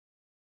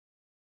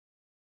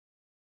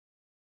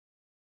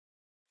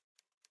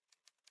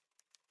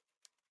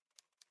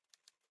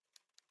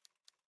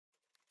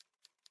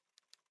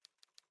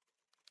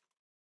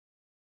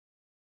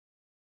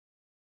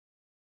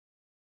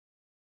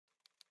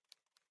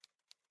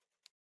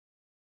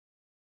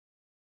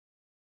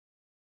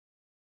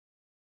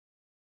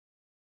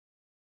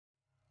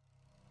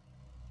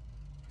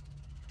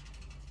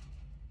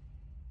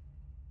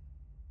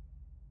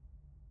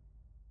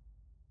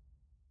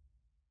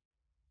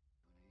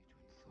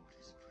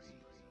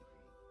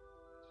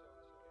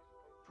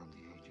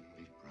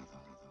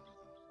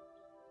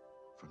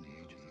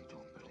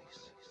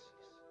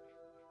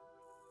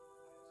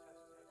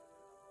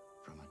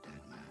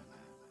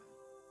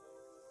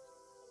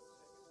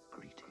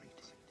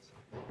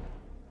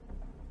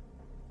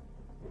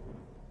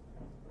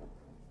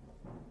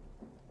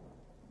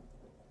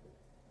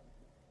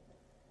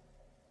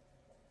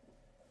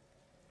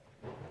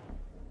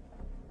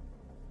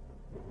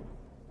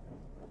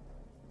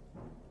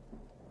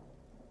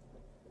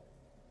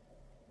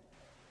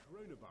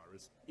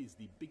coronavirus is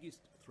the biggest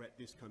threat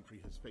this country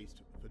has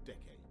faced for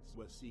decades.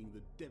 We're seeing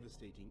the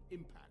devastating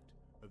impact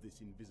of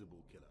this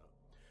invisible killer.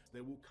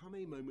 There will come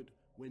a moment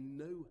when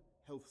no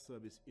health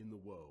service in the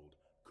world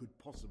could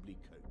possibly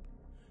cope,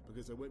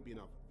 because there won't be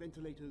enough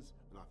ventilators,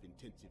 enough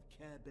intensive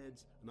care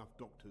beds, enough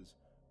doctors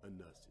and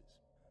nurses.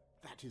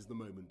 That is the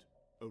moment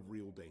of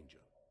real danger.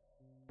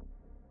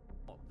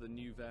 The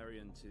new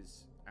variant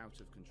is out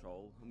of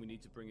control and we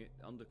need to bring it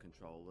under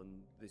control,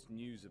 and this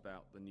news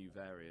about the new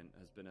variant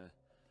has been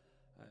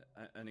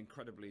an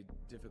incredibly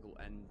difficult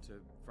end to,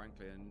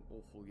 frankly, an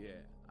awful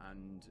year,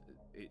 and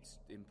it's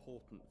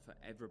important for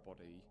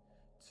everybody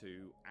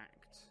to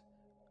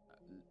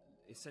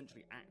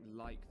essentially act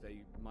like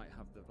they might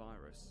have the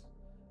virus,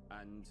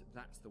 and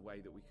that's the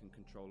way that we can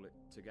control it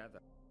together.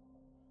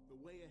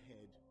 The way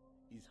ahead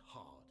is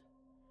hard,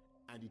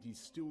 and it is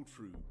still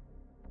true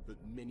that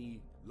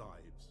many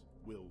lives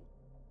will,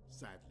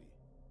 sadly,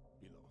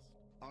 be lost.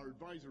 Our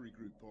advisory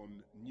group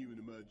on new and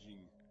emerging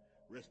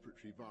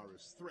respiratory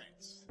virus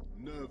threats,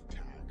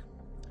 NERVTAG,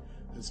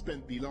 has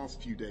spent the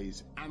last few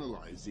days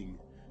analysing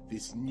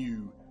this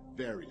new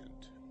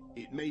variant.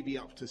 It may be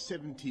up to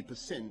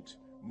 70%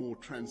 more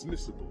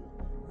transmissible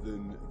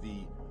than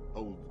the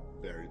old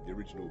variant, the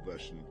original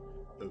version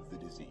of the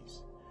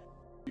disease.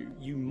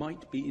 You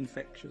might be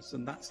infectious,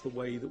 and that's the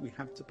way that we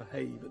have to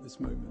behave at this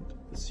moment.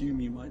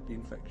 Assume you might be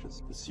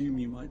infectious. Assume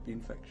you might be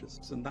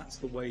infectious, and that's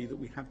the way that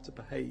we have to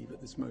behave at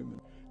this moment.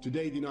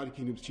 Today, the United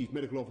Kingdom's chief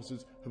medical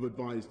officers have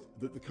advised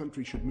that the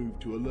country should move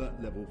to alert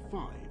level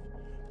 5,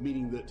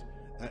 meaning that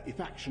if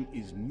action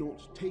is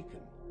not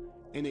taken,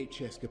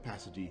 NHS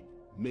capacity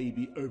may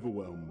be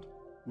overwhelmed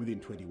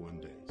within 21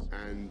 days.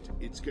 And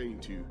it's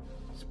going to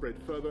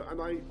spread further, and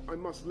I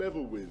must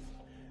level with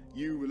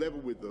you,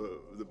 level with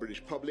the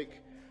British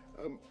public.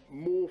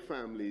 More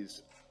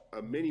families,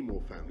 many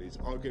more families,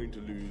 are going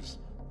to lose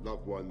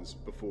loved ones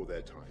before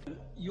their time.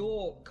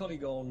 Your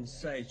colleague on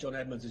Sage, John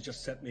Edmonds, has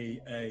just sent me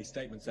a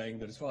statement saying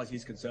that as far as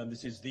he's concerned,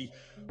 this is the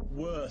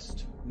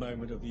worst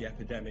moment of the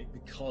epidemic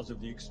because of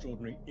the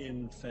extraordinary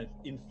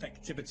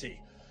infectivity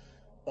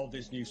of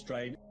this new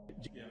strain.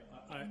 Yeah,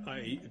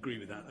 I agree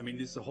with that. I mean,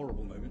 this is a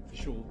horrible moment for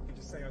sure. I can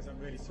just say, I'm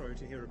really sorry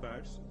to hear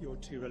about your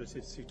two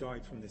relatives who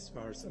died from this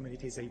virus. I mean,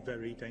 it is a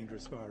very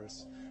dangerous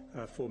virus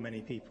for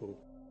many people.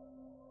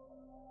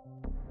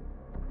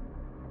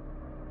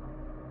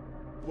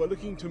 We're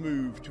looking to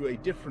move to a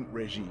different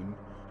regime,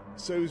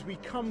 so as we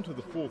come to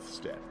the fourth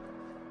step,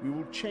 we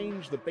will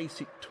change the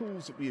basic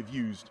tools that we have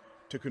used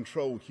to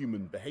control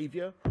human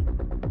behaviour.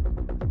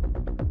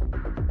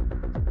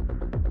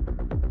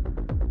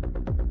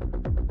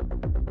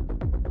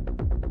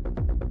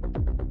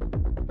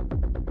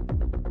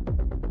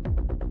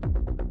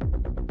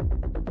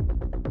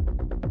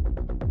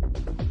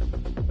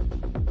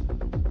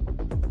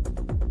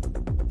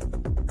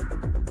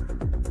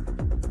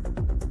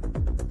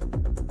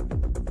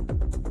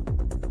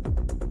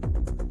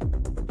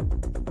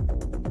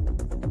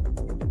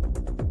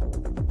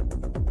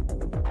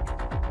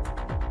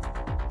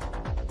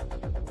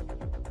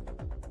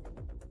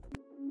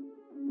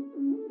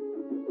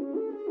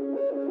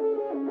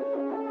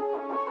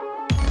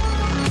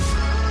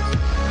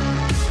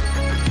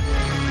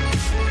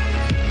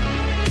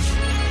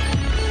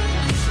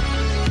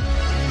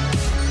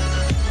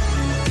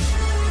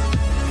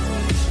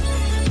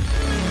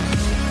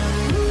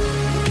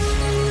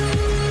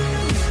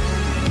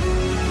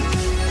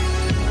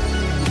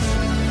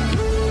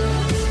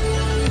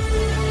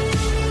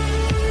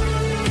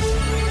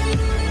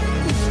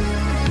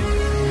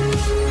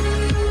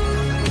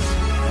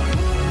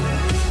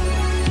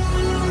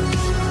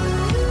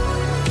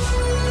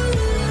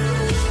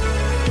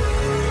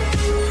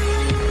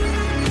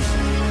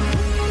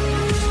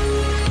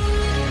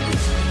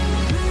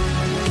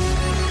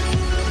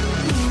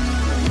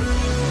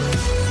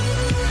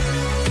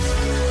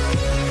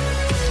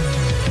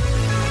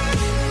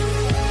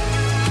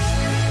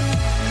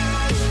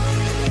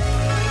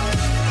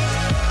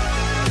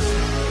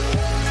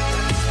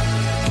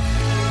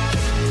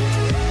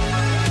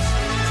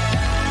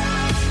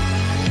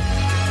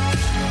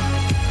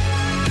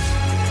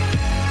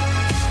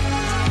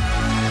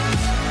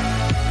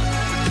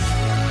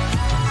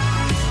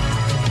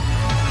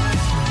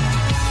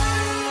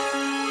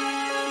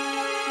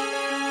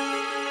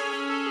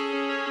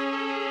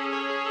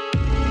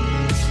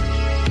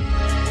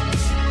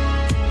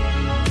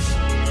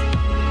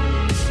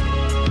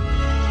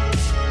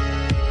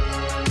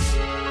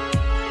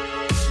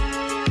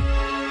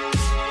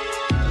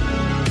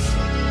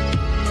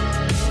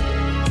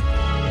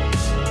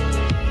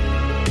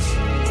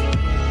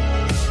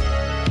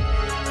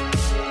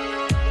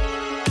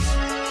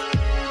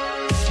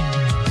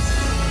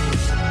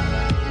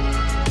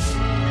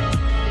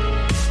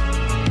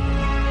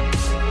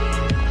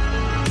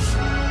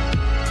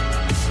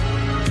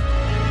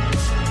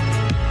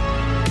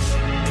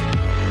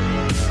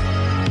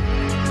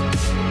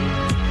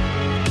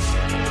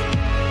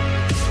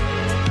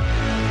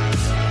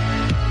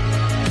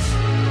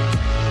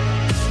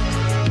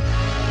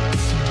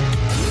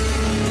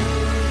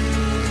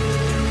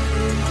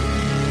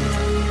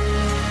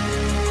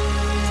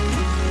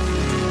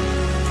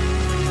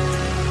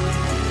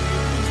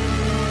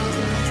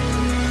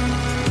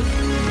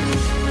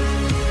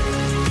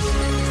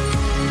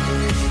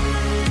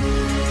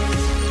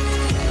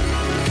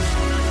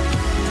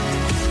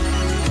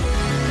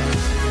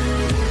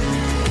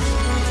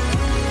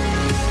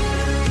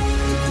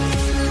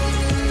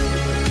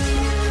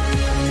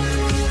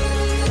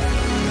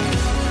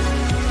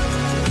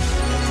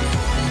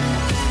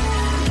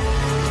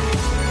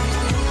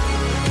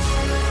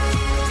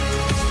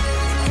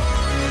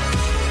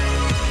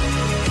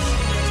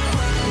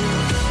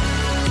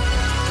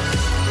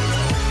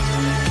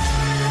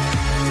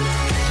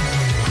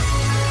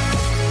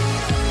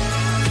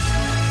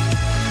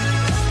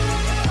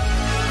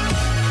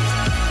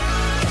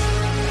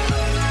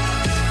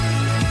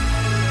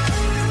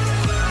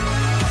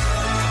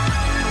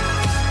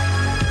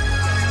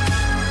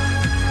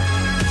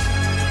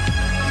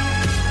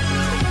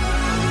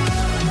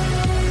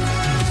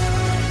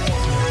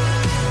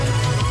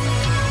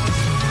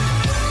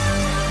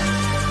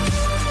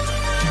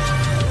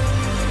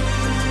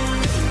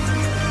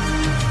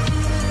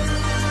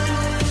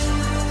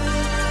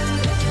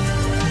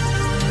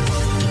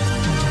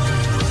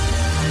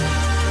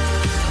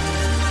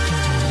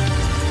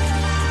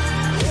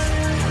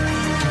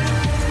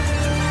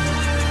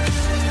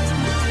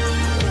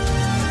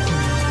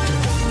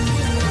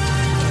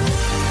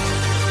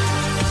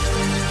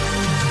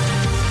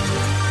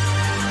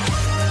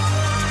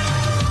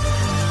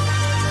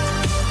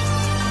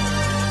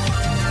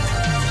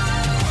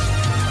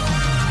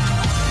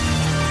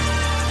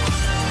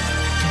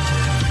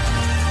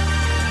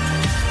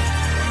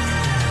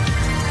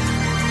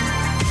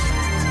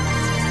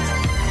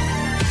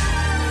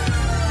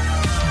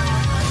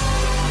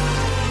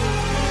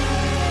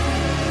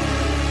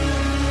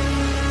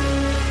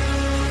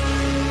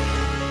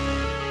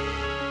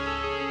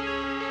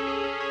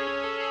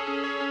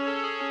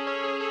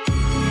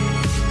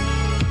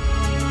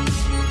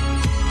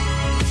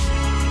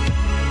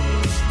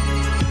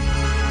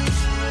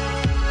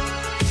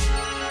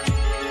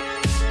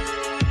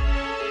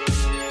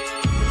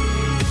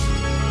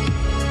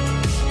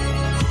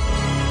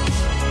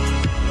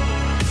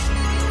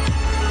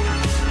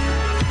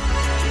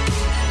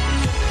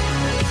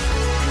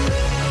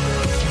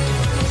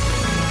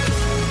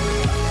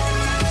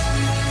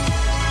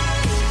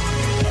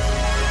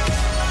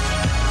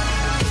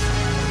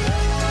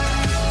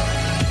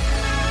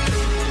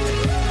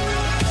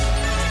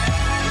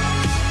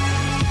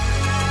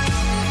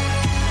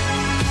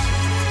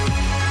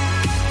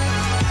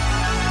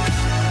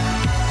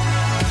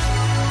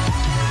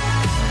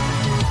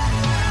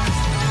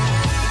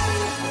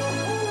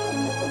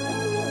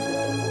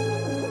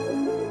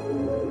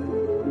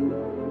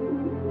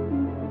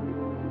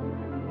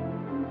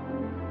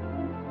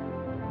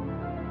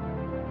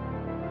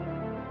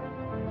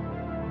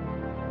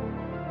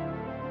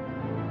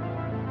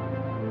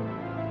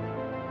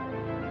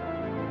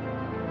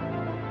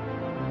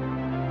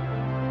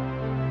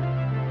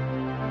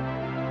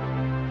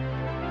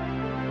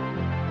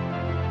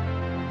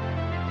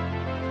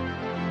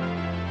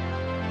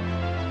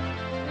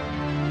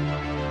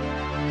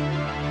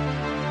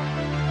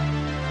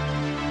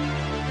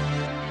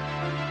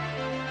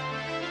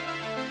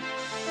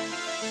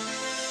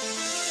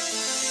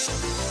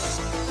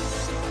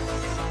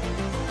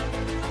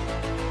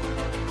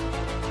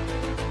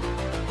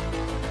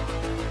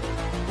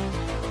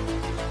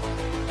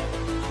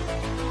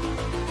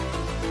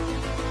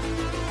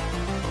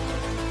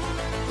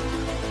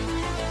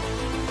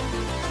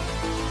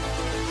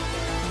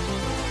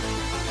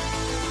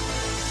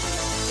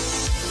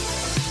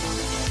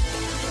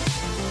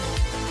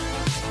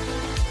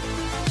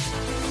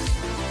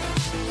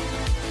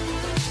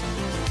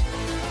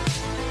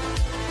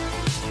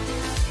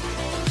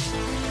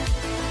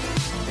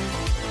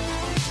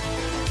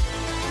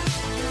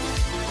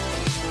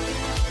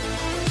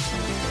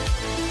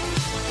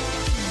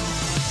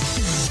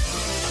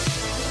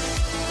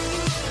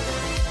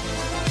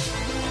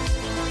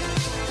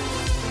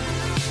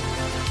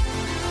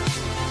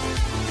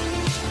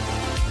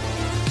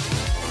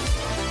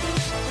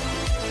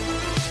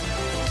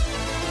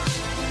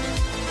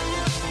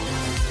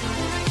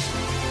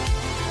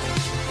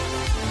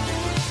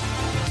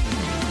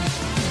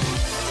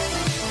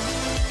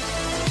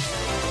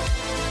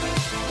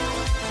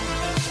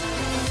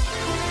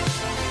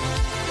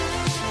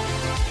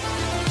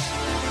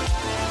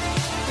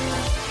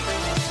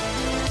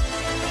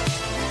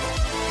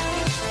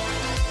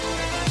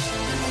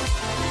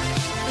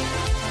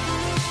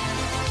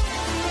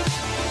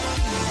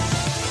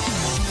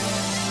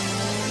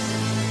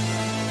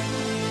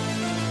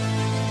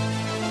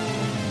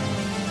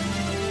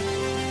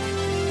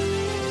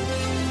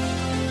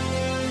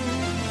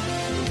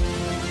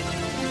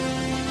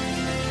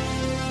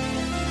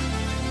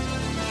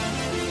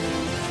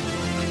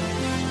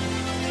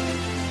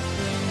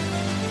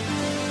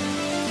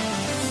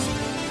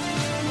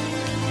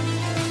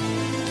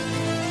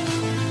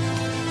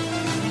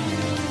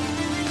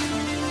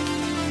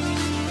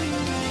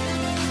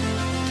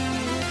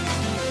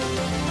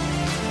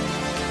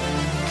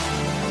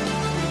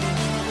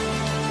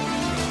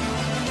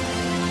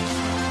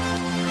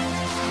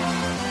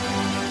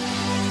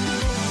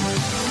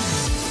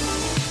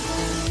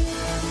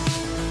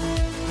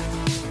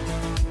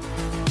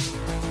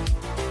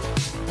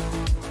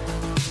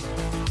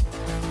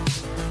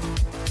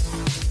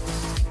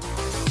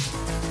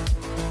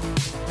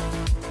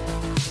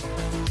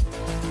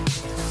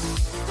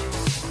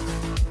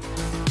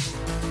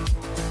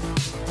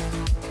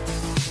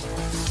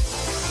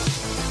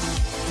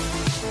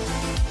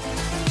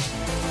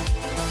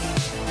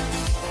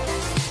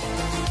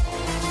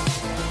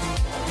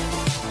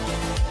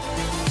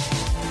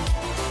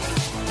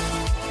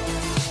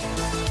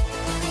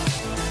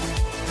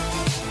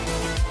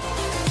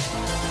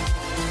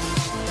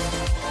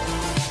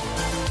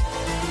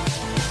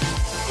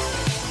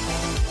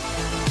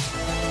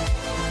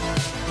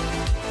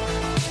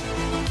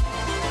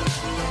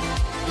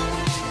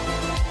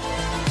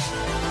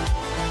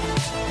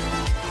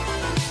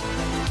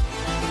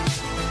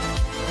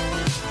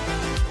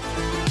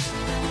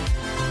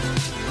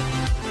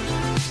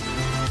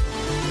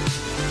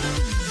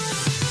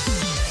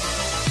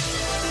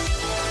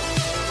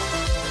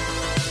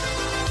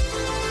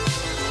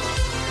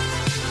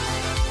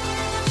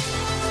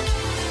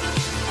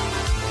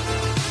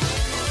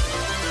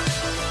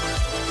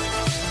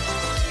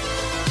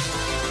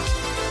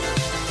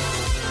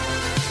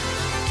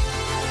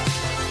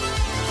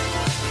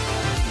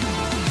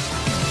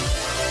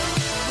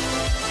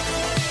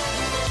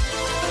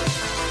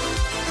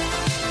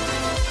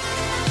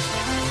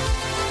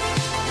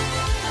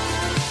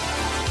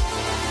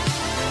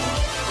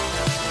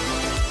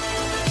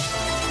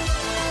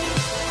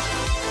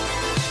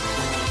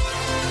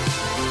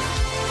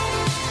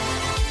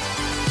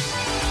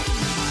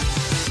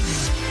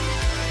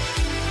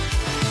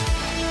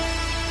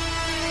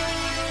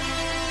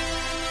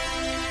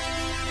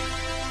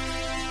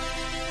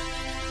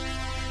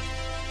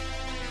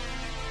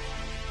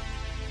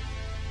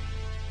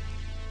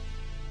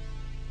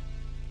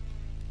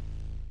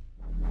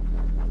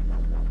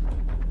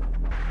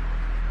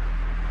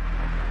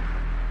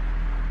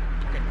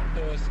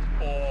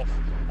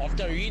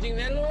 reading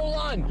that little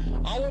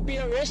line, I will be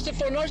arrested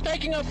for not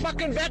taking a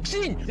fucking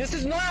vaccine. This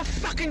is not a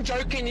fucking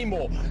joke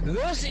anymore.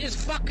 This is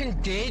fucking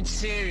dead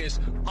serious.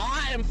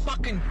 I am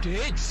fucking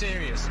dead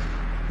serious.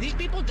 These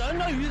people don't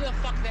know who the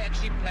fuck they're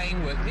actually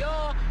playing with.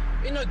 Yeah,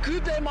 in a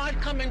group they might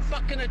come and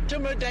fucking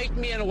intimidate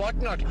me and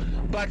whatnot,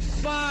 but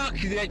fuck,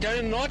 they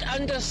do not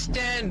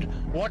understand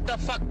what the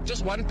fuck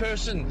just one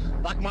person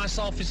like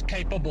myself is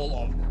capable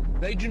of.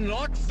 They do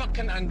not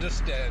fucking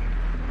understand.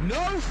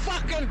 No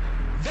fucking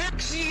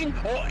vaccine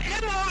or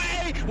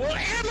mRNA will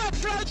ever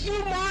flow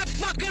through my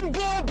fucking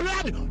blood.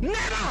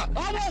 Never!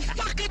 I will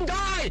fucking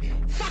die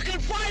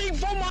fucking fighting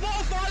for my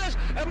forefathers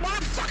and my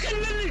fucking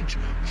lineage.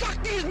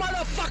 Fuck these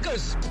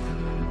motherfuckers!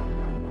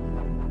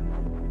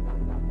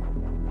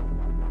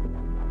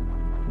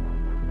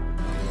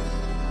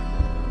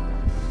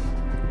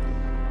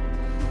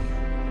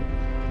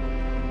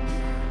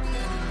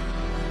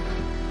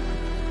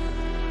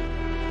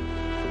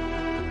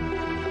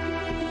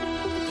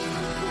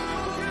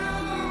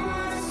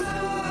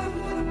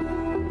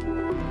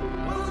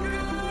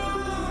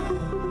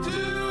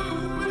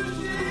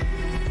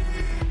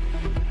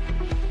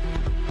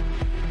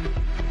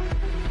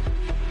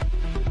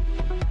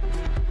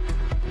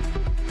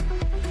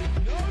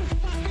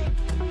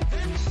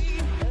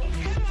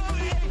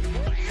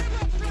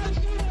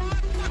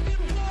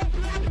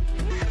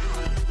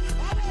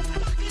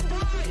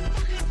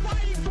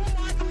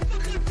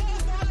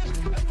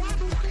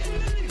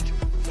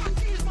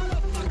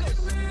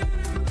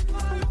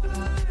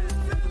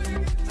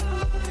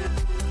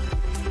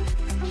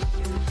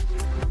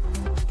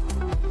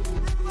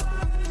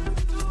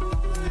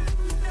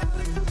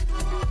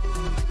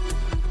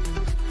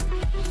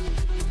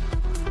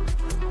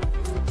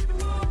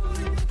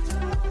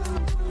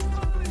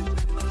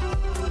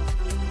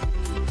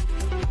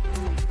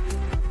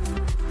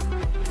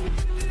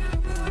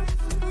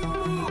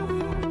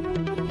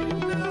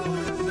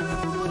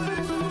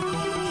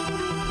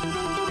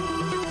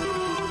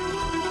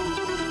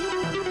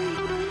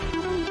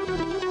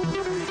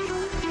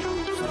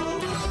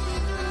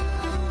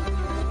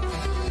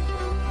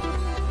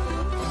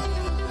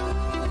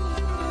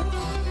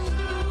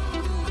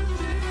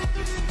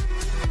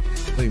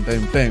 Boom,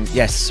 boom, boom.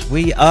 Yes,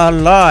 we are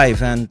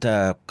live, and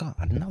God,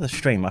 another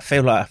stream. I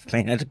feel like I've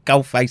been at a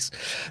goal face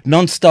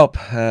non-stop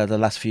the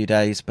last few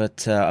days,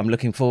 but I'm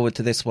looking forward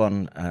to this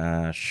one.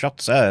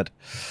 Shots heard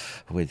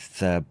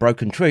with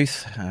Broken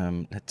Truth.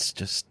 Let's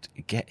just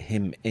get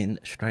him in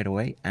straight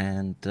away,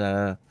 and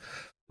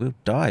we'll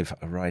dive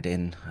right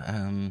in.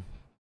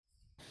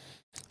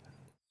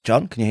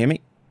 John, can you hear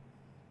me?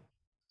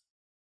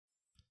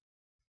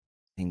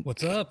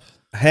 What's up?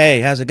 Hey,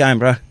 how's it going,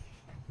 bro?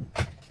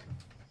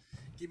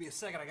 Give me a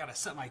second. I gotta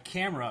set my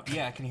camera up.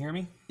 Yeah, can you hear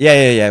me?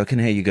 Yeah. We can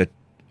hear you good.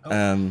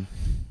 Okay.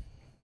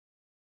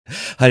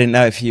 I didn't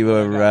know if you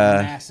were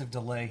massive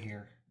delay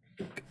here.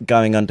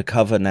 Going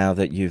undercover now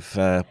that you've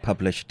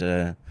published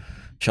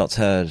Shots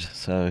Heard.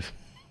 So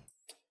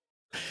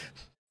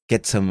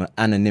get some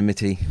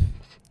anonymity.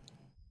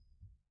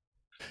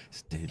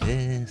 Let's do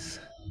this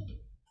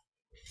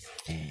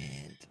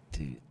and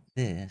do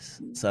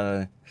this.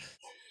 So.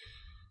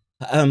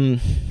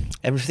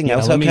 Everything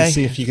else okay? Let me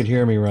see if you can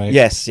hear me right.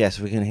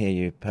 Yes, we can hear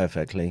you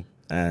perfectly,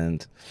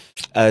 and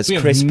as we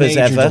have crisp as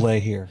ever. Major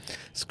delay here.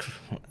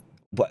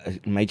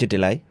 What major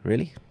delay?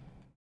 Really?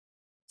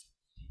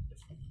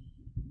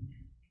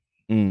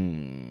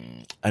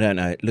 I don't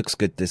know. It looks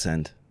good this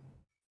end.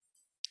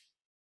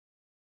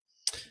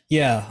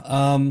 Yeah.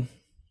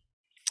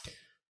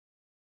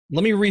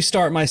 Let me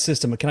restart my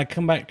system. Can I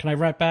come back? Can I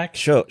write back?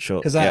 Sure.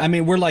 Because I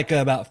mean, we're like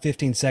about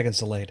 15 seconds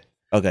delayed.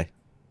 Okay.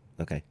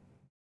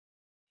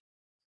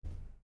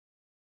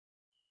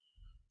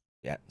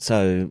 Yeah,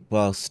 so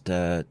whilst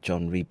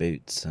John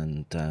reboots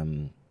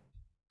and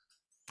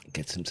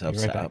gets himself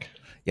set up.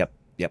 Yep.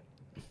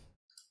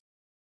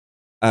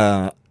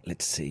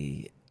 Let's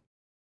see.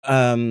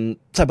 So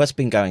what's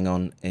been going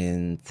on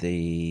in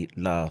the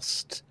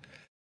last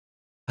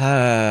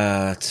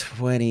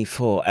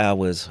 24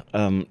 hours?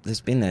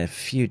 There's been a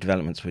few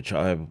developments which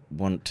I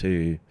want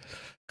to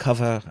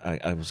cover.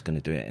 I was going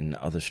to do it in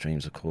other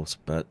streams, of course,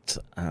 but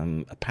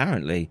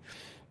apparently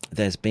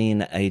there's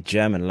been a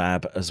German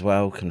lab as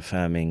well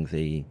confirming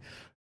the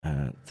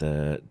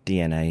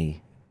DNA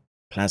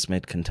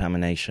plasmid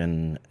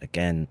contamination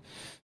again.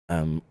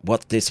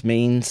 What this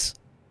means,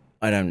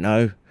 I don't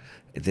know.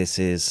 This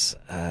is,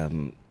 I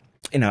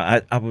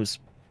was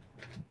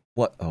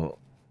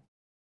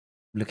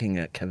looking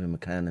at Kevin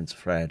McKernan's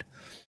thread,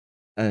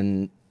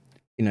 and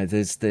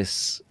there's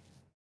this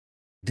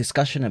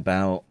discussion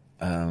about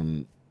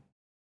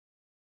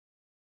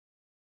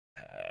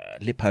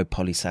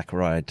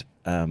lipopolysaccharide.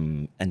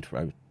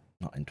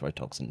 Not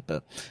enterotoxin,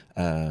 but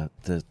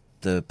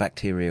the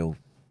bacterial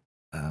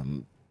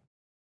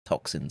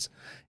toxins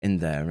in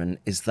there, and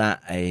is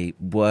that a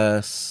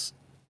worse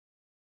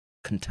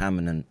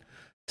contaminant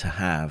to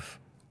have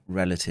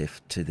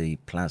relative to the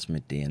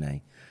plasmid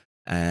DNA?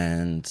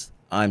 And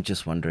I'm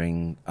just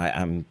wondering.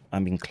 I'm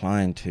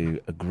inclined to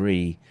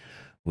agree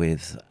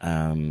with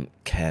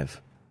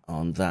Kev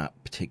on that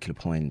particular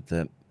point,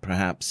 that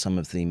perhaps some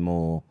of the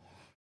more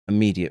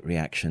immediate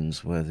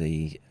reactions were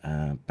the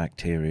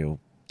bacterial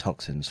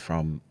toxins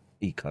from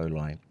E.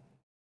 coli.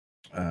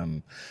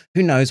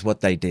 Who knows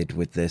what they did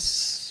with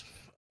this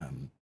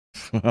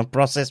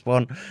process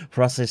 1,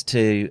 process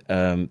 2?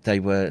 They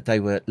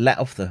were let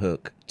off the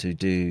hook to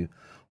do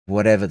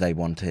whatever they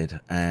wanted,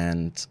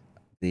 and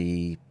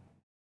I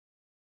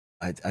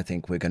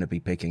think we're going to be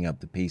picking up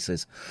the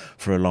pieces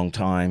for a long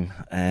time.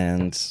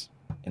 And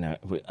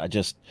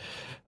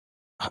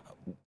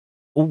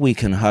all we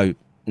can hope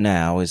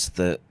now is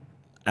that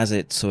as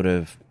it sort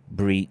of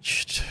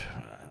breached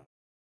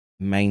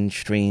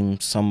mainstream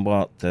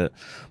somewhat, that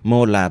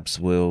more labs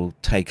will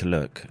take a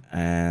look,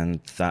 and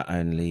that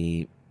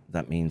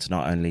means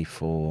not only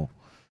for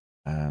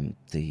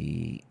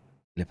the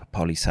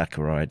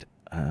lipopolysaccharide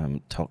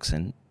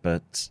toxin,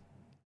 but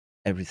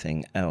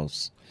everything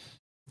else.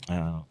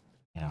 I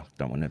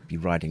don't want to be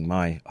riding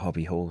my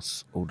hobby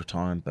horse all the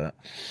time, but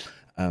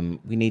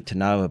we need to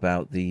know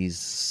about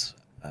these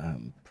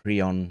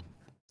prion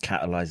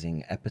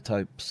catalyzing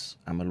epitopes,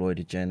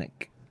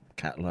 amyloidogenic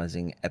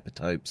catalyzing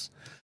epitopes.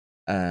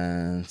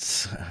 And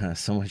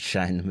someone's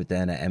showing the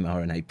Moderna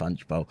mRNA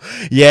punch bowl.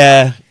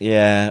 Yeah.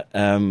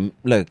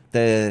 Look,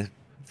 the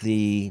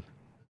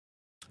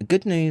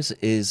good news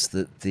is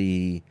that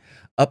the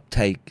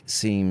uptake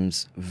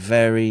seems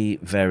very,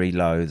 very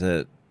low.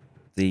 That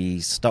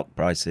the stock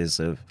prices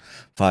of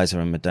Pfizer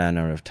and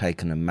Moderna have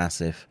taken a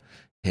massive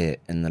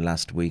hit in the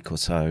last week or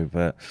so.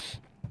 But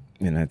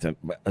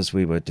as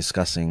we were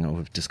discussing, or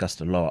we've discussed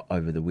a lot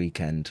over the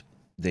weekend,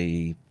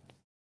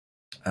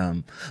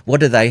 what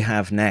do they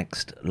have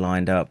next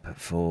lined up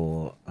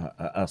for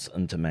us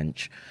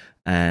Untermensch?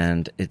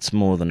 And it's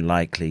more than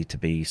likely to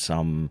be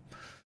some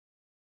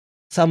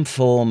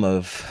form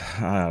of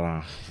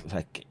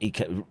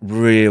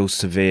real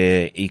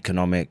severe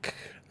economic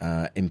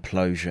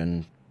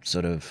implosion,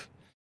 sort of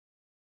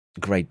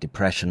Great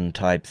Depression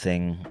type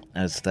thing,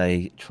 as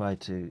they try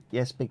to.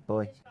 Yes, big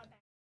boy.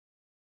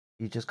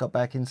 You just got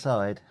back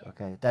inside.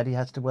 Okay, Daddy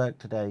has to work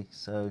today,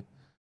 so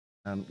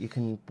you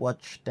can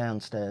watch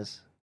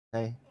downstairs.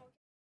 Okay.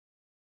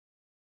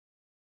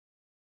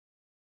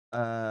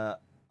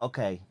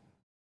 Okay.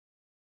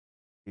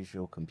 Use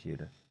your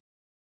computer.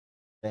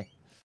 Okay.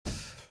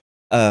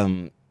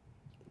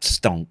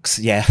 Stonks.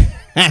 Yeah.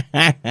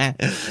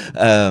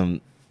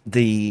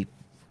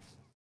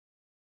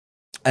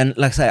 And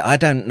like I say, I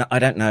don't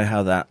know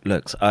how that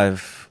looks.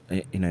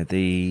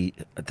 The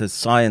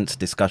science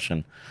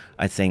discussion,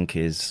 I think,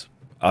 is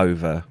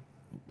over,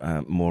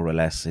 more or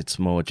less. It's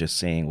more just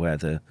seeing where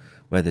the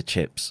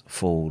chips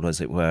fall,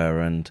 as it were,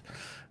 and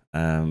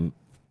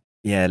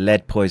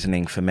lead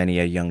poisoning for many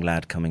a young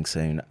lad coming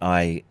soon.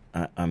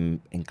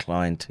 I'm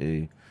inclined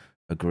to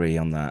agree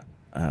on that.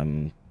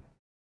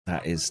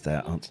 That is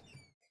their answer.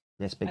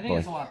 Yes, big boy. I think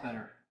it's a lot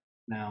better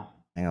now.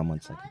 Hang on 1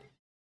 second.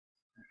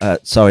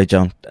 Sorry,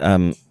 John.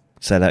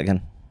 Say that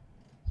again.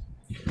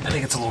 I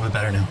think it's a little bit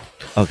better now.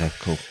 Okay,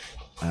 cool.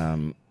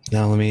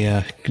 Now let me.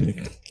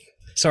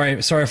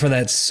 Sorry for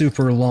that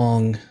super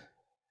long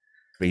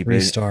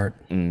restart.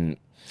 Daddy.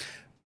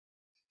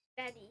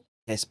 Daddy,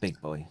 Yes,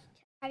 big boy.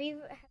 have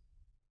you?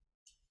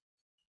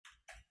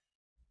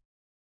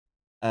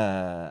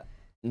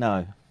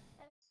 No.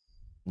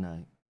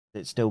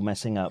 It's still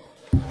messing up.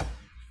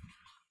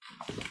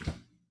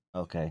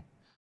 Okay,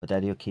 but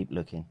Daddy will keep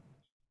looking.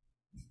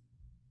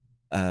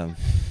 Close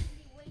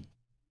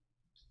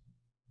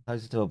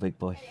the door, big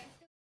boy.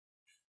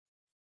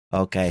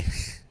 Okay.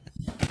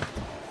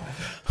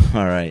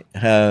 All right.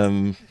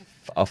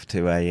 Off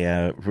to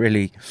a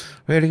really,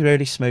 really,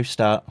 really smooth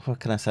start. What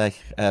can I say?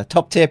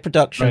 Top tier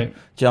production, right.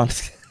 John.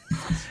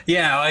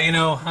 Yeah,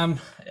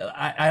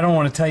 I don't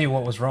want to tell you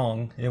what was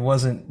wrong. It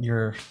wasn't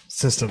your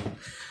system.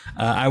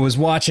 I was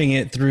watching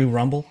it through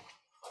Rumble.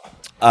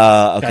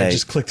 Okay. I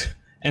just clicked,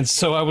 and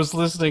so I was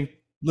listening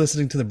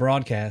to the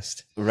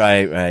broadcast.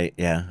 Right.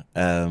 Yeah.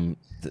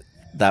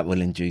 That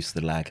will induce the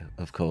lag,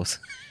 of course.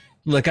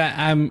 Look,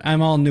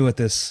 I'm all new at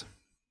this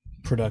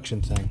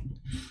production thing.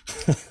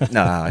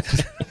 No.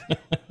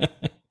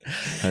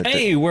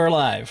 Hey, we're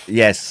live.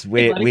 Yes,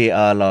 we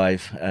are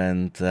live,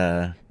 and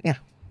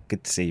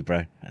good to see you,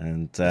 bro.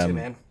 And you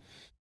too,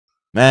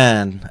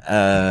 man,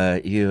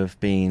 you have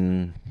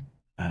been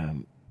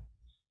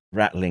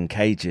rattling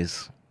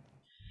cages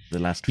the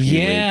last few weeks.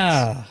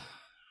 Yeah.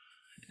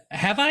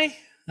 Have I?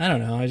 I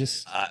don't know. I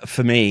just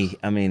for me,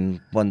 I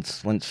mean,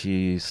 once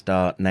you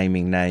start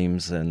naming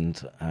names, and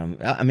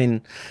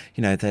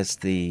there's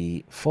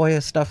the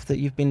FOIA stuff that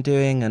you've been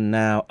doing, and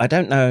now I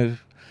don't know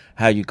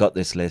how you got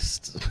this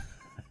list,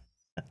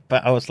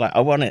 but I was like,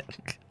 I want it.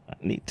 I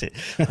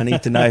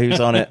need to know who's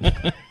on it.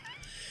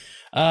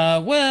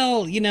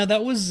 Well,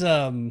 that was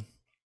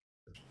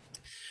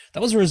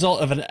a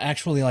result of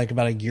actually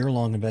about a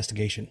year-long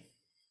investigation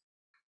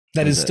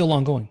that is still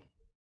ongoing.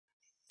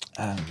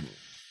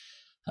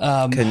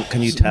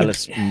 Can you tell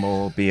us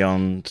more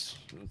beyond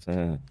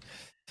the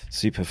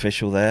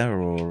superficial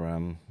there,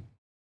 or?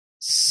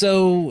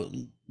 So,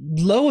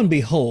 lo and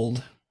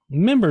behold,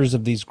 members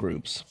of these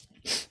groups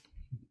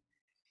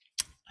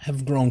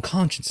have grown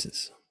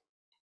consciences.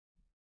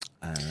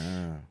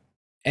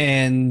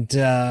 And,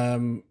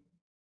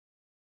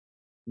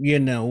 you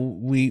know,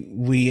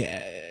 we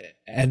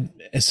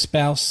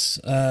espouse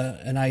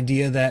an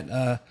idea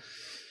that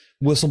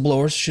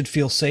whistleblowers should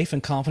feel safe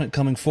and confident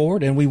coming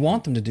forward, and we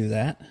want them to do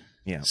that.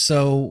 Yeah.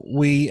 So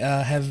we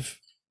have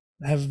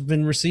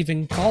been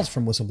receiving calls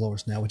from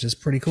whistleblowers now, which is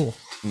pretty cool.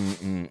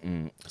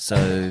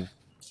 So,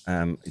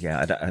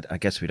 yeah, I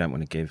guess we don't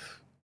want to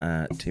give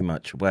too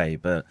much away,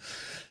 but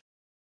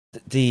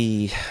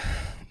the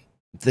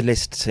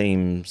list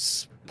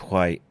seems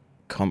quite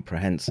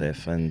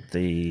comprehensive, and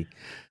the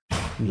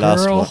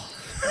last one,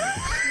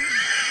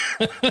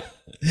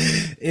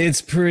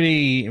 it's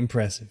pretty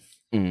impressive.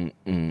 And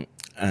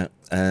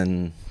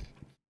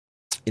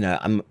you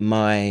know,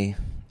 my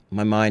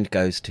mind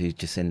goes to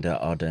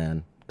Jacinda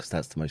Ardern because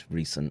that's the most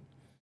recent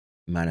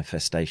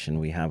manifestation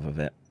we have of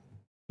it.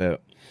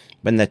 But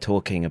when they're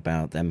talking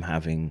about them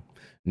having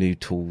new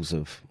tools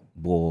of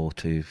war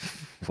to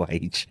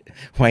wage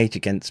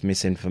against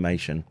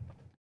misinformation,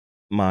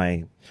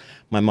 my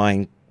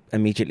mind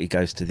immediately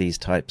goes to these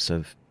types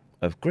of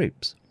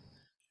groups.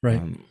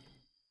 Right.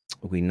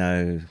 We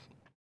know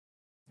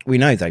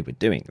they were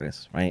doing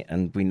this, right?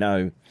 And we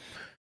know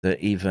that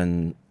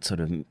even sort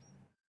of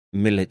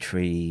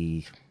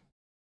military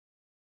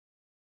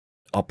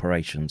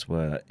operations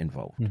were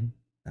involved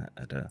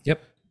at a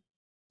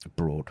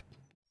broad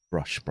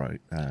brush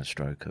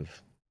stroke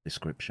of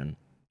description.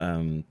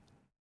 But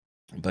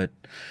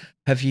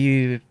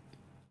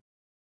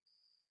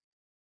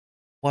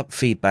what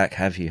feedback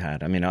have you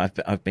had? I mean,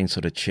 I've been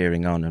sort of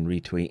cheering on and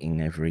retweeting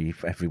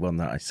everyone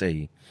that I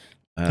see.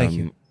 Thank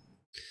you.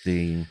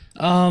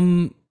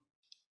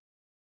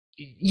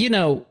 You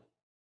know,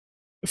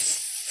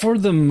 for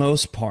the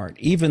most part,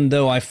 even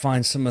though I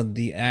find some of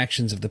the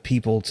actions of the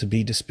people to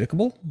be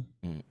despicable,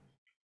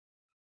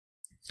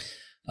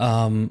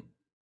 I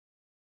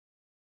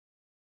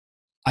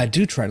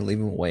do try to leave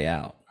them a way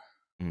out.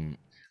 I mean,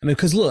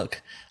 because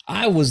look,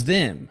 I was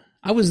them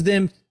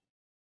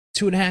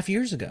 2.5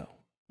 years ago,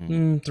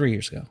 3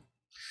 years ago.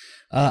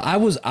 I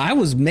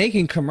was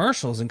making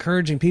commercials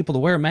encouraging people to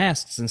wear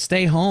masks and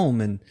stay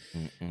home, and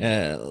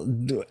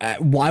I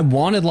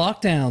wanted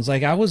lockdowns.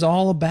 Like, I was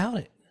all about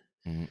it.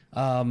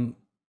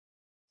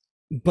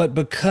 But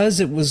because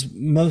it was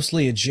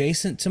mostly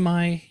adjacent to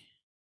my,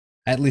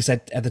 at least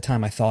at the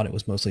time I thought it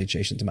was mostly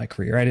adjacent to my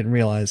career, I didn't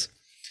realize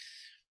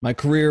my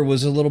career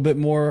was a little bit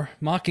more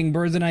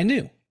Mockingbird than I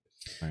knew.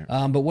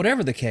 Right. But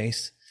whatever the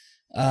case,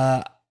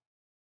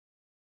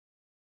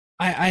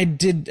 I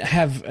did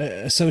have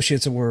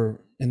associates that were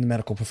in the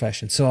medical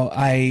profession, so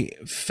I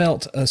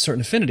felt a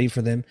certain affinity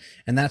for them,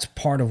 and that's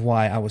part of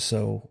why I was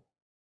so,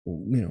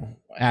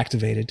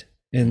 activated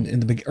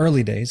in the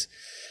early days.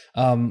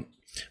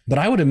 But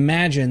I would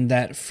imagine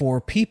that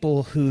for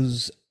people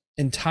whose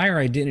entire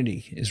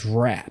identity is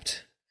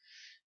wrapped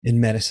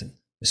in medicine,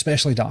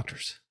 especially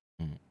doctors,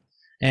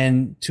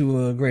 and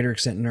to a greater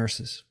extent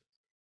nurses,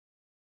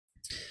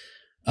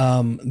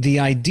 the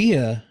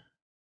idea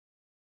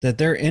that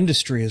their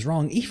industry is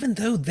wrong, even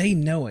though they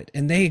know it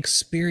and they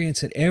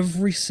experience it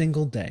every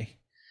single day,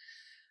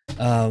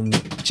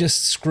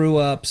 just screw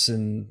ups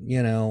and,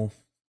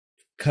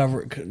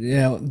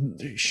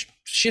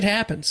 shit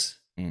happens.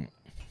 And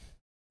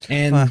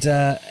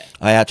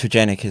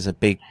iatrogenic is a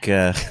big,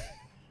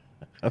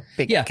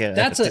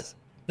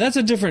 that's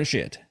a different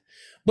shit.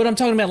 But I'm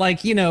talking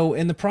about,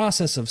 in the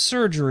process of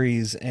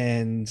surgeries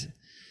and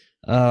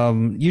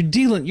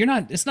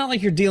it's not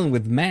like you're dealing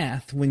with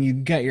math when you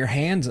got your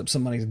hands up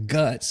somebody's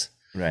guts,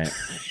 right?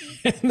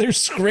 And they're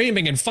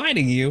screaming and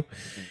fighting you,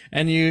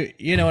 and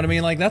you know what I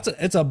mean? Like,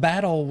 it's a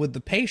battle with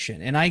the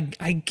patient, and I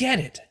get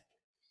it.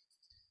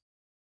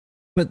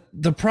 But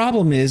the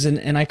problem is,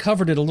 and I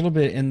covered it a little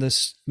bit in the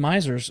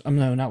Smizers,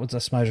 no, not with the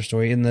Smizer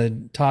story, in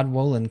the Todd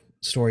Wolin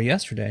story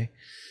yesterday.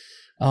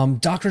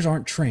 Doctors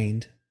aren't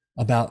trained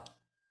about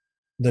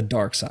the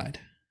dark side.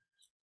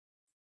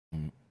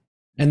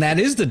 And that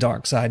is the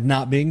dark side,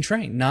 not being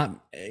trained,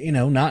 not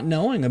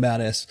knowing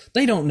about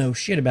they don't know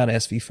shit about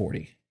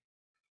SV40.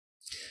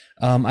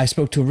 I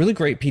spoke to a really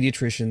great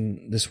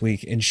pediatrician this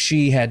week, and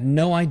she had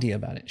no idea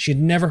about it. She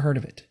had never heard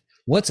of it.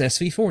 What's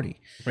SV40?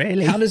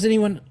 Really? How does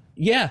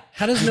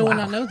no one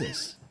not know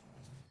this?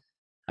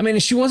 I mean,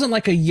 she wasn't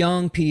like a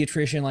young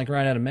pediatrician, like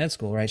right out of med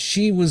school, right?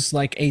 She was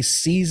like a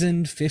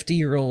seasoned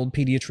 50-year-old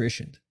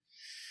pediatrician.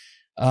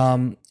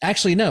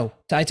 Actually, no,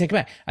 I take it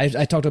back.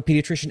 I talked to a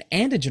pediatrician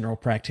and a general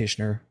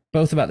practitioner,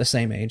 both about the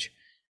same age.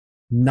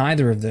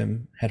 Neither of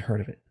them had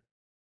heard of it.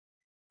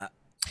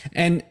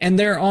 And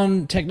they're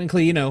on,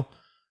 technically,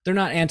 they're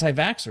not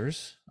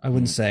anti-vaxxers, I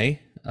wouldn't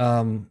say.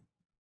 One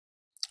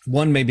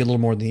maybe a little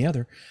more than the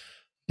other.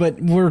 But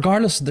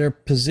regardless of their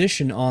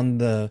position on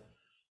the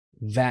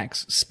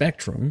vax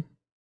spectrum,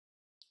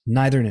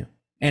 neither knew.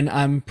 And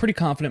I'm pretty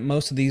confident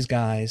most of these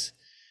guys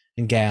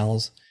and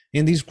gals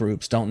in these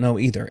groups don't know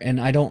either. And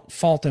I don't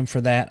fault them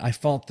for that. I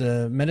fault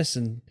the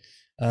medicine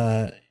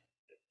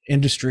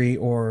industry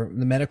or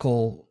the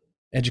medical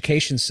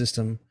education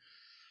system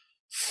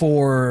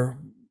for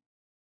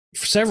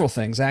several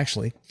things,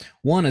 actually.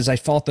 One is I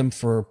fault them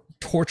for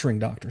torturing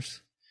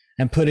doctors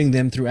and putting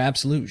them through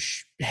absolute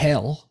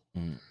hell.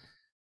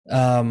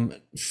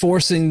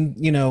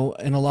 Forcing, in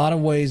a lot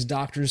of ways,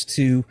 doctors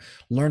to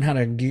learn how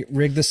to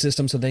rig the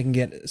system so they can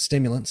get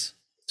stimulants,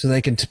 so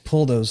they can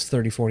pull those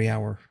 30,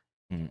 40-hour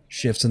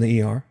shifts in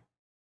the ER.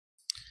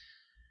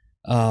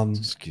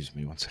 Excuse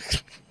me 1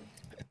 second.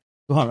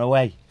 Go on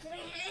away.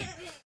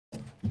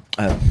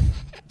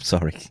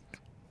 Sorry.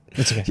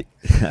 It's okay.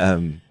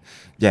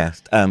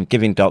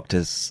 Giving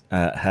doctors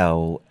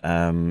hell.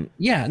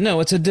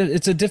 It's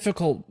a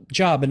difficult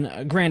job,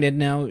 and granted,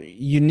 now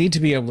you need to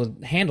be able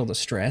to handle the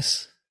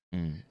stress.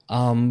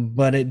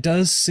 But it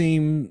does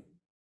seem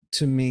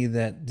to me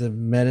that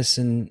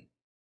the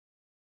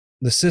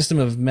system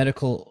of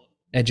medical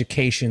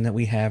education that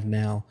we have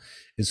now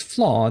is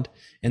flawed,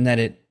 in that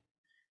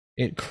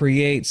it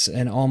creates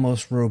an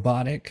almost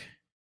robotic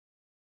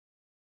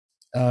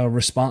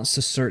response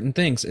to certain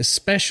things,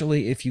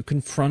 especially if you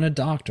confront a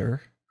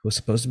doctor who's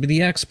supposed to be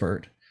the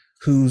expert,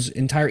 whose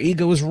entire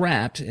ego is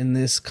wrapped in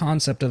this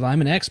concept of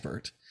I'm an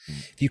expert.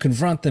 If you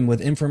confront them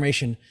with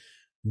information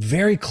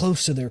very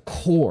close to their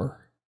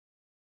core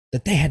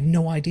that they had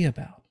no idea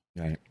about,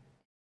 right?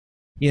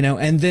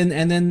 And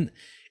then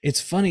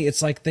it's funny.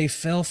 It's like they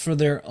fell for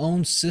their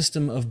own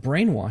system of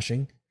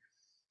brainwashing,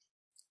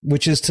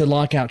 which is to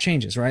lock out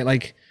changes, right?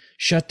 Like,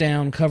 shut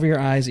down, cover your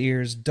eyes,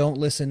 ears, don't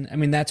listen. I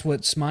mean, that's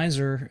what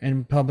Smizer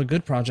and Public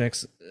Good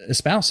Projects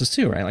espouses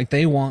too, right? Like,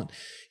 they want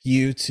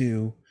you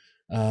to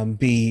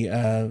be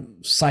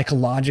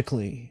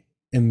psychologically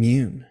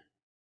immune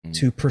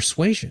to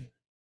persuasion.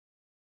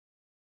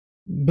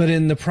 But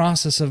in the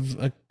process of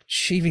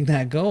achieving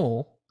that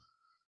goal,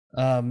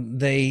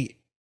 they've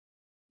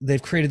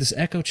created this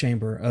echo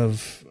chamber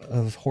of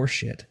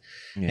horseshit,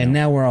 and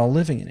now we're all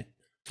living in it.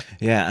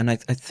 Yeah, and I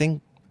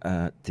think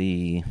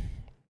the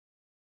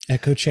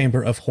echo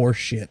chamber of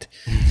horseshit.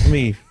 Let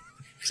me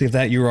see if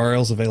that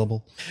URL is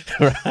available.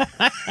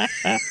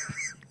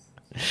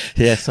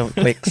 Yeah,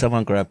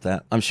 someone grab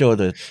that. I'm sure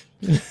the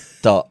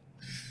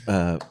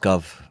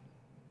 .gov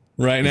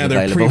right now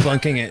they're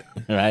pre-bunking it.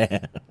 Right,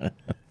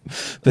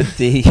 but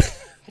the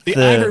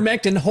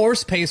ivermectin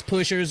horse pace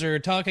pushers are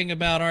talking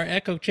about our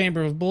echo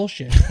chamber of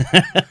bullshit.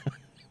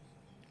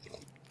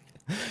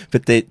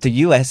 But the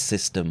US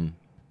system,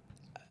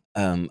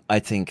 I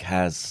think,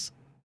 has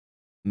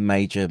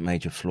major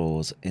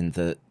flaws in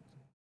that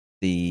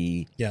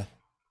they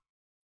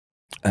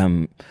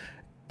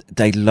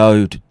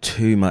load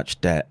too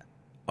much debt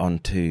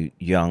onto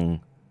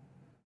young,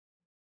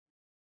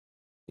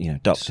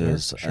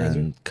 doctors,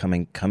 and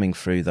coming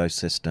through those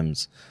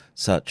systems,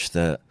 such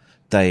that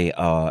they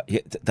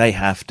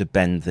have to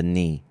bend the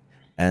knee,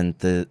 and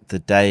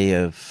the day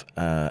of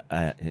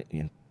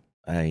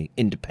a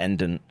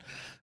independent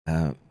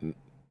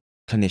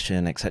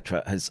clinician,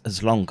 etc.,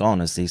 has long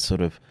gone, as these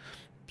sort of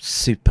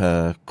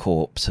super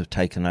corps have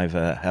taken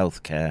over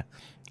healthcare,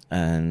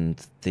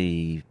 and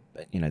the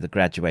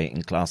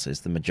graduating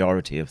classes, the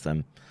majority of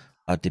them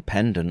are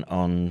dependent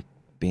on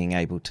being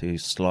able to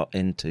slot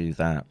into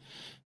that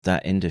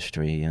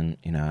industry. And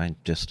I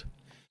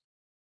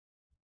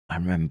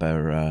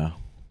remember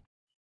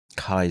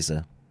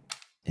Kaiser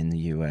in the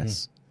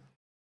US,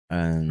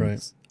 and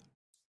right.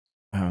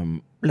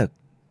 Look,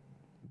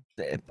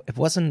 it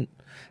wasn't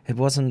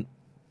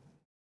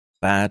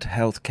bad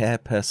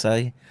healthcare per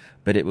se,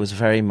 but it was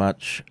very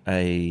much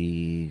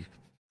a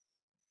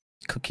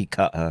cookie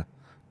cutter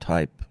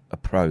type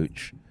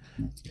approach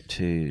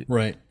to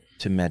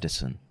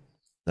medicine.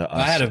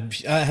 I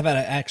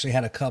actually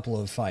had a couple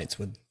of fights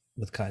with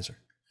Kaiser.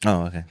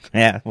 Oh, okay.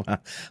 Yeah.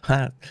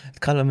 Well,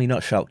 color me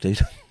not shocked,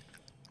 dude.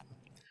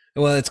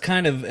 Well, it's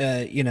kind of,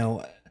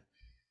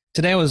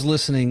 today I was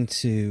listening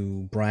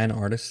to Brian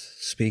Artis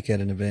speak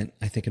at an event,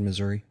 I think in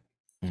Missouri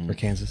or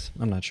Kansas.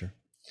 I'm not sure.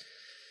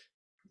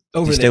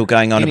 He's still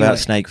going on about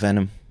snake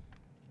venom.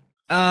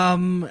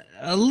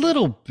 A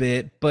little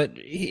bit, but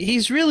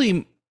he's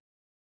really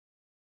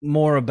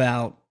more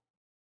about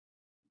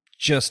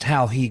just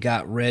how he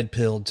got red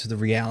pilled to the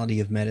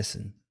reality of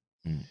medicine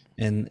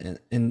and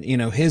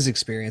his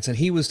experience. And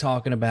he was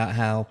talking about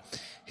how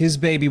his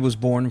baby was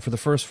born, and for the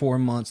first 4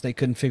 months they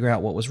couldn't figure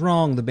out what was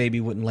wrong. The baby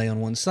wouldn't lay on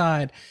one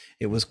side.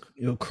 It was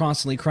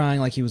constantly crying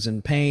like he was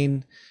in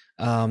pain,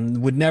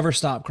 would never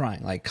stop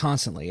crying, like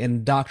constantly,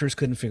 and doctors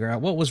couldn't figure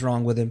out what was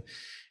wrong with him.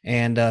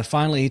 And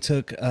finally,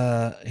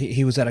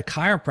 he was at a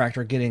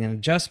chiropractor getting an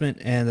adjustment,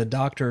 and the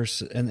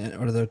doctors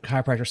or the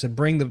chiropractor said,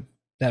 "Bring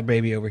that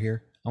baby over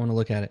here. I want to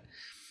look at it."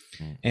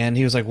 And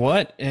he was like,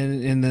 "What?"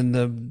 And then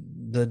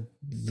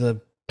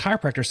the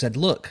chiropractor said,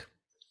 "Look,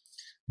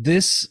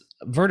 this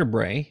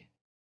vertebrae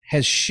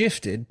has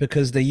shifted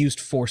because they used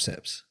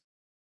forceps."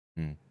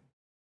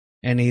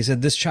 And he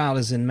said, "This child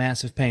is in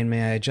massive pain.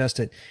 May I adjust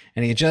it?"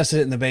 And he adjusted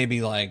it, and the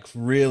baby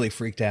really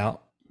freaked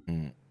out.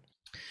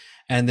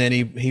 And then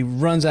he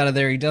runs out of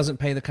there. He doesn't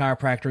pay the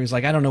chiropractor. He's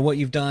like, "I don't know what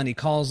you've done." He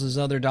calls his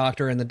other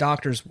doctor, and the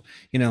doctor's,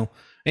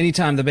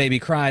 anytime the baby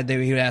cried,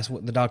 he would ask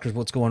the doctors,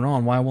 "What's going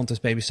on? Why won't this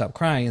baby stop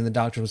crying?" And the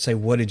doctor would say,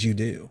 "What did you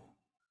do?"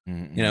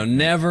 You know,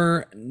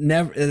 never.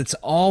 It's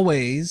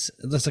always,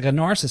 that's like a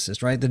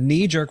narcissist, right? The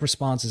knee-jerk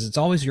response is, it's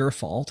always your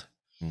fault.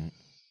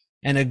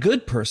 And a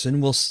good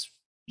person will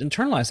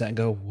internalize that and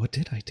go, "What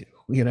did I do?"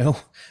 You know,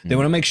 they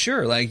want to make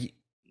sure, like,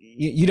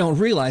 you don't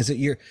realize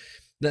that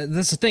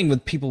that's the thing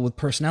with people with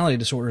personality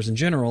disorders in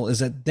general, is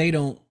that they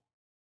don't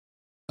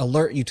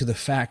alert you to the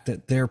fact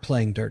that they're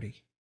playing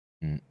dirty.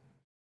 And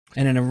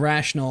in a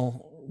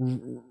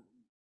rational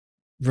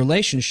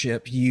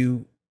relationship,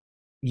 you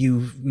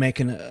make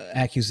an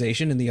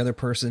accusation, and the other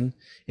person,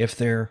 if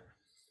they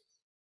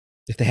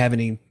have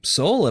any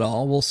soul at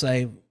all, will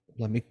say,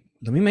 let me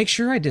make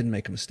sure I didn't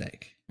make a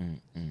mistake.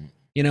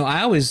 You know,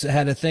 I always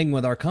had a thing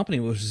with our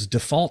company, which was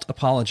default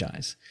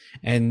apologize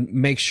and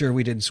make sure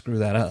we didn't screw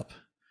that up.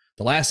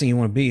 The last thing you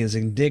want to be is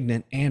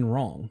indignant and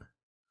wrong,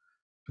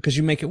 because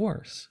you make it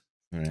worse.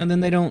 And then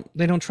they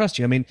don't trust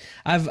you. I mean,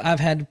 I've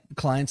had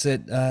clients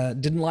that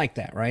didn't like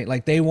that, right?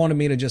 Like, they wanted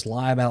me to just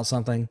lie about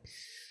something,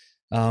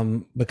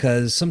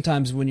 because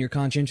sometimes when you're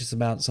conscientious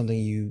about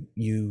something,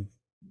 you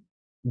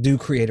do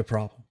create a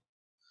problem.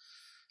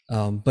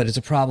 But it's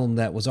a problem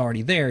that was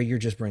already there. You're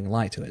just bringing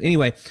light to it.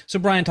 Anyway, so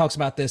Brian talks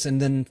about this, and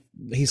then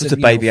he said, "Is the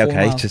baby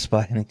okay? Just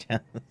by any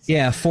chance?"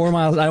 Yeah, 4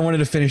 miles. I wanted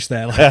to finish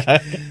that.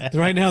 Like,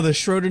 right now, the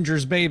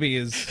Schrodinger's baby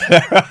is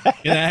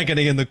in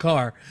agony in the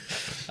car.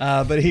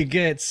 But he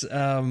gets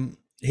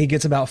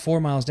about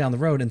 4 miles down the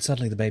road, and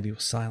suddenly the baby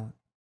was silent.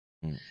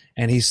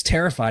 And he's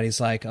terrified.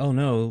 He's like, "Oh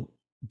no,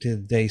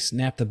 did they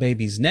snap the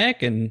baby's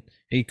neck?" And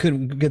he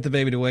couldn't get the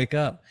baby to wake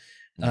up.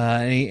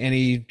 And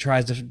he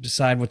tries to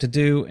decide what to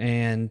do,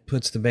 and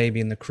puts the baby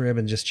in the crib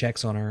and just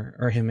checks on her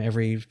or him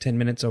every 10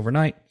 minutes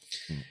overnight.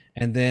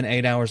 And then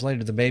 8 hours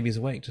later, the baby's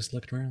awake, just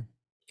looking around.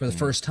 For the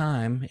first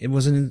time, it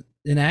was in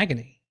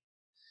agony.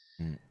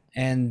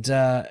 And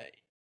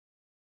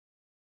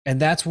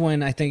that's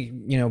when I think,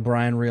 you know,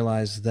 Brian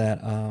realized that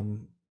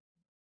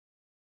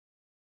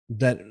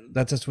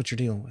that's what you're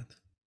dealing with.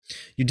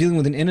 You're dealing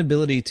with an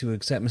inability to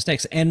accept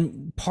mistakes.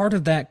 And part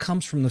of that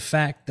comes from the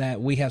fact that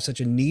we have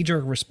such a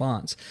knee-jerk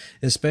response,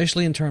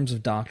 especially in terms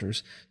of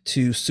doctors,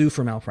 to sue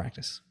for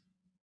malpractice.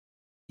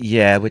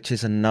 Yeah, which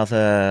is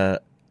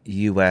another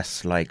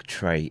US-like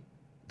trait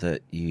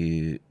that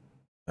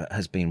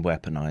has been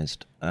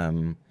weaponized.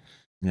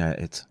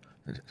 Yeah,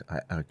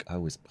 I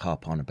always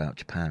harp on about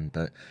Japan,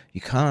 but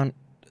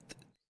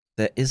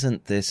there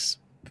isn't this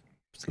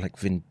like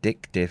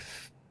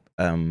vindictive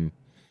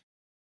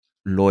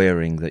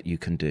lawyering that you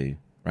can do,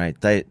 right?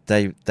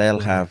 They've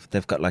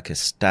got like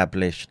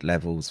established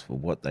levels for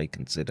what they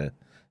consider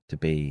to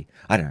be,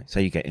 I don't know,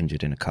 say you get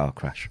injured in a car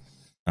crash,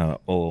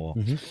 or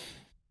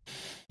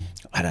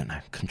I don't know,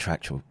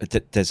 contractual.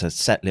 There's a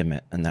set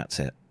limit, and that's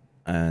it.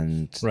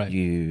 And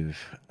you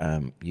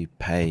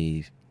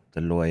pay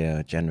the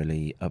lawyer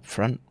generally up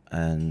front,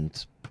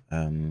 and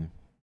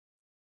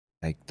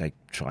they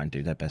try and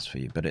do their best for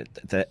you. But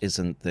there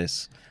isn't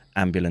this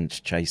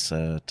ambulance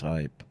chaser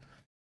type,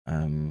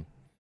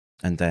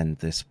 and then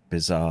this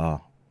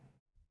bizarre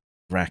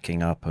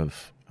racking up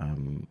of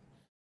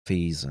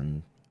fees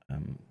and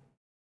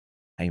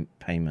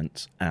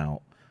payments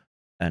out.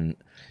 And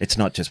it's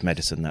not just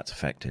medicine that's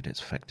affected;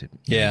 it's affected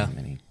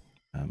many.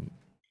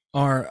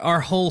 Our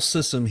whole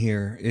system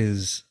here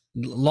is,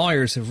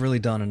 lawyers have really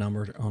done a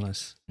number on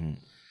us. And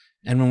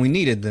when we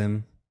needed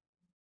them,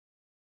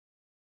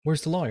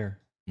 where's the lawyer?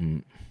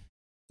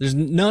 There's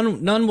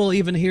none will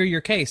even hear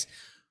your case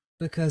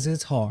because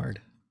it's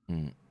hard.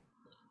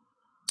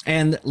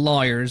 And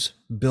lawyers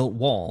built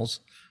walls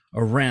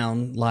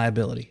around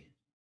liability,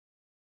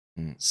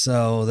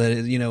 so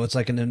that, you know, it's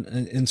like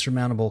an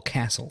insurmountable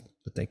castle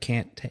that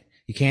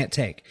you can't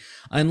take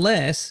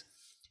unless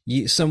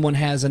someone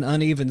has an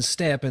uneven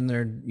step in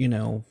their, you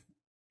know,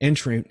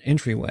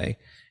 entryway,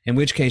 in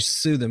which case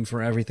sue them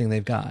for everything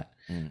they've got.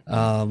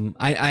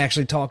 I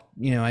actually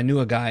I knew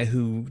a guy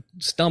who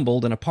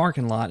stumbled in a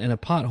parking lot in a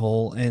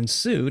pothole and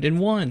sued and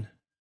won.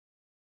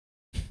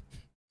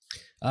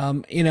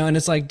 You know, and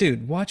it's like,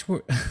 dude, watch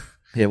what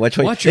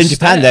in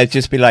Japan they'd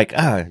just be like,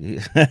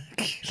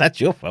 that's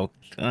your fault.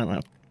 I don't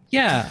know.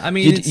 Yeah, I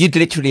mean, you'd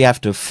literally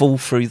have to fall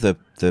through the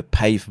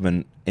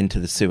pavement into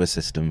the sewer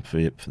system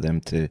for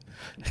them to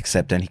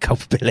accept any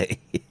culpability.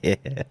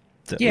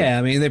 Yeah,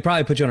 I mean, they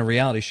probably put you on a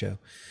reality show.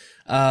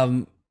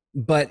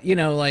 But, you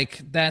know,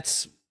 like,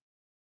 that's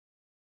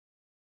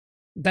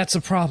a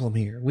problem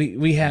here.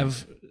 We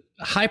have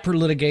hyper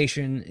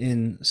litigation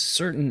in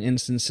certain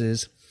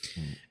instances,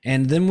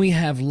 and then we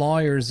have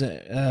lawyers.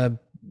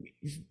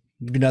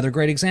 Another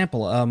great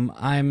example.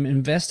 I'm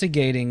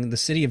investigating the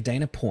city of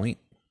Dana Point,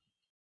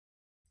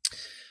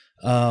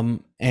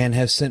 and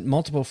have sent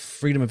multiple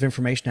Freedom of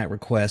Information Act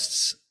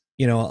requests.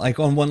 You know, like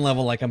on one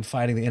level, like I'm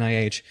fighting the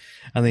NIH,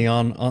 and then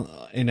on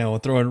you know,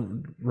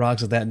 throwing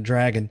rocks at that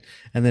dragon,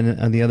 and then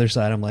on the other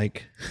side, I'm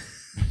like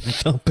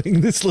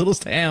thumping this little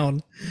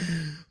town.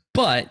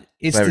 But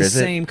it's the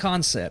same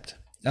concept.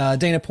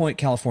 Dana Point,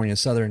 California,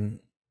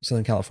 Southern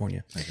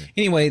California. Okay.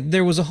 Anyway,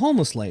 there was a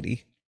homeless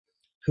lady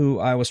who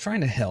I was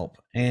trying to help,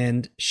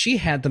 and she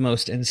had the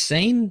most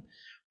insane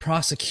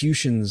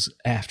prosecutions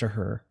after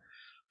her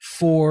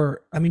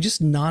for, I mean,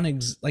 just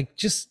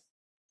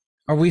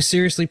are we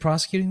seriously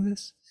prosecuting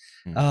this?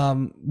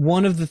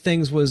 One of the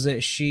things was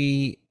that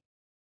she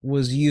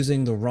was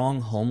using the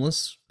wrong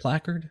homeless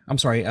placard. I'm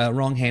sorry,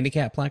 wrong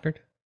handicap placard.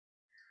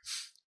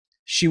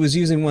 She was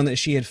using one that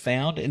she had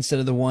found instead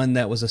of the one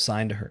that was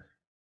assigned to her.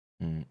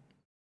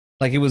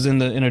 Like it was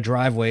in a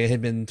driveway. It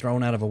had been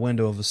thrown out of a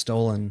window of a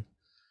stolen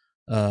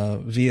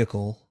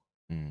vehicle.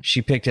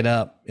 She picked it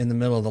up in the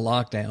middle of the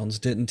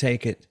lockdowns, didn't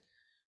take it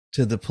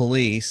to the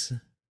police,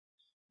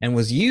 and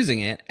was using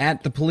it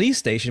at the police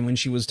station when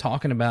she was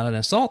talking about an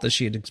assault that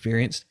she had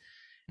experienced.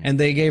 And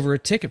they gave her a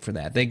ticket for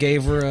that. They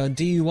gave her a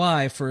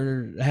DUI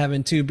for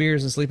having 2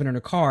 beers and sleeping in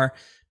her car.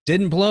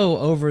 Didn't blow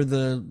over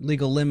the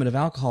legal limit of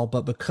alcohol,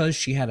 but because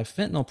she had a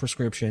fentanyl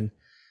prescription,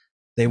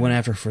 they went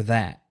after her for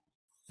that.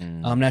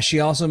 Now, she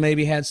also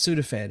maybe had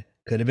Sudafed.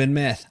 Could have been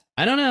meth.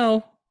 I don't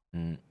know.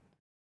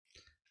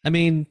 I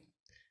mean,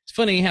 it's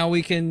funny how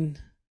we can...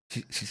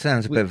 She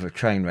sounds a bit of a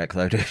train wreck,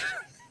 though, dude.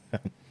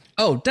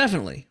 Oh,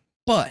 definitely.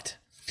 But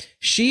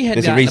she had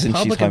There's a reason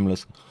she's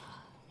homeless.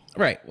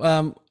 Right.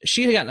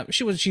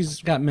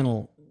 She's got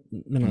mental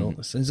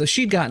illness. And so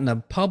she'd gotten a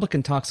public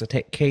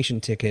intoxication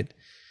ticket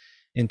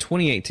in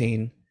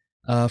 2018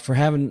 for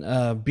having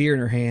a beer in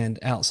her hand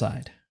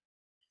outside.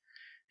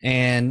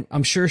 And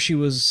I'm sure she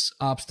was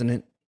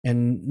obstinate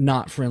and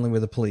not friendly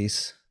with the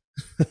police.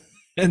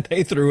 And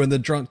they threw her in the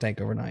drunk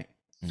tank overnight.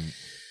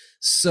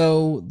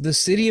 So the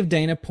city of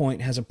Dana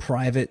Point has a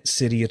private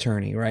city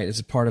attorney, right? It's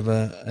a part of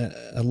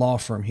a law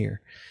firm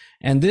here.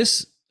 And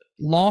this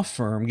law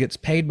firm gets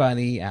paid by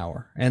the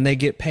hour, and they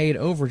get paid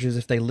overages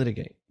if they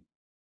litigate.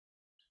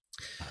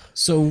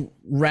 So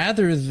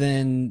rather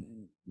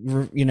than,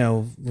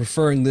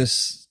 referring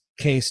this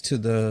case to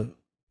the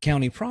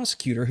county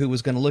prosecutor who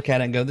was going to look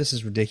at it and go, this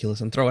is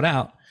ridiculous, and throw it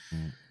out,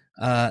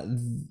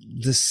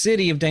 the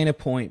city of Dana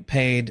Point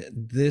paid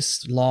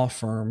this law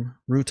firm,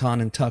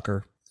 Rutan and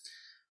Tucker,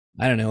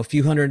 I don't know, a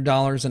few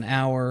 $100s an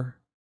hour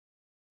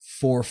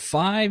for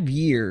 5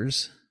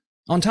 years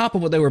on top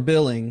of what they were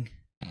billing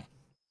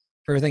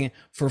for everything,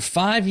 for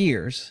 5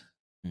 years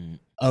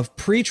of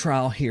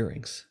pretrial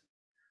hearings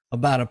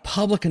about a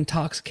public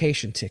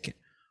intoxication ticket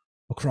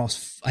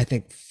across, I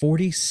think,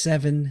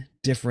 47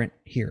 different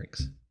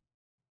hearings.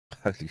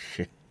 Holy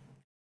shit.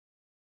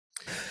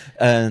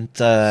 And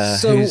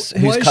so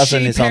whose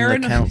cousin is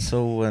on the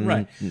council? And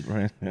right.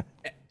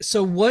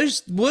 So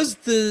was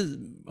the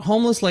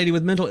homeless lady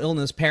with mental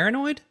illness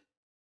paranoid,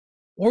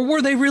 or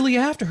were they really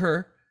after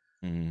her?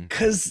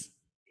 Because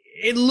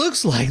it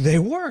looks like they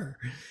were.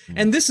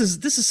 And this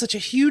is such a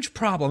huge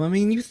problem. I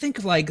mean, you think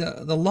of like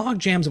the log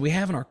jams that we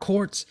have in our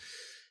courts,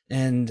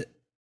 and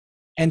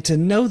to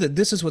know that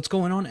this is what's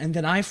going on. And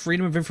then I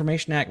Freedom of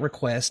Information Act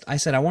request. I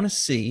said I want to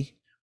see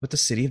what the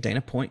city of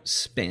Dana Point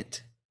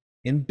spent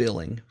in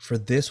billing for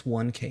this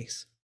one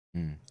case.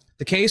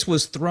 The case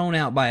was thrown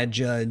out by a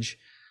judge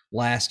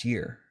last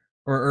year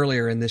or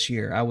earlier in this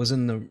year. I was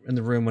in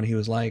the room when he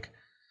was like,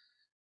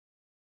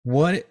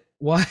 "What?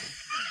 Why?"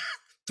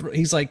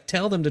 He's like,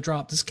 "Tell them to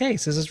drop this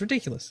case. This is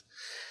ridiculous."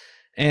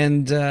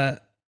 And so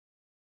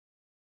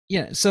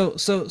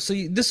this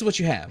is what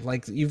you have.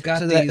 Like, you've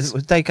got these.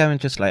 Would they go and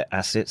just like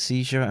asset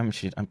seizure? I'm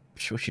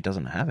sure she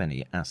doesn't have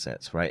any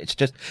assets, right? It's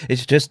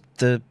just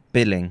the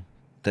billing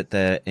that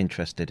they're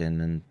interested in,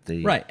 and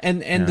the right,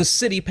 and the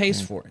city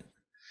pays for it.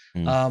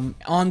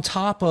 On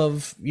top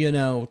of,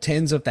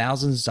 tens of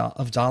thousands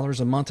of dollars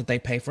a month that they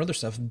pay for other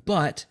stuff.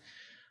 But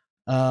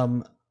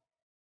all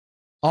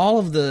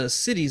of the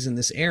cities in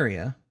this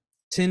area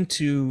tend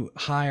to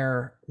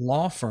hire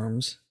law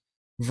firms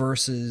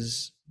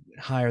versus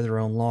hire their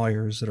own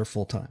lawyers that are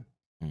full-time.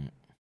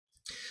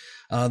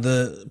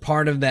 The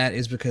part of that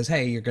is because,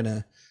 hey, you're going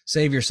to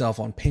save yourself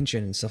on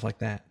pension and stuff like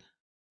that.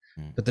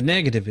 But the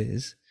negative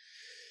is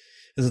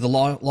that the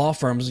law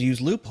firms use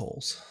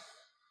loopholes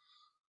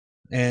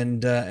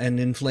and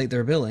inflate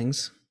their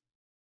billings.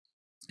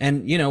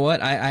 And you know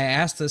what? I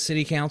asked the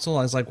city council,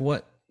 I was like,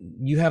 what,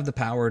 you have the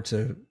power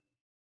to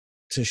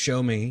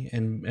show me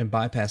and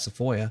bypass the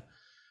FOIA.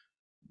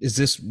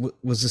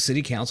 Was the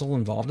city council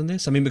involved in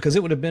this? I mean, because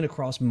it would have been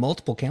across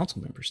multiple council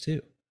members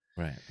too.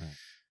 Right.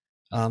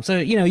 So,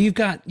 you've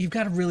got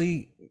a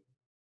really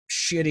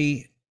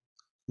shitty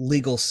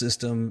legal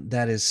system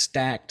that is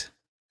stacked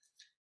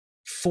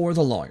for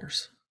the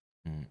lawyers.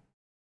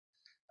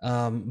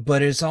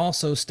 But it's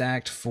also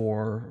stacked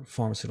for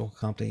pharmaceutical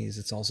companies.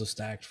 It's also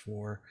stacked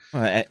for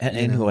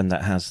anyone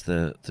that has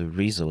the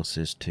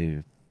resources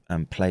to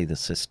play the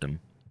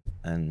system.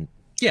 And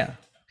yeah,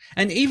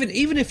 and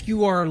even if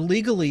you are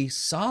legally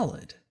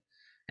solid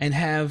and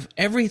have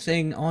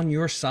everything on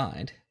your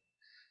side,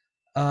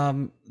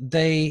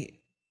 they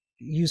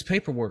use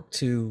paperwork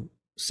to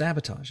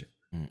sabotage it.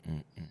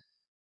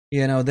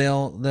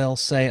 They'll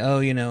say,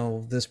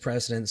 oh, this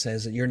president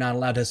says that you're not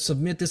allowed to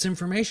submit this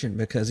information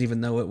because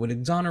even though it would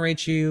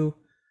exonerate you,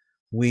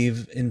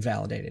 we've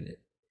invalidated it.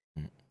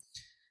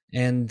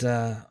 And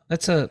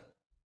that's a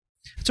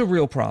It's a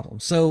real problem.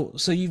 So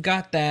you've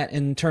got that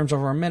in terms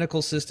of our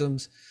medical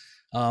systems,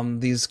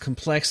 these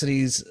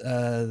complexities,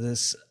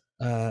 this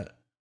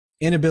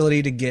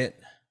inability to get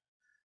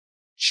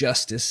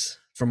justice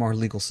from our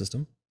legal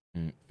system.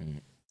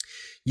 Mm-mm.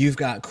 You've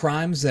got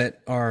crimes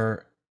that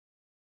are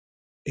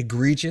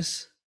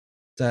egregious,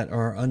 that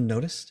are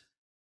unnoticed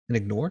and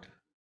ignored.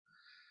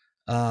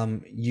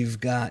 You've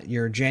got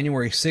your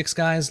January 6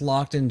 guys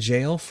locked in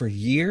jail for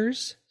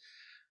years.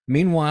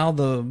 Meanwhile,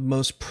 the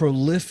most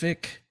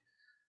prolific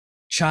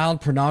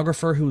child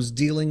pornographer who was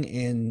dealing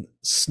in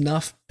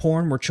snuff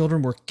porn where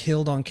children were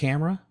killed on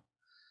camera,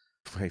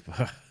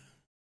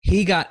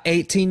 he got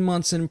 18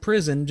 months in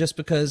prison just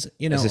because,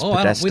 you know,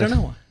 we don't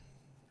know.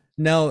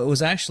 No, it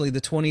was actually the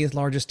 20th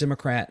largest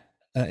Democrat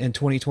in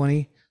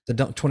 2020, the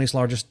 20th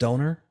largest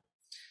donor.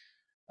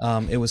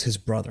 It was his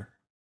brother.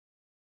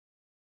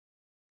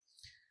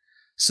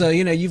 So,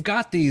 you know, you've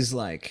got these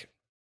like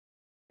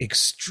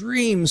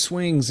extreme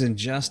swings in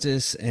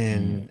justice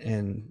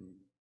and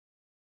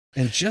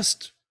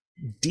just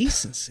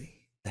decency.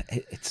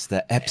 It's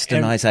the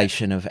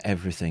Epsteinization of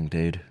everything,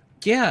 dude.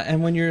 Yeah,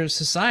 and when your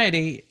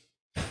society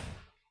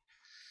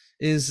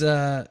is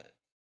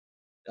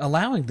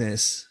allowing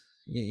this,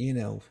 you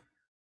know,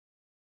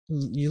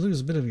 you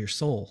lose a bit of your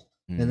soul.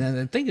 And then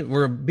I think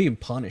we're being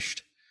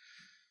punished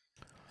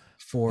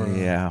for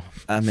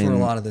for a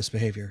lot of this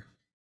behavior.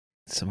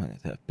 Something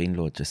that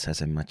Beanlord just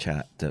says in my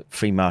chat, that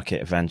free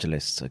market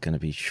evangelists are going to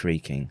be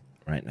shrieking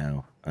right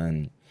now.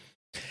 And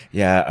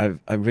yeah,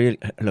 I really,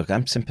 look,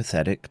 I'm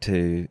sympathetic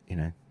to, you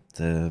know,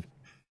 the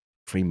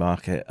free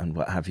market and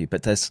what have you,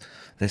 but there's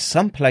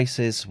some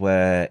places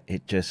where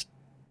it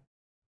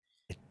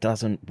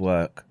doesn't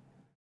work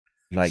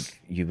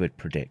like you would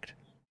predict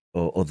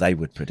or they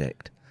would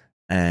predict.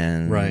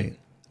 And right.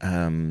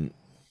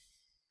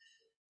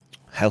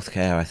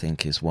 Healthcare, I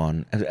think, is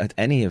one.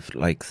 Any of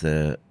like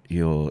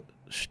your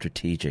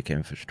strategic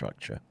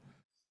infrastructure,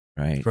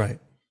 right? Right.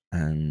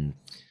 And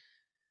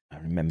I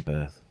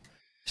remember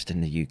just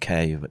in the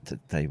UK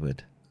that they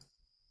would,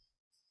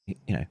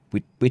 you know,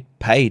 we'd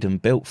paid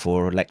and built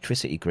for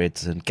electricity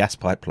grids and gas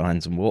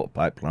pipelines and water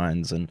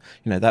pipelines, and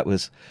you know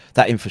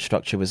that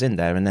infrastructure was in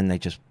there, and then they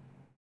just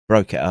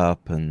broke it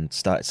up and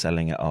started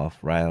selling it off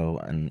rail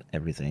and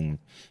everything,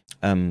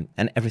 and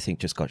everything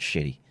just got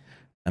shitty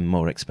and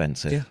more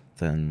expensive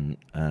than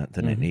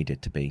it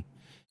needed to be.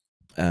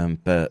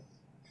 But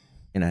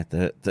you know,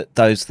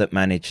 those that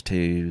managed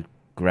to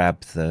grab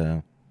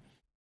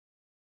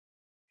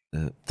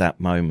that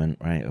moment,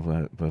 right,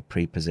 were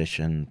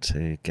pre-positioned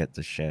to get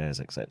the shares,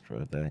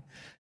 etc.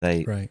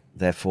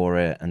 They're for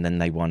it, and then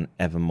they want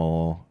ever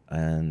more,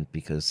 and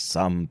because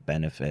some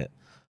benefit,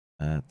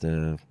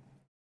 the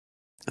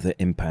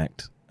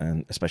impact,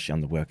 and especially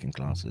on the working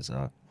classes,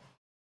 are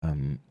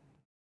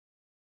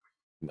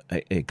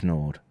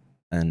ignored,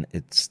 and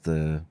it's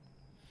the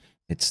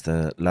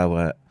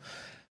lower.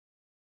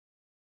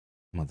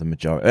 Well, the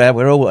majority.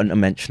 We're all on a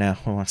mensch now.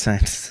 What am I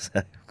saying?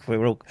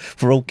 we're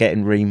all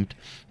getting reamed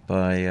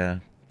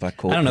by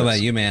corporates. I don't know about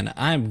you, man.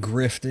 I'm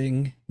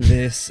grifting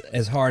this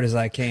as hard as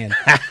I can.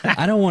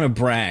 I don't want to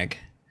brag,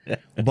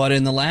 but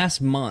in the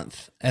last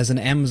month, as an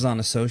Amazon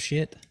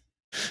associate,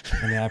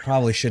 I mean, I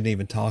probably shouldn't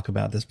even talk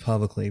about this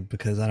publicly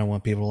because I don't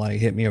want people to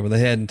like hit me over the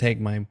head and take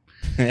my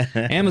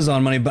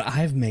Amazon money. But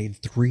I've made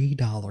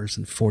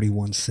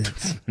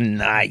 $3.41.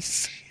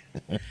 Nice.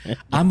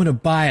 I'm going to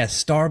buy a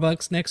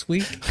Starbucks next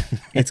week.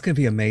 It's going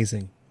to be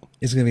amazing.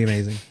 It's going to be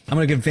amazing. I'm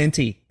going to get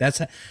venti. That's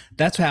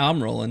how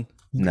I'm rolling.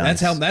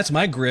 Nice. That's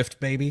my grift,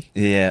 baby.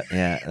 Yeah.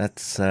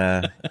 That's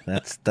the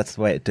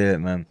way to do it,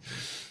 man.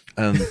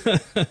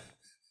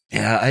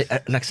 Yeah, I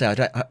like I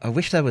say, I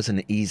wish there was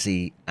an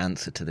easy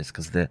answer to this,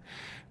 because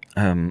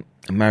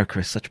America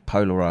is such a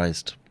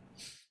polarized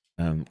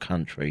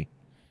country.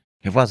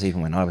 It was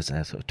even when I was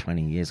there, sort of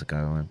 20 years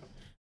ago.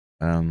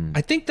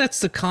 I think that's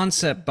the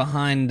concept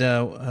behind,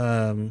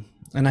 and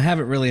I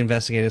haven't really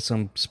investigated, so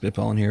I'm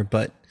spitballing here,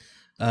 but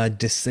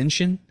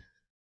dissension.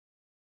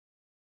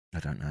 I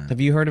don't know.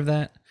 Have you heard of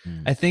that?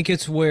 I think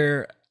it's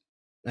where,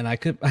 and I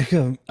could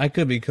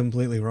be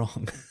completely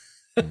wrong,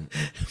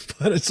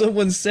 but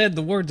someone said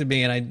the word to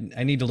me, and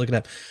I need to look it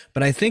up.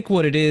 But I think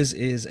what it is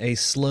a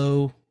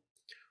slow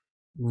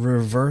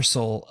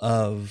reversal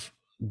of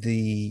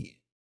the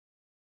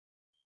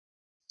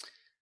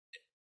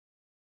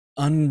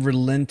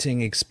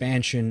unrelenting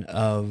expansion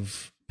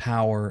of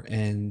power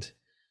and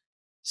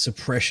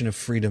suppression of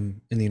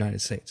freedom in the United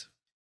States.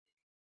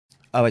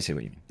 Oh, I see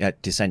what you mean. Yeah,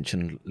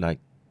 dissension, like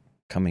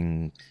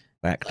coming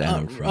back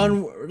down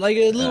from like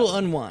a little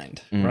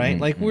unwind, right?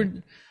 Like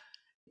we're,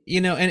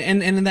 you know,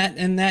 and that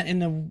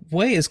in a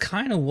way is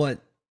kind of what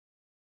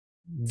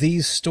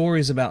these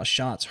stories about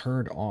shots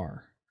heard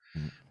are,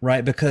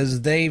 right?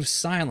 Because they've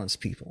silenced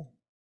people,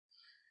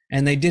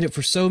 and they did it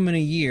for so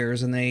many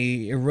years, and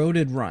they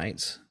eroded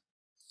rights.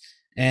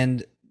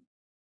 And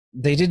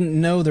they didn't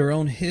know their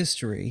own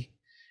history.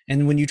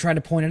 And when you try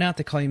to point it out,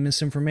 they call you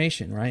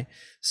misinformation, right?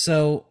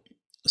 So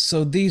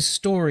these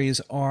stories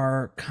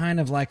are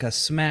kind of like a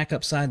smack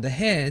upside the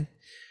head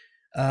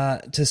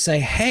to say,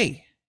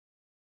 hey,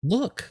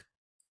 look,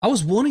 I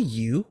was one of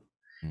you,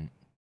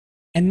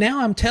 and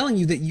now I'm telling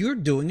you that you're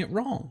doing it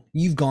wrong.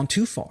 You've gone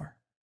too far.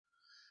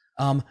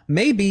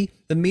 Maybe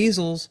the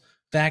measles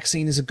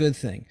vaccine is a good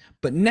thing,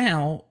 but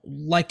now,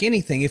 like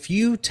anything, if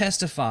you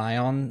testify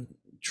on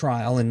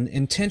trial and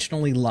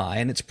intentionally lie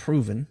and it's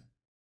proven,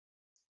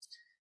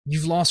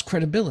 you've lost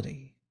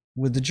credibility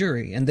with the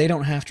jury, and they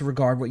don't have to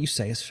regard what you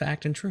say as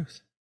fact and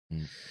truth.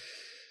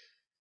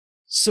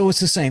 So it's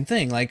the same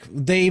thing. Like,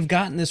 they've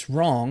gotten this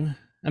wrong.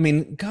 I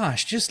mean,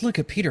 gosh, just look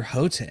at Peter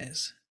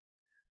Hotez.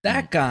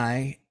 That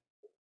guy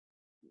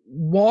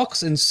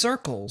walks in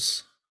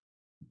circles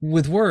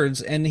with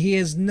words, and he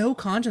has no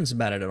conscience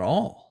about it at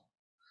all.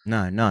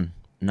 No, none.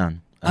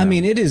 I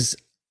mean, it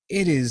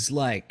is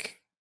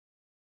like,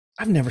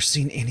 I've never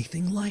seen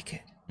anything like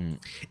it.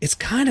 It's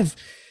kind of,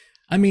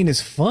 I mean,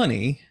 it's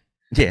funny.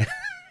 Yeah.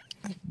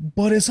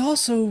 But it's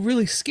also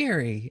really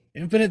scary.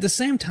 But at the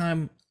same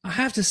time, I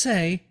have to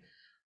say,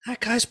 that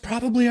guy's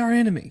probably our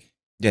enemy.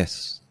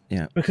 Yes.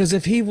 Yeah. Because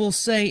if he will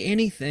say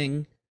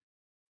anything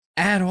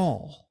at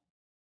all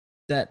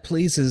that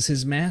pleases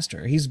his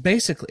master, he's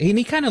basically, and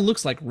he kind of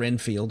looks like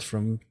Renfield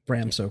from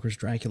Bram Stoker's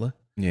Dracula.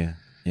 Yeah.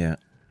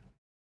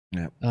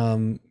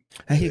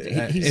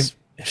 He's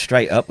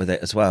straight up with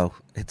it as well.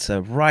 It's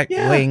a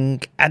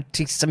right-wing,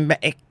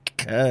 anti-Semitic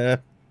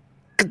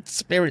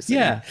conspiracy.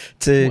 Yeah.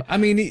 I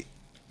mean,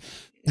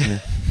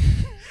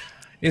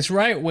 it's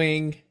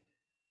right-wing.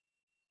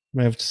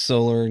 We have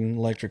solar and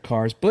electric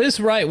cars, but it's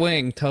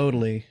right-wing,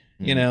 totally.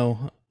 You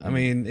know, I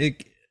mean,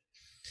 it.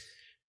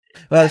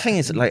 Well, the thing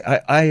is, like,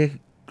 I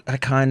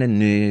kind of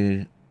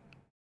knew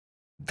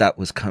that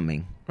was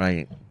coming,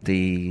 right?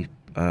 It's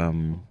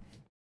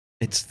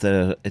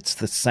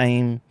the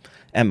same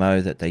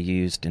MO that they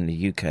used in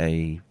the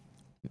UK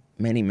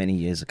many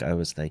years ago,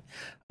 as they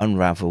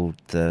unraveled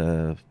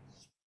the,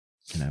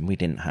 we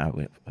didn't have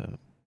it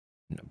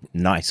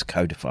nice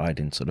codified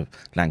in sort of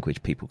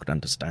language people could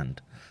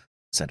understand,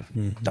 set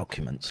of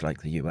documents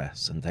like the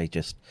US, and they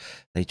just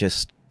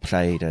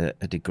played a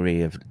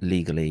degree of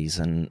legalese,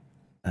 and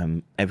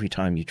every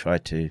time you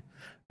tried to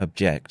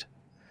object,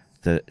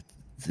 the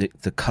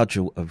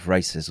cudgel of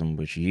racism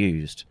was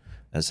used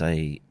as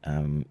a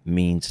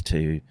means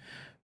to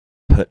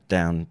put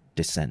down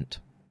dissent,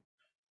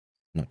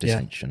 not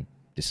dissension,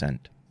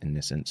 dissent in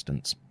this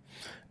instance.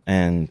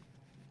 And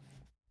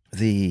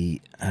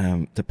the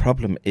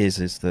problem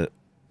is that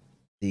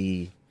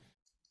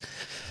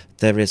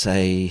there is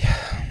a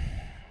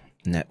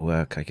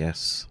network, I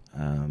guess,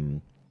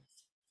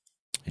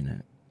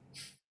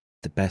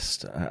 the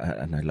best, I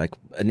don't know, like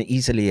an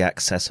easily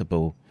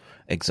accessible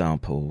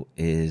example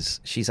is,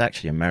 she's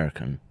actually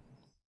American,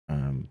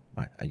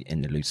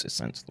 in the loosest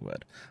sense of the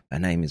word. Her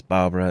name is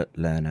Barbara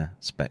Lerner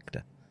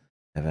Specter.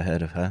 Ever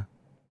heard of her?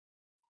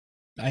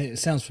 It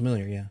sounds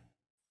familiar, yeah.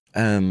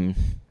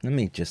 Let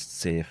me just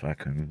see if I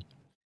can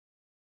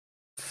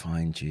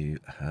find you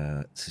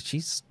her. So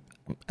she's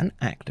an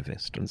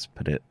activist, let's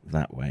put it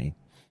that way.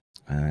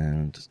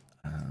 And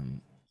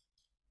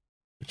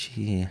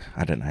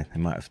I don't know, they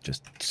might have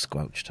just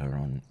squelched her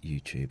on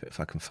YouTube. If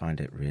I can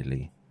find it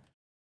really.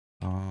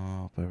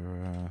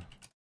 Barbara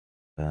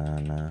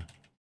Lerner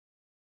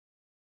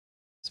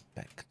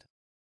Specter.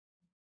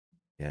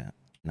 Yeah,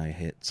 no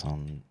hits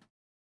on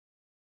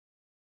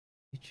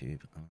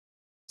YouTube. I'm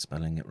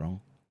spelling it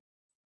wrong.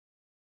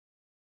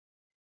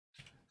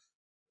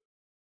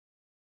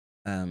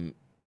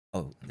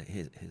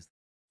 Here's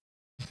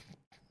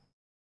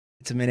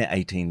it's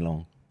 1:18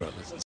 long,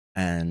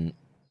 and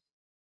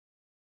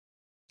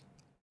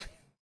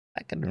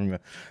I can remember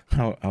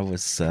how I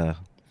was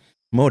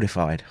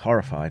mortified,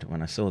 horrified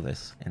when I saw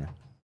this.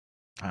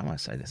 I might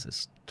say this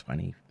is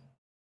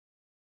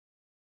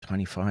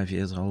 25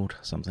 years old,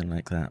 something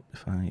like that.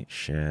 If I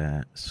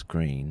share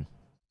screen,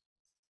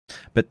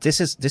 but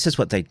this is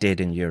what they did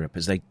in Europe: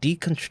 is they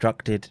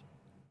deconstructed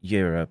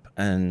Europe,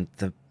 and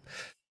the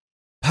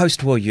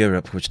post-war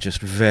Europe was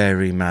just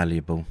very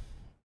malleable,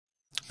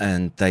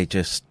 and they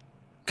just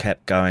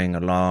kept going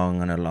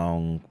along and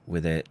along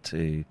with it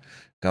to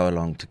go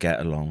along to get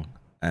along.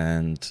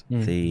 And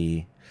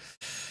in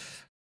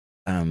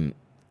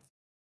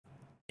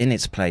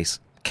its place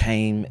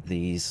came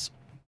this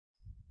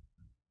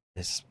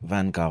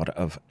vanguard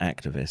of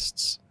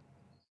activists.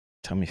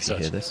 Tell me if you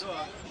hear this.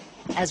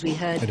 As we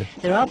heard,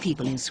 there are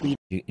people in Sweden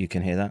You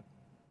can hear that?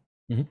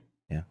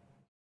 Yeah.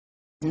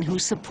 who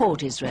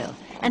support Israel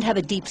and have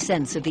a deep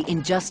sense of the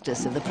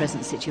injustice of the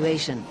present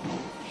situation.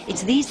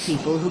 It's these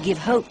people who give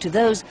hope to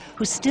those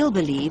who still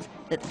believe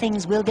that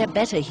things will get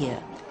better here.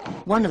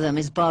 One of them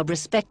is Barbara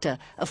Specter,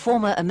 a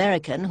former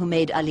American who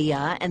made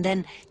Aliyah and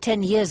then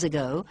 10 years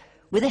ago,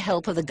 with the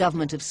help of the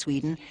government of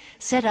Sweden,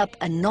 set up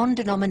a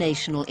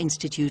non-denominational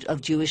institute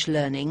of Jewish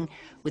learning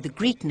with the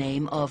Greek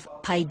name of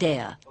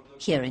Paideia,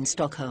 here in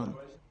Stockholm.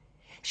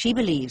 She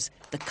believes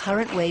the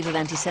current wave of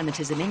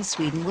anti-Semitism in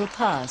Sweden will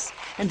pass,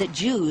 and that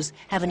Jews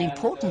have an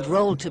important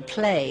role to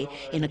play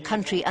in a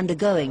country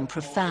undergoing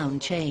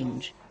profound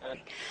change.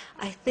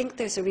 I think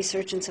there's a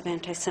resurgence of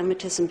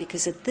anti-Semitism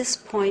because at this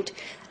point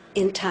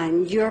in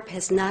time, Europe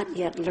has not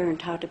yet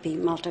learned how to be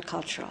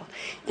multicultural.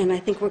 And I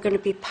think we're going to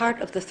be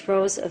part of the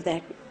throes of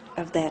that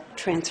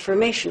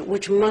transformation,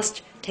 which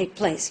must take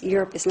place.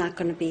 Europe is not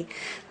going to be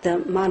the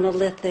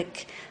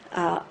monolithic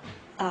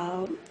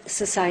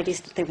societies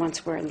that they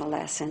once were in the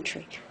last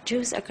century.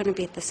 Jews are going to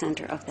be at the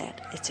center of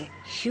that. It's a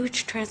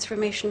huge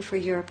transformation for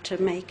Europe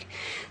to make.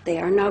 They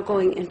are now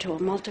going into a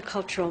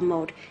multicultural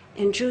mode,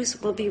 and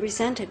Jews will be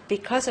resented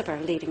because of our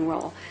leading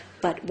role.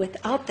 But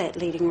without that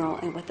leading role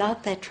and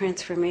without that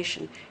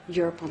transformation,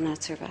 Europe will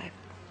not survive.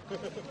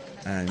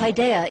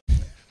 Paideia.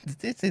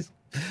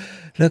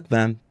 Look,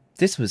 man,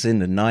 this was in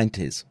the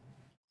 90s.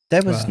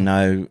 There was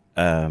no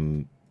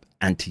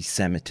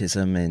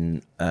anti-Semitism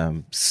in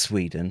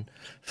Sweden,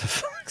 for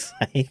fuck's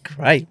sake,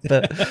 right?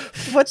 But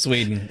what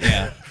Sweden,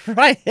 yeah,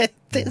 right?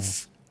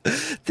 This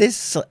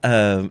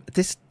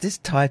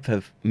type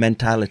of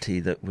mentality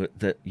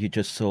that you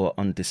just saw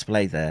on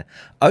display there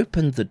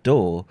opened the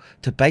door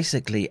to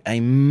basically a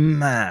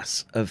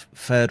mass of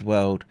third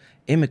world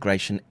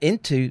immigration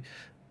into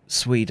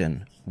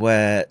Sweden,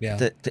 where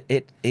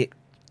it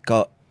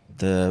got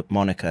the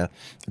moniker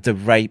the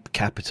rape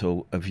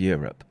capital of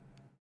Europe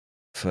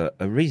for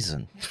a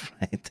reason.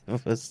 Right?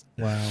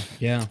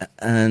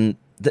 And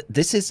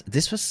this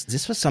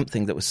was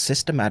something that was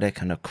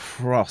systematic and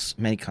across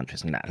many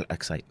countries. And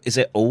like I say, is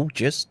it all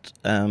just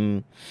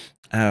our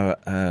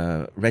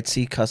Red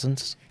Sea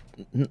cousins?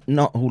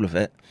 Not all of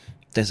it.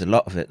 There's a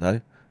lot of it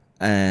though,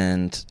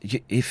 and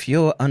if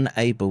you're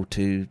unable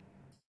to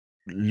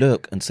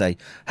look and say,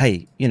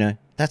 "Hey,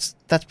 that's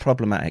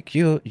problematic,"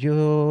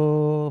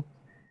 you're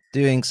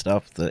doing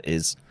stuff that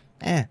is,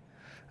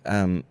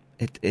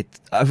 It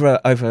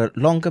over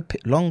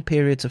long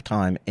periods of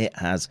time, it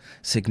has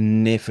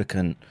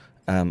significant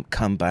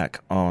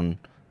comeback on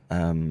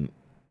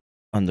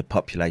the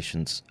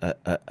populations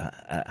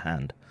at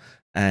hand,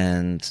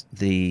 and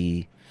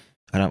I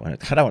don't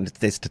want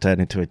this to turn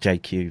into a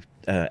JQ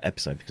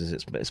episode, because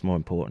it's more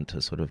important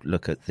to sort of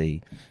look at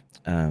the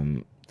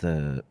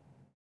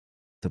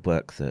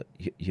work that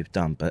you've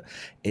done, but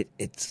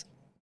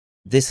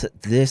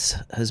this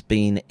has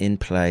been in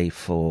play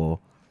for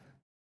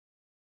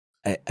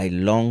a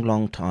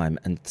long time,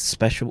 and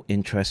special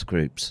interest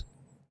groups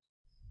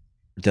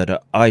that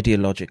are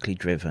ideologically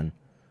driven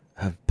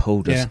have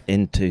pulled us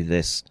into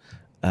this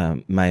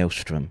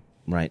maelstrom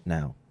right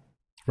now.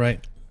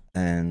 Right.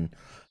 And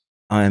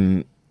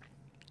I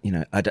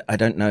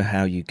don't know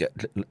how you get.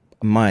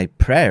 My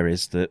prayer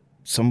is that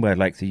somewhere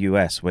like the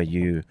US,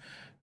 where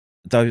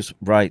those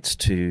rights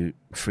to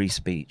free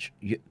speech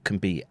can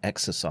be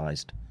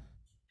exercised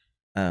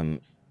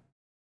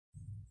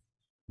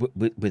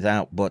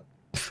without what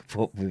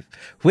we've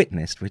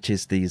witnessed, which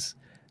is these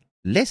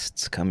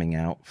lists coming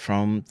out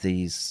from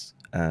these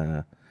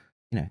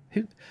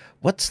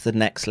what's the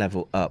next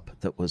level up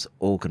that was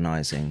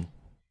organizing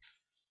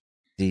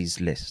these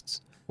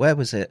lists? Where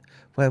was it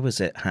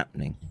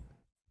happening?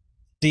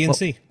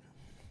 DNC.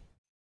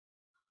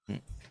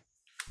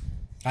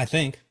 I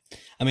think.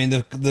 I mean,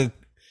 the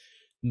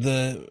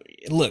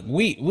look,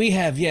 we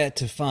have yet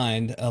to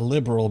find a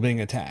liberal being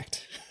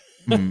attacked.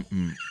 I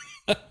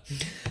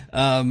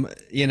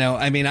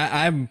mean,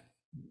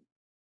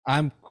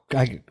 I'm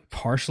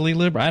partially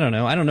liberal. I don't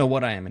know. I don't know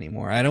what I am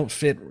anymore. I don't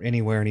fit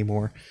anywhere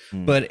anymore.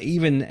 But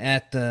even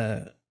at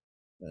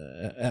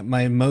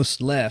my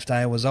most left,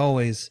 I was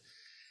always,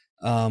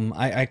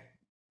 I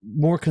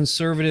more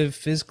conservative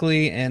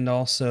physically, and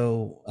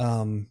also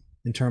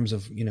in terms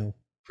of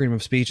freedom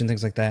of speech and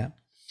things like that.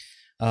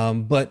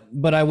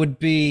 But I would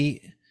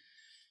be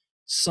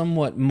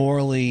somewhat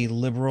morally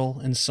liberal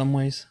in some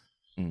ways.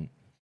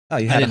 Oh,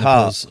 you had a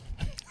heart.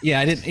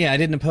 I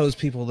didn't oppose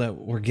people that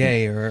were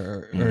gay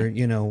or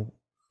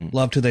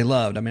loved who they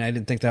loved. I mean, I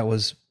didn't think that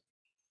was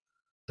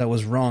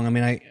wrong. I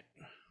mean, I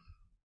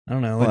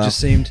don't know. It just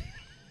seemed,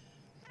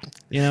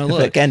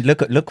 look again.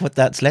 Look what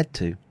that's led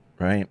to,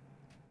 right?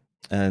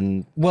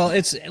 And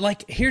it's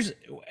like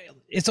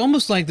it's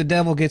almost like the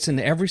devil gets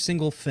into every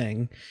single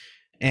thing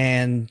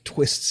and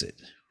twists it,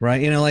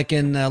 right? Like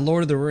in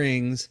Lord of the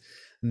Rings,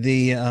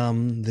 the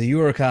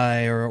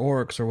Uruk-hai or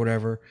orcs or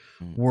whatever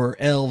were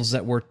elves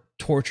that were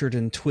tortured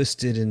and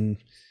twisted and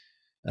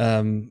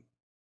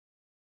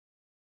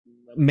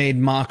made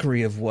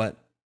mockery of what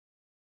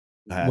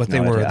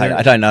they were.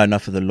 I don't know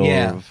enough of the lore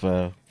of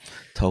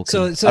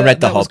Tolkien. So I read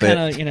The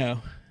Hobbit.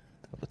 Kinda,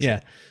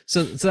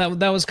 So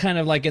that was kind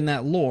of like in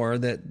that lore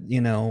that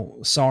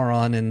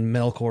Sauron and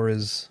Melkor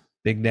is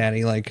Big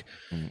Daddy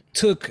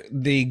took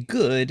the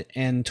good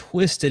and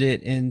twisted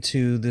it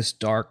into this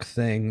dark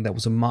thing that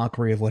was a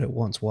mockery of what it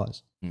once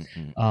was.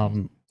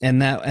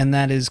 And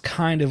that is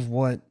kind of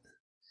what.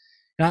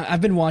 Now,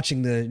 I've been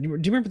watching do you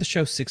remember the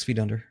show 6 Feet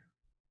Under?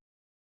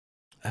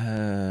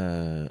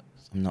 I'm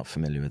not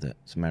familiar with it.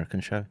 It's an American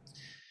show.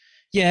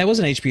 Yeah, it was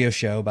an HBO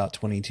show about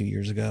 22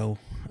 years ago.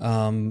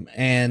 And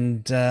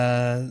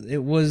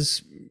it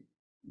was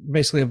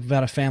basically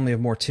about a family of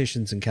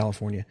morticians in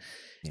California.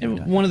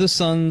 And one of the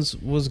sons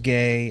was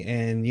gay,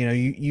 and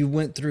you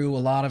went through a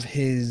lot of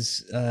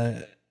his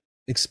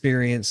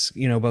experience,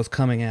 both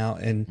coming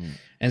out and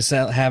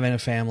having a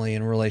family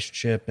and a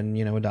relationship and,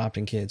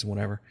 adopting kids and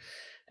whatever.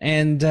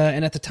 And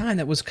at the time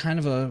that was kind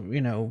of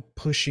a,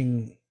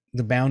 pushing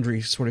the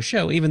boundary sort of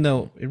show, even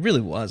though it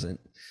really wasn't.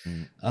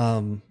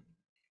 But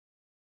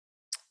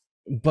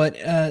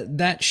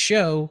that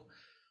show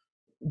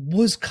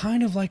was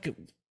kind of like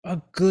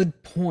a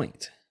good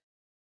point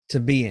to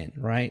be in,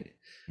 right?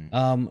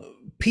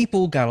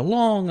 People got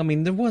along. I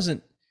mean, there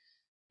wasn't,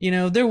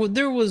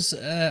 there was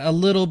a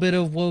little bit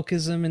of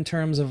wokeism in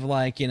terms of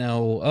like,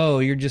 oh,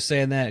 you're just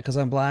saying that because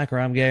I'm black or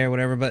I'm gay or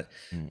whatever. But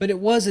it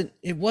wasn't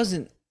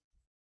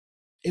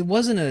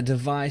a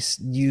device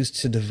used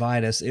to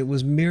divide us. It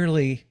was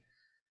merely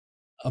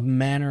a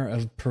manner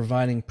of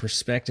providing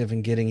perspective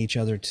and getting each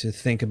other to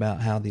think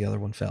about how the other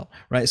one felt,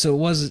 right? So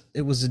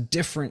it was a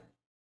different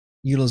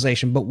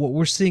utilization. But what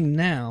we're seeing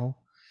now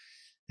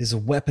is a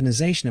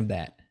weaponization of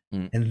that,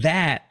 and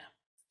that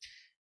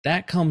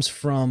comes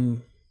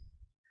from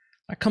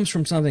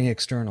something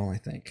external, I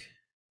think.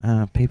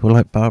 People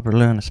like Barbara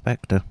Lerner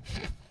Spector.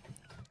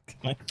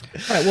 Right.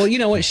 Well, you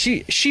know what?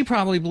 She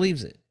probably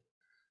believes it.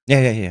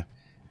 Yeah.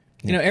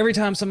 Every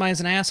time somebody's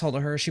an asshole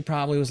to her, she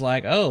probably was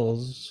like,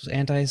 "Oh,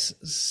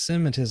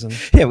 anti-Semitism."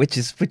 Yeah, which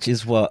is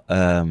what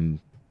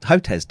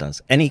Hotez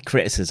does. Any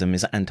criticism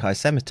is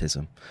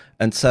anti-Semitism,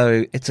 and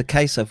so it's a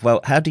case of,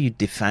 well, how do you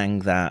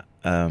defang that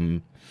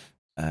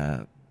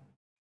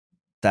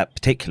that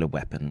particular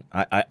weapon?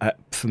 I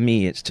for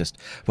me, it's just,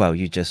 well,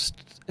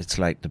 it's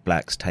like the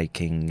blacks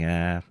taking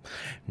nigger,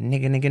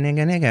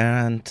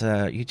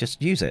 and you just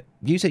use it,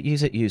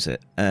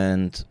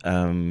 and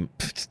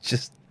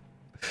just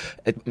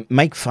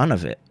make fun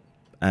of it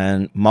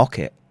and mock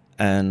it,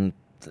 and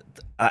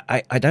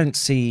I don't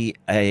see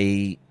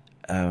any.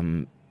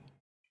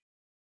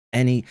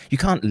 You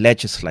can't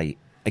legislate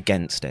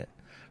against it,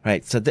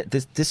 right? So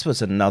this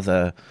was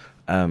another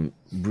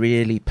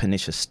really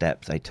pernicious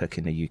step they took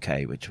in the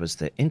UK, which was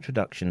the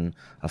introduction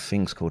of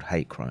things called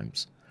hate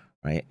crimes,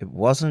 right? It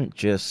wasn't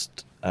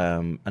just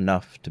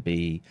enough to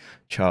be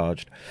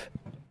charged,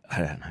 I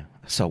don't know,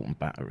 assault and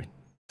battery,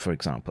 for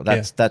example.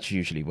 That's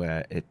usually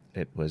where it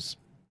was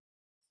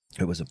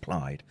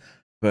applied,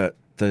 but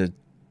the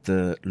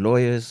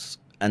lawyers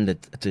and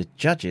the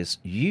judges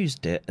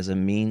used it as a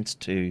means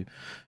to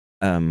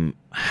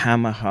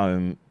hammer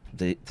home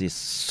this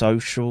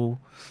social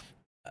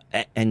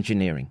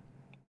engineering,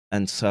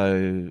 and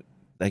so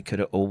they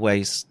could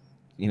always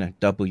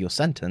double your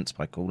sentence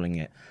by calling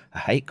it a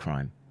hate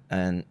crime.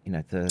 And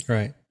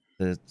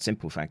the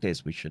simple fact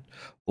is we should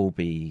all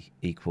be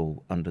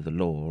equal under the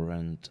law,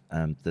 and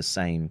the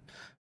same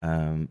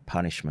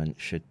punishment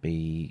should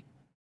be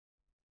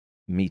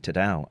meted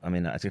out. I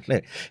mean, I think,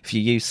 look, if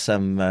you use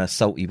some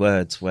salty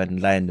words when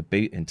laying the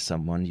boot into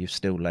someone, you've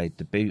still laid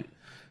the boot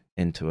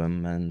into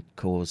them and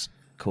caused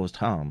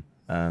harm.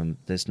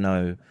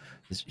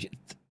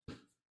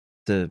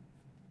 The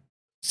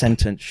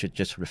sentence should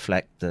just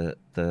reflect the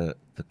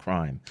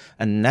crime.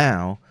 And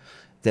now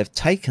they've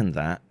taken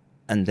that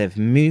and they've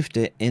moved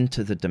it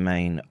into the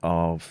domain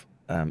of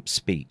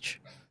speech,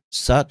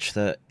 such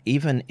that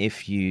even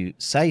if you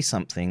say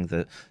something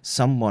that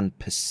someone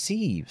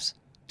perceives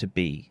to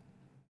be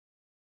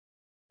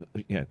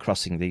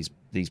crossing these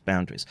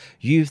boundaries,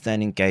 you've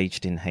then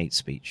engaged in hate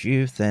speech,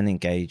 you've then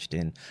engaged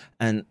in,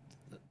 and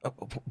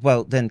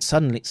well, then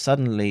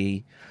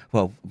suddenly,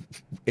 well,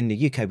 in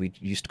the UK we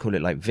used to call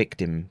it like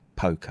victim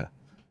poker,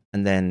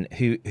 and then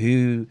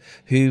who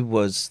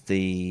was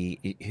the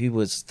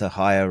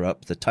higher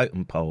up the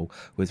totem pole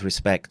with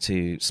respect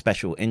to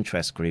special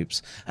interest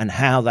groups, and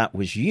how that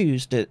was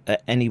used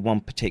at any one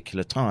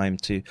particular time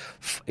to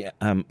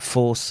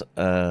force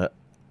an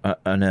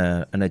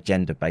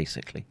agenda,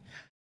 basically.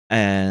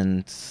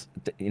 And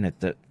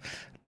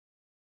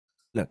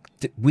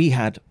we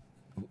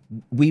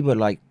were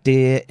like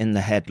deer in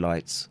the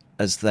headlights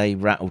as they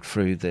rattled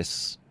through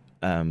this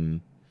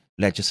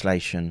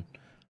legislation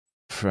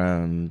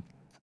and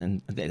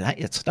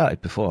it started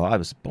before I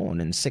was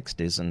born, in the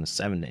 60s and the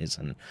 70s,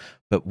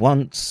 but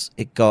once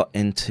it got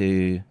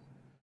into,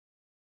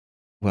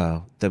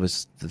 well, there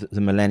was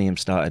the millennium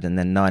started, and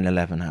then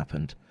 9/11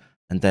 happened.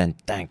 And then,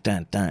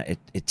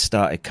 it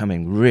started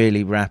coming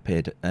really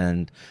rapid,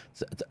 and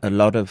a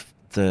lot of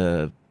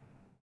the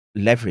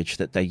leverage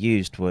that they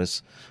used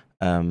was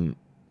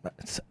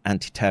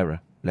anti-terror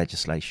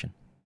legislation,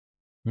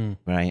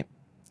 right?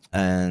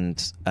 And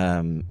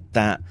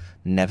that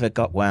never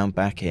got wound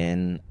back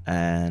in.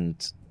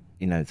 And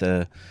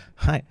I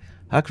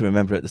can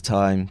remember at the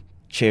time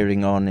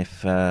cheering on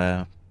if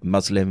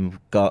Muslim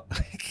got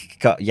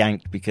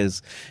yanked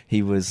because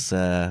he was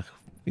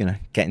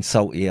getting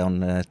salty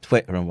on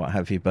Twitter and what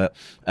have you, but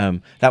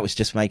that was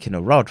just making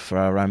a rod for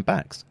our own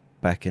backs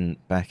back in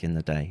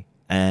the day.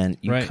 And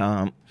you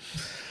can't.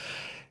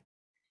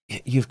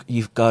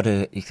 You've got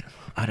to.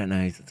 I don't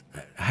know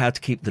how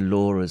to keep the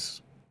law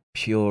as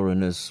pure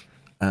and as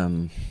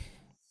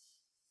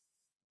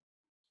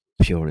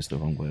pure is the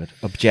wrong word.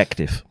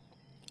 Objective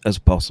as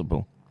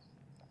possible.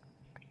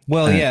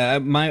 Well,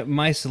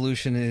 my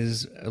solution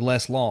is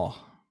less law.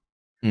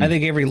 I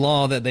think every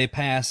law that they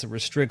pass that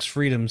restricts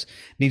freedoms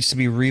needs to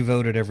be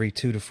revoted every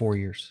 2 to 4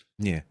 years.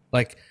 Yeah.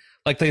 Like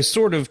they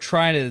sort of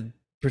try to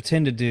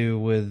pretend to do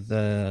with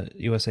the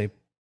USA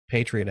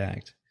Patriot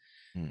Act.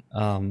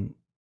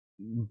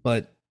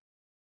 But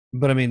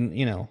I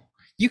mean,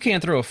 you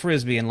can't throw a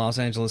Frisbee in Los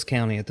Angeles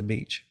County at the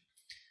beach.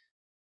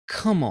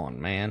 Come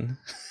on, man.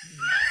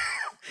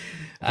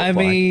 I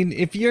mean,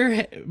 if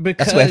you're...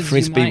 because that's where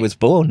Frisbee was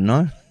born,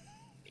 no?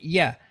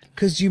 Yeah,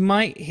 because you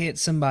might hit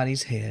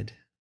somebody's head.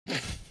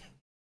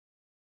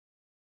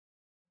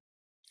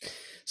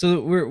 So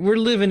we're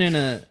living in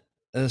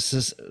a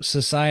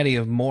society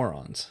of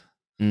morons,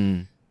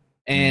 and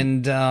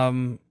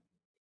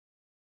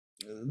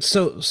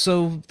so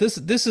this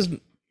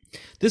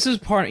is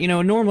part.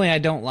 Normally I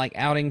don't like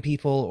outing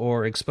people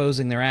or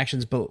exposing their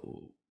actions, but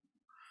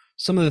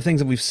some of the things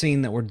that we've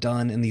seen that were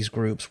done in these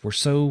groups were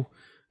so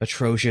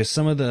atrocious.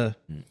 Some of the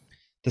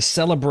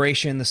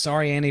celebration, the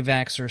sorry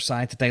anti-vaxxer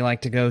site that they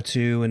like to go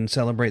to and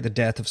celebrate the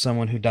death of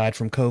someone who died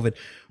from COVID,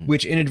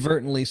 which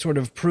inadvertently sort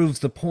of proves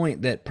the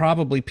point that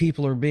probably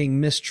people are being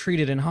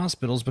mistreated in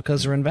hospitals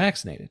because they're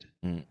unvaccinated.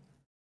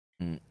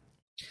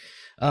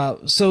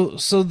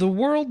 So the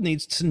world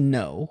needs to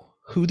know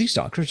who these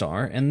doctors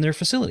are and their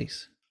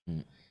facilities.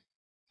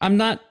 I'm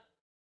not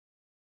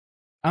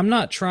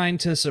trying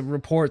to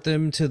report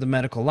them to the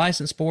medical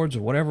license boards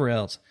or whatever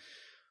else,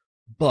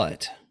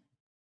 but...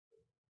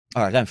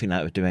 I don't think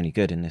that would do any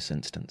good in this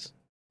instance.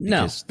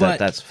 No, but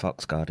that's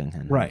Fox guarding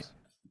him. Right.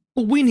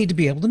 But we need to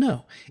be able to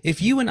know. If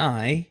you and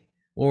I,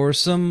 or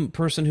some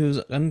person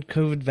who's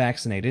un-COVID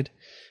vaccinated,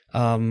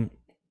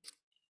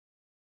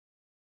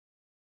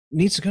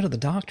 needs to go to the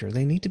doctor,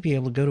 they need to be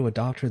able to go to a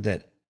doctor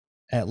that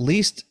at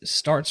least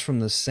starts from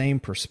the same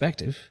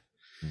perspective.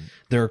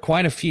 There are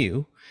quite a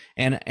few.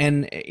 And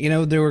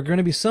there were going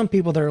to be some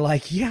people that are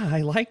like, yeah,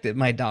 I like that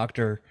my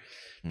doctor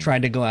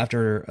tried to go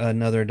after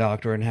another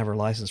doctor and have her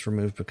license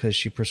removed because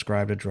she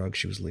prescribed a drug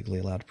she was legally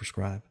allowed to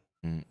prescribe.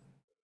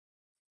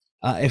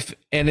 If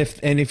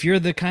you're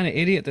the kind of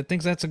idiot that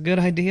thinks that's a good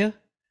idea,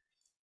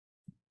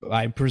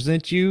 I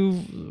present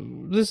you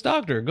this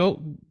doctor.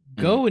 Go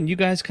and you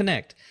guys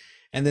connect.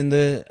 And then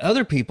the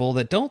other people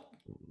that don't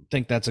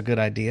think that's a good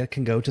idea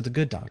can go to the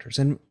good doctors.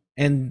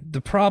 And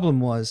the problem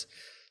was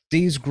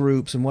these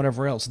groups and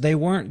whatever else, they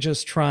weren't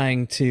just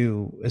trying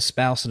to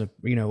espouse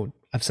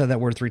I've said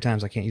that word 3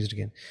 times. I can't use it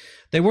again.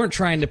 They weren't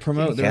trying to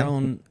promote their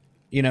own,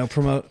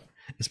 promote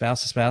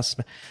espouse.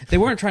 They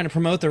weren't trying to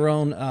promote their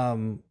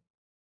own,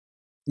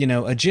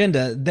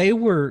 agenda. They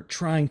were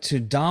trying to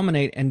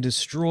dominate and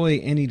destroy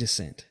any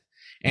dissent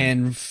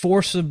and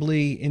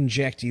forcibly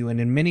inject you.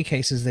 And in many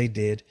cases they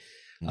did.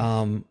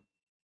 And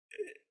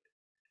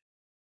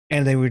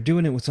they were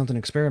doing it with something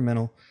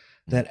experimental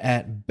that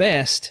at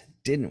best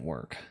didn't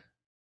work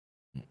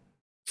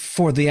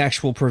for the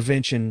actual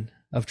prevention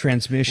of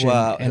transmission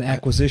and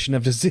acquisition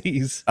of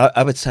disease.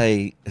 I would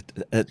say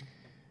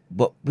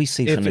what we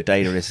see from the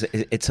data is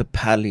it's a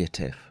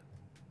palliative,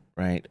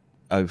 right,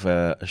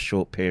 over a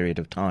short period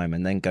of time,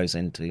 and then goes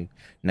into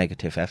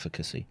negative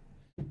efficacy.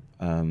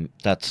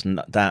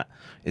 That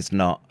is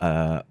not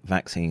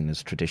vaccine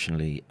as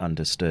traditionally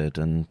understood.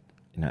 And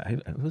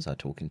who was I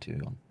talking to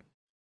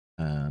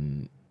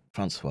on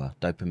Francois,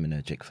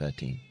 dopaminergic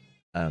 13?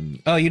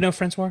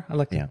 Francois? I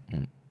like that.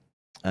 Yeah.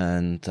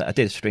 And I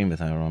did a stream with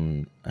her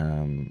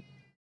on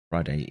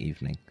Friday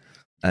evening,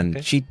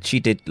 and she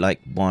did like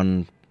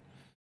 1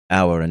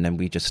 hour, and then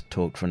we just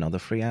talked for another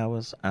 3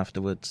 hours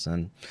afterwards.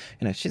 And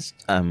she's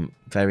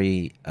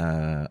very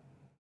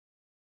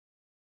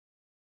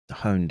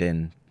honed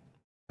in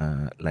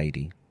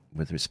lady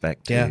with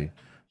respect to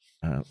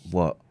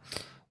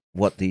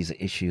what these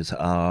issues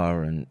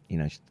are, and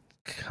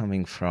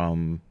coming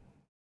from,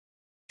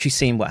 she's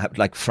seen what happened,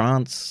 like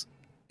France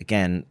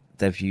again.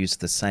 They've used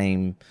the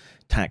same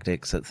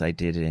tactics that they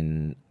did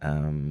in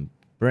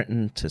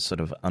Britain to sort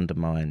of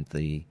undermine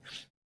the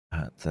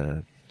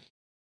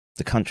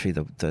country,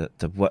 the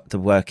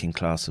working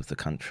class of the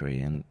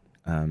country, and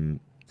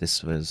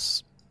this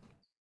was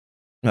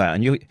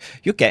and you're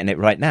getting it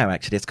right now.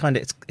 Actually,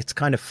 it's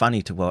kind of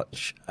funny to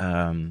watch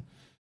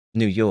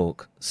New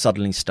York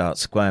suddenly start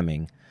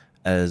squirming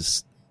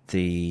as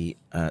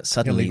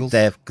suddenly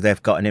illegals.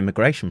 they've got an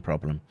immigration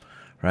problem.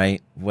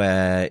 Right,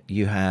 where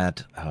you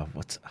had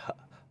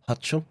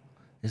Hutchell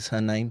is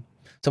her name.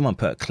 Someone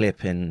put a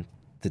clip in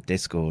the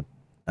Discord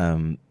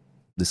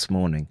this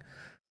morning.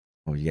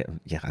 I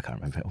can't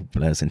remember. It all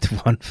blurs into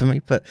one for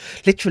me. But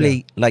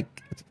literally, like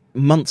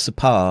months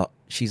apart,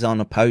 she's on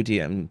a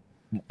podium,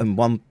 and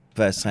one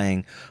verse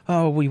saying,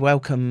 "Oh, we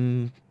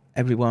welcome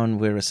everyone.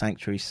 We're a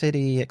sanctuary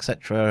city,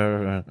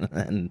 etc."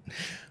 And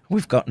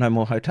we've got no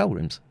more hotel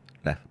rooms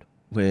left.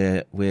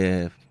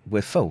 We're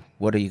full.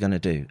 What are you going to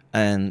do?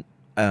 And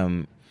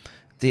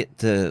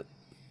the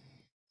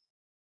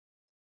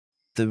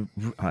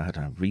I don't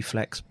know,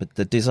 reflex, but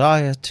the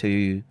desire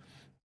to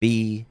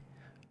be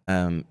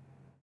to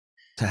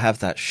have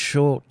that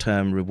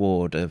short-term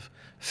reward of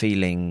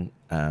feeling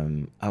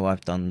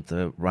I've done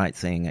the right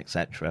thing,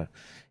 etc.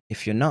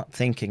 If you're not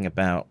thinking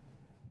about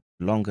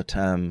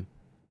longer-term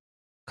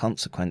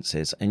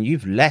consequences, and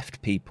you've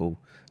left people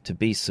to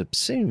be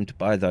subsumed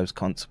by those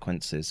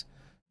consequences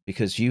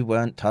because you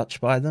weren't touched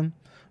by them,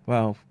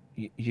 well,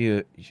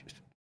 you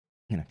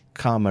know,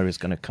 karma is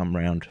going to come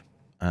round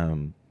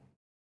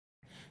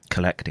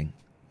collecting,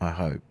 I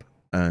hope.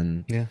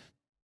 And Yeah.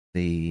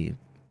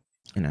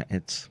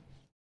 It's,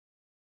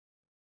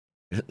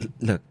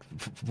 look,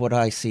 what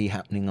I see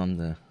happening on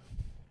the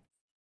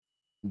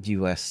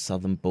US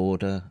southern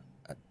border,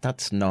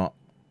 that's not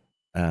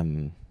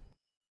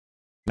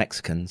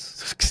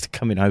Mexicans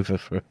coming over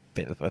for a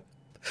bit of a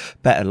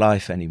better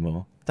life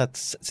anymore.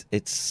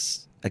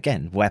 It's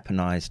again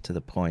weaponized to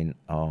the point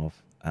of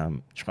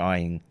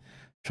trying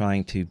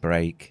to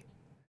break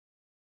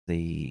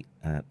the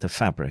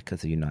fabric of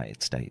the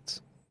United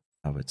States,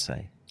 I would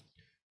say.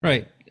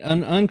 Right.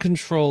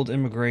 Uncontrolled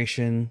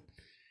immigration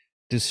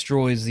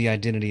destroys the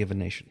identity of a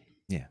nation.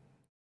 Yeah.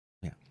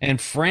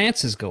 And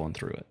France is going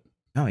through it.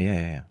 Oh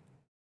yeah.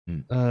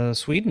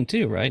 Sweden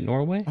too, right?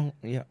 Norway. Oh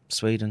yeah,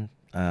 Sweden,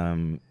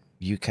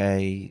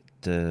 UK,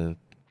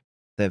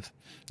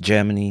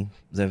 Germany,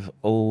 they've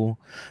all,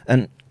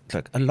 and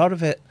look, a lot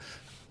of it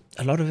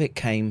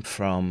came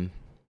from.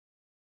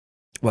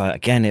 Well,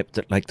 again,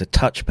 like the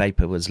touch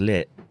paper was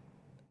lit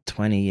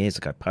 20 years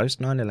ago, post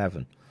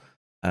 9/11.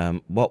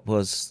 What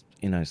was,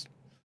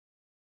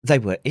 they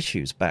were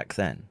issues back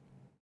then,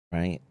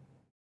 right?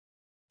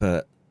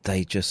 But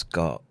they just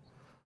got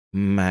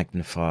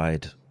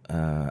magnified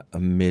a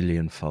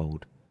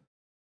millionfold.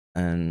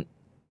 And,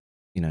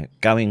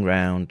 going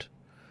round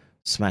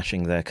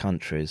smashing their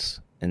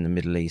countries in the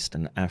Middle East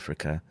and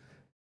Africa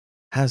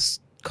has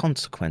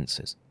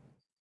consequences.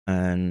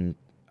 And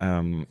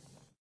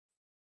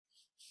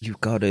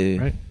you've got to...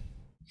 Right.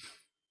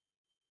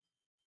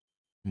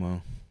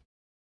 Well...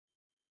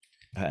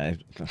 I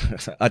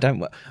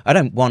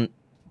don't want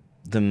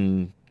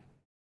them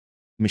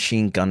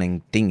machine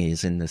gunning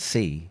dinghies in the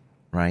sea,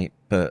 right?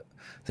 But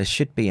there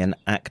should be an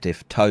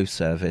active tow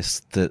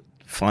service that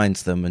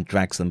finds them and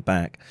drags them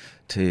back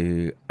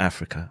to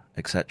Africa,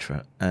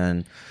 etc.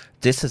 And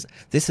this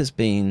has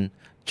been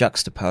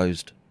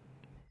juxtaposed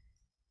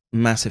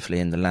massively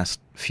in the last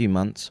few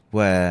months,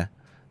 where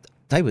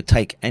they would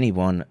take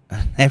anyone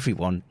and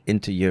everyone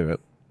into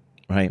Europe,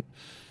 right?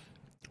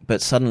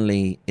 But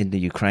suddenly in the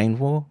Ukraine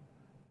war,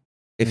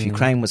 if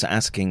Ukraine was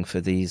asking for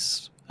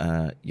these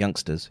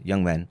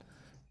young men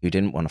who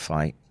didn't want to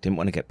fight, didn't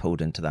want to get pulled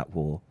into that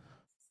war,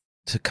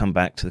 to come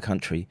back to the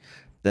country,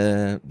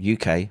 the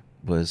UK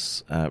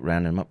was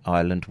rounding them up.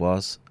 Ireland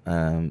was.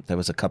 There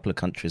was a couple of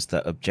countries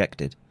that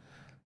objected,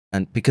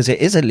 and because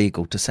it is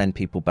illegal to send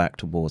people back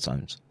to war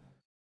zones.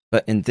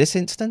 But in this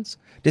instance,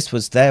 this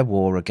was their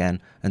war again,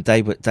 and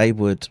they would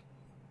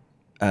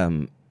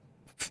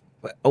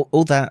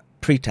all that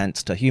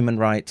pretense to human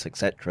rights,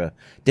 etc.,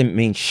 didn't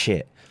mean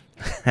shit.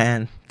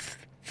 And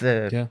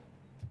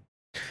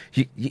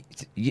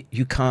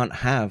you can't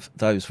have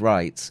those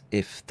rights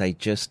if they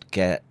just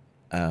get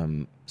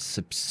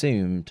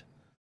subsumed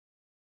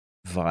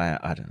via,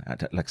 I don't know,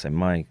 like I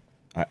say,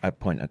 I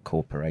point at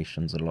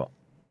corporations a lot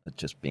as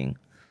just being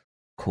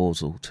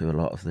causal to a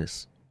lot of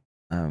this.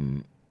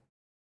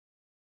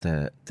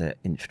 They're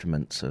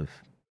instruments of...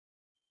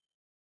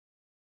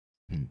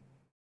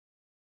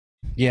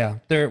 Yeah,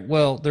 they're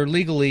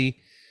legally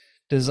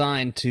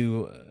designed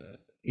to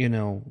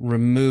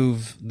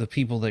remove the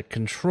people that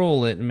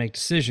control it and make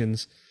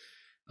decisions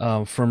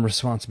from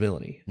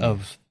responsibility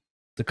of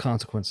the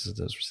consequences of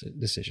those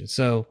decisions.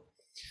 So,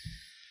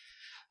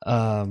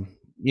 I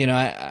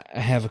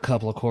have a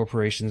couple of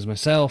corporations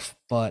myself,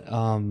 but,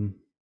 somehow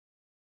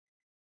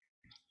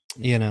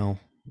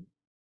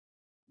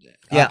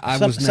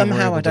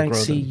I don't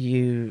see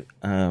you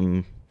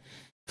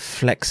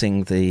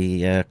flexing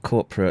the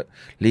corporate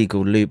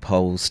legal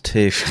loopholes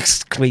to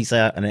squeeze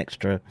out an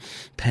extra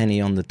penny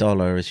on the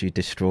dollar as you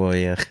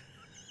destroy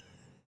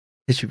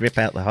as you rip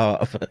out the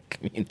heart of a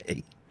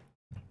community.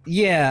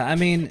 Yeah, I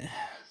mean,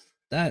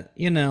 that,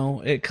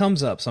 it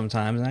comes up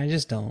sometimes and I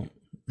just don't.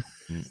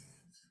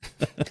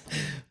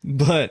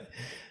 But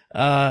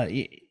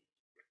I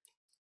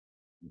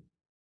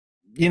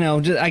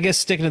guess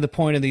sticking to the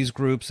point of these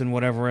groups and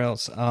whatever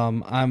else,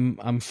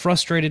 I'm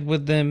frustrated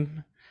with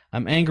them.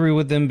 I'm angry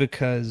with them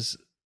because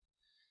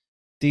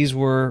these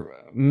were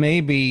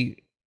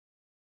maybe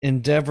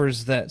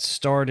endeavors that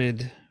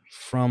started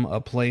from a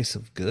place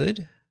of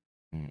good.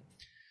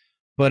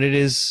 But it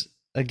is,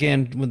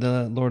 again, with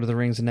the Lord of the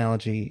Rings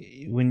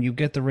analogy, when you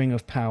get the ring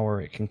of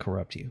power, it can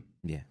corrupt you.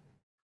 Yeah.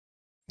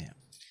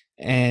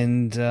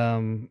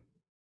 And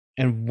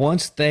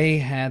once they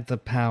had the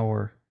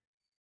power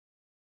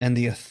and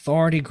the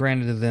authority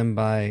granted to them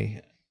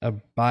by a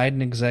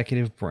Biden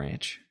executive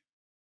branch,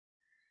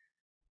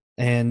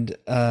 and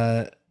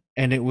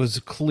it was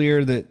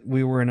clear that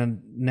we were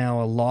in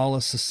now a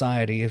lawless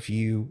society if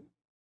you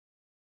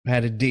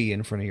had a D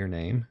in front of your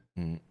name,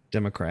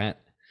 Democrat.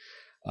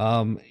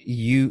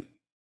 It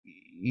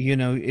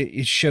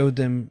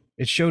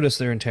showed us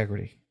their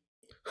integrity.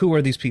 Who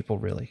are these people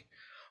really?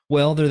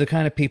 Well, they're the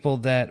kind of people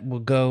that will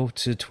go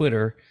to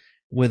Twitter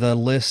with a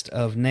list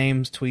of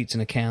names, tweets,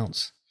 and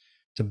accounts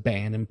to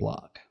ban and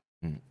block.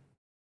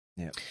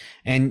 Yeah.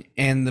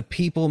 And the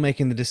people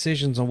making the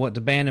decisions on what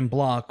to ban and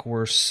block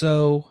were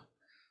so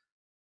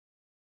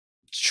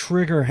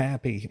trigger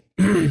happy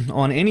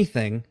on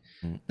anything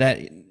that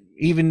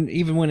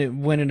even when it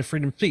went into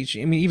freedom of speech,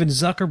 I mean, even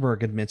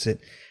Zuckerberg admits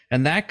it,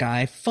 and that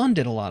guy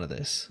funded a lot of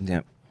this.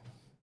 Yeah.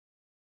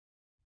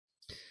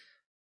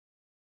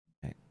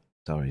 Okay.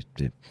 Sorry.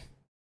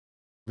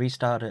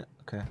 Restart it.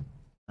 Okay.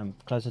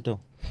 Close the door.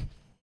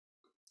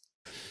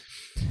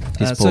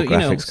 His poor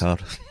graphics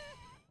card.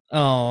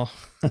 Oh.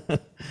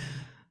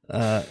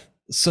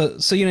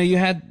 So you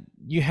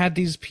had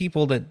these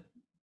people that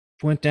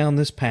went down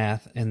this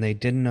path and they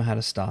didn't know how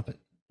to stop it.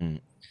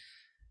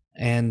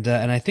 And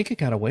I think it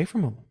got away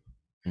from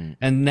them.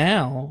 And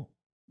now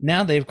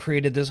they've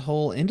created this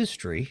whole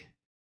industry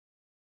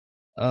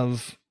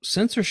of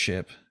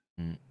censorship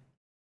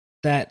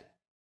that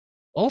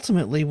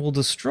ultimately will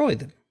destroy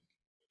them.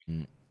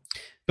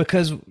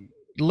 Because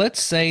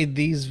let's say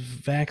these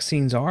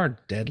vaccines are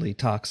deadly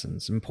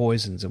toxins and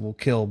poisons that will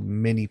kill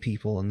many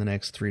people in the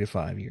next 3 to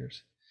 5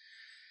 years,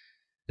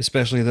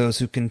 especially those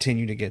who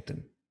continue to get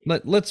them.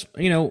 Let's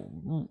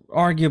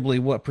arguably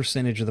what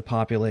percentage of the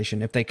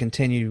population, if they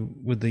continue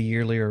with the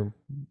yearly or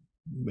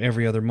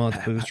every other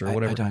month booster or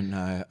whatever. I don't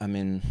know. I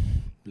mean,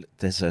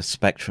 there's a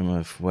spectrum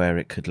of where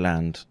it could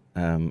land.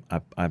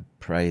 I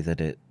pray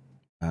that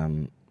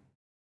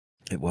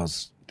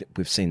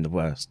we've seen the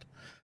worst,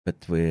 but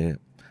we're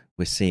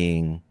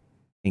seeing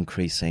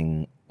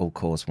increasing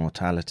all-cause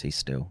mortality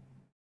still,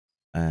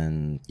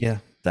 and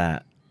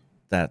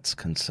that's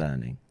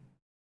concerning.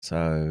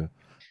 So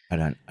I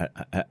don't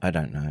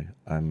know.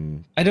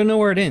 I don't know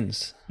where it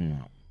ends.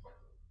 No.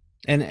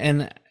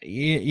 And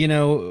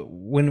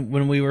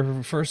when we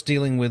were first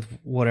dealing with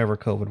whatever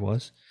COVID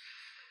was,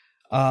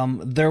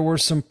 there were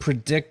some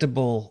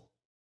predictable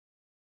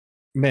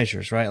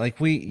measures, right? Like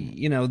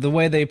the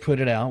way they put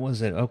it out was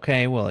that,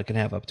 okay, well, it can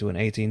have up to an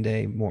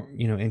 18-day more,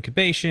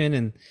 incubation,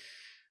 and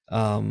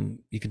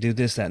you could do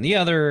this, that, and the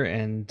other,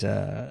 and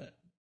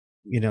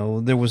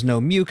there was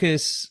no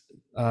mucus.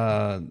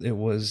 It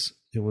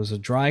was a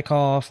dry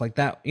cough like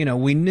that.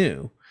 We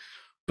knew,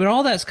 but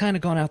all that's kind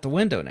of gone out the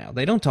window now.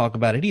 They don't talk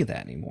about any of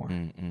that anymore.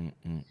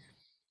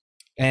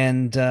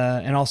 And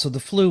also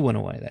the flu went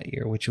away that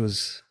year, which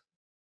was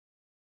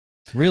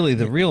really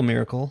the real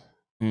miracle.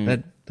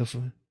 That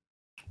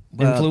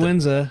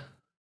influenza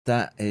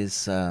that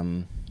is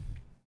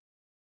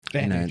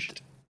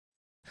vanished.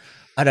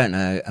 I don't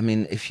know. I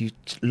mean, if you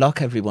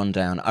lock everyone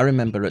down, I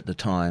remember at the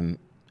time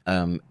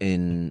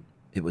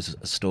it was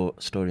a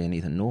story in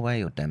either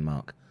Norway or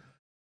Denmark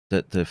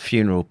that the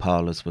funeral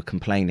parlours were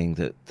complaining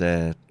that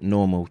their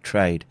normal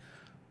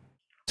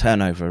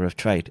turnover of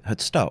trade had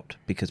stopped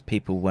because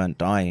people weren't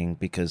dying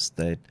because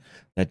they'd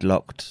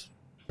locked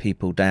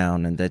people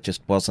down, and there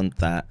just wasn't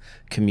that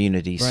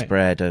community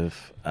spread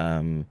of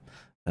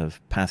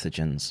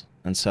pathogens.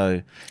 And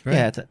so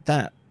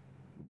that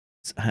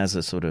has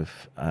a sort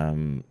of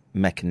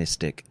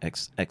mechanistic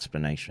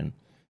explanation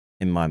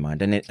in my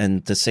mind,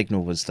 and the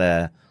signal was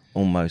there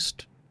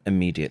almost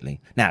immediately.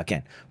 Now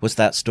again, was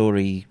that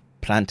story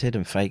planted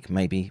and fake?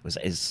 Maybe was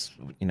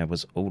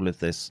all of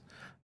this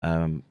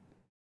a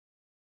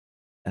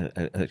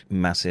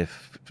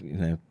massive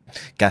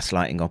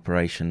gaslighting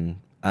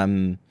operation?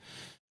 I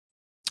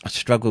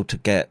struggled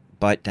to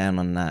bite down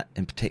on that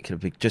in particular,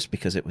 just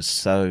because it was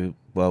so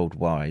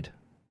worldwide,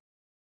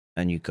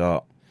 and you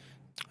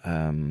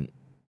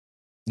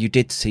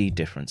did see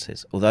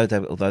differences. Although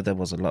there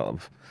was a lot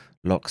of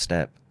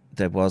lockstep,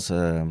 there was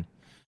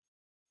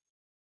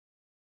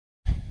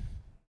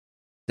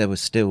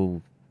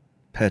still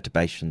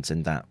perturbations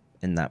in that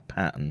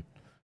pattern,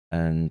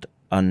 and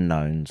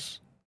unknowns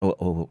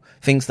or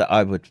things that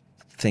I would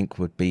think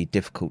would be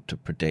difficult to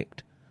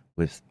predict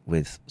with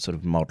sort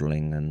of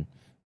modelling and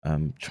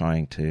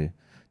trying to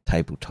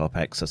tabletop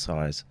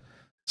exercise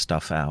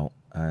stuff out.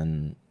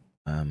 And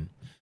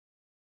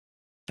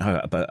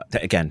but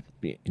again,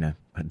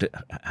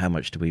 how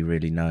much do we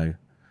really know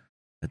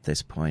at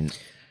this point?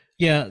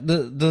 Yeah,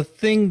 the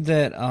thing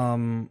that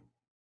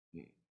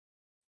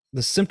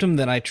the symptom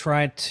that I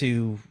tried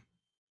to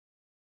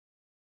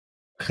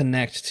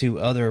connect to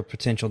other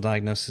potential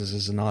diagnoses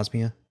is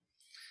anosmia.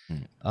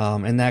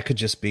 And that could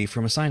just be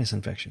from a sinus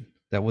infection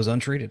that was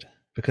untreated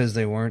because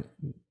they weren't,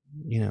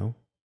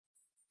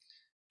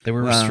 they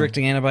were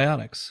restricting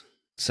antibiotics.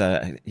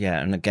 So,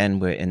 and again,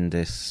 we're in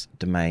this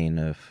domain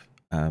of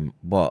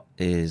what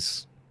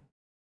is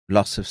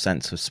loss of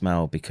sense of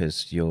smell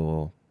because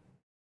you're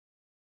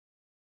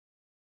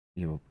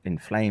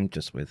inflamed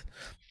just with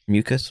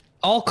mucus.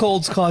 All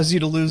colds cause you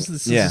to lose the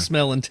sense of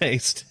smell and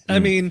taste. I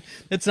mean,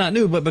 it's not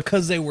new, but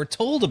because they were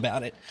told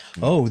about it,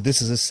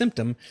 this is a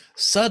symptom,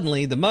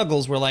 suddenly the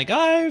muggles were like,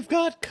 I've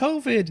got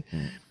COVID,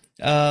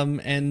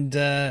 and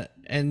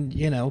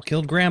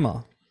killed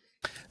grandma.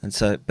 And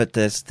so, but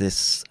there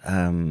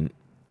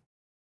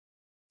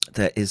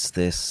is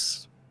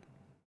this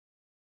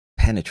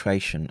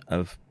penetration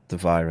of the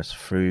virus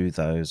through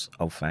those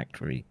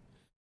olfactory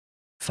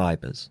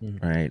fibers,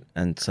 right?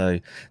 And so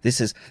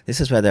this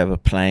is where they were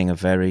playing a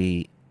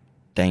very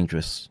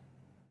dangerous.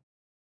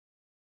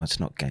 It's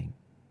not game,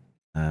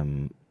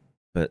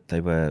 but they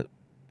were.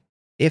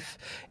 If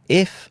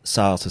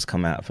SARS has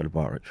come out of a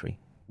laboratory,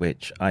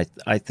 which I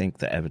think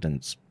the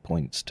evidence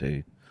points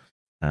to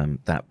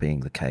that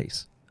being the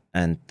case,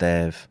 and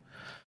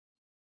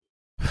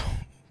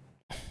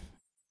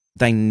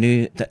they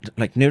knew that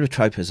like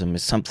neurotropism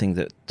is something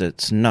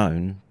that's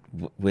known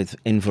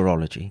in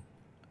virology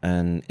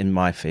and in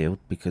my field,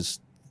 because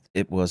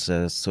it was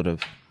a sort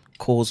of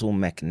causal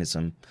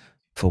mechanism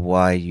for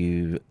why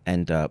you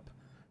end up,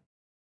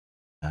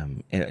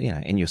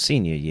 in your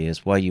senior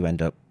years, why you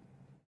end up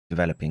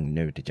developing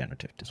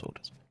neurodegenerative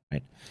disorders,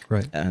 right?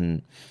 Right.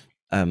 And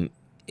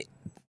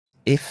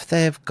if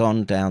they've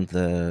gone down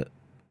the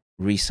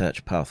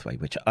research pathway,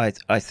 which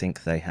I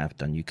think they have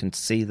done, you can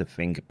see the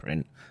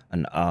fingerprint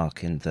and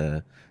arc in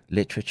the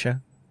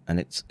literature, and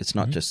it's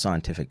not just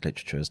scientific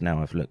literature. As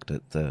now I've looked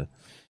at the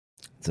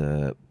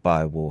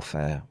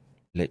biowarfare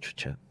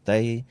literature,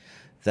 they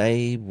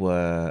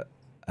were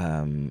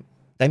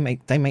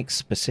they make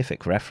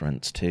specific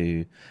reference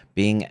to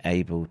being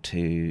able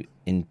to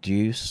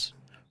induce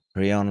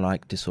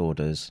prion-like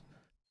disorders,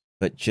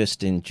 but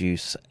just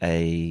induce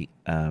a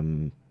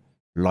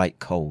light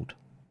cold,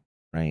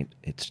 right?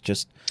 It's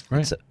just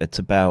it's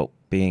about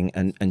being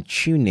and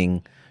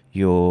tuning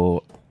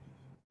your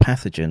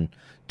pathogen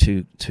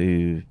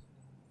to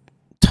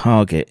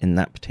target in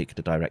that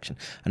particular direction.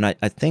 And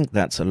I think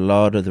that's a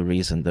lot of the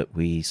reason that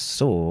we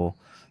saw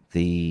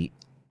the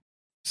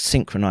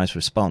synchronized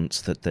response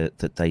that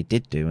they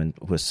did do and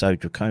was so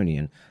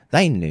draconian.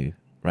 They knew,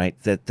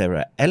 right, that there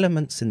are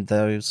elements in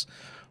those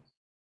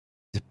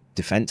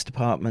defense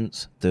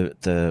departments,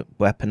 the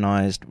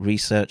weaponized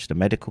research, the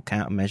medical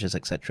countermeasures,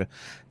 etc.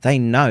 They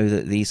know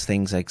that these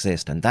things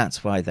exist, and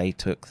that's why they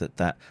took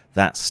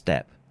that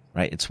step,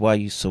 right? It's why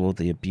you saw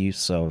the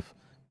abuse of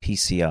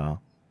PCR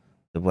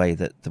the way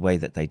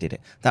that they did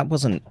it. That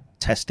wasn't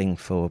testing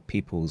for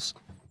people's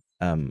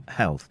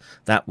health.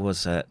 That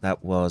was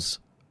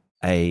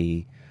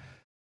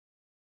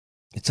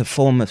it's a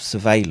form of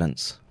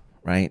surveillance,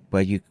 right?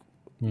 Where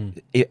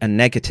a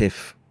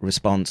negative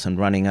response and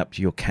running up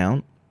to your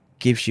count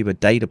gives you a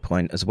data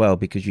point as well,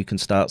 because you can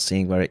start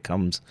seeing where it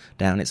comes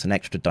down. It's an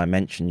extra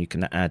dimension you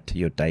can add to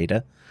your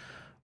data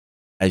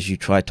as you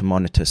try to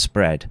monitor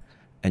spread,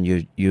 and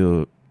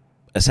you're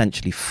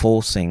essentially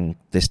forcing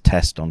this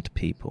test onto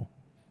people.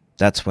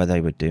 That's why they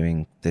were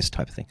doing this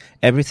type of thing.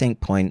 Everything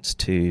points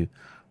to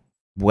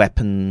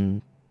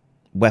weapon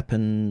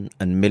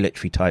and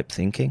military type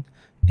thinking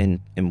in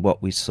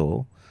what we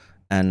saw,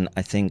 and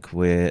I think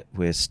we're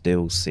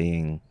still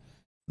seeing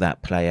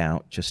that play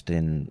out just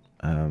in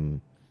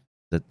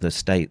the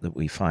state that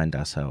we find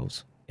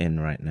ourselves in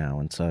right now.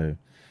 And so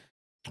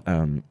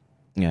the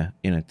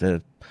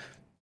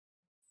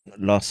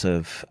loss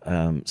of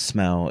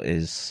smell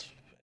is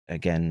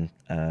again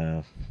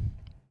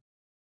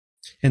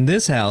in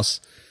this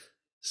house,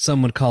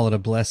 some would call it a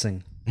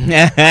blessing.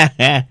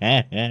 Yeah.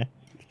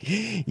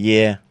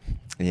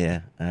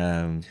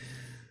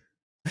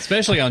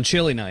 Especially on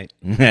chilly night.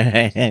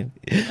 I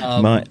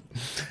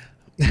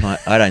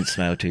don't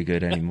smell too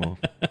good anymore.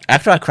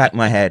 After I cracked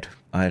my head,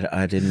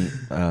 I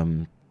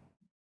didn't.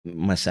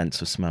 My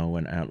sense of smell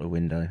went out the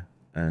window.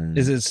 And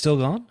is it still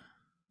gone?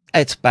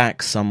 It's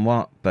back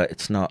somewhat, but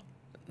it's not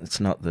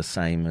the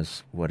same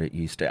as what it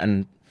used to.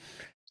 And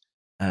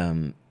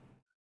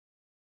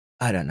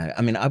I don't know.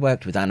 I mean, I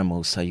worked with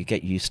animals, so you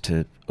get used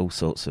to all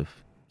sorts of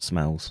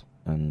smells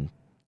and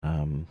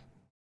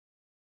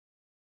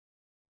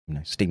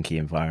stinky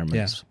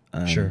environments.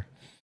 Yeah, sure.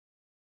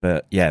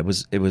 But yeah,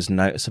 it was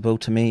noticeable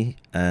to me,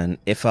 and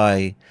if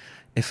I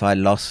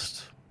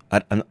lost,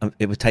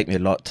 it would take me a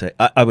lot to.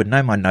 I would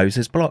know my nose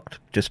is blocked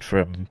just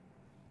from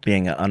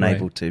being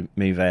unable to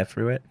move air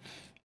through it.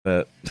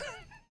 But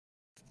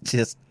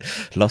just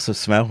loss of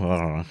smell.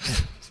 Oh,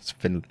 it's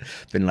been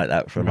like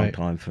that for a long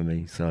time for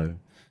me. So,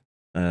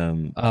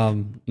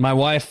 my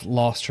wife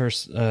lost her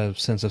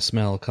sense of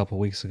smell a couple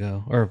weeks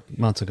ago, or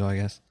months ago, I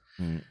guess.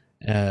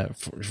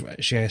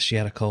 She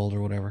had a cold or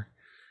whatever.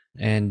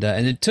 And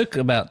it took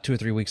about 2 or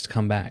 3 weeks to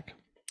come back,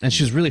 and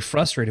she was really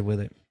frustrated with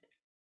it.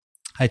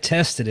 I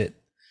tested it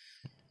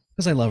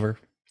because I love her.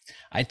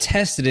 I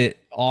tested it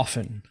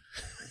often.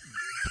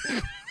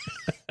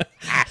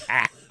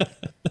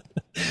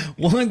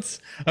 Once,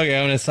 okay,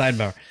 I'm gonna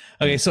sidebar.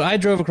 Okay, so I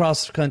drove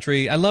across the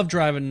country. I love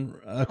driving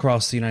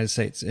across the United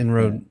States in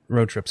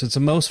road trips. It's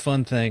the most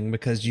fun thing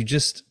because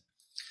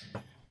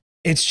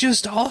it's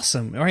just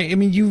awesome, right? I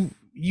mean,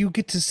 you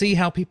get to see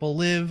how people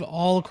live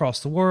all across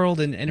the world,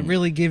 and it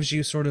really gives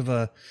you sort of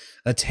a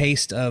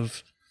taste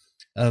of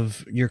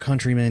your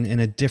countrymen in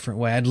a different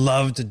way. I'd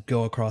love to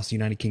go across the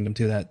United Kingdom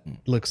too. That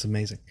looks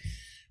amazing.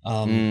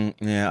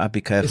 Yeah, I'd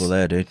be careful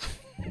there, dude.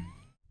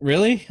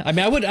 Really? I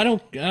mean, I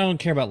don't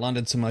care about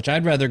London so much.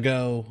 I'd rather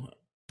go.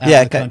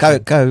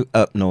 Go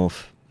up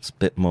north. It's a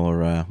bit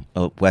more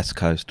west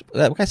coast.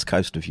 West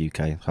coast of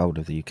UK, whole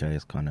of the UK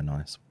is kind of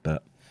nice,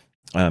 but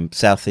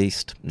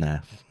southeast, nah.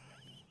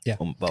 Yeah.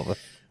 Won't bother.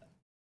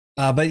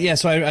 But yeah,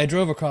 so I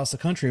drove across the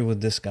country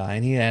with this guy,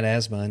 and he had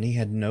asthma, and he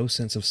had no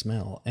sense of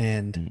smell,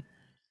 and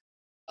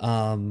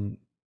it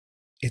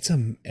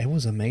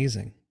was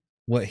amazing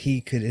what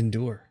he could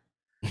endure,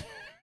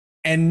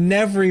 and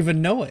never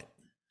even know it.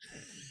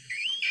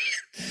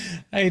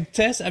 I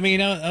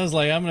was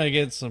like, I'm gonna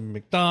get some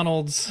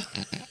McDonald's,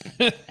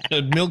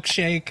 a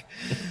milkshake,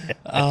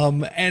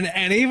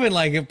 and even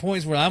like at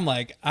points where I'm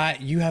like,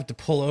 you have to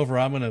pull over,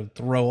 I'm gonna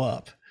throw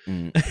up.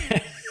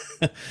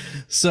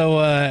 So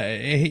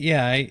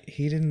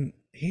he didn't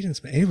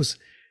it was,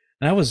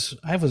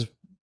 and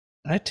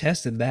I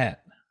tested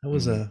that. That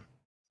was a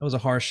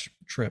harsh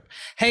trip.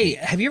 Hey,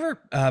 have you ever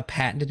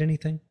patented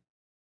anything?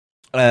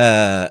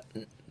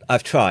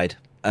 I've tried.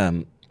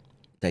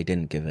 They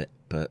didn't give it,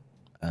 but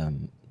I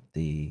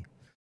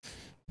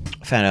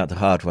found out the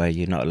hard way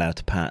you're not allowed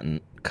to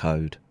patent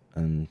code.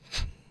 And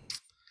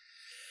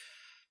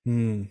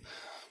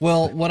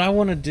Well, what I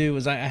want to do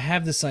is I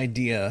have this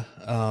idea.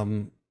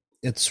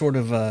 It's sort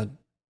of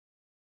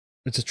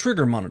it's a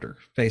trigger monitor,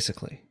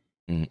 basically.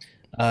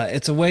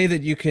 It's a way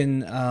that you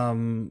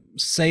can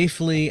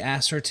safely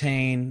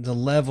ascertain the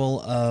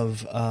level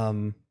of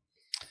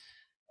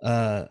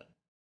the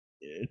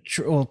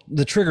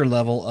trigger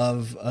level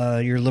of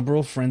your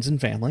liberal friends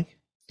and family,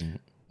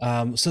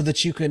 so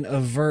that you can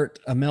avert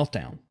a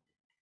meltdown.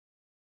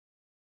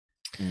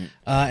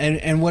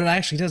 And what it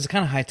actually does is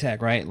kind of high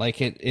tech, right? Like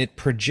it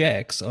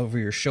projects over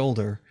your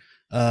shoulder,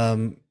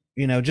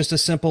 just a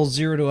simple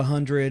 0 to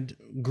 100,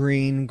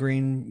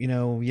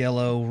 green,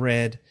 yellow,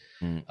 red,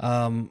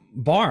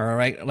 bar,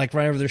 right? Like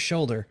right over their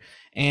shoulder.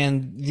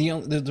 And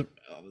the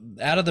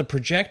out of the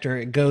projector,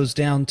 it goes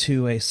down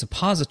to a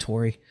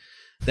suppository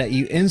that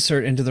you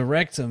insert into the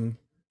rectum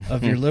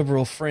of your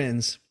liberal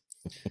friends,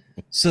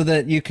 so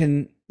that you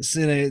can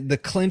see the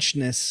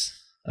clenchedness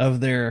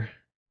of their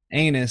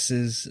anus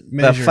is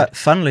measured.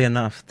 Funnily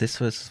enough, this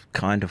was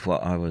kind of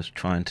what I was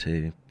trying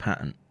to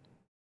patent.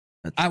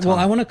 I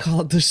want to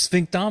call it the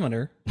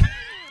sphinctometer.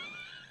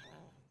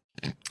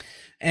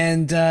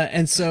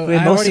 and so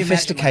we're more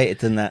sophisticated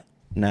than that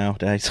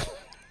nowadays.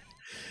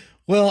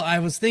 Well, I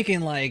was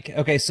thinking like,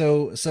 okay,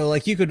 so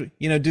like you could,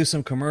 do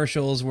some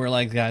commercials where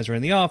like guys are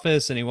in the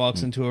office and he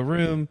walks into a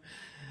room,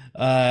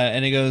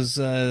 and he goes,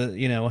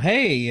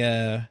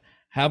 hey,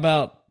 how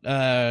about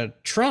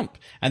Trump?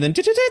 And then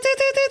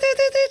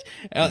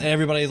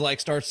everybody like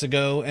starts to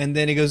go, and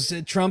then he goes,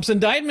 Trump's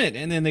indictment,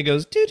 and then they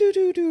goes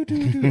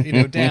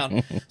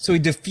down. So he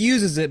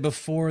diffuses it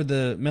before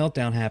the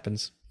meltdown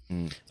happens.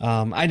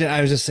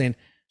 I was just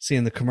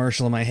seeing the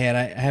commercial in my head.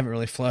 I haven't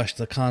really flushed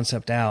the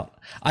concept out.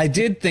 I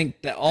did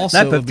think that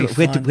also no,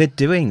 but we're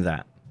doing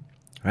that,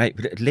 right?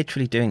 We're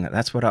literally doing that.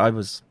 That's what I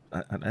was.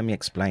 Let me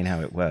explain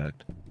how it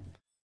worked.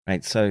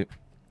 Right. So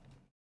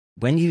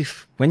when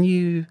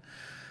you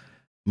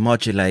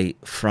modulate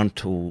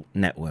frontal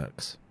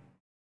networks,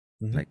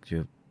 like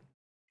your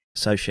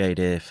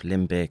associative,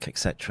 limbic,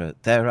 etc.,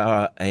 there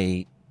are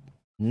a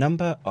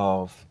number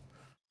of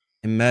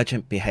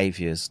emergent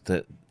behaviors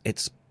that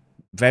it's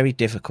very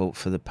difficult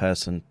for the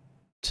person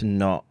to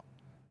not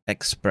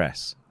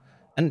express.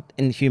 And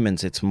in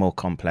humans, it's more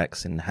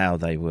complex in how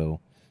they will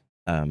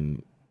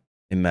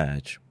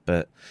emerge.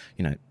 But,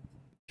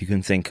 you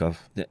can think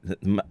of,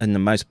 in the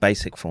most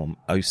basic form,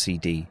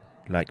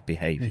 OCD-like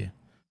behavior,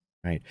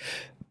 right?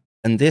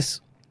 And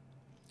this,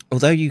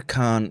 although you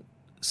can't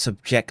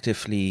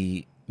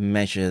subjectively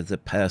measure the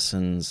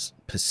person's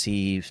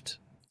perceived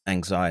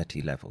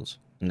anxiety levels,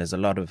 and there's a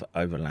lot of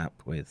overlap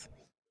with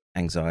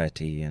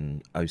anxiety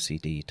and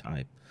OCD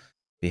type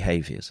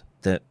behaviors,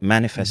 the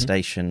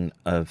manifestation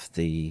of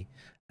the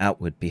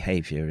outward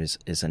behavior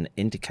is an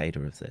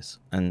indicator of this.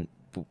 And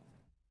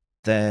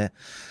they're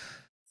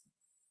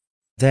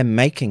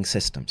making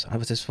systems.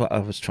 That's what I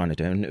was trying to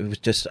do, and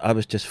I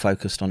was just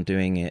focused on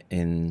doing it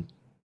in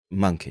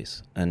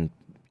monkeys. And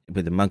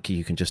with a monkey,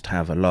 you can just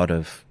have a lot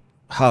of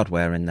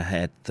hardware in the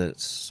head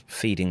that's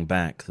feeding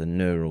back the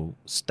neural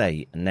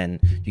state, and then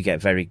you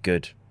get very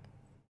good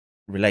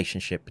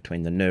relationship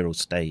between the neural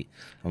state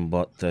and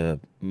what the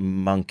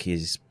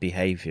monkey's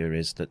behavior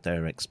is that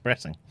they're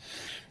expressing.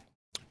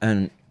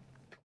 And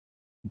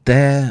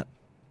there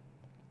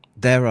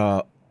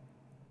are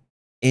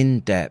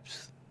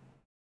in-depth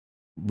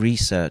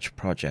research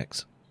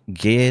projects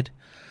geared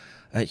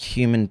at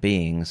human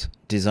beings,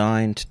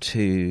 designed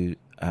to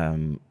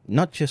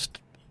not just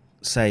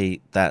say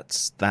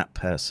that's that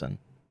person,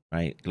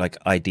 right, like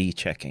ID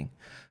checking,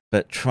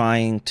 but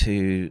trying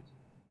to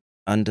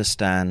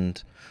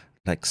understand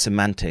like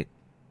semantic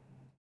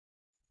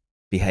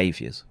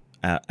behaviors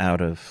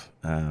out of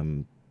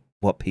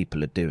what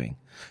people are doing.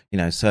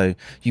 So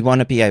you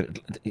want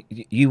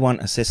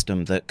a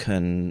system that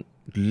can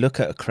look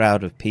at a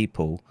crowd of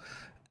people,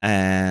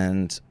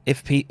 and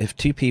if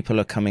two people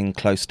are coming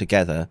close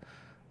together,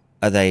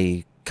 are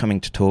they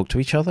coming to talk to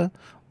each other,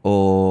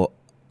 or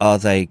are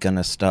they going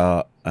to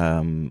start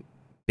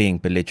being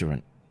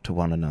belligerent to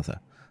one another?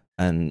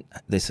 And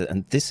this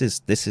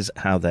is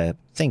how they're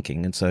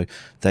thinking, and so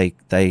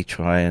they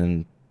try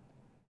and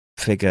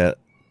figure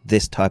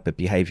this type of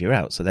behavior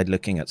out. So they're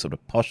looking at sort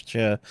of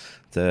posture,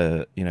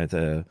 are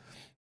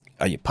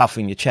you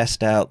puffing your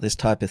chest out, this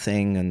type of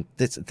thing, and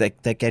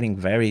they're getting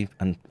very,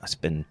 and it's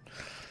been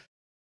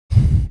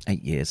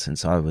 8 years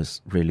since I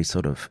was really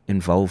sort of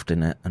involved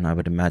in it, and I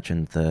would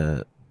imagine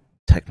the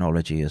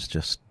technology has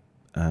just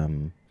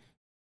come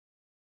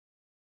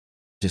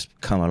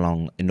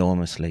along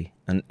enormously.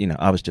 And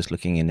I was just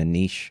looking in a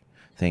niche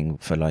thing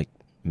for like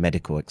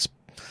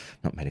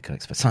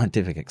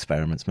scientific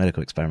experiments.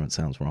 Medical experiment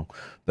sounds wrong,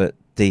 but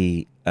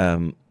the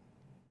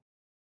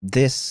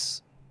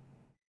this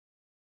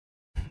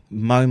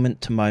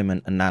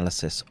moment-to-moment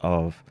analysis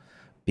of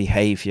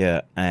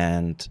behavior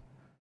and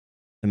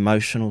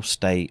emotional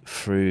state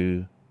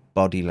through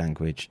body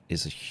language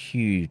is a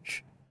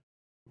huge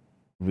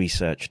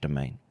research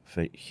domain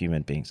for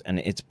human beings, and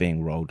it's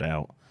being rolled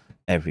out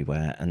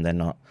everywhere, and they're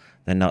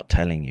not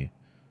telling you,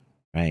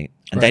 right?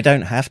 And they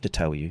don't have to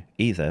tell you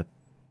either.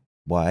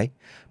 Why?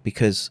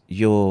 Because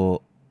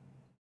you're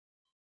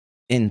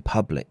in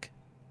public,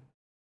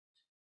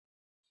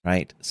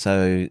 right?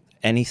 So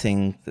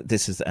anything that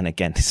this is, and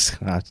again, this is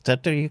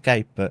the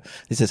UK, but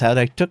this is how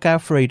they took our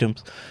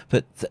freedoms.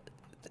 But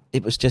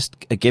it was just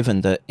a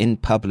given that in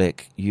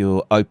public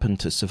you're open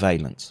to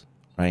surveillance,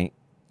 right?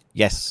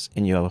 Yes,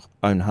 in your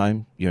own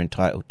home you're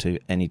entitled to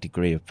any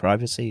degree of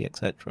privacy,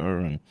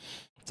 etc., and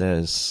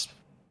there's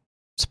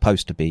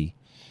supposed to be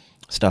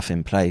stuff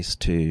in place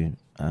to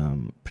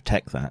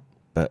protect that.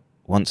 But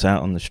once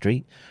out on the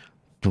street,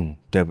 boom,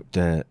 they're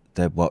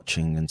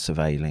watching and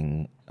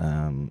surveilling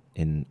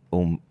in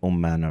all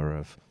manner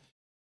of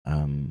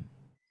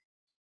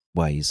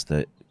ways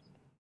that,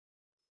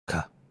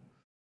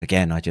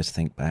 again, I just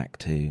think back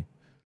to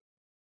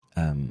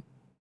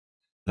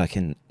like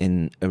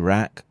in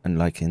Iraq,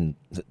 and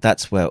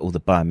that's where all the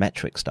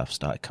biometric stuff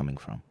started coming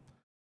from,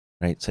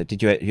 right? So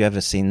did you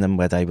ever seen them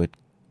where they would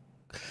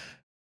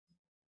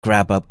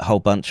grab up a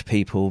whole bunch of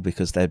people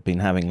because they'd been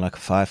having like a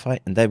firefight,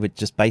 and they would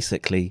just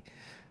basically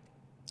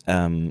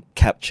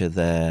capture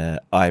their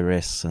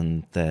iris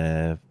and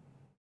their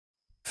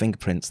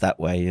fingerprints that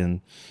way,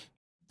 and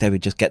they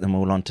would just get them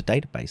all onto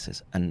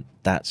databases, and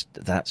that's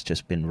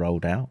just been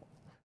rolled out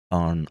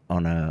on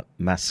a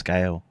mass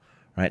scale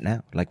right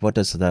now. Like, what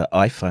does the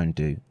iPhone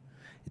do?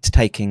 It's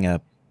taking a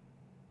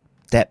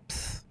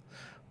depth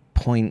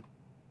point.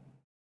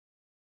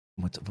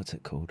 What's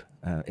it called?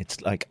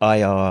 It's like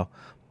IR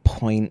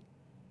point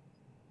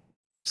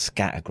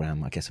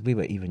scattergram. I guess we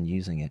were even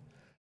using it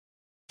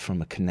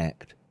from a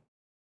Connect.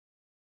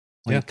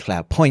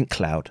 Point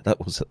cloud.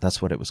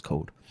 That's what it was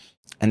called,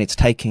 and it's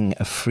taking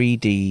a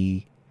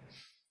 3D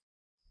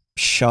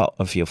shot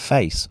of your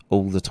face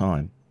all the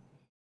time.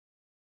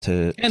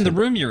 The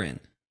room you're in.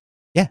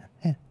 Yeah.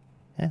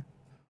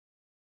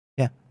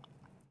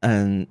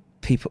 And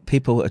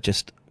people are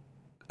just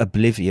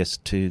oblivious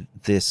to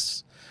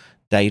this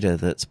data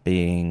that's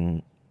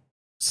being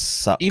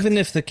sucked. Even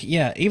if the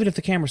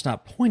camera's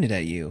not pointed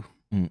at you,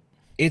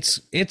 it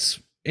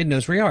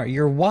knows where you are.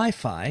 Your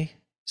Wi-Fi,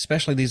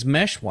 especially these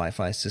mesh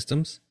Wi-Fi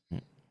systems,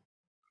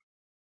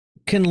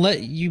 can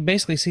let you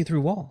basically see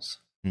through walls.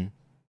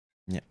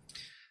 Yeah.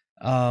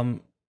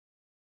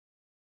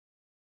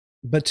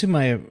 But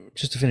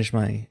just to finish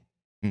my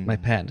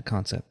patent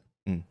concept.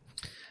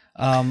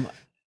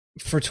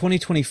 For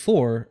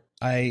 2024,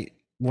 I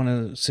want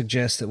to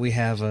suggest that we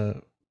have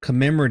a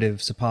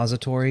commemorative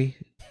suppository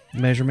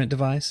measurement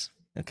device.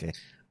 Okay.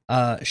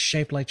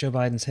 Shaped like Joe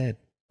Biden's head.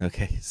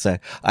 Okay, so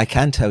I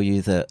can tell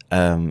you that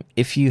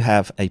if you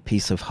have a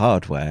piece of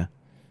hardware,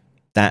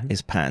 that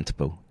is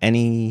patentable.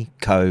 Any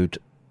code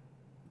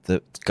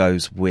that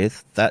goes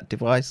with that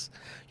device,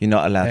 you're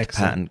not allowed to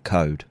patent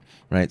code,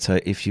 right? So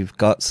if you've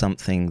got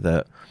something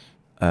that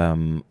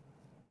a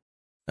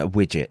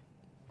widget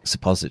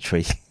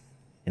suppository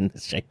in the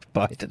shape of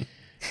Biden,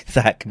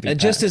 that can be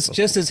just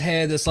his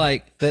head that's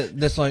like that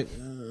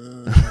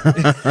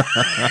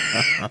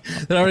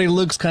already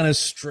looks kind of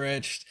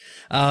stretched.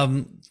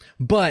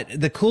 But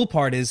the cool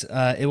part is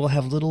it will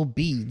have little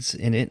beads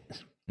in it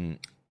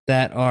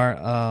that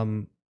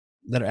are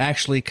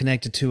actually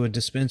connected to a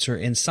dispenser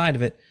inside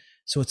of it.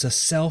 So it's a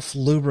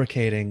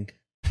self-lubricating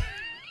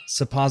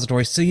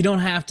suppository. So you don't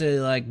have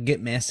to like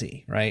get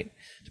messy, right?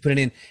 To put it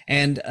in.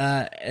 And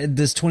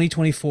this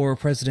 2024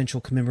 presidential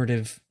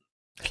commemorative,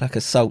 it's like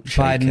a salt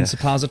shaker. Biden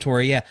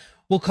suppository, yeah.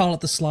 We'll call it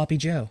the Sloppy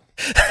Joe.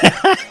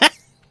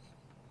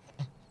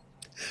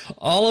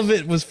 All of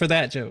it was for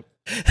that joke.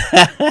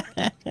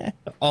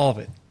 All of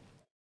it.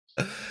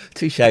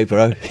 Touche,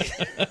 bro.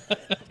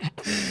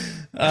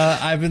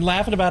 I've been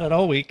laughing about it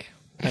all week.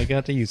 I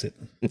got to use it.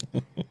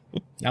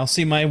 I'll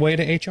see my way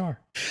to HR.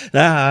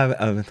 No,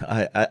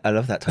 I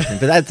love that type of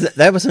thing. But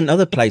there was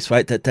another place,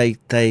 right, that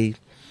they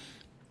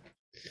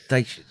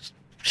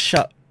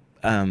shut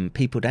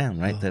people down,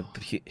 right? The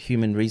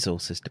human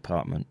resources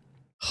department.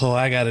 Oh,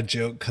 I got a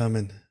joke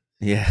coming.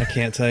 Yeah, I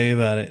can't tell you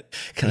about it.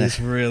 It's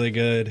really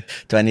good.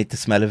 Do I need the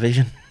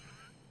smell-o-vision?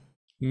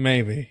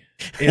 Maybe.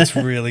 It's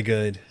really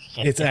good.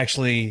 It's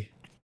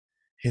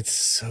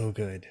so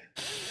good.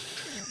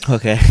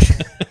 Okay.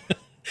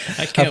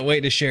 I can't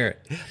wait to share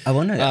it. I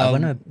want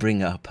to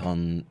bring up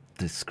on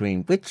the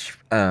screen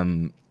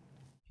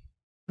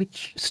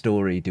which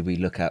story do we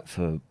look at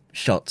for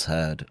shots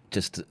heard,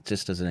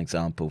 just as an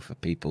example for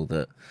people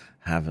that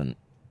haven't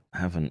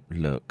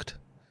looked.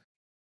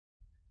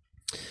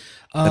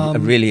 I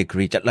really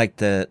agreed. Like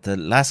the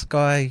last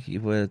guy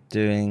you were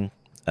doing,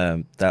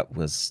 that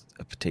was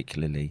a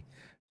particularly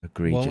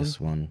egregious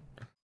one.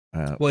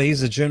 Well,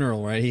 he's a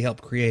general, right? He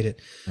helped create it.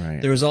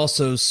 Right. There was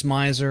also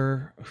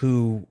Smizer,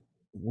 who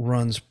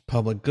runs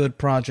public good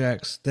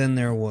projects. Then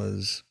there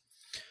was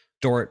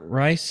Dorit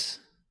Rice,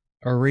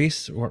 or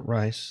Reese, or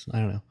Rice, I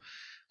don't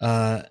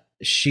know.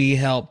 She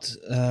helped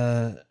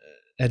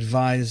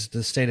advise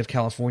the state of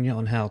California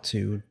on how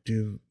to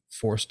do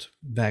forced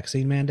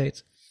vaccine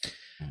mandates,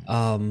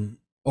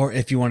 or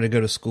if you wanted to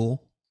go to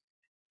school.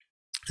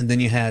 And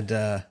then you had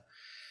Jonathan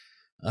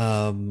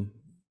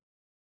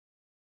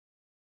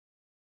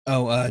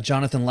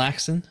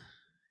Laxton.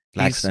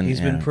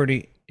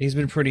 He's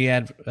been pretty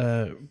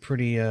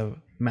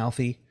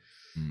mouthy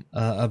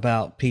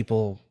about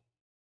people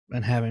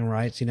and having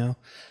rights,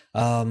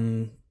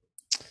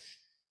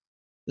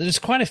 there's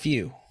quite a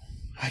few.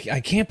 I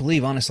can't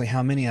believe, honestly,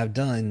 how many I've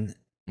done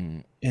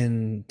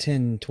in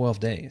 10, 12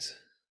 days.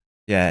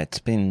 Yeah, it's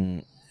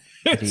been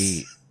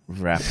pretty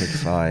rapid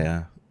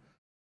fire.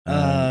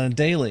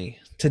 Daily.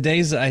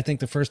 Today's, I think,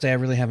 the first day I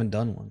really haven't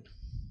done one.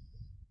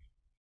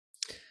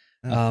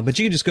 But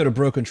you can just go to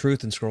Broken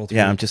Truth and scroll through.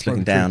 Yeah, I'm just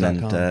looking down,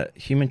 and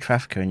human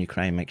trafficker in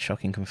Ukraine makes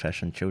shocking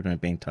confession. Children are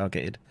being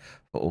targeted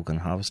for organ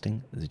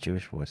harvesting. The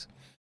Jewish Voice.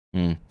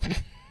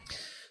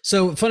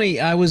 So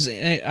funny,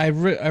 I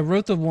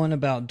wrote the one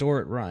about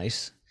Dorit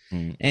Rice,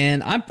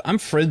 and I'm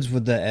friends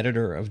with the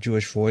editor of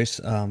Jewish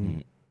Voice.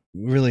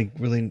 Really,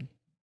 really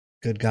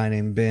good guy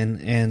named Ben,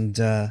 and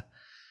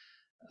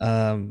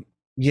I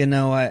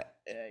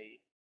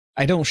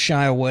don't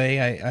shy away.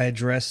 I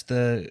address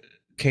the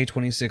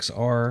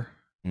K26R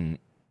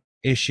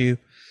issue,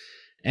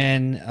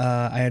 and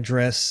I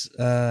address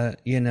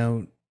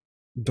Dorit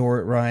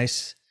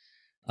Rice,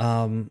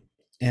 and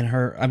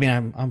her. I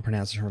mean, I'm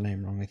pronouncing her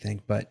name wrong, I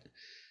think, but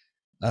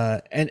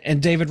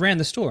and David ran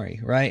the story,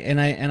 right? And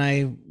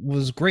I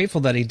was grateful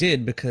that he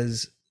did,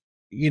 because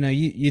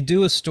you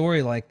do a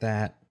story like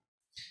that,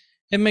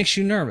 it makes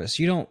you nervous.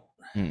 You don't,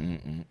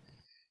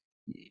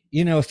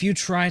 if you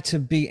try to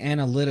be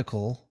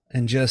analytical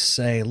and just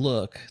say,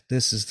 look,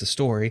 this is the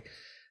story.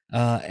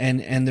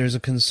 And there's a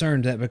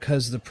concern that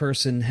because the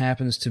person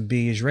happens to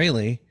be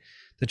Israeli,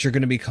 that you're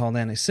going to be called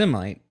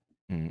anti-Semite.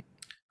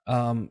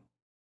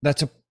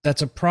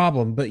 That's a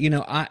problem. But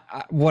I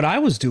what I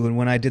was doing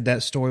when I did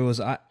that story was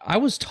I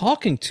was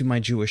talking to my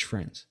Jewish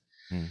friends.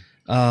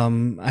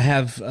 I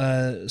have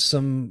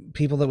some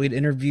people that we'd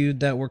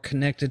interviewed that were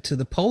connected to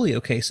the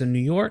polio case in New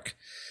York.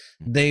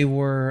 They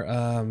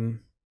were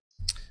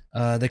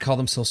they call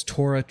themselves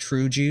Torah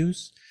True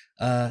Jews.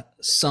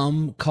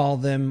 Some call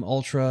them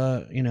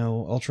ultra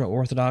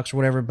Orthodox or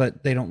whatever,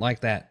 but they don't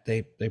like that.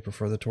 They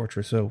prefer the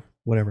torture. So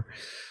whatever,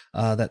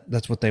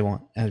 that's what they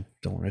want. I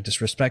don't want to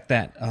disrespect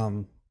that.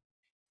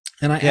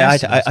 And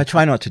I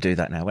try not to do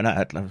that now. When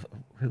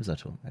who was I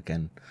talking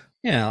again?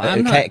 Yeah,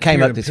 it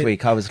came up this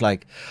week. I was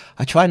like,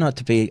 I try not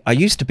to be. I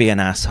used to be an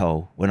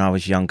asshole when I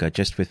was younger,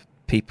 just with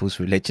people's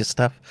religious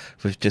stuff.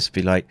 Would just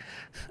be like,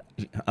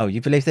 oh,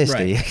 you believe this,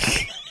 do you?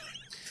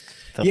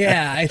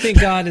 Yeah, I think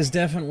God is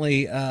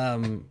definitely.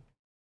 And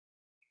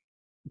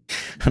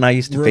I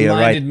used to be a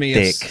right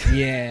dick.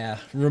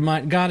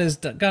 God has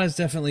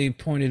definitely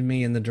pointed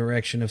me in the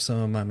direction of some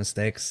of my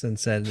mistakes and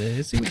said,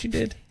 "See what you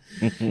did."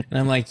 And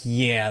I'm like,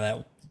 yeah,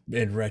 that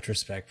in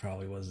retrospect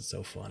probably wasn't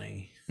so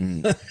funny.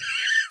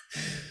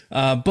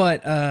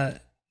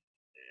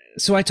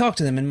 So I talked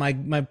to them, and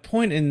my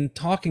point in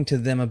talking to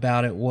them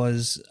about it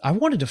was I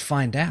wanted to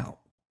find out.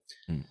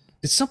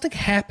 Did something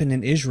happen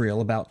in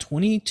Israel about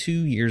 22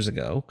 years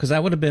ago? Because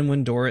that would have been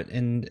when Dorit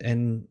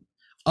and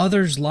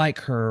others like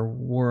her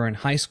were in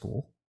high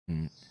school.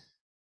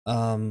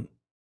 I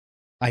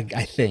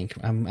think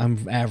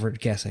I'm average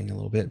guessing a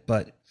little bit,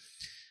 but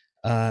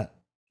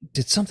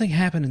did something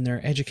happen in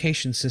their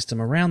education system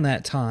around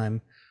that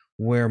time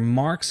where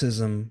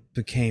Marxism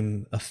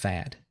became a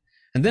fad?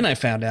 And then I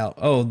found out,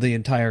 the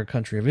entire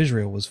country of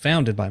Israel was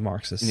founded by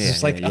Marxists. Yeah,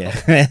 it's like,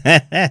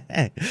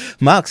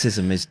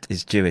 Marxism is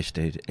Jewish,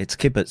 dude. It's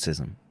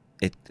kibbutzism.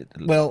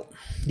 Well,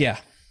 yeah.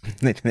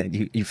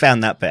 you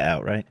found that bit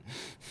out, right?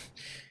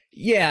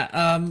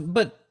 Yeah,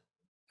 but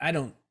I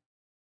don't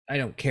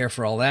care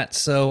for all that.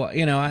 So I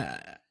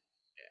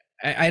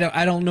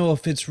don't know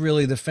if it's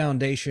really the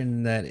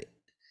foundation that.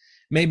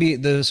 Maybe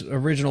the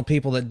original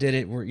people that did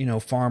it were,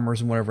 farmers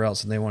and whatever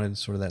else, and they wanted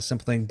sort of that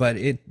simple thing. But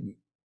it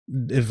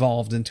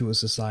evolved into a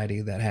society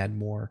that had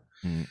more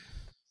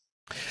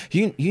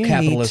you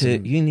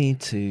capitalism. You need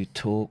to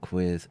talk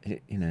with,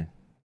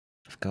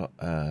 I've got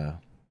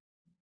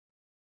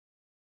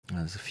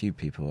there's a few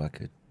people I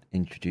could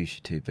introduce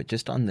you to, but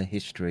just on the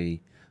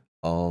history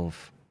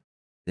of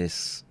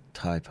this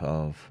type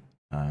of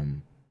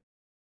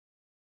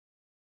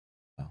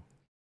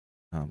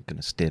I'm going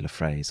to steal a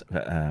phrase,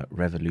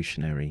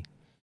 revolutionary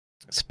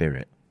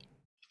spirit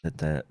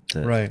that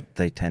right.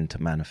 they tend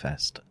to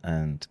manifest,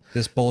 and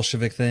this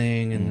Bolshevik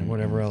thing and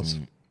whatever else.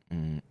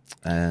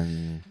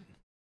 And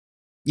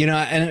you know,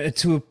 and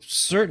to a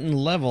certain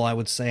level, I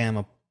would say I'm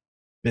a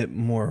bit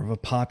more of a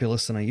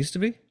populist than I used to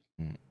be.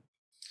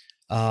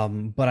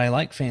 But I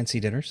like fancy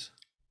dinners.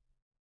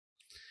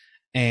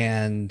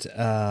 And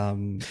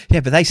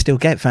yeah, but they still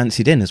get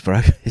fancy dinners,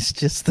 bro. It's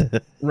just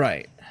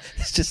right.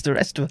 It's just the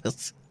rest of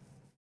us.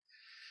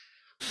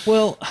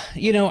 Well,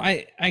 you know,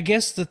 I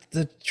guess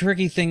the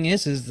tricky thing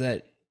is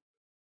that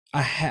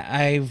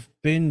I've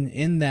been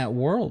in that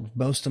world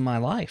most of my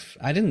life.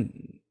 I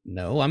didn't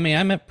know. I mean,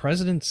 I met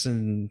presidents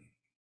and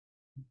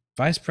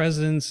vice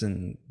presidents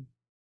and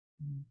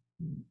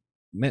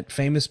met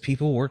famous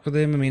people, worked with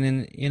them. I mean,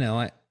 and you know,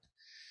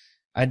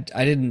 I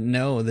didn't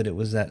know that it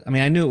was that. I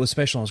mean, I knew it was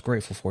special. I was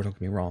grateful for it. Don't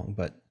get me wrong,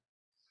 but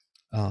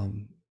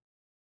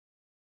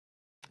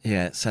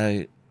yeah.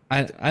 So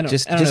I don't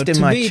just know. in To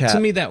my me, chat, to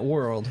me, that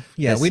world.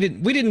 Yeah, yes. we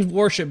didn't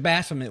worship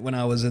Baphomet when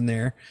I was in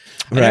there.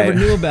 I Right. never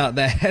knew about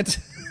that.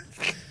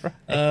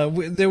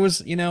 There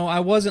was, you know, I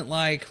wasn't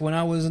like when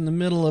I was in the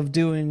middle of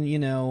doing, you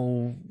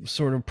know,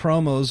 sort of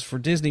promos for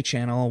Disney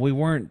Channel. We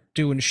weren't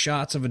doing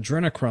shots of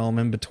adrenochrome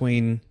in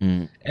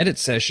between edit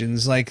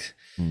sessions. Like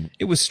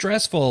it was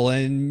stressful,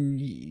 and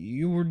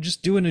you were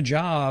just doing a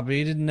job.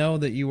 You didn't know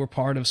that you were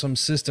part of some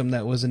system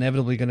that was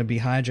inevitably going to be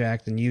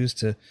hijacked and used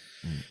to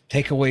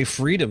take away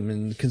freedom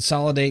and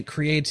consolidate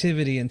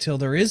creativity until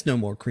there is no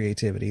more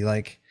creativity.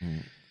 Like.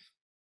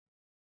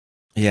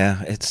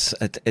 Yeah, it's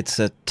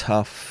a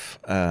tough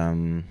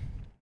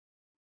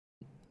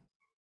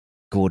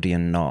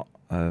Gordian knot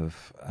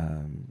of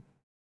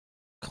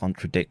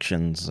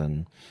contradictions,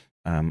 and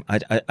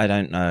I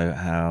don't know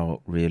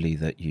how really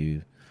that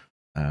you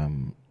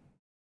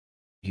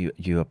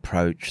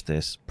approach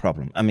this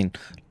problem. I mean,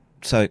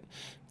 so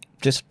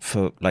just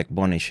for like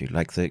one issue,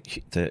 like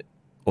the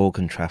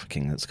organ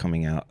trafficking that's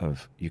coming out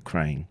of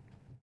Ukraine,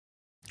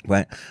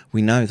 where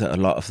we know that a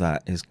lot of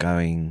that is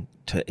going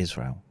to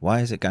Israel. Why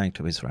is it going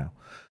to Israel?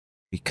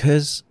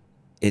 Because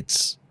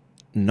it's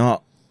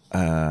not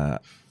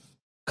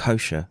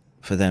kosher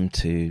for them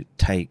to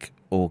take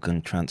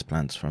organ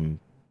transplants from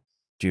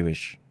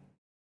Jewish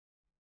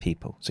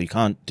people. So you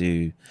can't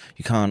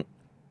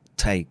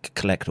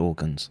collect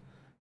organs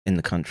in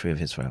the country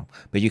of Israel,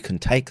 but you can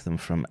take them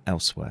from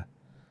elsewhere.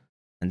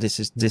 And this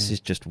is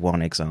just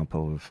one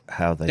example of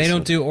how they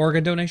don't do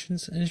organ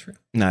donations in Israel?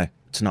 No,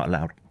 it's not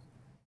allowed.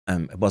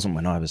 It wasn't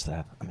when I was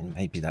there. I mean,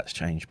 maybe that's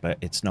changed, but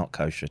it's not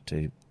kosher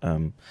to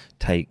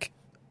take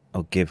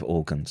or give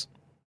organs,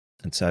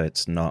 and so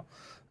it's not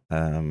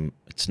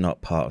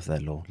part of their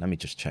law. Let me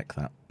just check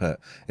that. But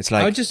it's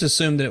like I would just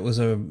assume that it was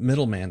a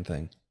middleman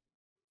thing.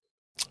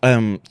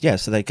 Yeah,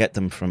 so they get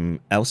them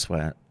from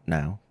elsewhere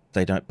now.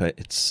 They don't, but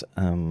it's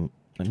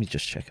let me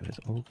just check if it's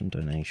organ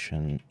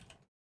donation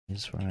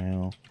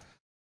Israel.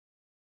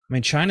 I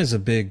mean, China's a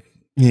big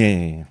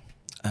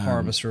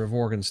harvester of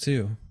organs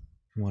too,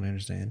 from what I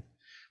understand.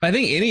 But I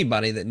think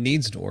anybody that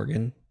needs an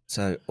organ.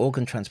 So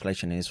organ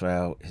transplantation in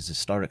Israel is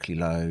historically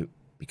low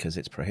because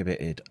it's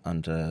prohibited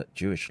under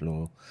Jewish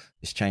law.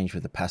 It's changed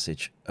with the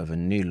passage of a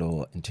new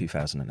law in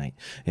 2008.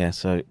 Yeah,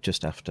 so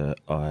just after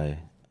I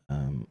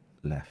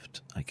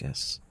left, I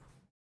guess,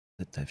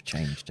 that they've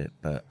changed it.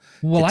 But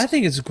well, I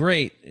think it's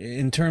great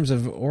in terms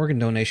of organ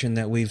donation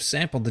that we've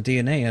sampled the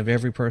DNA of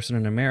every person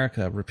in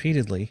America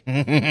repeatedly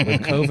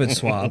with COVID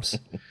swabs.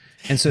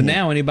 And so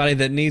now anybody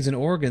that needs an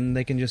organ,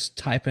 they can just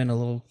type in a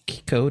little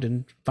key code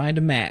and find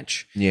a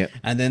match. Yeah.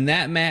 And then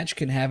that match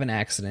can have an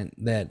accident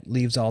that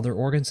leaves all their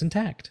organs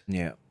intact.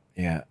 Yeah.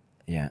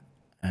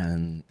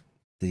 And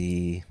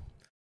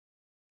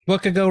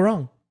what could go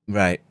wrong?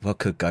 Right. What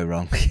could go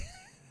wrong?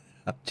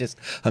 I'm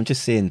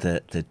just seeing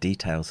the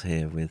details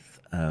here with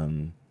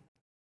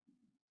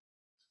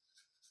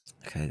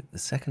okay, the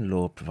second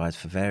law provides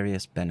for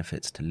various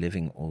benefits to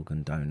living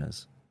organ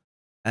donors.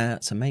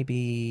 So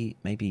maybe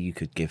you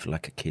could give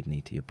like a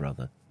kidney to your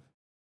brother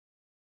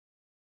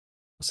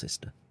or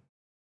sister.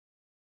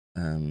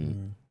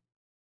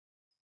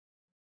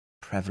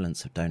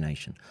 Prevalence of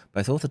donation.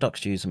 Both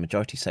Orthodox Jews and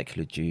majority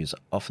secular Jews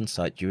often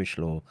cite Jewish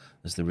law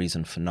as the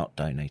reason for not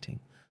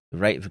donating. The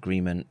rate of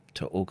agreement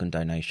to organ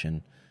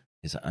donation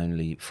is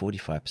only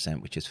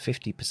 45%, which is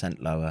 50%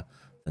 lower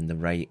than the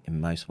rate in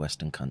most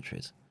Western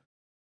countries.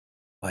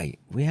 Wait,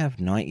 we have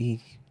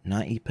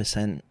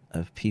 90%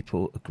 of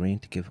people agreeing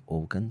to give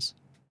organs?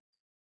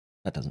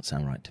 That doesn't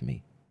sound right to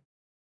me.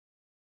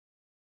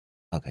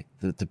 Okay,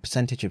 the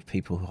percentage of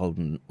people who hold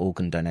an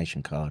organ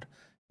donation card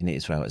in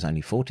Israel is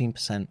only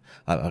 14%.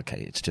 Oh,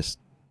 okay, it's just...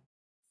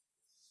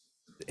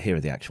 Here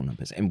are the actual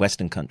numbers. In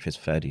Western countries,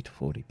 30 to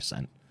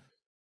 40%.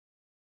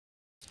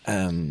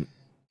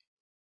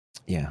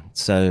 Yeah,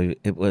 so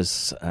it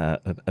was a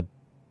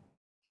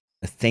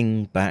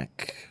thing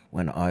back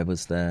when I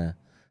was there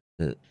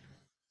that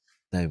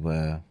they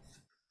were...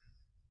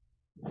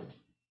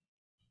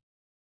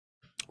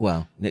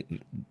 Well, they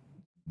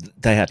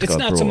had to go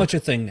abroad. It's not so much a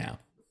thing now.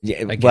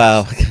 Yeah,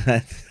 well,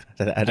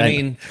 I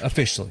mean,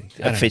 officially.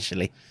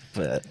 Officially.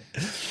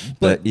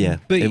 But yeah,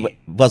 it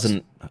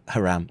wasn't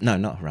haram. No,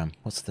 not haram.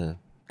 What's the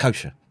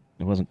kosher?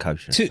 It wasn't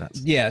kosher.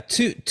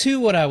 To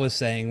what I was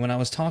saying when I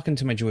was talking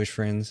to my Jewish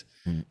friends,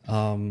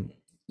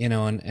 you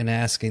know, and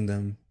asking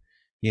them,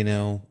 you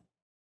know,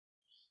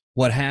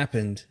 what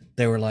happened,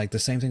 they were like, the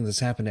same thing that's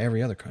happened to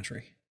every other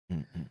country.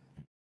 You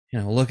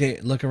know,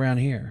 look around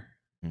here.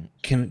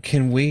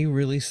 Can we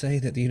really say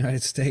that the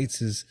United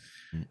States is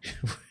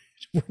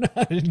we're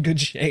not in good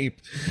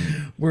shape?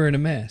 We're in a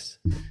mess.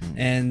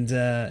 And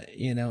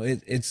you know,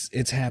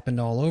 it's happened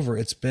all over.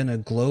 It's been a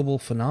global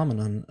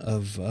phenomenon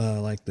of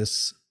like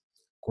this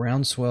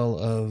groundswell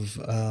of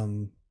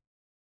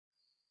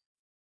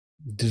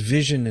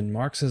division and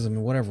Marxism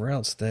and whatever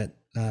else that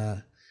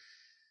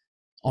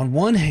on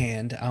one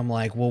hand, I'm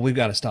like, well, we've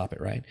got to stop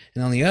it, right?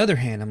 And on the other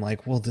hand, I'm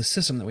like, well, the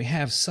system that we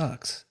have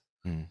sucks.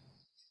 And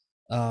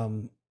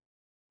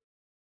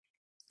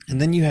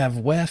then you have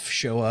WEF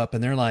show up,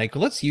 and they're like,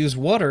 let's use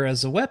water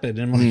as a weapon.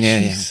 And I'm like,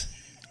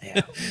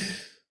 yeah.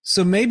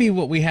 So maybe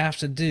what we have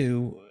to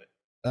do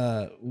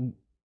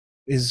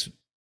is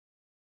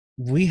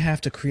we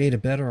have to create a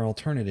better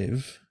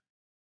alternative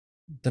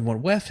than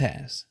what WEF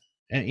has.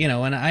 And you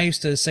know, and I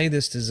used to say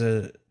this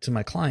to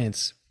my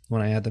clients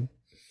when I had them.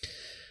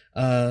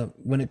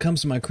 When it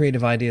comes to my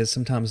creative ideas,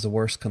 sometimes the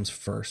worst comes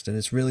first, and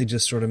it's really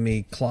just sort of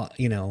me,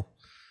 you know,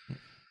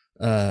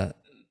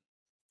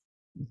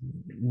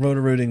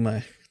 rotor-rooting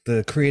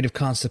the creative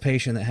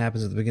constipation that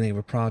happens at the beginning of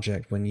a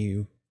project when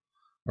you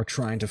are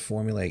trying to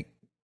formulate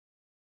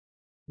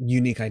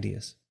unique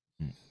ideas.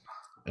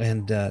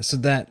 And so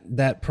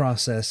that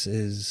process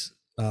is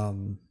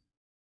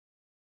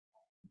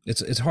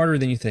it's harder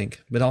than you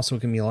think, but also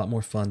it can be a lot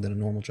more fun than a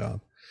normal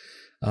job.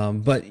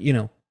 But you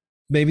know,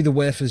 maybe the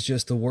WEF is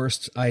just the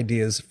worst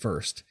ideas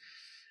first.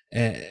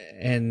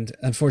 And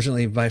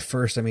unfortunately, by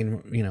first, I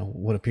mean, you know,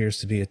 what appears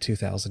to be a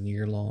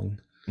 2,000-year long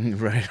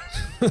right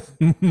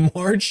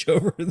march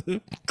over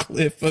the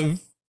cliff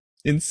of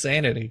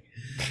insanity.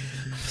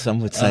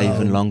 Some would say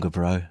even longer,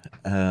 bro.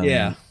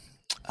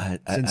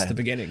 Since the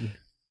beginning.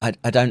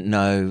 I don't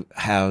know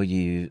how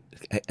you,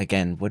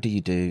 again, what do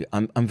you do?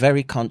 I'm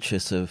very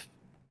conscious of,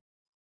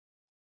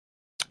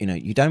 you know,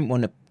 you don't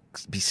want to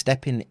be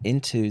stepping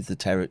into the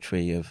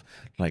territory of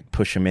like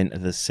push them into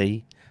the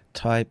sea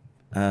type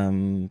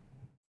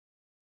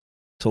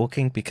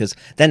talking, because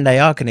then they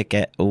are going to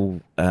get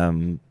all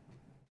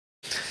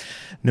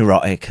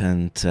neurotic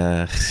and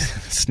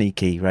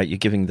sneaky, right? You're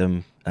giving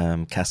them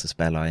casus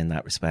belli in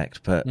that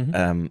respect. But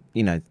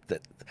you know,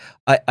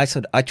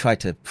 I try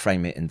to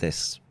frame it in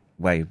this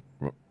way,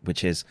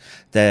 which is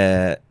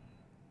they're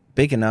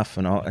big enough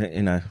and,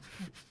 you know,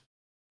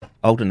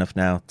 old enough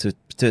now to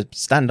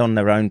stand on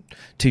their own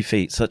 2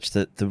 feet, such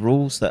that the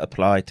rules that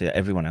apply to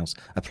everyone else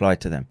apply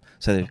to them.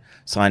 So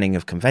signing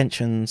of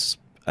conventions,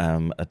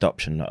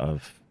 adoption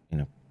of, you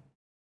know,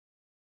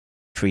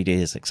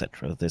 treaties,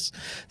 etc.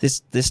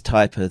 This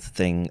type of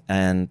thing.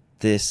 And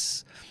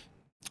this,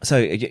 so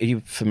are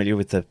you familiar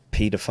with the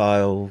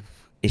paedophile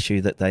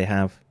issue that they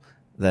have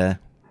there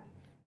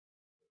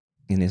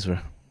in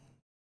Israel?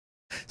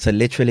 So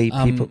literally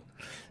people,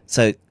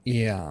 so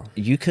yeah,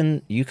 you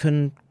can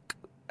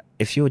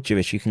if you're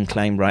Jewish, you can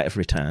claim right of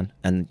return,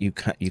 and you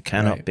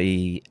cannot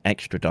be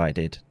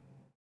extradited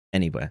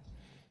anywhere.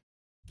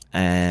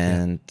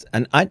 And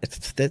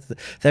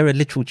there are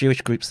literal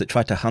Jewish groups that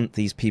try to hunt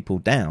these people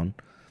down,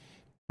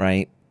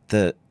 right?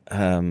 That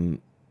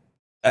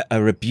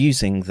are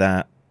abusing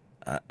that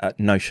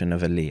notion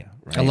of Aliyah.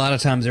 Right? A lot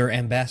of times they're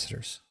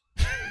ambassadors.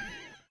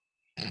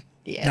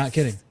 Yes. Not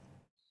kidding.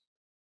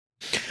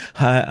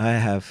 I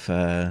have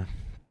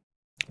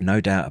no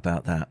doubt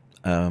about that.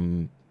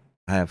 I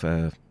have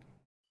a,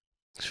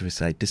 should we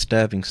say,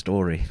 disturbing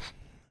story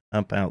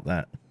about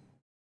that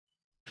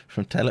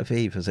from Tel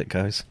Aviv, as it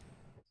goes.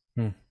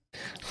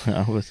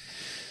 I was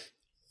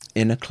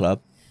in a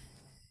club,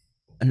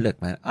 and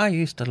look, man, I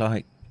used to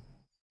like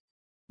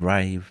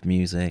rave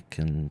music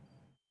and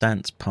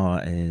dance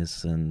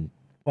parties and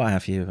what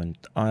have you, and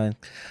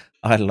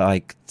I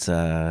liked,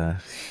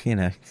 you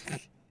know,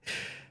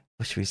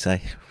 what should we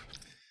say,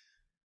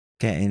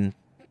 getting,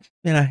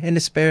 you know, in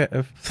the spirit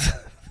of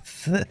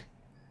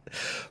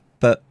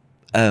but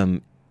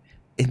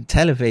in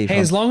Tel Aviv, hey,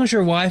 as long as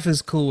your wife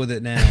is cool with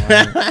it now,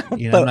 I'm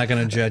not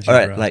going to judge you. All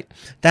right, bro. like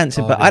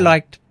dancing, but I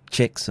liked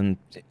chicks, and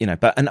you know,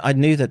 and I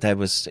knew that there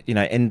was, you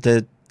know, in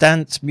the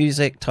dance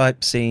music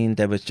type scene,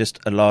 there was just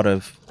a lot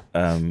of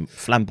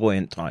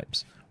flamboyant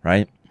types,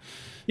 right?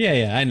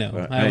 Yeah, I know.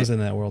 Right, I was in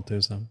that world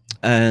too, so.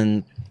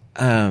 And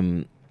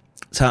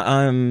so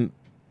I'm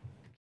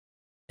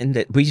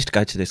we used to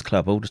go to this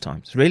club all the time.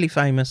 It's a really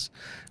famous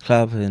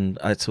club, and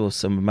I saw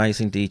some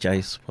amazing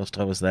DJs whilst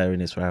I was there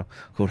in Israel,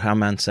 called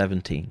Haman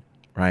 17,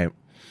 right?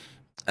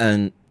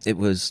 And it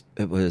was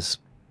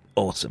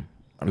awesome.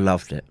 I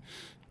loved it.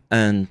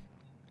 And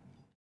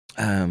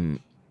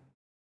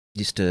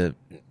used to,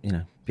 you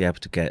know, be able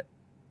to get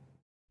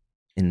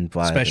in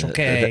via Special the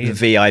K,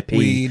 VIP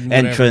weed,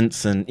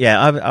 entrance, and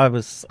yeah, I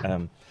was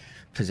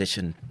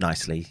positioned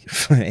nicely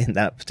in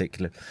that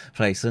particular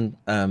place, and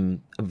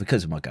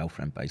because of my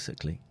girlfriend,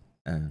 basically,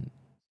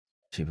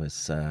 she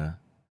was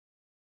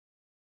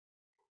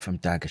from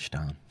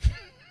Dagestan,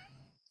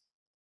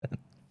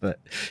 but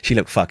she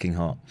looked fucking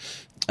hot.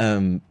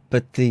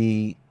 But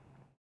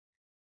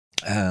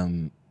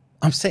I'm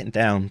sitting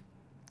down,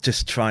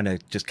 just trying to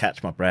just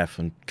catch my breath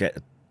and get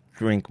a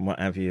drink and what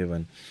have you,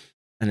 and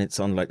it's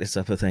on like this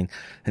other thing,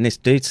 and this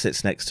dude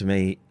sits next to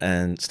me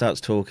and starts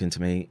talking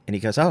to me, and he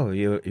goes, "Oh,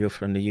 you're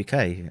from the UK?"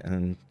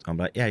 And I'm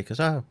like, "Yeah." He goes,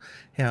 "Oh,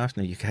 yeah, I'm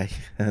from the UK."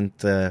 And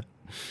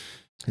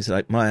he's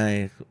like,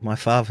 "My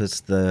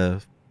father's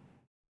the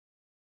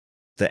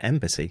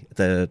embassy,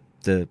 the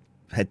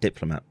head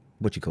diplomat.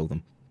 What do you call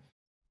them?"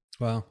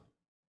 Wow.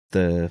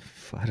 I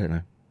don't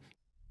know.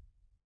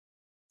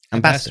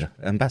 Ambassador,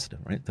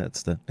 right?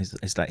 That's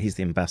it's like he's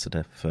the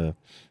ambassador for,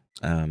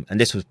 and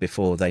this was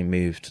before they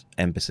moved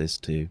embassies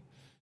to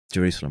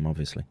Jerusalem,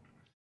 obviously.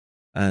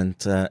 And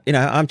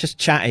I'm just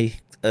chatty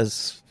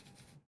as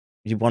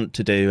you want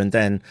to do, and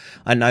then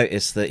I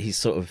notice that he's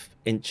sort of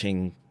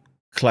inching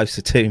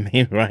closer to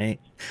me, right?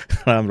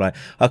 And I'm like,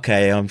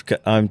 okay, I'm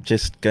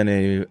just going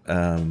to.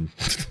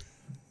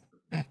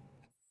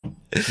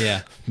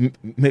 Yeah.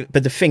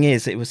 But the thing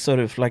is, it was sort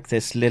of like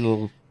this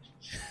little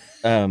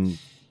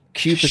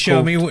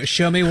cubicle.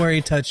 Show me where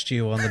he touched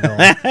you on the door.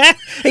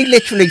 He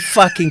literally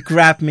fucking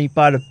grabbed me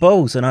by the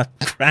balls, and I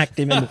cracked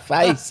him in the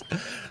face.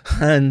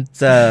 And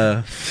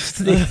but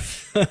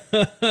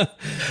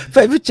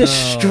it was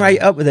just straight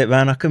up with it,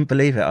 man. I couldn't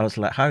believe it. I was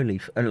like,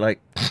 holy,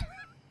 like,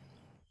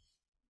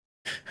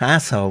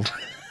 asshole.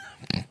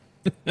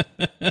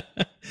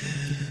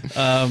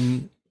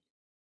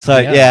 So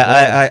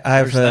yeah,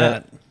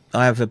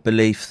 I have a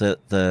belief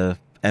that the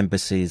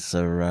embassies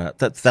are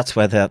that's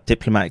where the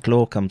diplomatic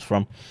law comes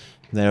from.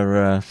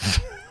 They're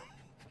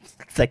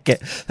they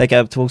get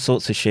up to all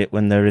sorts of shit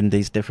when they're in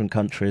these different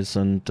countries,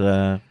 and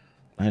how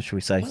should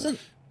we say?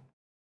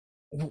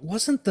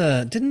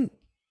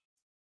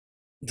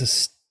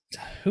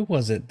 Who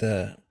was it?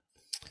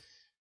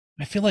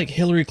 I feel like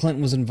Hillary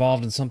Clinton was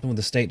involved in something with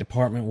the State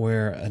Department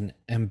where an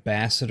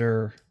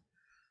ambassador.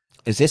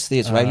 Is this the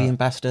Israeli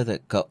ambassador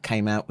that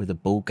came out with a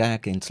ball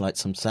gag into like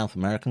some South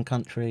American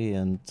country,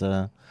 and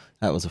that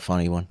was a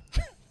funny one?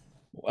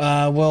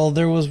 Well,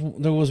 there was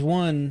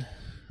one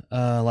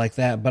like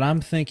that, but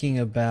I'm thinking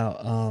about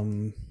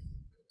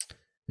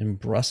in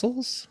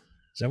Brussels.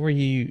 Is that where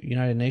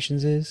United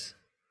Nations is?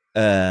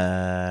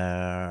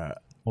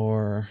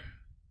 Or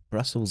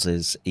Brussels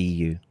is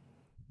EU.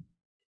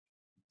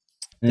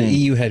 The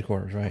EU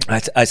headquarters, right?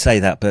 I say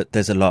that, but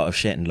there's a lot of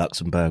shit in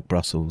Luxembourg,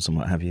 Brussels, and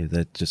what have you.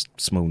 They're just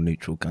small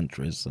neutral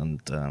countries,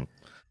 and I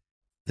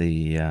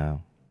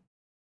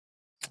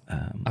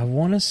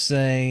want to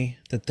say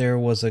that there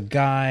was a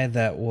guy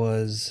that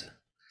was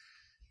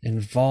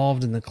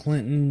involved in the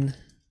Clinton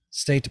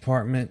State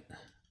Department,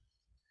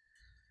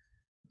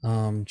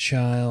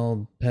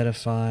 child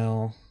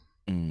pedophile.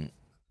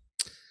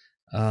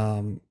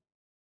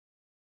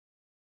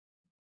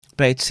 But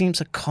it seems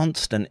a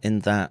constant in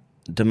that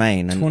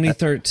domain.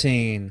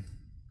 2013,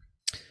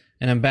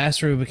 an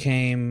ambassador who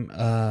became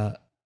the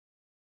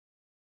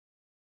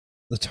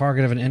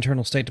target of an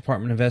internal State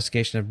Department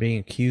investigation of being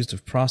accused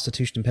of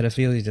prostitution and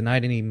pedophilia,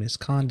 denied any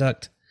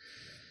misconduct.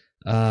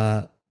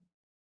 Yeah,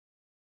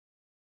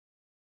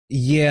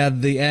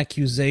 the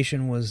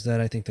accusation was that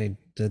I think the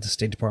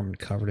State Department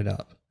covered it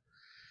up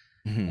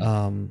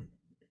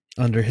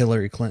under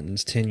Hillary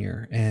Clinton's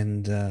tenure.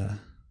 And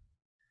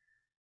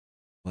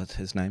what's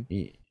his name?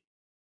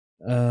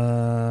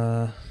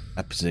 I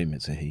presume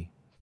it's a he.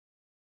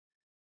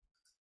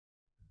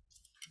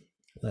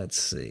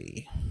 Let's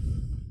see.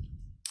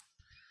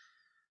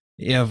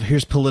 Yeah,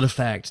 here's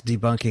PolitiFact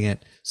debunking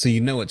it, so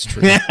you know it's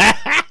true.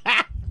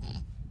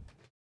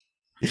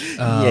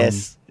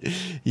 Yes,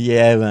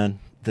 yeah, man.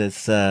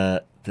 There's I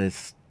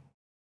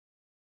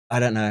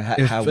don't know how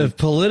if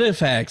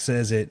PolitiFact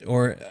says it,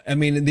 or I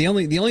mean, the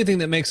only thing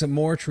that makes it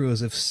more true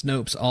is if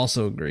Snopes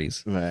also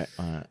agrees. Right.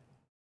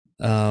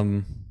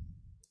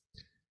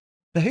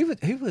 But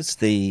who was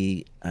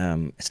the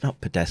it's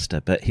not Podesta,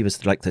 but he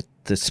was like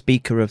the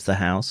Speaker of the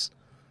House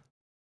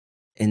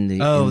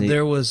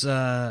there was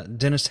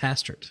Dennis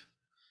Hastert.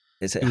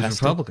 Is it he was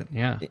Hastert? Republican?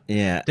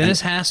 Yeah.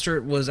 Dennis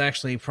Hastert was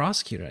actually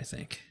prosecuted, I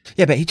think.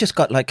 Yeah, but he just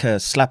got like a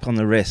slap on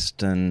the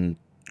wrist, and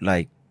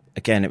like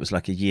again, it was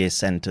like a year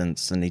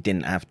sentence, and he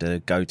didn't have to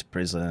go to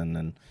prison.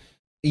 And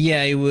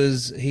yeah, he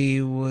was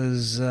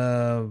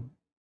I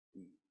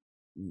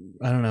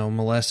don't know,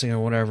 molesting or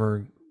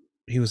whatever.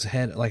 He was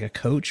like a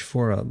coach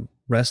for a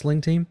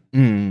wrestling team.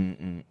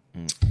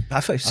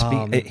 I thought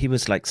he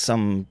was like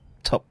some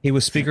top. He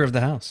was Speaker of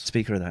the House.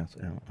 Speaker of the House,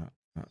 yeah.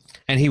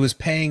 And he was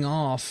paying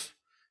off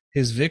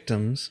his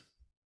victims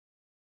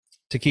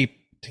to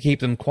keep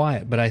them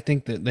quiet. But I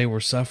think that they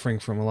were suffering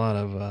from a lot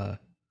of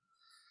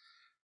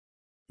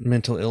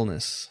mental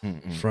illness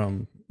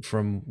from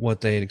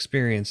what they had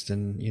experienced,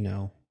 and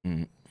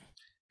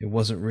it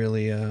wasn't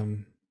really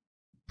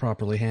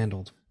properly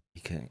handled.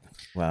 Okay.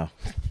 Wow.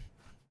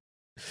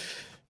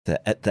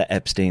 the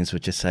Epsteins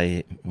would just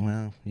say,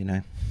 well,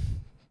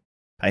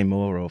 pay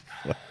more or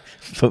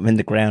put them in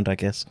the ground, I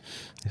guess,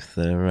 if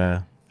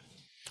they're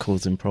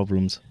causing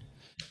problems.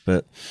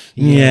 But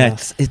yeah,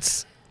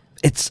 it's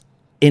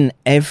in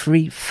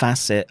every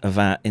facet of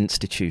our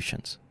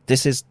institutions.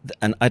 This is,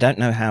 and I don't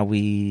know how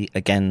we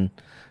again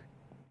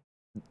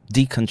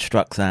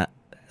deconstruct that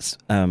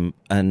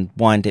and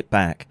wind it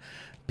back,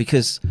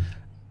 because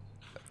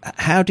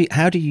how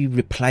do you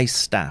replace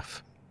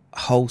staff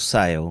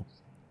wholesale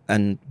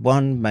and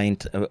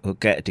or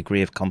get a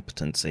degree of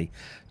competency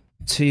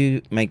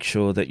to make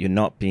sure that you're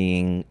not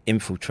being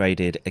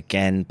infiltrated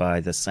again by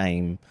the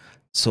same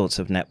sorts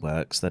of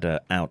networks that are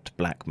out to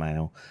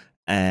blackmail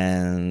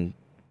and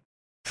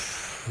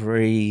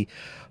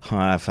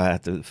I've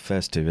had the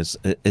first two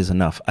is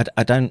enough.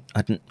 I'm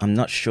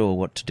not sure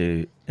what to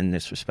do in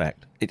this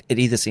respect. It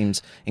either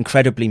seems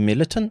incredibly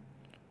militant,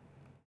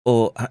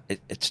 or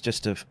it's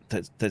just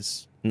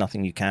there's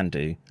nothing you can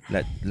do.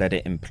 Let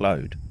it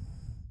implode.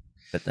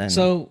 But then,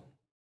 so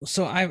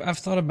I've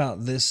thought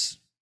about this,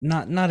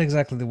 not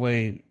exactly the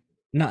way,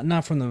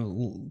 not from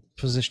the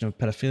position of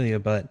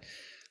pedophilia, but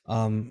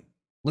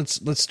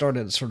let's start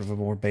at sort of a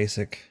more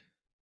basic,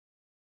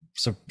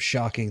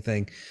 shocking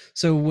thing.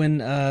 So when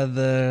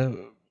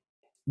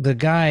the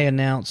guy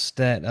announced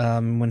that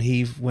when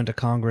he went to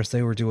Congress,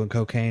 they were doing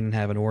cocaine and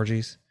having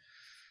orgies.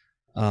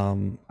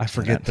 I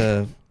forget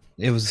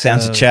it was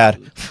sounds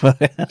Chad.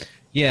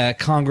 Yeah,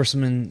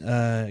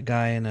 congressman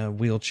guy in a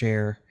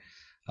wheelchair.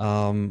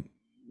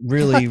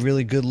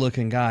 Really good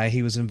looking guy.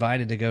 He was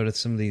invited to go to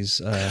some of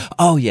these.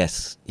 Oh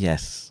yes, yeah.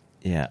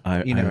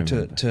 I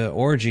remember. to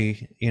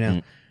orgy.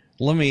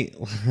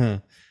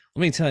 Let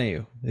me tell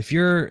you, if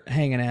you're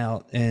hanging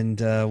out and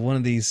one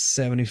of these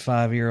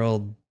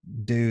 75-year-old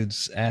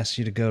dudes asks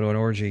you to go to an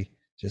orgy,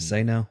 just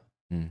say no.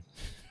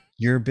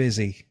 You're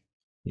busy.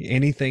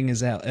 Anything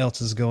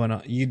else is going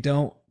on. You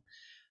don't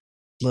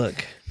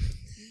look.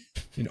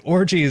 An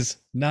orgy is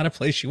not a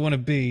place you want to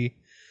be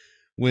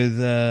with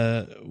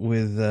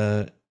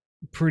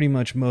pretty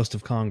much most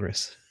of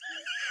Congress.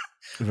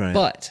 Right.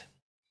 But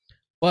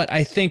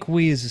I think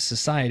we as a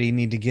society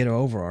need to get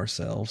over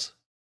ourselves.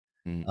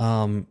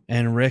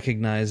 And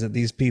recognize that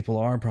these people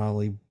are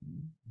probably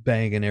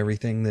banging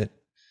everything that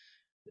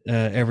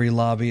every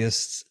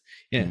lobbyist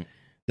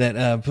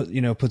that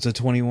puts a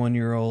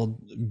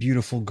 21-year-old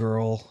beautiful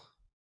girl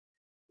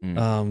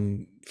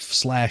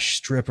 /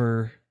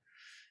 stripper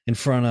in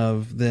front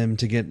of them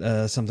to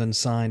get something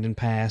signed and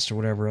passed or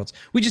whatever else.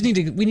 We need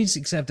to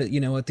accept that,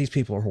 what, these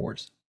people are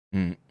whores.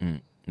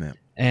 Yeah.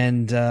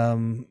 And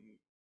stop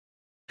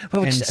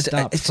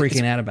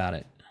freaking out about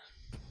it.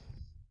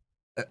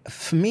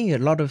 For me, a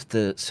lot of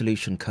the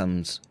solution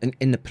comes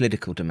in the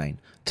political domain.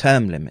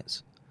 Term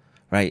limits,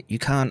 right? You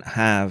can't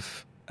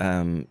have,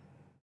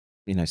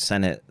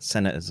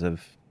 senators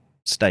of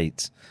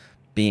states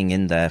being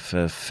in there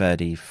for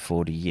 30,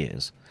 40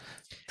 years.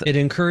 It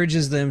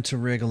encourages them to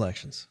rig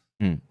elections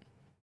and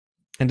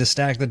to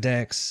stack the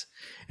decks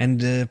and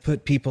to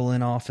put people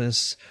in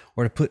office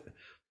or to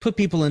put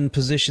people in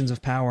positions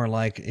of power,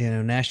 like,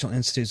 National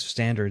Institutes of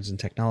Standards and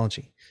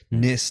Technology.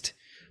 NIST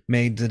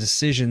made the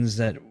decisions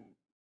that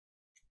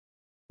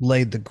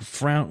laid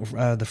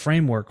the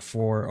framework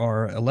for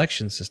our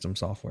election system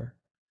software.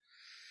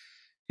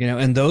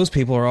 And those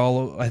people are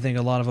all, I think,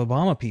 a lot of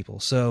Obama people.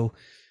 So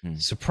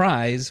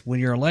surprise, when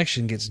your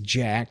election gets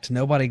jacked,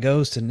 nobody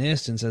goes to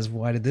NIST and says,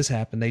 why did this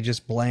happen? They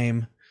just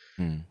blame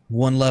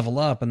one level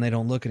up and they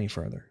don't look any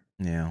further.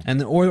 Yeah.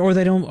 And or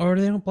they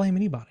don't blame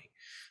anybody.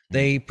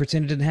 They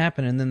pretend it didn't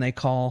happen, and then they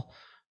call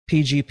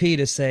PGP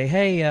to say,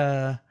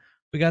 hey,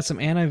 we got some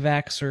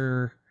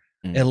anti-vaxxer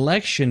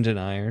election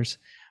deniers.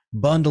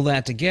 Bundle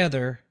that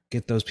together,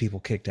 get those people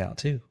kicked out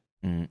too.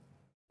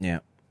 Yeah.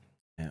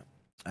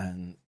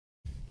 And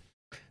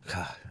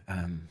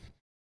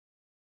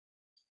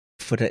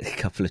put a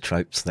couple of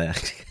tropes there.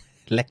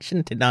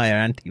 Election denier,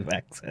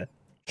 anti-vaxxer.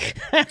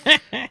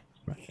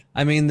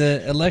 I mean,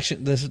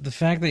 the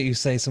fact that you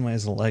say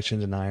somebody's an election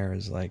denier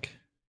is like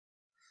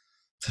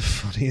the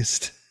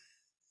funniest.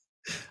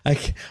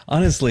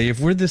 Honestly, if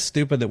we're this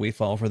stupid that we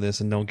fall for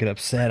this and don't get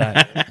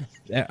upset,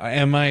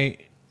 am I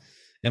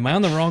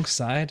on the wrong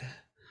side?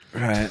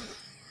 Right.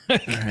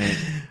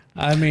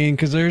 I mean,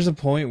 because there's a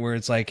point where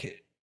it's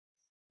like,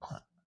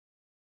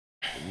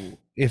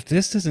 if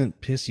this doesn't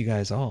piss you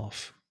guys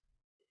off,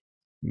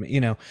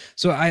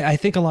 So I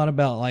think a lot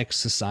about like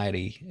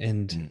society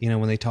and,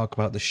 when they talk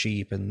about the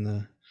sheep and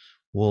the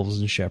wolves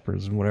and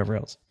shepherds and whatever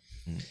else.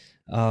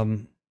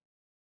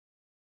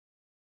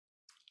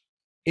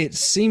 It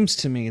seems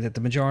to me that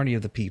the majority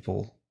of the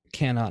people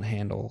cannot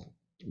handle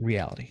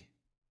reality.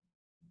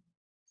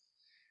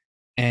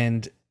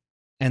 And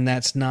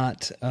that's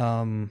not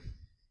a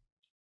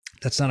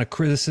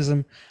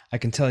criticism. I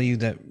can tell you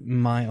that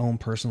my own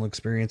personal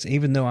experience,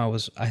 even though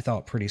I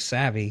thought pretty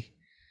savvy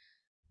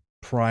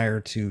prior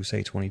to,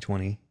 say,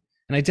 2020,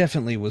 and I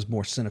definitely was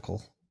more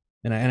cynical,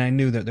 and I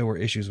knew that there were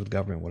issues with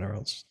government, whatever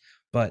else,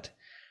 but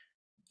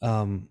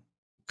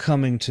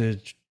coming to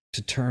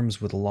terms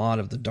with a lot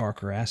of the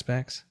darker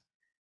aspects,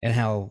 and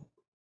how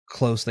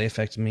close they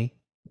affected me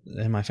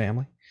and my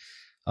family.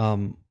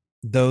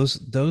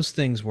 Those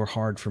things were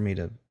hard for me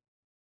to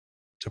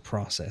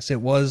process.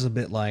 It was a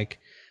bit like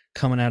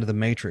coming out of the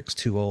Matrix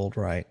too old,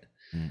 right?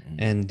 Mm-hmm.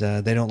 And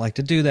they don't like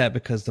to do that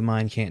because the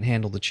mind can't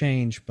handle the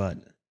change. But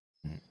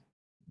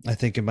I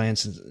think in my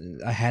instance,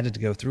 I had to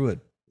go through it.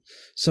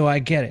 So I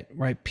get it,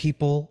 right?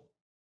 People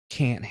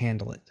can't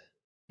handle it.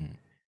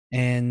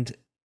 And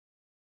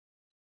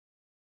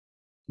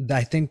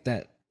I think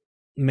that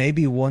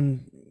maybe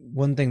one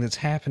thing that's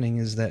happening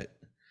is that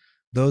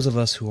those of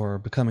us who are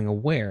becoming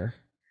aware,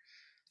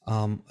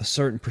 a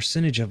certain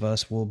percentage of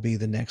us will be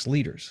the next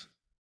leaders.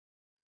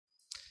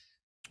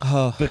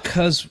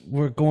 Because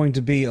we're going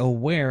to be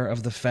aware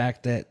of the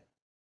fact that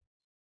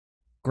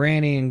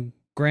Granny and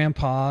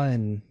Grandpa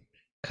and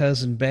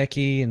Cousin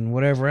Becky and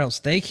whatever else,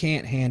 they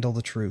can't handle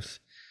the truth.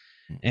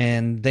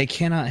 And they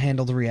cannot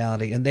handle the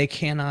reality. And they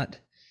cannot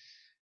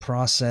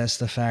process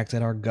the fact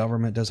that our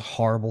government does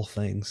horrible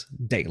things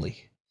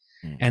daily.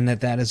 And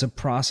that is a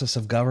process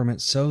of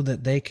government so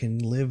that they can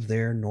live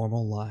their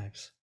normal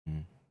lives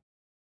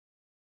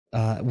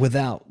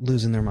without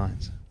losing their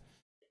minds.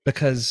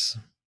 Because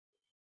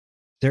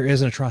there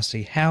is an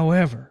atrocity.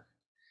 However,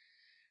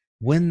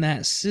 when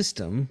that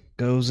system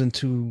goes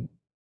into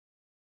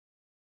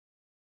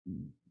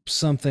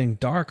something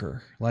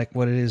darker, like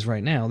what it is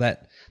right now,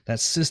 that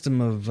system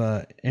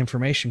of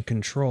information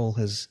control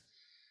has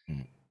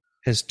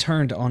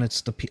turned on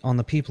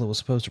the people it was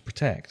supposed to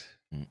protect.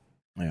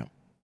 Yeah,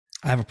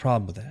 I have a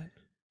problem with that.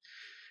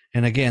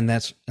 And again,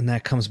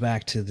 that comes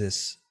back to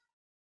this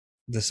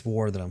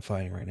war that I'm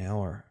fighting right now.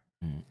 Or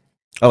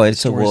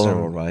it's a war,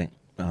 all right.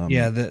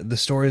 The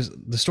stories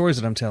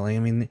that I'm telling. I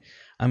mean,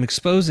 I'm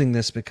exposing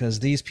this because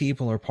these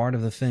people are part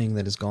of the thing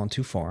that has gone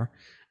too far,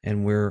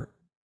 and we're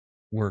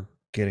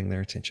getting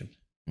their attention.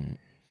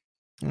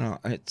 No,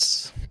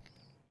 it's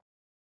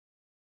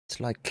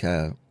like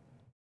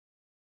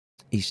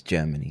East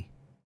Germany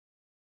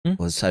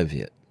or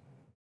Soviet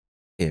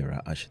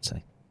era, I should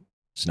say.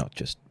 It's not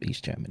just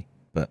East Germany,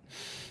 but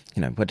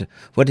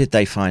what did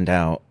they find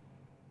out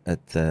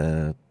at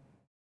the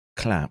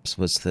collapse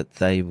was that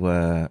they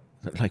were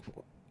like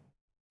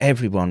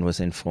everyone was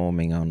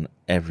informing on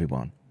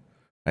everyone,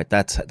 right?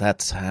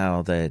 That's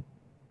how they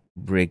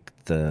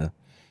rigged the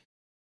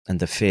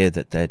fear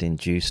that they'd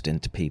induced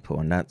into people,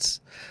 and that's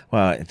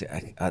are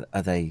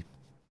they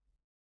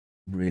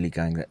really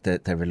going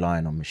that they're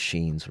relying on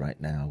machines right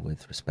now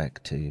with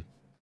respect to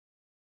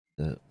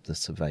the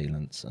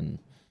surveillance and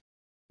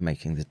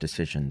making the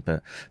decision?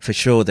 But for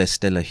sure, there's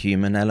still a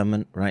human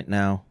element right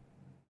now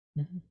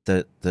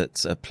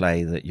that's a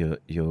play that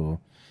you're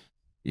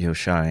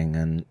showing,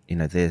 and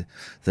I've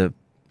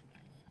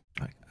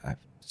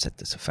said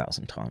this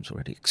 1,000 times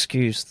already.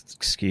 Excuse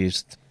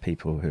the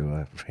people who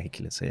are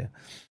regulars here,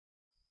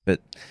 but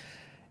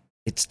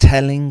it's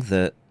telling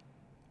that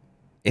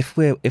if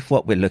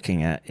what we're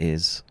looking at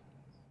is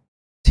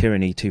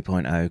tyranny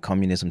 2.0,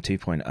 communism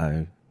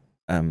 2.0,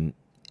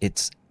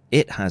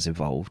 it has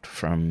evolved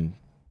from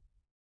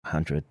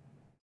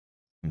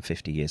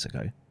 150 years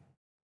ago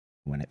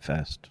when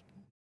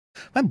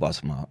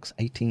was Marx?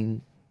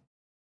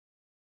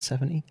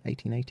 1870,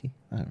 1880?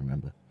 I don't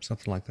remember.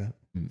 Something like that.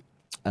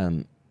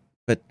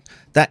 But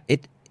that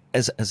it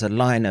as a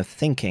line of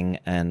thinking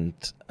and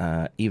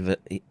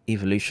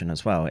evolution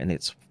as well in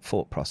its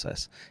thought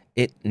process,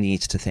 it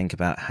needs to think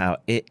about how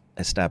it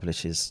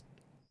establishes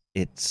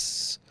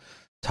its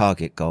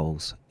target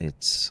goals,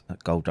 its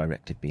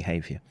goal-directed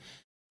behavior.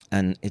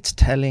 And it's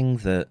telling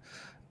that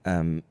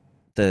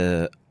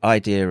the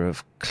idea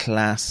of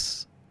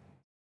class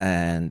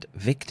and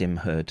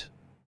victimhood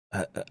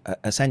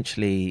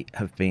essentially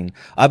have been,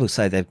 I will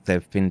say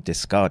they've been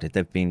discarded.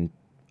 They've been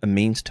a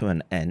means to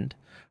an end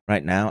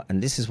right now.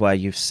 And this is why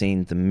you've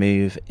seen the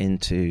move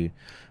into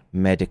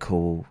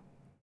medical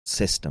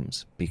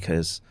systems,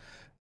 because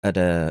at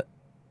a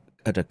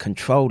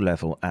control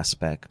level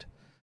aspect,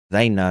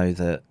 they know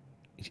that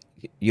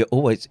you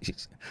always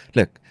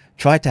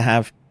try to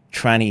have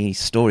tranny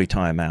story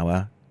time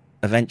hour.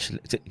 Eventually,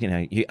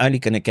 you're only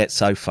going to get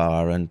so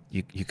far, and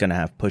you're going to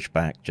have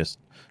pushback just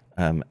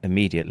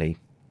immediately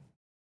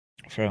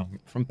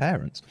from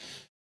parents.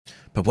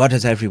 But what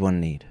does everyone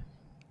need?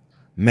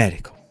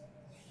 Medical,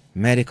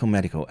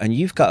 and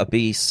you've got to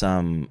be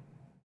some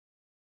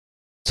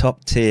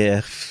top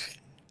tier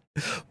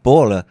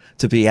baller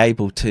to be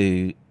able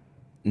to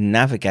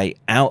navigate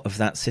out of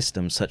that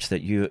system, such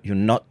that you're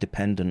not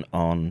dependent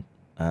on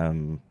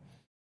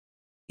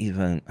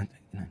even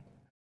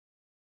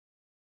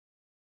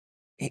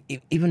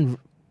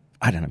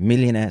I don't know,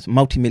 millionaires,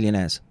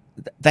 multimillionaires.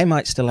 They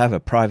might still have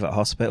a private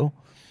hospital,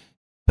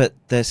 but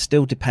they're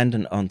still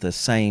dependent on the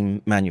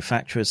same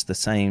manufacturers, the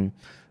same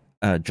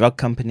drug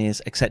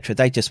companies, etc.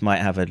 They just might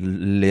have a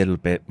little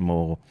bit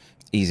more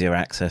easier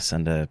access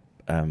and a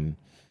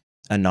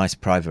nice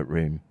private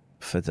room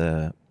for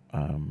their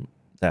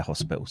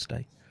hospital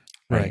stay.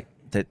 Right.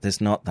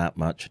 There's not that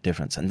much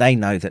difference, and they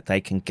know that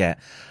they can get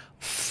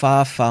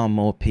far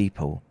more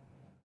people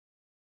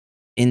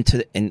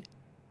into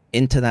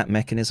into that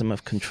mechanism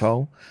of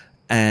control,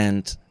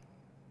 and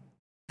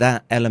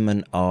that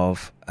element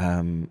of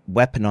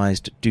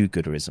weaponized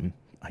do-gooderism,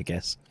 I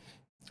guess,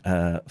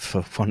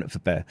 for want of a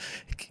better,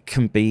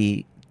 can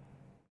be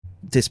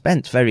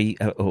dispensed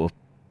or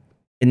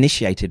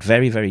initiated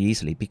very, very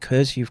easily,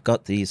 because you've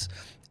got these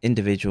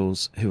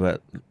individuals who are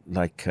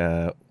like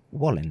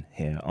Wallin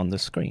here on the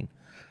screen.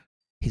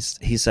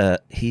 He's a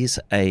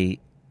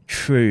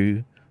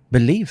true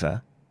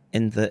believer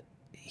in that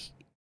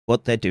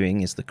what they're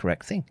doing is the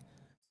correct thing.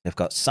 They've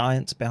got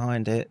science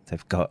behind it.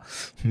 They've got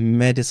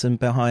medicine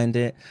behind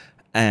it.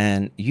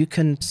 And you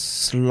can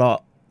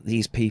slot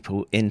these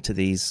people into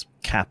these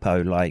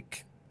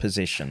capo-like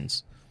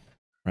positions,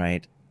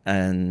 right?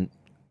 And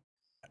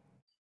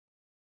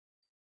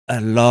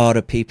a lot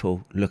of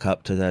people look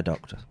up to their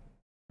doctor,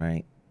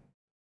 right?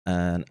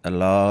 And a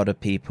lot of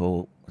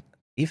people,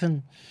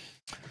 even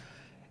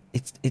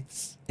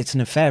it's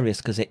nefarious,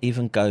 because it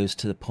even goes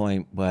to the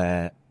point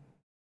where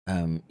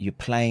you're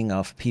playing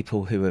off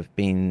people who have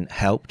been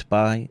helped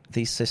by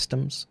these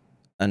systems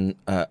and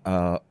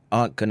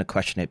aren't going to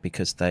question it,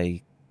 because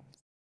they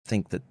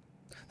think that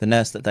the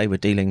nurse that they were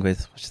dealing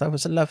with, which that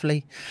was a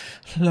lovely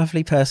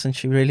person,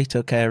 she really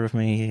took care of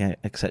me,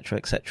 etc.,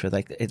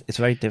 etc. It's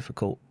very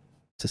difficult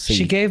to see.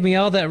 She gave me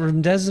all that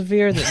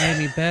remdesivir that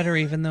made me better,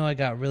 even though I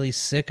got really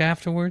sick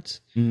afterwards.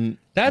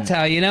 That's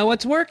how you know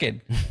it's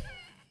working.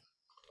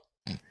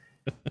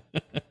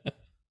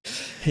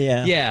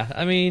 Yeah.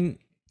 I mean,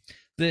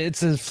 it's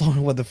the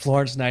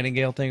Florence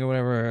Nightingale thing or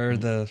whatever, or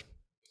the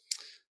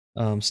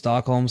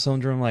Stockholm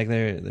syndrome. Like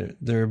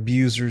their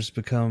abusers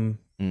become,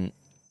 they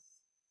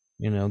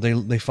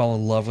fall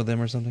in love with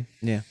them or something.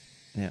 Yeah.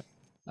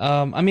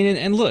 I mean,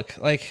 and look,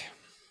 like,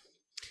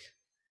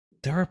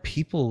 there are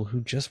people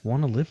who just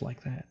want to live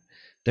like that.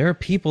 There are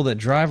people that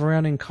drive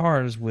around in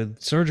cars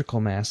with surgical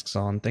masks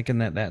on, thinking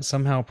that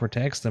somehow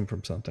protects them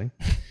from something,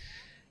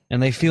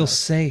 and they feel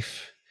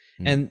safe.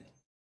 And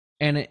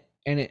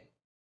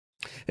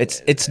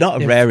it's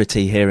not a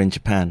rarity here in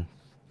Japan.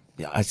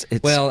 Yeah,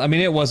 well, I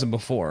mean, it wasn't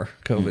before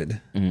COVID.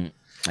 It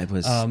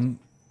was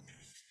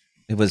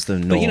the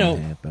norm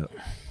here. But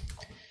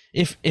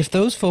if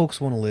those folks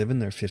want to live in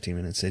their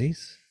 15-minute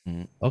cities,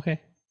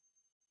 okay.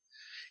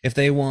 If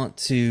they want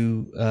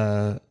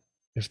to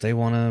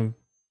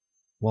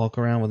walk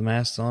around with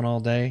masks on all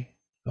day,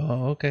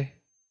 okay.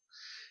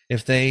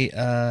 If they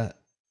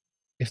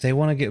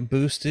want to get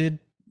boosted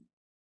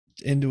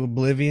into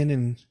oblivion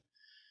and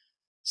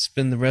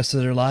spend the rest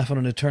of their life on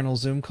an eternal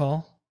Zoom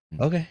call,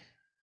 okay.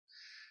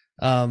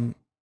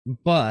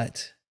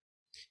 But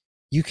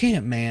you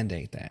can't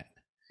mandate that.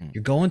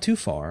 You're going too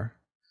far.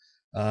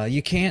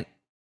 You can't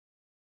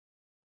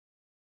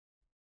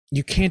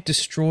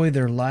destroy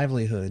their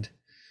livelihood,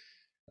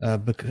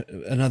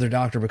 another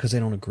doctor, because they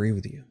don't agree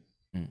with you.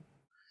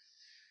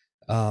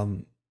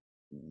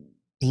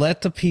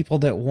 Let the people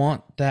that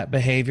want that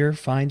behavior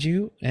find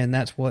you, and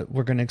that's what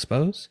we're going to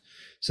expose,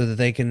 so that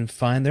they can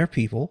find their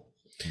people.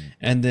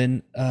 And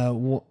then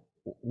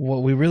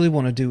what we really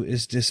want to do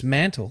is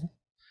dismantle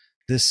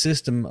this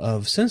system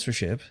of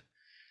censorship,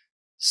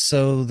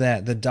 so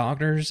that the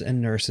doctors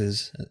and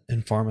nurses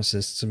and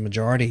pharmacists, a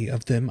majority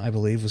of them, I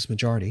believe, was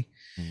majority,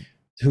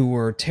 who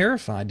were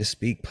terrified to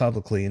speak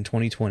publicly in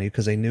 2020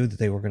 because they knew that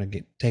they were going to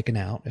get taken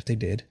out if they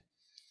did.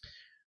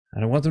 I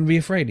don't want them to be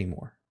afraid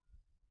anymore.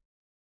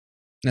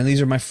 Now,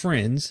 these are my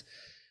friends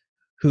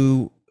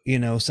who,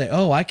 say,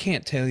 oh, I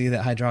can't tell you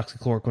that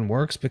hydroxychloroquine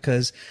works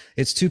because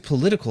it's too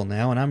political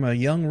now, and I'm a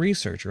young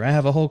researcher. I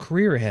have a whole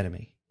career ahead of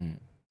me.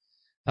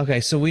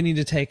 Okay, so we need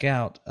to take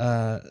out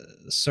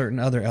certain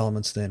other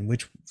elements then,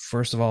 which,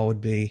 first of all,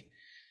 would be,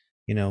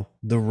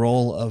 the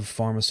role of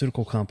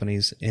pharmaceutical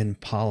companies in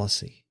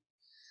policy.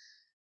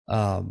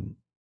 Well,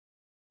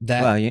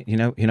 you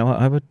know what,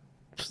 I would,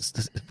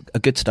 a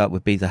good start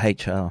would be the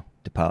HR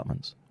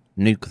departments.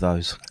 Nuke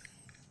those.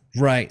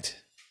 Right.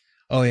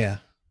 Oh yeah,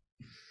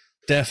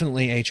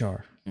 definitely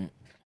HR.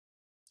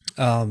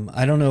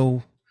 I don't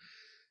know.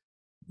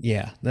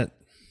 Yeah,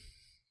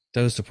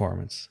 those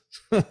departments.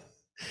 But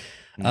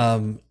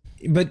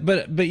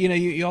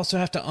you also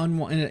have to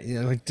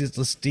unwind like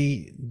this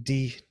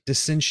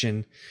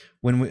dissension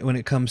when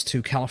it comes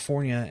to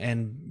California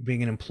and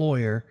being an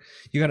employer.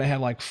 You got to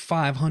have like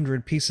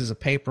 500 pieces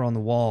of paper on the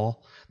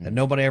wall that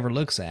nobody ever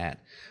looks at.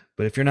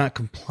 But if you're not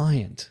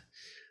compliant,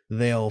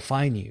 they'll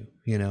fine you.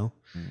 There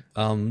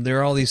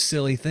are all these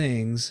silly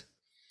things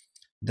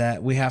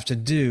that we have to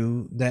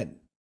do that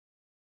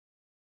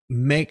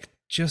make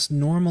just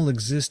normal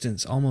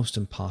existence almost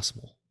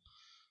impossible.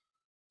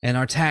 And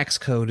our tax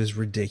code is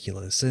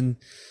ridiculous. And,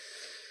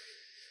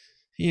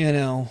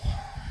 it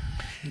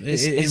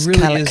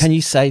really is. Can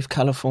you save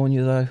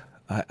California, though?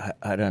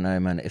 I don't know,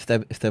 man. If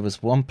there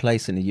was one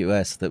place in the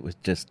US that was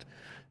just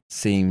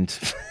seemed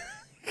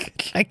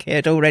like it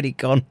had already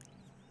gone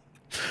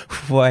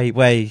way,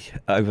 way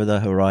over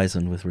the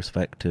horizon with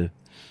respect to...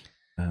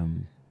 I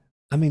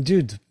mean,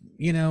 dude,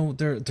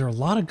 there are a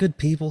lot of good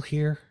people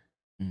here.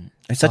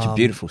 It's such a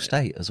beautiful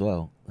state as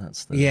well.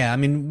 That's the... Yeah, I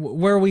mean,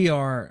 where we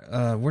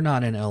are, we're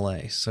not in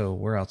LA, so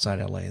we're outside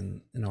LA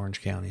in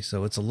Orange County,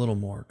 so it's a little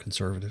more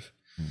conservative.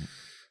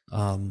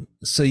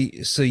 So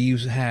you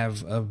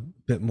have a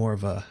bit more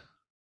of a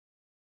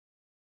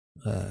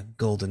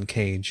golden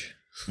cage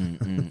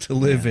to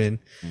live in.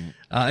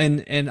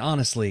 And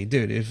honestly,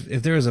 dude,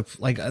 if there is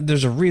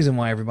there's a reason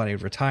why everybody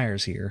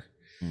retires here.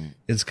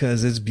 It's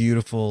because it's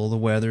beautiful. The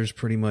weather's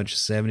pretty much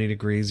 70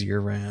 degrees year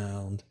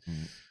round.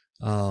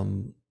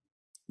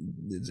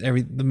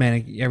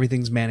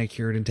 Everything's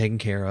manicured and taken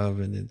care of,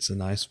 and it's a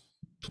nice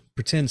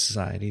pretend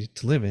society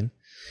to live in.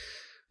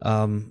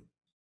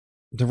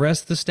 The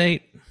rest of the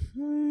state,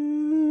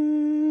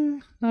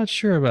 not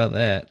sure about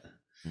that.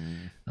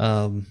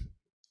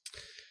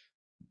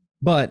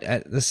 But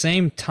at the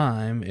same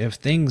time, if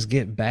things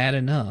get bad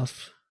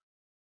enough,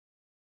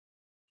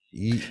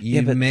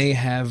 you may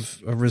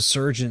have a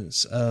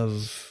resurgence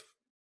of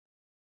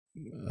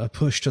a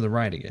push to the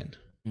right again.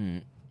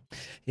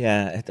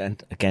 Yeah,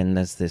 and again,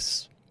 there's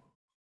this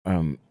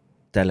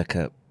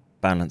delicate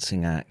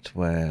balancing act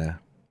where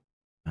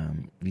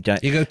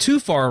you go too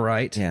far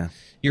right. Yeah,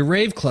 your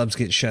rave clubs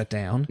get shut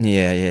down.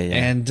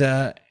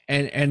 Yeah.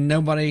 And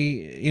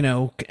nobody,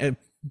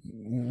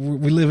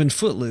 we live in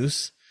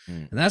Footloose,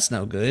 and that's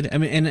no good. I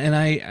mean,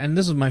 and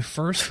this was my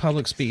first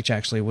public speech.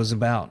 Actually, was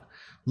about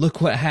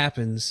look what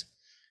happens.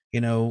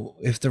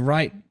 If the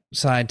right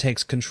side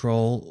takes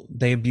control,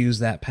 they abuse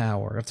that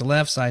power. If the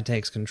left side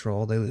takes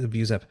control, they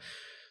abuse that.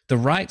 The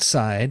right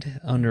side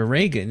under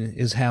Reagan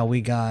is how we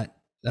got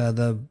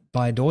the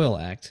Bayh-Dole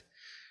Act,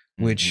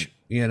 which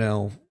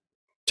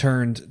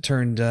turned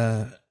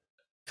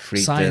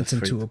science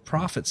into a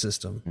profit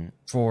system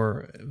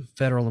for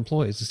federal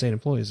employees and state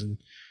employees and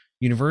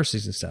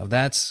universities and stuff.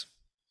 That's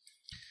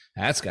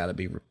got to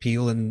be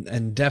repealed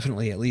and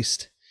definitely at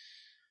least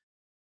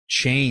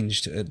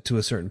changed to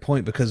a certain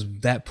point, because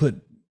that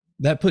put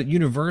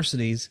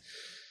universities,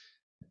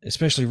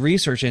 especially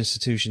research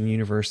institution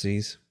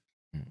universities,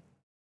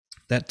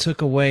 that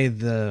took away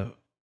the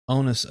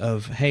onus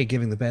of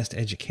giving the best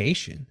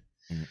education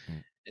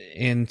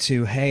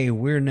into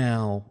we're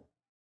now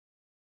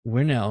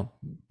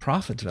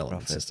profit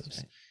development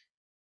systems.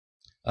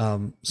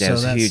 So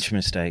it's a huge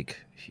mistake,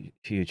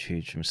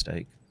 huge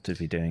mistake to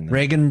be doing that.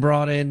 Reagan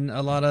brought in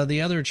a lot of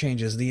the other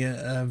changes,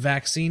 the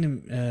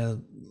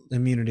vaccine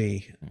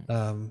immunity,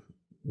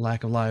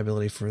 lack of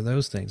liability for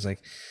those things.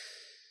 Like,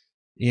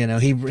 he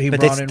brought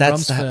in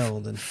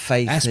Rumsfeld and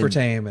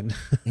aspartame and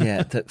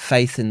that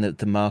faith in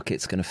the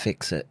market's going to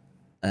fix it.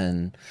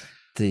 And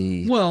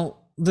the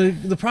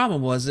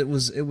problem was it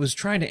was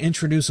trying to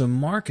introduce a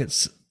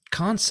markets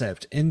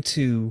concept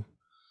into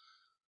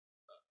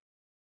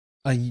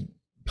a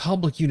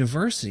public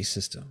university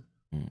system,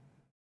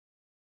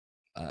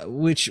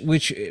 which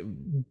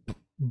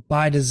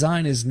by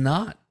design is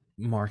not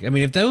market. I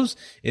mean,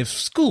 if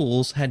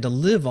schools had to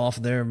live off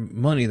their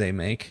money they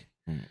make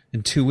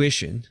in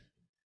tuition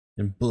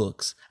and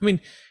books, I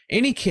mean,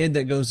 any kid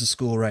that goes to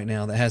school right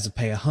now that has to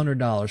pay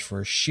 $100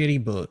 for a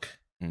shitty book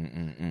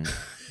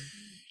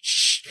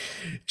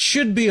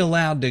should be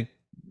allowed to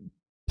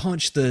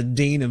punch the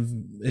dean of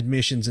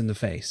admissions in the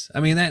face. I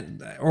mean, that,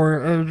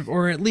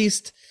 or at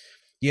least,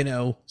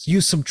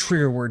 use some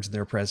trigger words in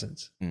their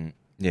presence.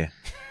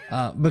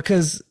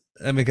 Because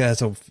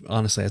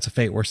honestly, that's a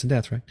fate worse than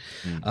death, right?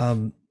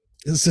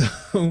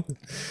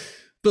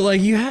 But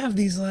you have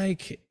these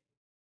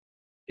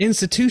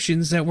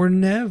institutions that were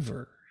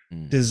never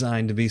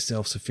designed to be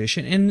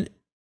self-sufficient,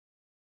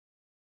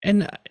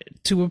 and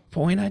to a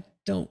point, I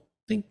don't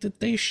think that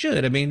they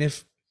should. I mean,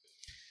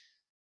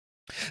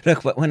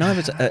 look, when I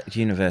was at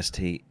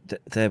university,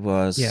 there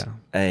was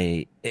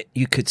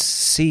you could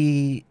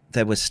see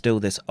there was still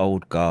this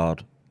old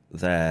guard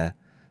there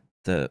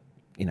that,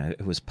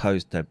 it was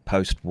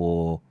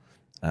post-war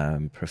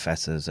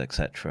professors,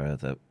 etc.,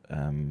 that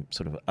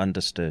sort of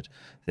understood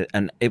that,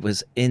 and it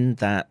was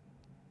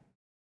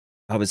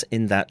I was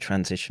in that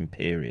transition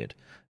period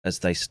as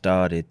they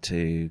started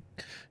to,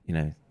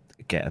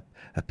 get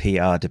a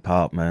PR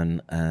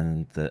department,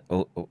 and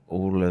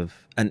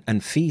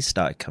and fees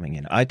started coming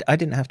in. I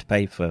didn't have to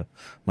pay for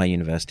my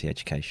university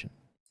education,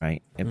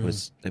 right? It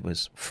was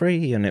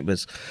free, and it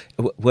was,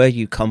 were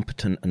you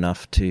competent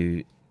enough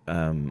to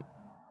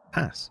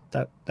pass?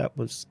 That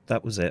was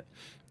it.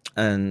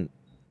 And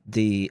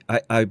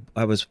I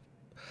was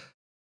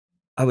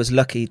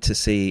lucky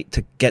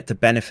to get the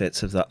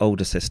benefits of the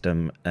older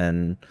system,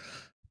 and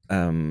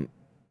I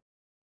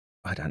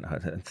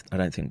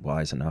don't think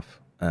wise enough,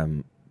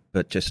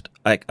 but just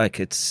I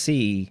could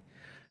see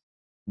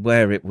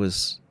where it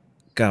was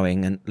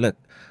going. And look,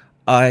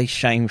 I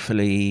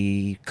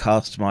shamefully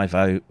cast my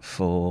vote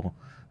for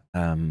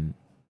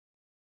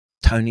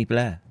Tony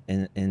Blair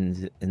in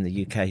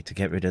the UK to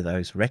get rid of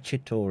those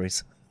wretched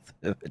Tories.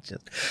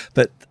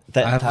 But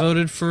I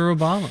voted for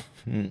Obama.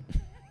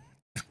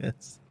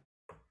 Yes.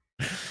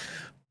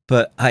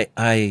 But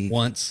I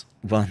once,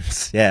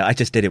 yeah, I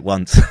just did it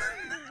once.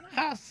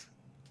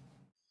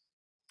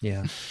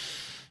 Yeah,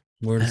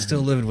 we're still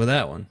living with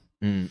that one.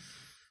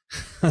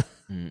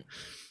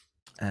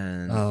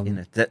 And you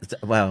know,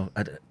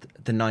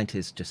 the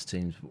 90s just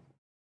seems,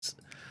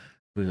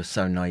 we were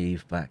so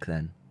naive back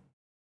then,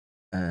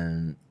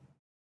 and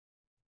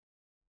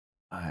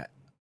I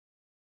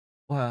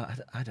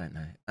don't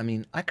know. I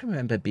mean, I can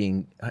remember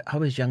being. I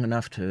was young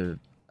enough to.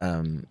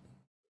 I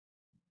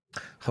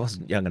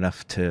wasn't young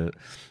enough to,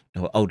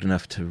 or old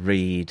enough to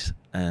read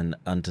and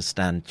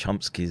understand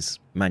Chomsky's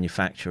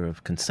Manufacture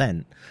of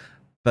Consent.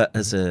 But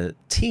as a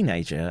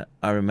teenager,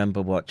 I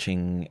remember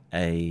watching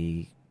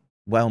a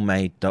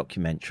well-made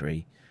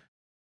documentary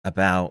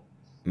about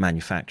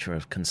Manufacture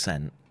of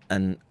Consent,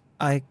 and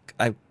I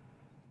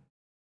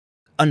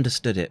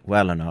understood it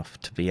well enough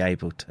to be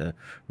able to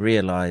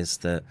realize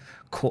that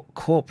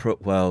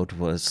corporate world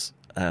was,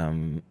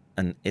 and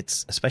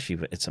it's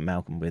especially its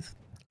amalgam with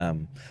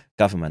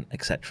government,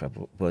 etc.,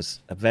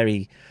 was a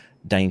very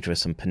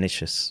dangerous and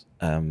pernicious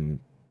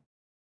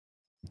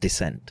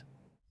dissent,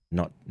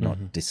 not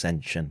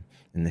dissension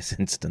in this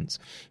instance.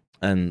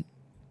 And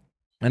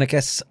I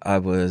guess I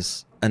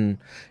was, and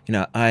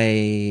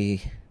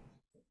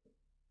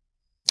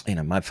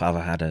my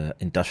father had an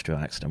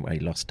industrial accident where he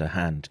lost a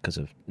hand because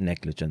of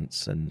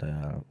negligence and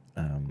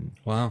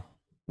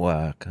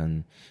work,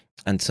 and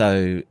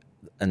so.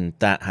 And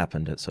that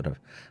happened at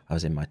I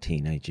was in my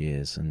teenage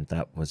years, and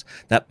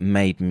that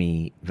made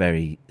me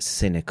very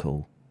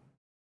cynical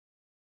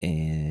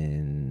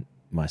in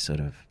my sort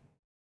of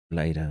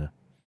later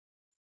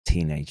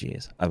teenage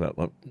years. I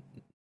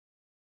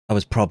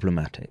was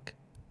problematic,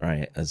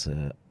 right?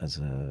 It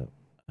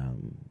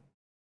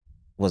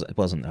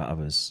wasn't that I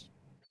was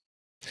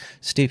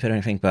stupid or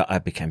anything, but I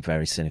became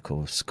very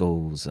cynical of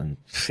schools and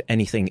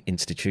anything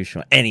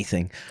institutional,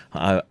 anything.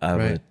 I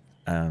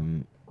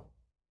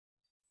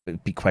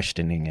would be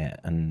questioning it,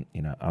 and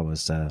I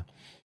was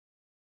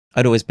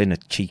I'd always been a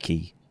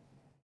cheeky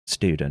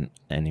student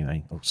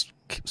anyway, or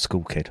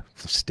school kid,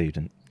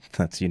 student,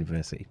 that's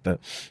university, but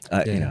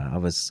I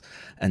was,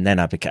 and then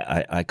I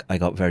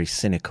got very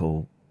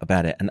cynical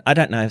about it, and I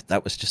don't know if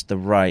that was just the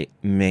right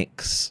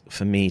mix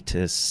for me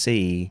to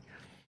see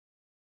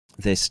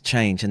this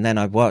change. And then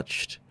I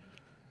watched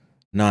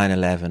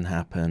 9/11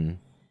 happen,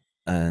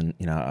 and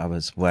I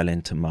was well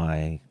into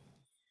my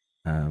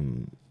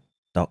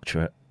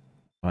doctorate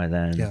by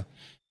then,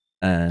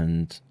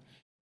 and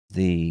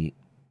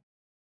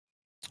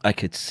I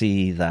could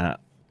see that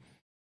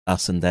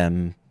us and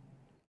them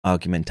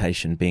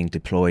argumentation being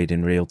deployed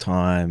in real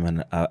time,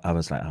 and I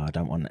was like, I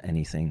don't want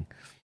anything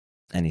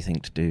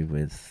to do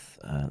with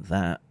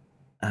that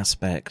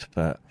aspect,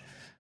 but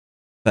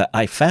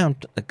I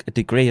found a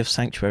degree of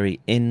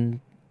sanctuary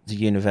in the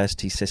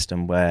university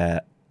system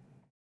where,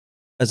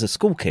 as a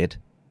school kid,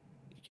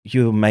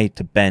 you were made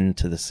to bend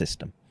to the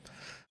system,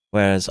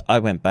 whereas I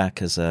went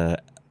back as a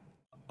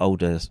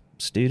older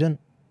student,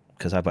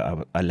 because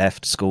I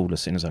left school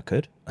as soon as I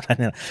could.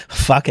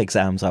 Fuck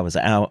exams, I was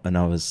out, and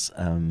I was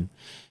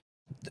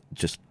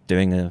just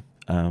doing a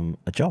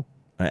job,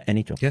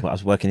 any job. I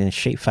was working in a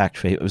sheet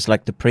factory. It was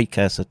like the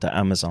precursor to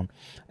Amazon,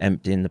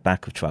 emptying the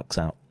back of trucks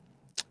out.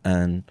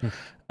 And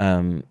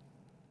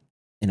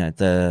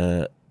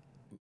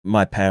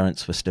my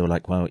parents were still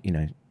like, well,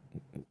 they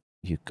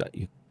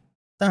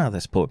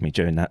supported me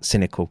during that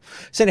cynical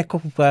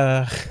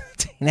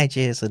teenage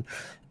years, and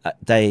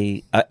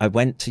I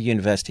went to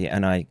university,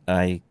 and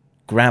I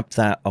grabbed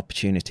that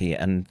opportunity,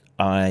 and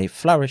I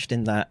flourished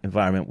in that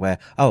environment where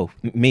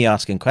me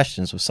asking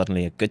questions was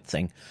suddenly a good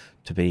thing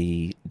to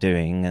be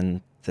doing,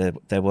 and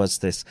there was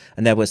this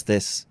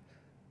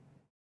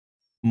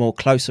more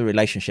closer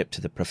relationship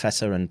to the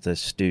professor and the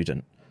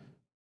student,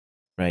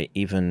 right?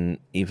 Even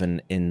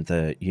in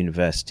the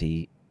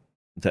university,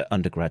 the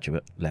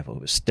undergraduate level,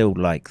 it was still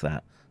like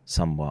that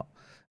somewhat.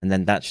 And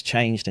then that's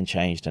changed, and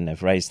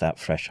they've raised that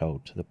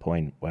threshold to the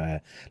point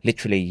where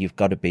literally you've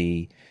got to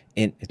be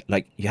in,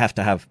 like, you have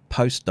to have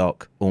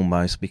postdoc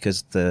almost,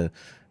 because the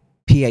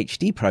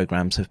PhD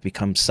programs have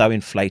become so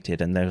inflated,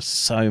 and there's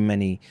so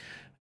many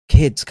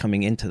kids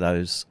coming into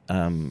those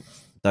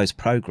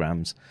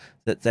programs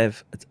that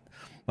they've.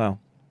 Well,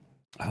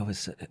 I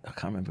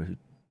can't remember who.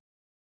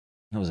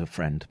 I was a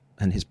friend,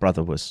 and his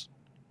brother was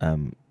a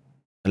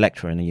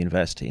lecturer in a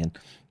university, and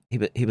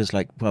he was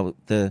like, well,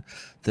 the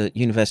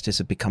universities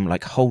have become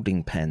like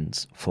holding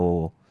pens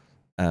for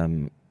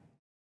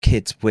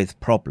kids with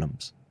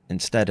problems,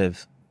 instead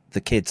of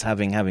the kids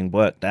having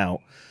worked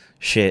out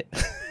shit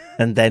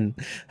and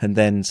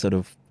then sort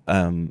of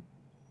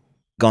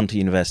gone to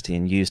university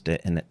and used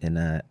it in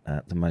the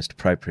most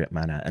appropriate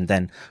manner. And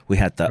then we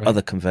had the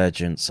other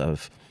convergence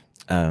of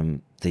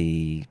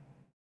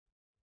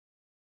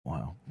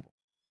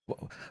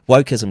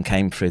wokeism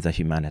came through the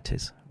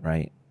humanities,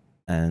 right?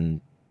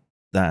 And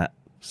that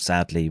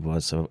sadly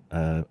was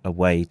a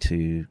way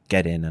to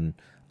get in and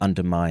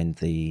undermine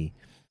the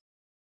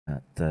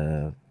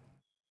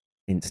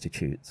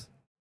institutes,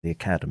 the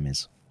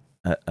academies,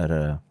 at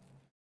a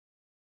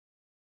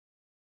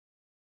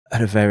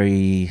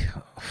very,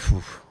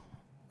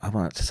 I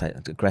want to say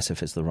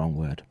aggressive is the wrong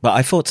word, but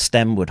I thought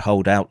STEM would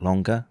hold out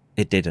longer.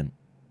 It didn't.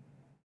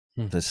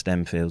 the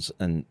STEM fields,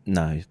 and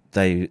no,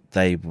 they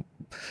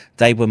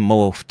were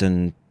morphed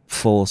and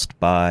forced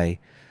by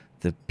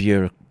the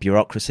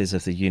bureaucracies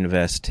of the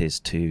universities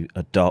to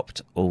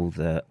adopt all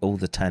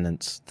the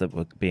tenets that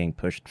were being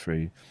pushed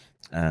through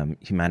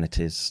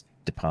humanities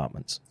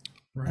departments,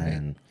 Right.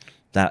 and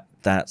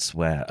that's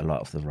where a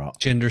lot of the rot,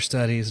 gender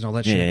studies and all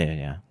that shit.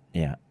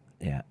 Yeah.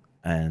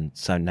 And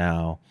so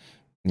now,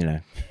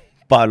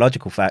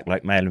 biological fact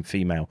like male and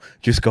female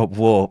just got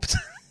warped.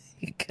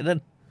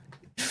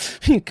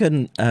 you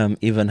couldn't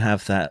even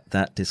have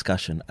that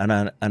discussion.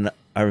 And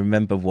I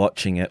remember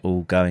watching it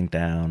all going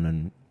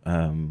down,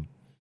 and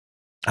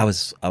I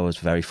was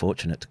very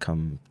fortunate to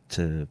come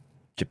to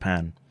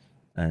Japan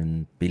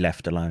and be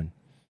left alone.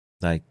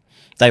 Like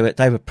they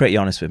were pretty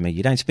honest with me.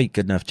 You don't speak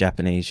good enough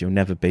Japanese, you'll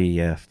never be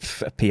a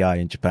PI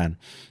in Japan.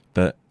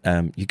 But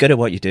you're good at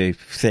what you do.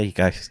 There you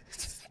go.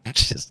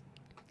 Just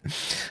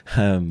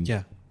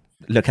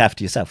look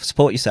after yourself,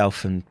 support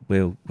yourself, and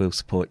we'll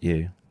support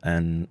you.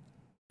 And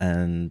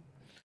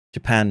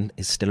Japan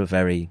is still a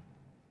very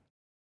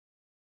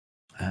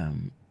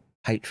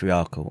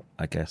patriarchal,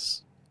 I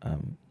guess,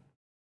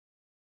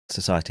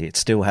 society. It's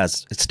still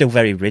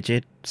very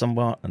rigid,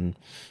 somewhat, and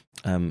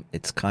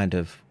it's kind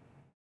of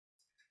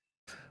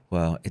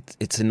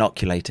it's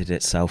inoculated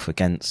itself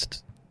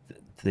against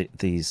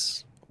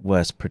these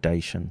worse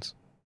predations.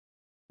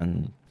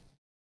 And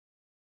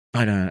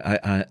I don't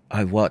know.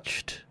 I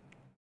watched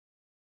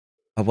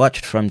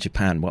from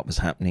Japan what was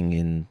happening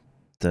in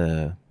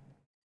the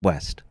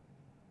West,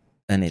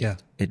 and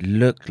it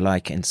looked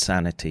like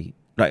insanity.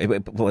 Like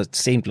it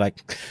seemed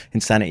like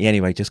insanity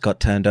anyway. Just got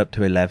turned up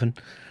to 11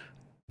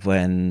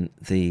 when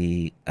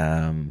the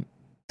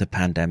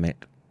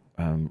pandemic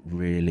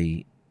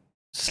really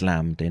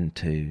slammed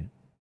into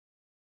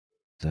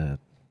the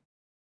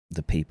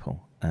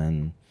people.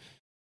 And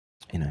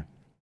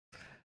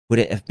would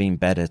it have been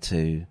better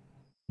to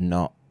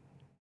not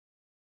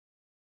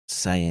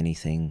say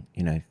anything?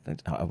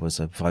 I was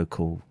a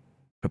vocal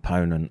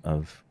proponent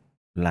of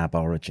lab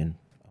origin,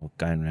 or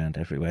going around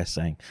everywhere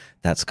saying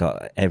that's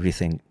got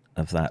everything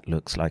of that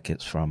looks like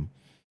it's from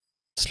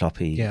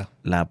sloppy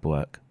lab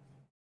work.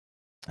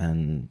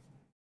 And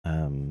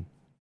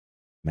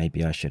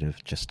maybe I should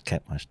have just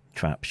kept my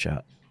trap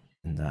shut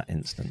in that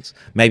instance.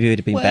 Maybe it would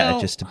have been better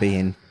just to be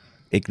in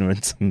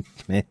ignorance and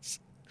miss.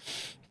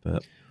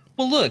 But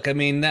look, I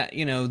mean, that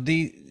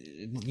the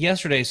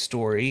yesterday's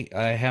story,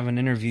 I have an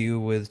interview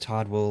with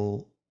Todd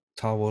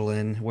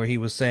Willin where he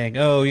was saying,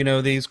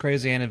 these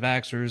crazy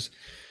anti-vaxxers,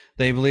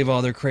 they believe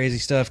all their crazy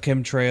stuff,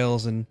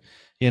 chemtrails, and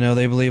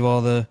they believe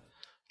all the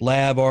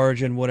lab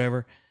origin,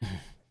 whatever.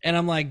 And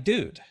I'm like,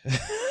 dude,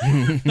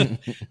 this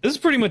is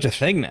pretty much a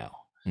thing now.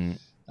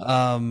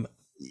 And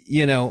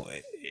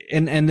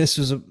this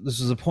was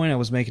a point I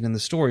was making in the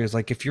story, is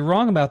like, if you're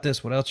wrong about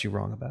this, what else are you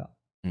wrong about?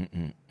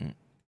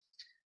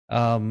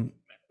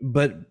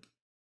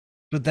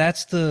 But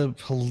that's the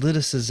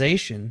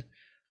politicization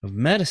of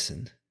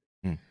medicine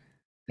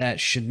that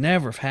should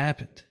never have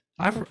happened.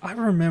 I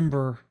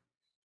remember,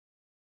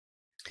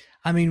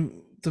 I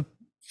mean,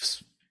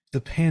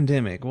 the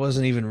pandemic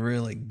wasn't even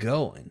really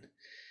going,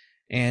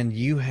 and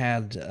you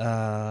had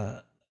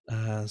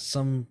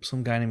some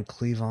guy named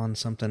Cleavon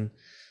something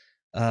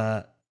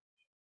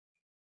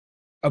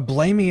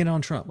blaming it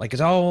on Trump, like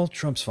it's all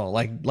Trump's fault,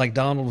 like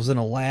Donald was in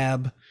a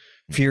lab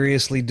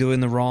furiously doing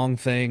the wrong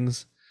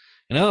things,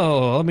 and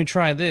let me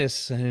try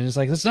this, and it's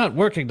like, it's not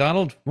working,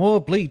 Donald,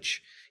 more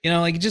bleach,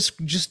 like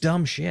just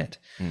dumb shit.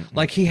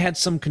 Like he had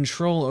some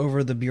control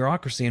over the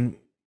bureaucracy,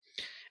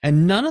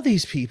 and none of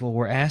these people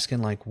were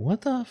asking, like,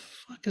 what the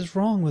fuck is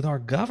wrong with our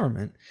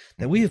government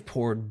that we have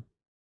poured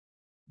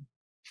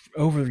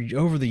over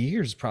the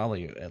years,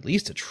 probably at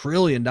least $1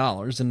 trillion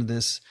into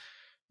this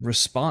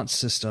response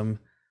system,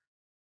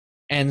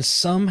 and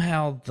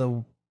somehow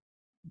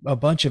a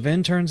bunch of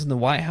interns in the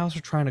White House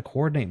are trying to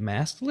coordinate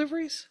mass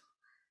deliveries?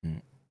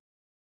 And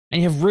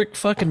you have Rick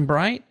fucking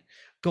Bright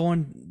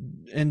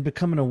going and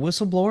becoming a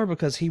whistleblower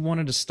because he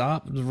wanted to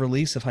stop the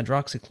release of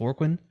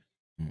hydroxychloroquine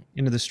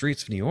into the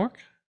streets of New York.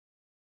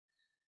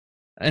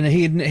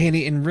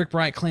 And Rick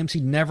Bright claims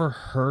he'd never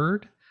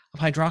heard of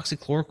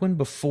hydroxychloroquine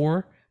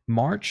before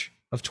March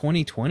of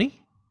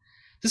 2020.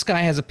 This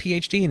guy has a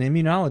PhD in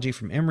immunology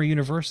from Emory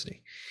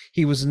University.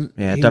 It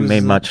doesn't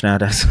mean much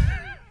nowadays.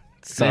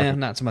 Yeah,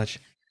 not so much.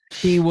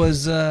 He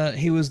was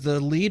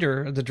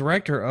the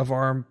director of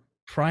our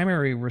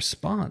primary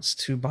response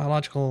to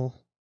biological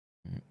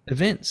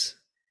events,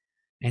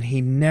 and he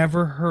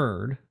never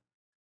heard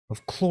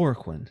of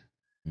chloroquine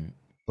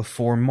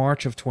before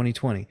March of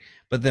 2020.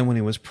 But then when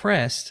he was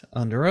pressed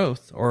under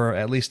oath, or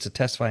at least to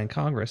testify in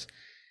Congress,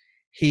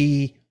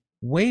 he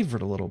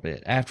wavered a little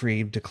bit after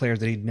he declared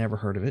that he'd never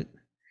heard of it,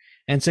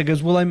 and said,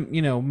 well, I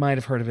might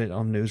have heard of it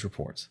on news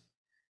reports.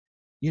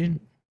 You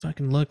didn't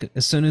fucking look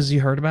as soon as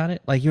you heard about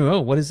it, like,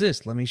 what is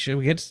this? Should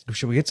we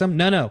get some?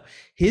 No.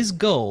 His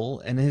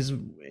goal, and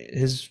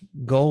his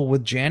goal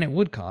with Janet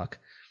Woodcock,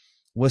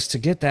 was to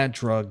get that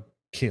drug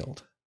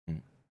killed.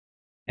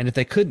 And if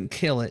they couldn't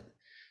kill it,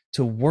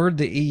 to word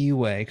the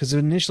EUA, because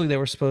initially they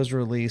were supposed to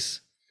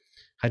release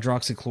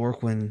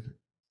hydroxychloroquine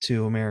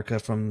to America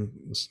from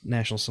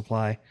National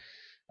Supply,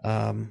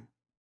 and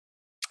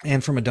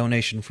from a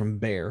donation from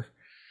Bayer.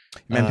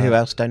 Remember who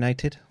else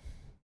donated?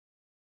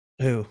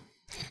 Who?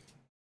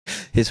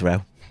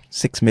 Israel.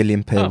 6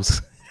 million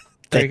pills. Oh,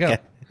 there you go.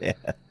 Yeah.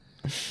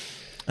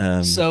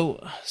 So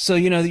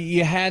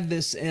you had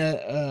this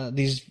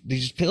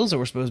these pills that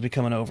were supposed to be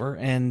coming over,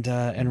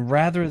 and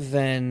rather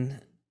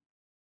than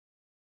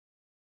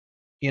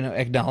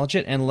acknowledge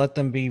it and let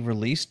them be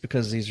released,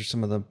 because these are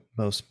some of the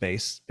most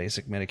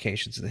basic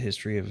medications in the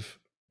history of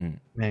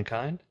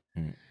mankind,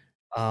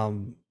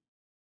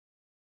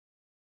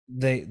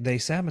 they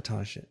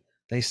sabotage it.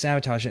 They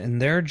sabotage it,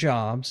 and their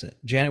jobs.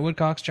 Janet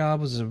Woodcock's job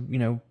was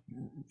to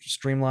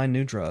streamline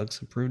new drugs,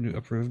 approved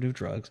new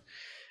drugs,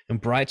 and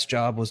Bright's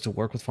job was to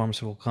work with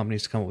pharmaceutical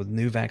companies to come up with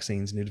new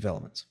vaccines, new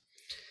developments.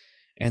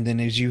 And then,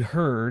 as you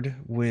heard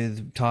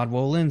with Todd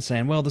Wolin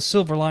saying, well, the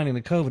silver lining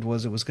of COVID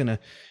was it was going to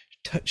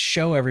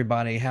show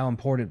everybody how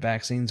important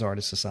vaccines are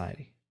to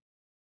society.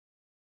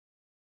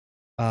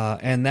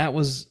 And that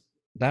was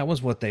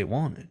what they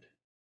wanted.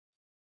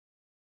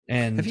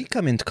 And have you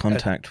come into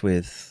contact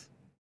with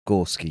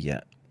Gorski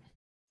yet?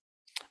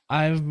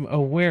 I'm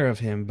aware of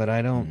him, but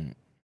I don't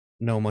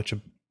know much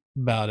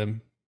about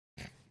him.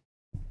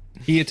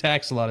 He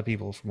attacks a lot of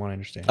people, from what I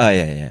understand. Oh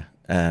yeah.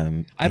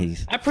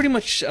 I pretty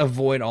much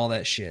avoid all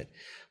that shit.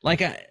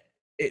 Like,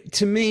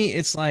 to me,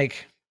 it's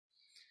like,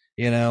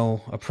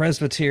 a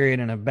Presbyterian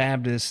and a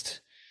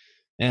Baptist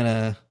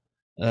and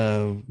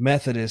a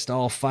Methodist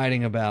all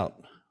fighting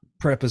about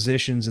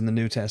prepositions in the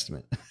New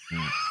Testament.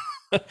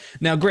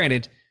 Now,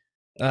 granted,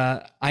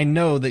 I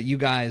know that you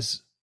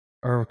guys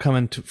are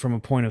coming from a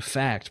point of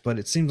fact, but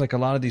it seems like a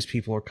lot of these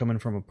people are coming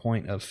from a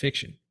point of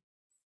fiction.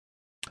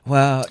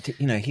 Well,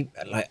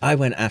 I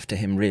went after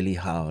him really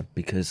hard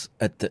because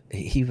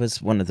he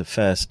was one of the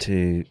first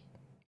to,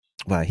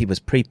 well, he was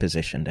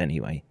pre-positioned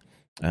anyway,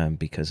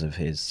 because of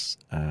his,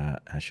 how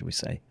should we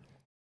say,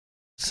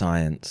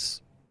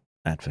 science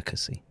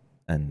advocacy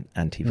and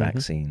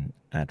anti-vaccine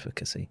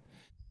advocacy.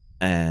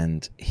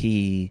 And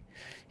he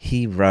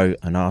wrote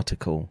an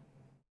article,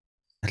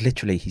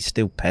 literally he's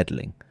still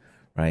peddling,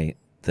 right,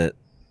 that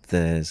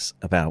there's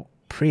about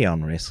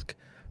prion risk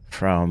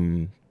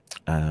from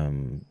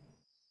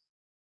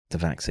the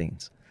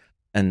vaccines.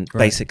 And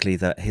basically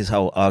that his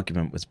whole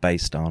argument was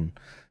based on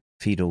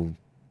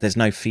there's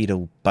no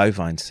fetal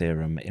bovine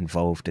serum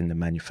involved in the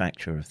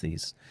manufacture of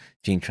these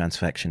gene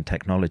transfection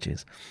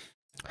technologies.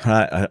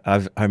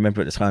 I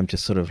remember at the time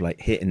just sort of like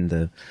hitting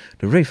the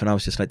roof, and I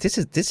was just like, this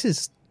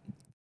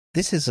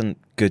isn't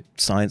good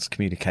science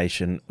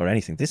communication or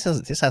anything. This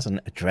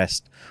hasn't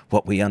addressed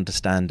what we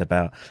understand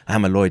about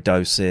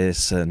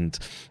amyloidosis and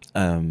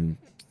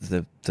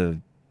the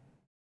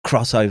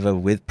crossover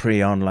with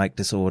prion-like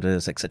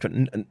disorders,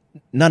 etc.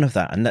 None of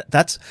that, and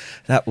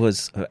it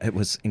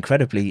was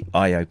incredibly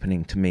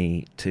eye-opening to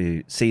me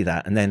to see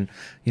that. And then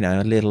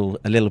a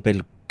little bit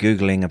of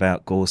Googling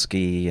about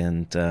Gorski,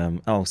 and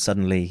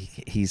suddenly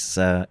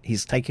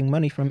he's taking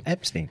money from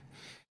Epstein,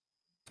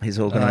 his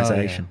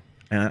organization.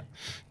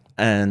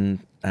 And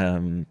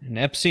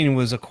Epstein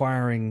was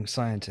acquiring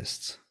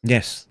scientists.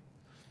 Yes.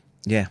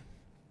 Yeah.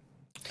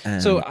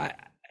 So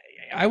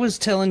I was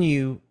telling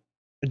you,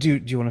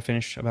 do you want to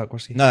finish about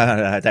Gorski? No,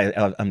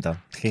 I'm done.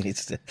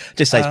 It's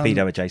just says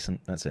pedo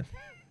adjacent. That's it.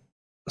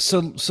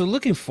 So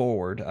looking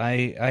forward,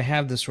 I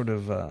have this sort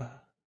of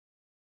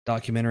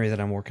documentary that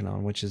I'm working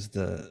on, which is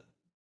the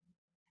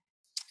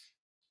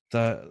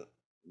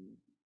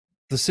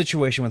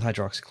situation with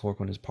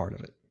hydroxychloroquine is part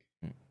of it,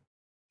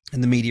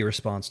 and the media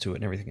response to it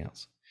and everything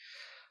else.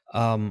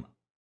 And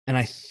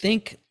I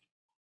think,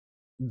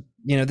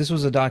 this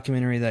was a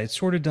documentary that it's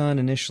sort of done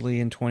initially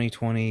in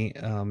 2020.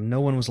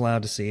 No one was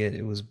allowed to see it.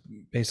 It was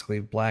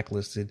basically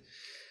blacklisted,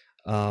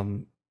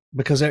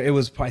 because it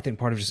was, I think,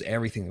 part of just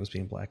everything that was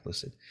being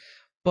blacklisted.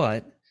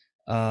 But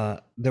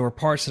there were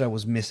parts that I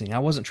was missing. I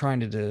wasn't trying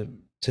to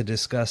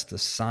discuss the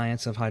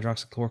science of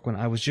hydroxychloroquine.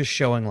 I was just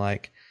showing,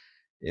 like,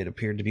 it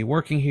appeared to be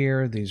working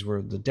here. These were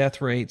the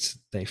death rates.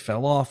 They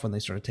fell off when they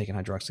started taking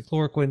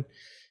hydroxychloroquine.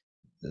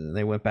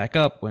 They went back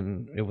up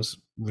when it was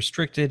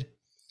restricted.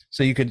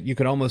 So you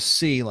could almost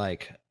see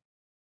like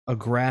a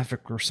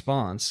graphic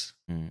response.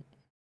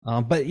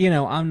 But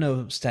I'm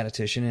no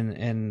statistician,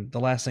 and the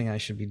last thing I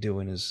should be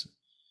doing is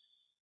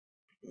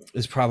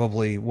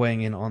probably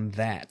weighing in on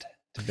that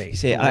debate.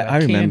 See, I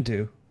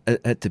remember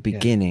at the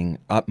beginning,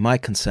 my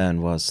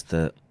concern was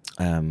that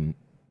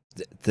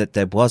that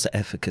there was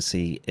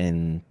efficacy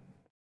in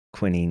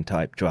quinine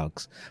type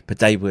drugs, but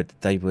they would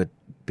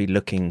be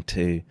looking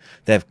to,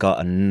 they've got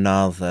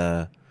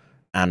another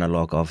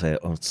analog of it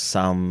or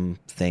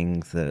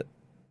something that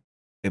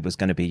it was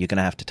going to be, you're going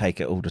to have to take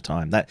it all the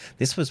time.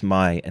 This was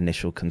my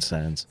initial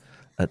concerns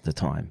at the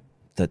time,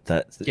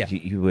 that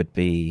you would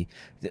be,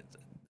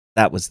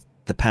 that was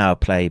the power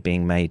play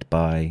being made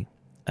by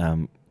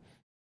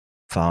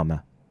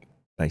pharma,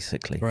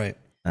 basically, right?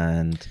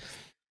 And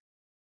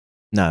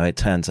No, it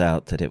turns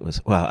out that it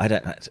was, well, I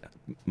don't,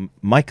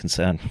 my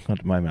concern at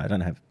the moment, I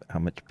don't have how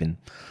much been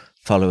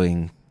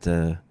following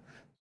the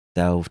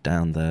delve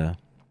down the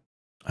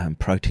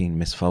protein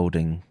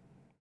misfolding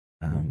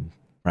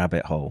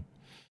rabbit hole.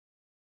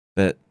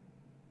 But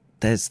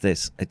there's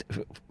this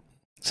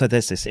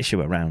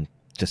issue around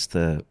just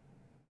the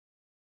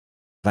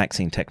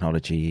vaccine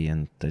technology,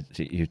 and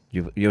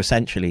you're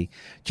essentially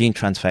gene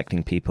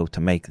transfecting people to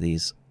make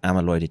these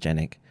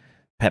amyloidogenic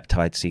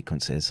peptide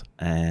sequences,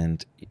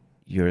 and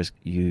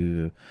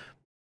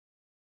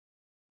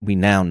we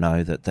now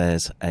know that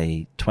there's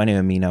a 20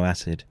 amino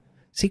acid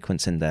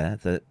sequence in there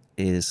that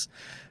is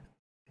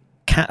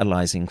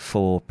catalyzing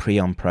for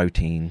prion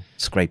protein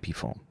scrapey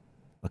form.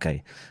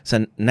 Okay,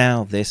 so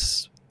now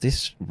this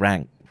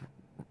rank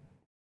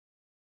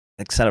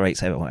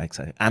accelerates,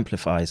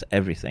 amplifies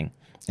everything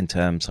in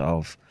terms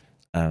of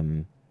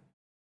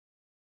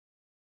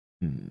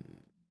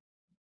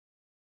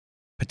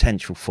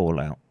potential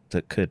fallout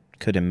that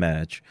could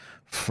emerge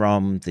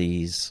from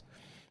these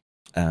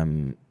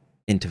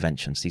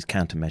interventions, these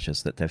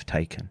countermeasures that they've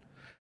taken.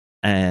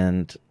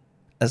 And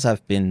as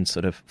I've been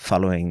sort of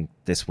following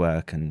this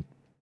work, and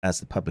as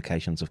the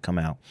publications have come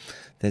out,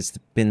 there's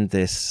been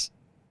this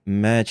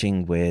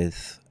merging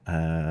with,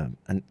 and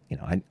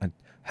I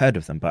heard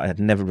of them, but I had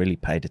never really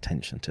paid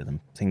attention to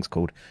them. Things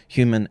called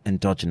human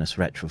endogenous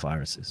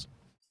retroviruses.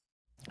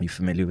 Are you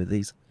familiar with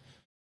these?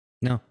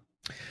 No.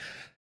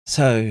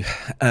 So,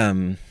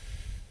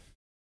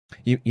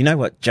 you know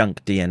what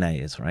junk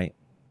DNA is, right?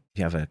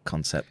 You have a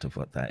concept of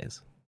what that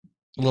is.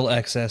 A little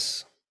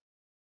excess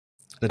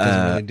that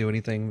doesn't really do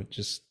anything, but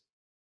just...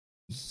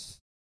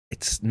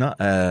 It's not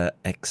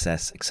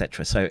excess,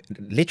 etc. So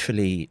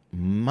literally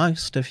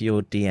most of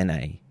your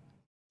DNA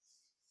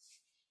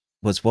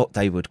was what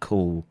they would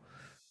call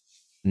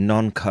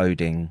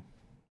non-coding.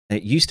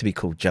 It used to be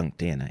called junk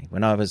DNA.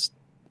 When I was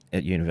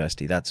at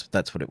university, that's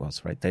what it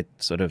was, right? They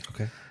sort of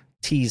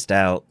teased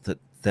out that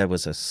there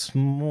was a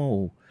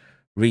small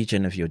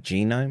region of your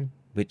genome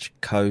which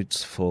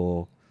codes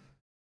for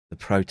the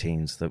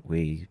proteins that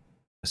we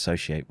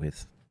associate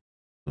with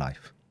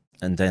life.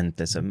 And then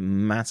there's a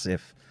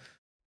massive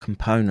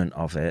component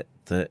of it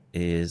that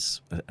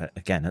is,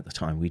 again, at the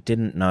time, we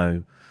didn't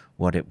know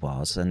what it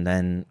was. And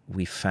then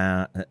we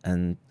found,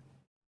 and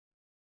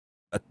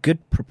a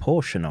good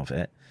proportion of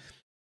it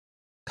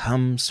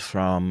comes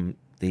from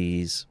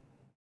these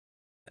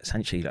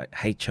essentially like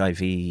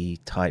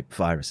HIV type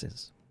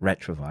viruses,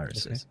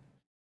 retroviruses,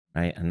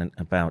 right? And then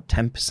about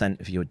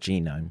 10% of your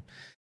genome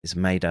is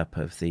made up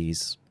of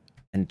these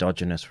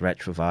endogenous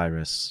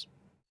retrovirus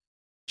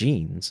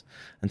genes.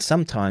 And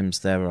sometimes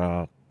there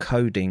are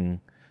coding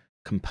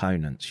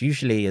components.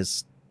 Usually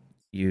as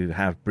you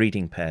have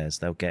breeding pairs,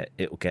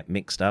 it will get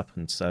mixed up,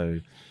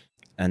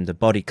 and the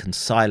body can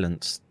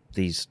silence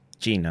these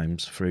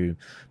genomes through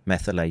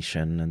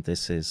methylation, and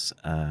this is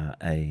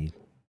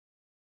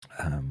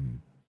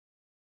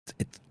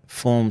it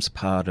forms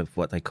part of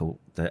what they call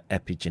the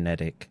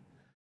epigenetic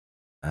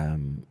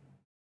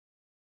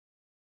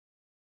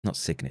not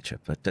signature,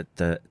 but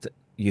the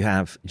you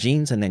have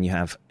genes, and then you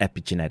have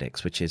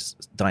epigenetics, which is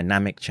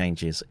dynamic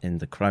changes in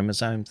the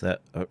chromosome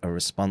that are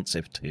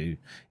responsive to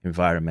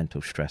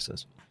environmental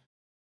stressors.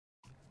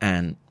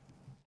 And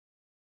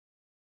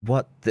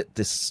what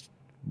this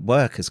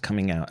work is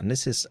coming out, and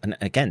this is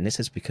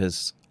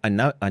because I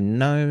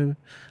know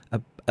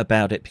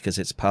about it because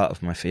it's part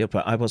of my field,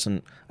 but I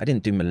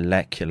didn't do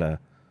molecular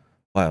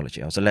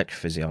biology. I was an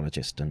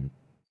electrophysiologist and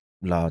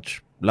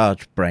large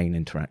brain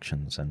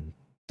interactions and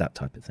that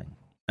type of thing.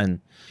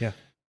 And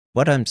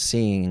what I'm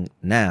seeing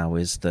now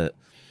is that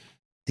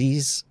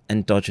these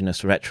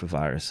endogenous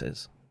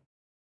retroviruses,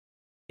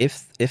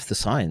 if the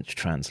science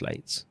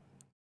translates,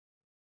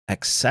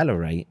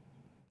 accelerate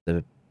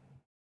the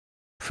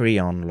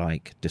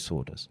prion-like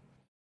disorders.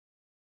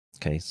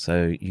 Okay,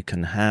 so you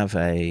can have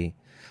a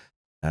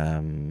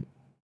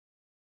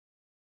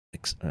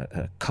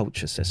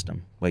culture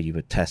system where you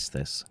would test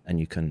this, and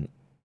you can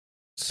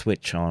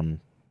switch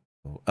on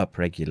or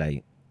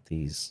upregulate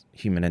these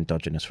human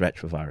endogenous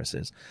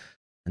retroviruses,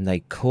 and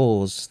they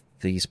cause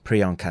these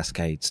prion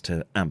cascades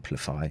to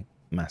amplify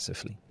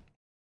massively.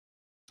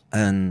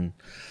 And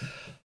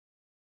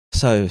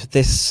so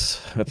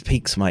this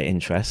piques my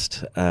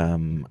interest.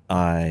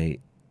 I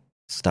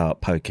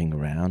start poking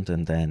around,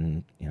 and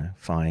then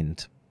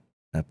find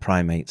a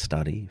primate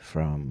study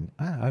from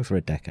over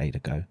a decade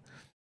ago,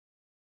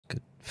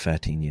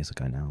 13 years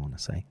ago now, I want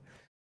to say.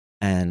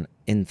 And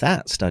in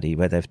that study,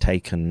 where they've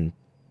taken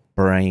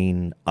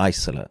brain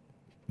isolate,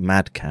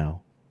 mad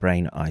cow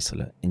brain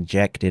isolate,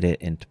 injected it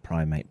into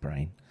primate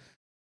brain,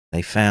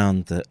 they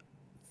found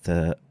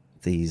that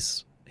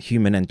these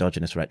human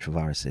endogenous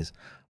retroviruses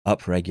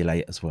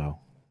upregulate as well.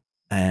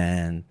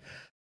 And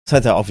so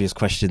the obvious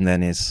question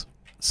then is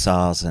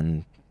SARS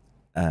and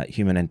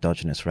human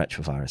endogenous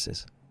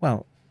retroviruses.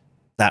 Well,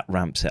 that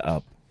ramps it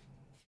up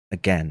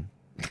again.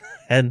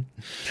 And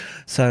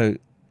so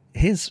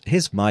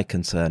here's my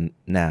concern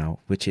now,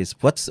 which is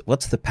what's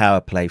the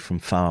power play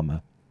from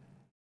pharma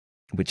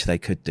which they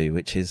could do,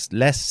 which is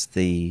less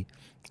the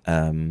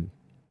gene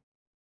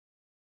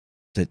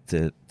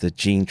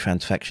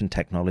transfection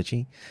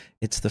technology.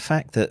 It's the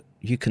fact that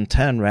you can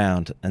turn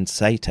around and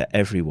say to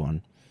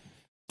everyone,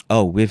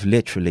 oh, we've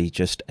literally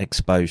just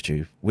exposed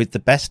you with the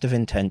best of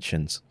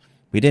intentions.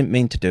 We didn't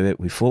mean to do it.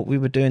 We thought we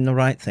were doing the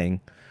right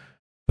thing,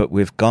 but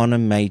we've gone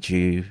and made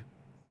you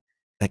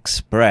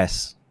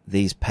express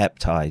these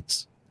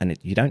peptides. And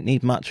you don't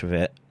need much of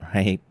it,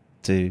 right,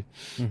 to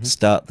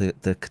start the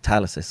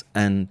catalysis.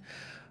 And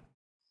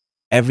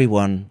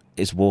everyone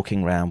is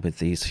walking around with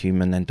these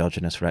human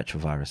endogenous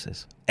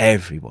retroviruses.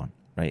 Everyone,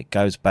 right? It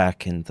goes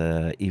back in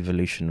the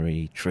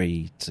evolutionary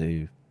tree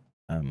to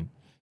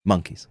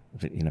monkeys,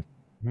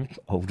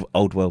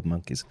 old world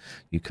monkeys.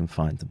 You can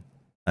find them.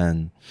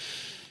 And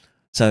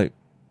so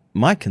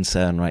my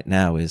concern right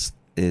now is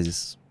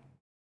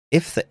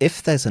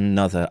if there's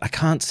another, I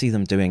can't see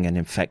them doing an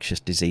infectious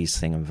disease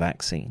thing and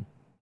vaccine.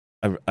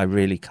 I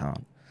really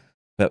can't.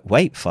 But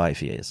wait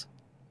 5 years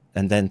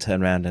and then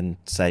turn around and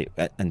say,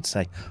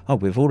 oh,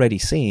 we've already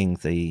seeing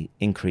the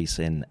increase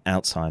in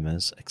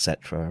Alzheimer's,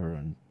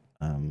 etc.,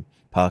 and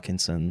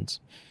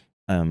Parkinson's.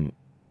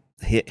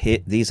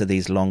 These are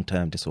these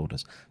long-term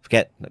disorders.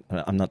 Forget,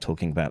 I'm not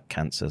talking about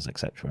cancers,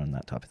 etc., and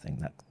that type of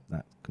thing.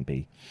 That can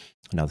be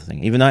another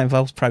thing, even though it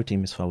involves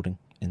protein misfolding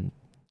in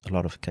a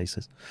lot of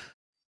cases.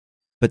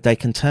 But they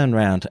can turn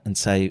around and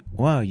say,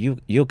 "Wow,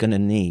 you're going to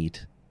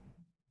need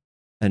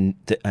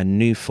a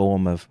new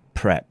form of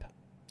PrEP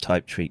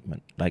type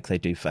treatment, like they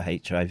do for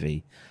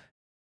HIV."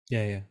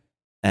 Yeah.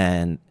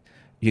 And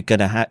you're going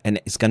to have, and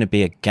it's going to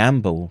be a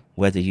gamble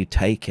whether you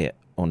take it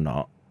or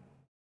not,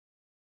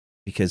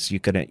 because you're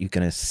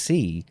gonna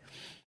see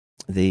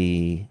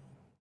the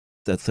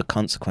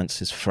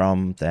consequences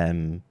from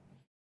them,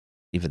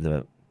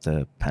 either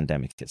the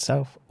pandemic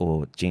itself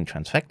or gene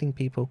transfecting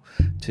people,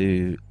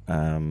 to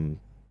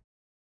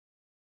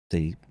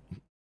the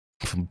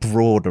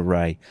broad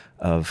array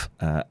of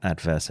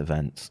adverse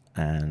events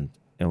and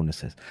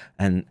illnesses.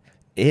 And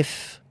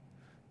if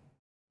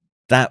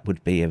that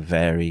would be a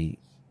very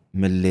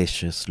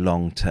malicious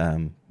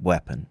long-term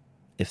weapon,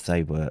 if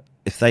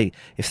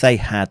they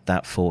had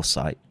that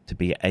foresight to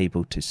be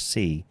able to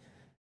see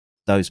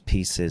those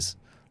pieces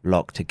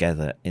locked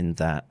together in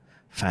that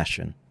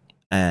fashion,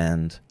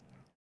 and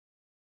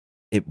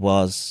it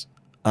was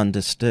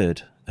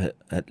understood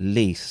at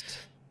least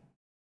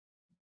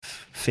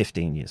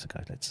 15 years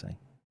ago, let's say,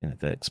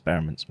 the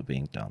experiments were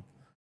being done,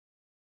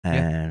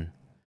 and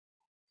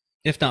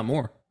if not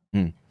more.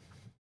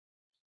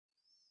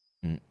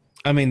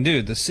 I mean,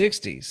 dude, the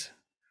 60s,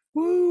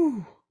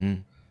 woo,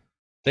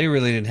 they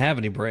really didn't have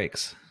any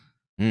breaks.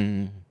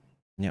 Yeah.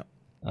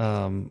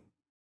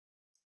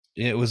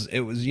 It was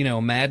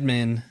Mad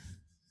Men.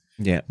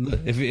 Yeah.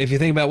 If you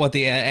think about what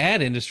the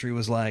ad industry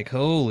was like,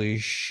 holy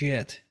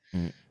shit.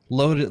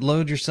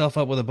 Load yourself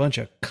up with a bunch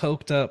of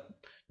coked up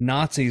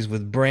Nazis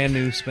with brand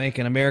new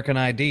spanking American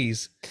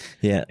IDs.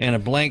 Yeah. And a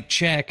blank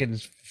check,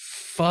 and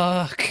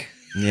fuck.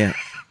 Yeah.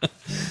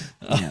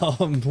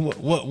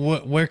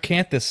 Where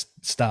can't this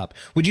stop?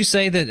 Would you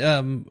say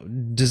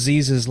that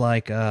diseases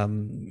like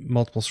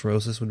multiple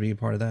sclerosis would be a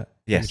part of that?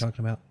 Yes. What you're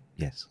talking about?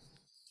 Yes.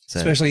 So,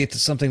 especially it's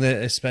something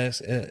that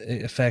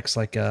affects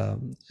like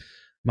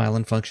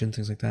myelin function,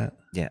 things like that.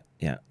 Yeah.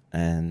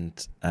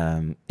 And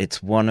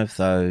it's one of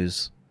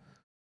those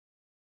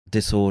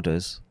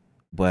disorders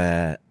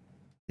where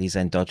these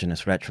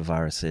endogenous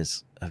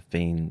retroviruses have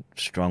been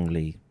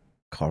strongly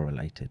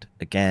correlated.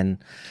 Again,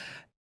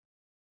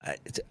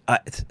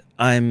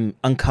 I'm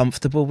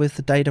uncomfortable with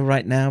the data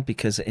right now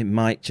because it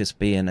might just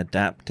be an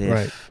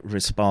adaptive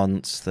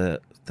response that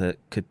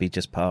could be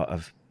just part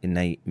of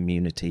innate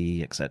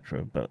immunity,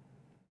 etc. But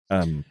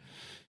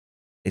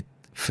it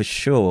for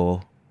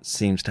sure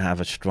seems to have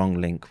a strong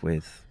link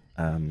with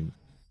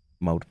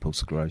multiple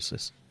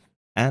sclerosis,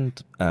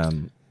 and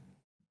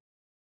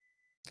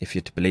if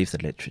you're to believe the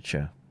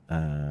literature,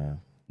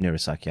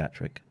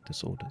 neuropsychiatric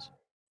disorders.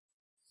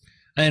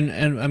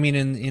 And I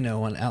mean,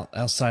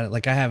 outside,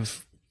 like I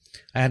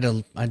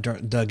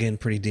dug in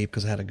pretty deep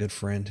because I had a good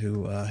friend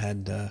who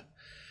had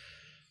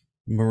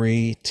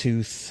Marie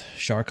Tooth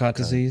Charcot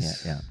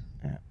disease. Yeah.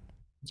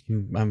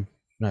 I'm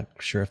not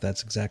sure if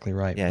that's exactly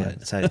right. Yeah, but...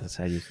 that's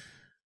how you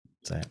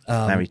say it.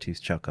 Marie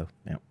Tooth Charcot.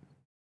 Yeah.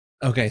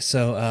 Okay,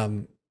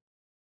 so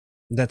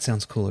that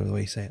sounds cooler the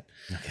way you say it.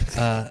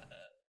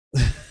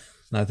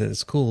 Not that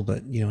it's cool,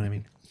 but you know what I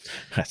mean.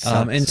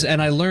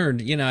 And I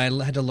learned, I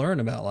had to learn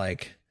about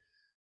like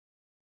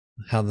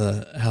how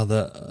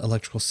the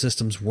electrical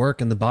systems work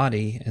in the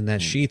body, and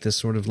that sheath is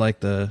sort of like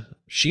the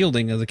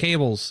shielding of the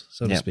cables,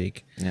 so to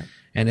speak. Yeah.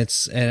 And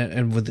it's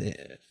and with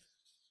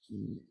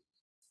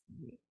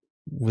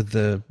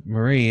the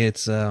Marie,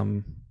 it's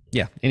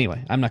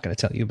Anyway, I'm not going to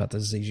tell you about the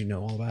disease. You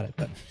know all about it,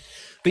 but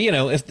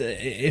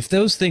if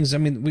those things, I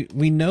mean,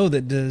 we know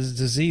that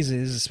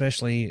diseases,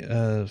 especially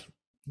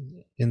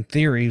in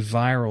theory,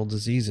 viral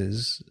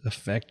diseases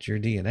affect your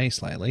DNA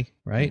slightly,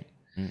 right?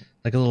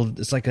 Like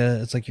it's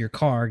like your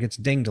car gets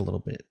dinged a little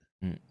bit.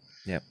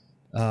 Yep.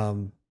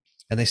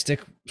 and they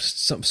stick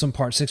some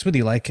part sticks with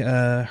you, like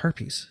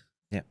herpes.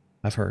 Yeah,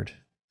 I've heard.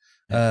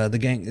 The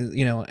gang,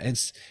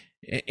 it's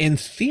in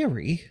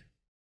theory,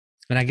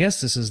 and I guess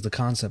this is the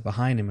concept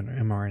behind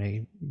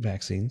mRNA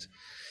vaccines.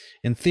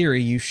 In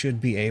theory, you should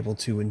be able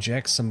to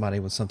inject somebody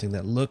with something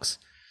that looks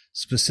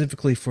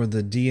specifically for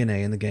the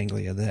DNA in the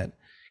ganglia that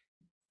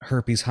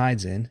herpes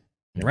hides in,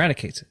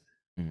 eradicates it.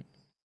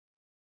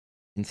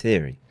 In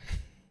theory.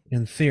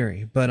 In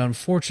theory. But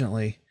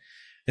unfortunately,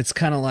 it's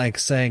kind of like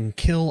saying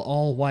kill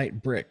all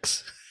white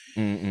bricks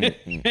and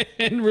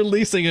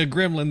releasing a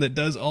gremlin that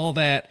does all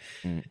that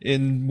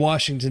in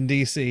Washington,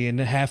 D.C., and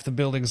half the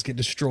buildings get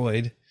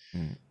destroyed.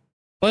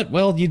 But,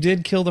 well, you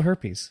did kill the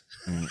herpes.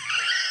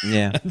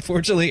 Yeah.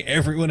 Unfortunately,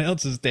 everyone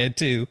else is dead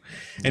too,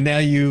 and now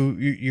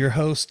your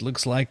host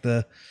looks like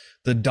the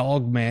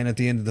dog man at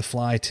the end of The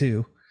Fly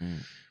too.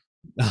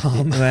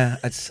 Well,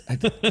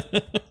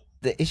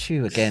 the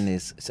issue again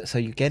is so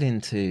you get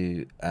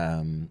into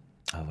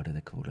what do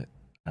they call it?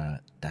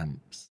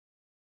 Damps,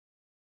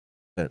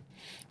 but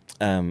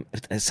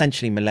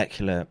essentially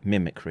molecular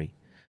mimicry,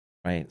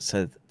 right?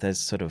 So there's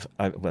sort of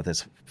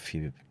there's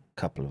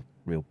couple of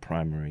real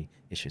primary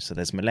issues. So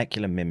there's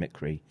molecular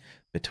mimicry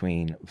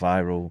between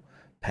viral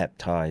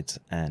peptides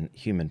and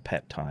human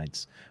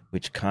peptides,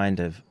 which kind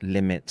of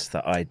limits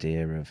the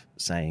idea of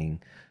saying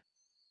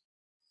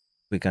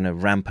we're going to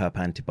ramp up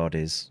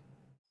antibodies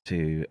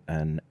to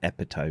an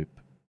epitope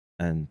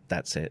and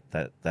that's it.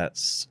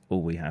 That's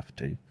all we have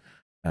to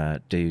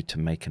do to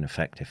make an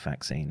effective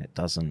vaccine. It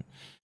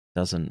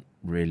doesn't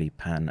really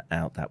pan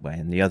out that way.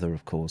 And the other,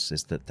 of course,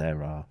 is that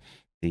there are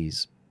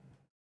these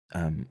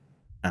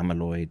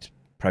amyloid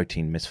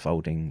protein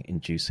misfolding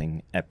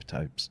inducing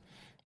epitopes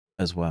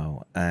as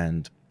well.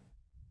 And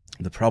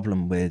the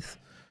problem with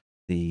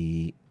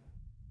these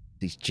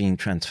gene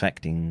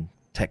transfecting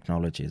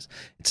technologies,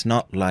 it's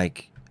not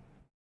like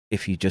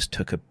if you just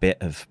took a bit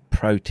of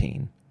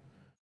protein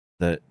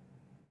that,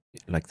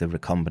 like the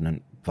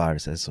recombinant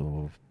viruses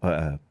or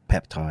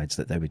peptides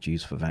that they would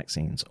use for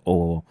vaccines,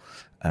 or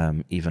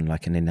even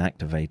like an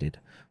inactivated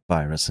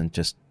virus, and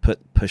just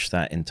push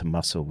that into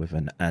muscle with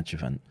an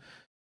adjuvant.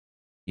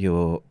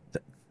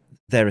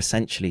 They're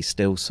essentially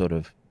still sort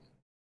of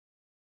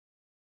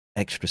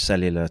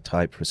extracellular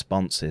type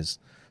responses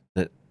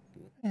that,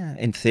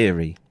 in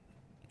theory,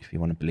 if you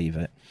want to believe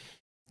it,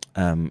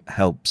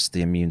 helps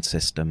the immune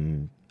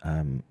system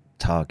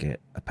target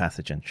a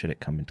pathogen should it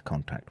come into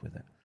contact with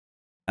it.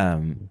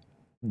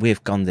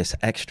 We've gone this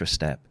extra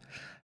step.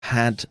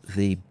 Had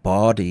the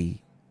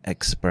body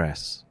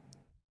express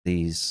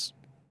these,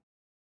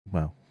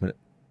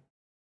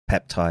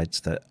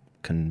 peptides that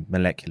can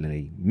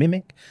molecularly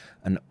mimic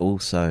and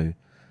also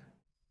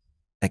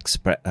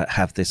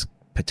have this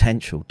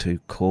potential to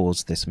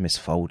cause this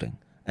misfolding,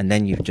 and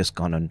then you've just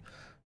gone and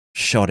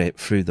shot it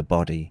through the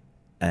body,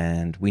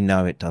 and we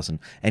know it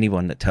doesn't.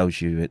 Anyone that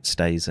tells you it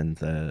stays in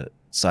the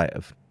site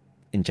of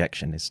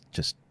injection is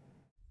just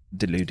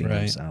deluding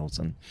themselves,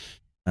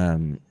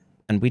 and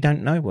we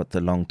don't know what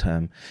the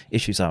long-term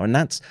issues are, and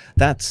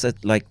that's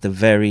at like the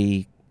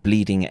very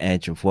bleeding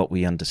edge of what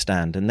we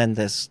understand. And then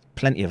there's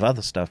plenty of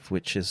other stuff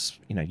which is,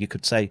 you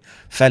could say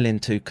fell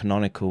into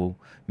canonical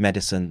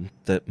medicine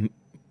that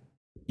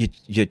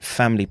your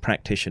family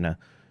practitioner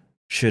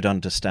should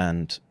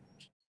understand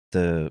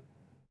the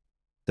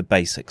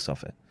basics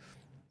of it.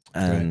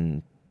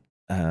 And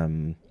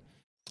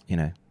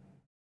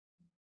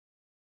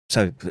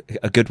so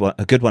a good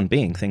one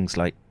being things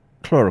like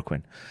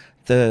chloroquine.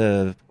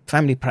 The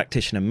family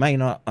practitioner may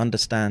not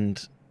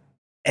understand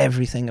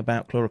everything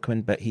about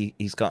chloroquine, but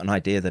he's got an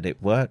idea that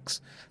it works.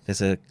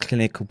 There's a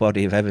clinical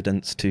body of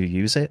evidence to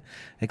use it,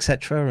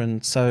 etc.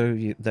 And so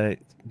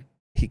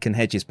he can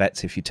hedge his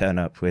bets if you turn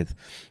up with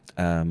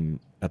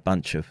a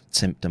bunch of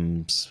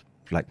symptoms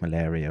like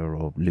malaria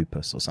or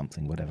lupus or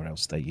something, whatever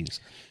else they use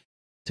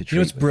to treat. You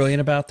know what's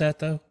brilliant about that,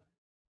 though?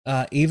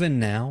 Even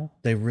now,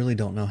 they really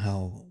don't know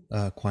how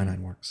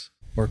quinine works,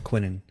 or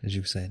quinine, as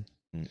you said.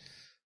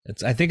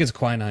 I think it's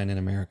quinine in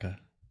America.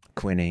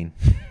 Quinine.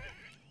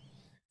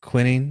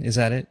 Quinine, is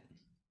that it?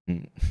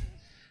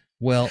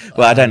 Well,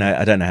 I don't know.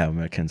 I don't know how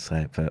Americans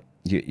say it, but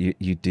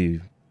you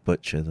do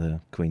butcher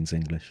the Queen's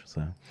English,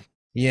 so.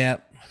 Yeah,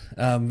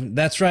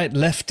 that's right,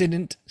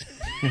 Lieutenant.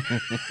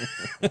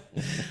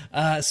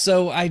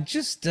 So I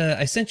just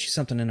I sent you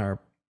something in our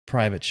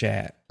private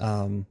chat.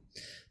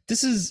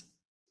 This is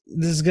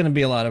going to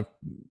be a lot of.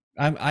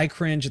 I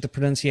cringe at the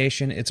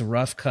pronunciation. It's a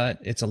rough cut.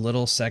 It's a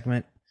little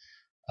segment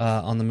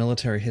on the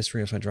military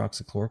history of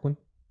hydroxychloroquine.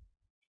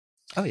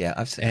 Oh yeah,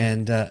 I've seen.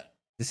 And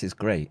this is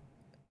great.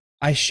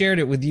 I shared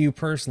it with you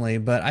personally,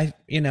 but I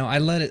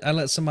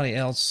let somebody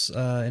else in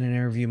an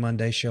interview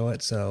Monday show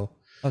it. So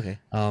okay.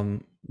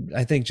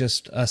 I think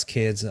just us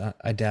kids.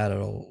 I doubt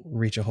it'll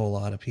reach a whole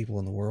lot of people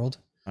in the world.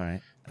 All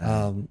right.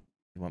 You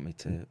want me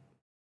to?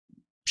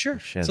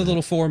 Sure. It's a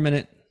little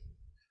 4-minute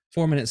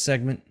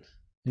segment.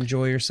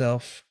 Enjoy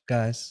yourself,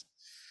 guys.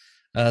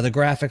 The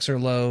graphics are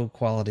low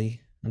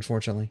quality,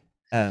 unfortunately.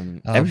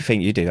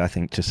 Everything you do, I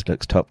think, just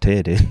looks top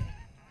tier, dude.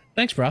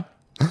 Thanks, bro.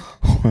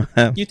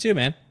 You too,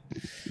 man.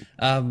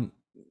 I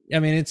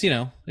mean, it's,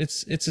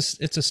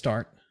 it's a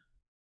start.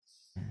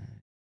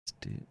 Let's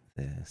do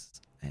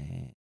this.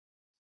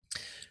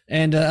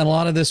 And a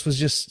lot of this was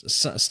just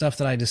stuff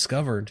that I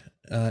discovered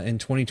in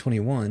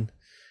 2021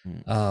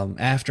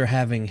 after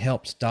having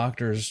helped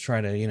doctors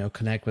try to,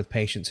 connect with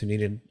patients who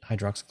needed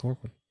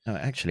hydroxychloroquine. No,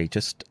 actually,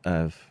 just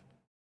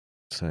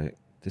so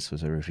this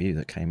was a review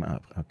that came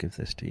up. I'll give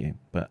this to you,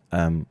 but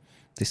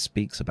this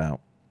speaks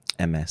about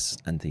MS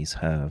and these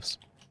herbs.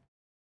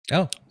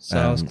 Oh, so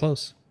I was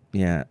close.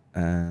 Yeah,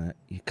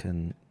 you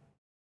can.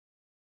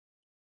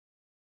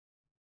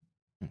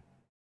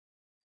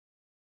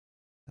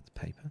 That's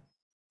paper.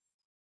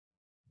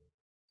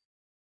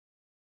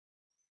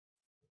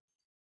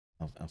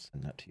 I'll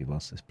send that to you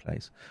whilst this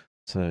plays.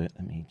 So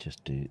let me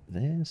just do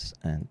this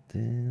and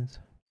this.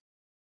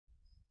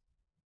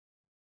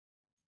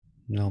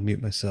 And I'll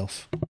mute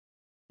myself.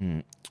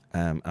 I'm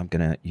going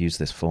to use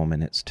this 4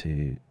 minutes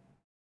to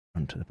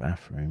run to the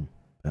bathroom,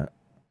 but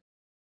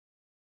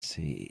let's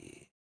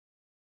see.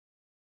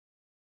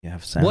 You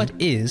have sound? What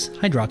is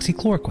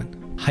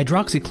hydroxychloroquine?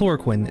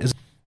 Hydroxychloroquine is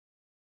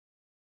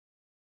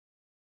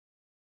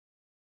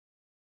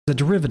a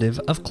derivative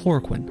of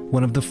chloroquine,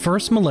 one of the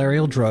first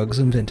malarial drugs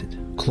invented.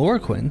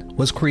 Chloroquine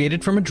was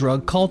created from a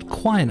drug called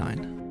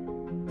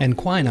quinine, and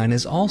quinine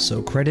is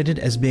also credited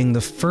as being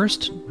the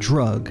first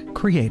drug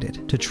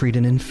created to treat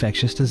an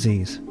infectious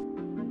disease.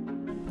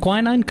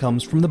 Quinine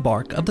comes from the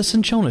bark of the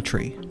cinchona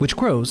tree, which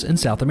grows in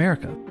South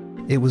America.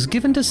 It was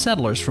given to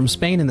settlers from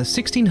Spain in the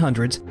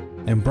 1600s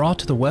and brought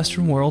to the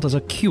Western world as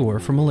a cure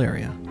for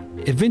malaria.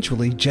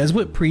 Eventually,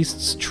 Jesuit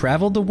priests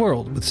traveled the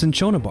world with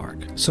cinchona bark,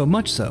 so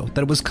much so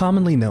that it was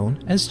commonly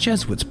known as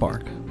Jesuit's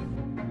bark.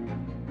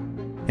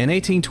 In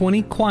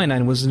 1820,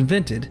 quinine was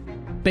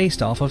invented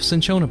based off of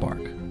cinchona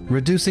bark,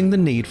 reducing the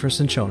need for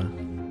cinchona.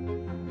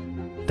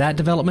 That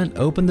development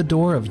opened the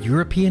door of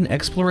European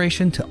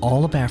exploration to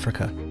all of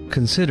Africa,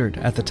 considered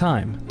at the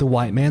time the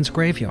white man's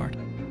graveyard,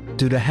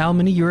 due to how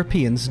many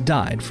Europeans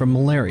died from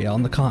malaria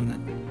on the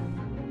continent.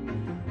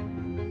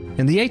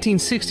 In the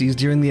 1860s,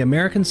 during the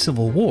American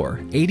Civil War,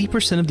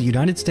 80% of the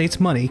United States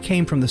money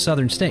came from the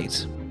southern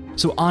states.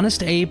 So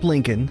Honest Abe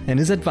Lincoln and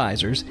his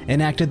advisors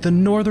enacted the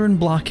Northern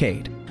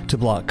Blockade to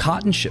block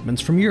cotton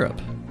shipments from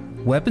Europe,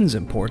 weapons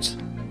imports,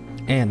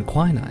 and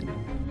quinine.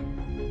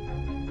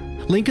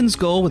 Lincoln's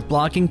goal with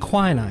blocking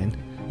quinine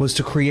was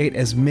to create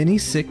as many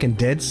sick and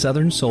dead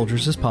Southern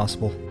soldiers as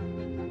possible.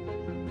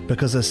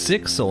 Because a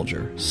sick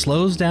soldier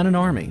slows down an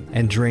army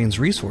and drains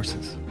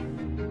resources.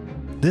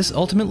 This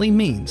ultimately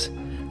means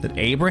that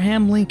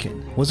Abraham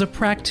Lincoln was a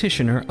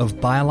practitioner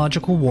of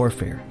biological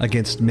warfare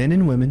against men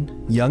and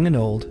women, young and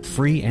old,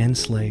 free and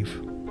slave.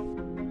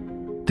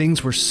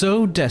 Things were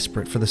so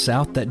desperate for the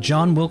South that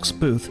John Wilkes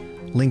Booth,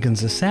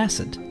 Lincoln's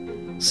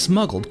assassin,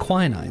 smuggled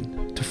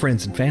quinine to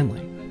friends and family.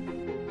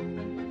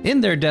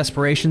 In their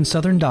desperation,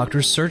 Southern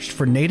doctors searched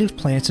for native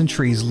plants and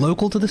trees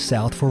local to the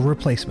South for a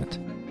replacement.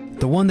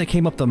 The one that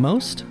came up the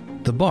most?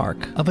 The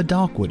bark of a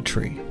dogwood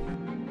tree.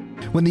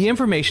 When the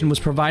information was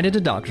provided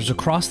to doctors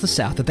across the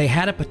South that they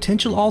had a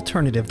potential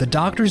alternative, the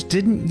doctors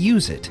didn't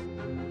use it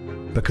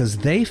because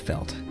they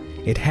felt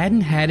it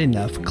hadn't had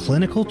enough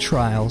clinical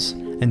trials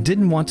and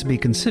didn't want to be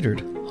considered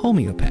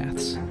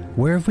homeopaths.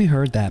 Where have we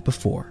heard that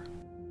before?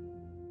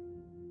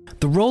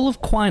 The role of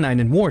quinine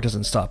in war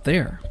doesn't stop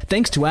there.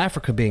 Thanks to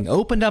Africa being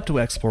opened up to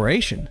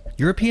exploration,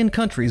 European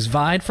countries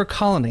vied for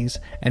colonies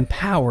and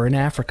power in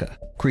Africa,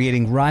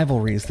 creating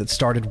rivalries that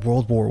started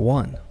World War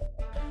I.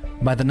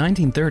 By the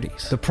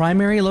 1930s, the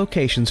primary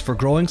locations for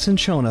growing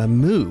cinchona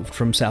moved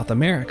from South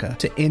America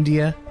to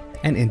India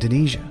and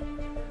Indonesia,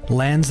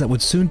 lands that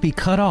would soon be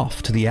cut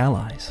off to the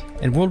Allies.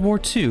 In World War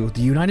II,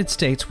 the United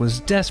States was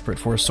desperate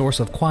for a source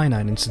of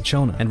quinine and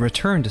cinchona and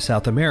returned to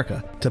South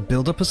America to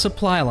build up a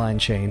supply line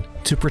chain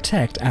to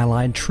protect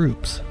Allied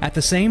troops. At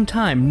the same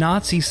time,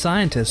 Nazi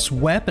scientists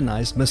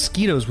weaponized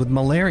mosquitoes with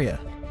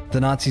malaria.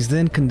 The Nazis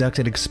then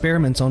conducted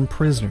experiments on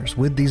prisoners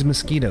with these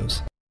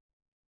mosquitoes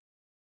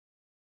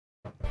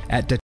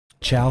at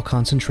Dachau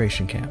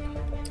concentration camp.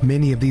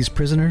 Many of these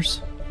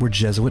prisoners were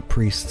Jesuit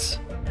priests.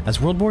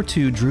 As World War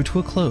II drew to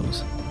a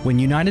close, when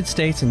United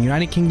States and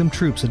United Kingdom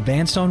troops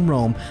advanced on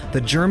Rome,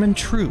 the German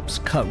troops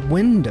cut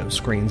window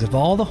screens of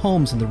all the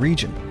homes in the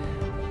region,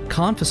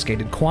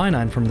 confiscated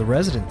quinine from the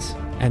residents,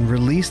 and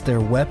released their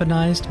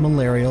weaponized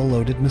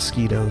malaria-loaded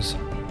mosquitoes.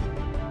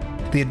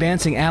 The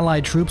advancing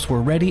Allied troops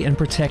were ready and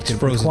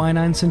protected with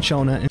quinine,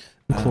 cinchona, and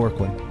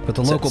chloroquine, but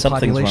the local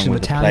population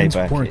of battalions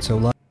weren't so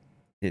lucky.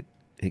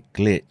 It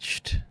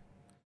glitched.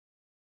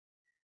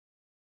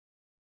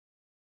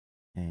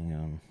 Hang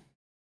on.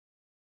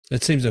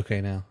 It seems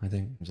okay now, I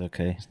think. It's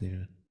okay.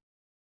 It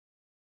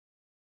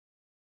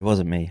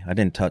wasn't me. I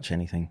didn't touch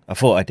anything. I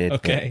thought I did.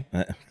 Okay.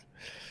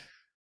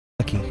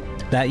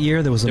 That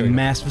year, there was a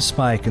massive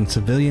spike in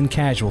civilian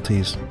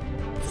casualties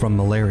from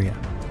malaria,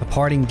 a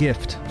parting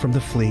gift from the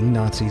fleeing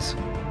Nazis.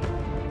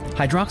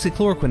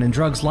 Hydroxychloroquine and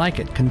drugs like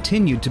it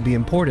continued to be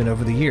imported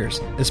over the years,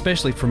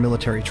 especially for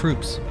military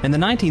troops. In the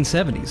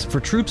 1970s, for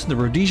troops in the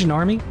Rhodesian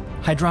Army,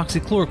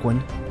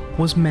 hydroxychloroquine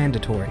was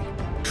mandatory.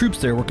 Troops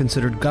there were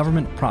considered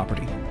government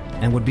property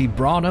and would be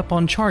brought up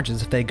on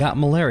charges if they got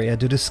malaria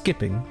due to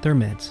skipping their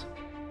meds.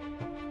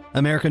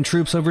 American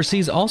troops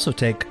overseas also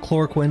take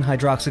chloroquine,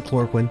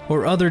 hydroxychloroquine,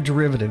 or other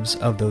derivatives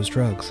of those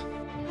drugs.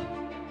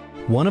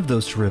 One of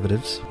those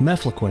derivatives,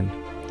 mefloquine,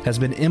 has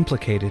been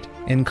implicated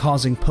in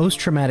causing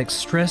post-traumatic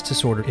stress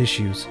disorder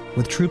issues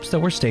with troops that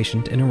were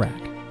stationed in Iraq.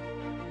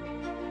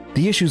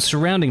 The issues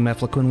surrounding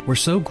mefloquine were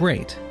so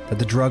great that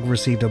the drug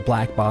received a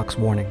black box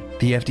warning,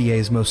 the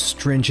FDA's most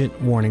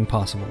stringent warning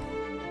possible.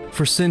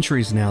 For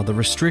centuries now, the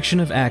restriction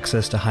of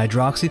access to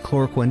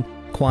hydroxychloroquine,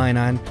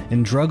 quinine,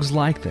 and drugs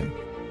like them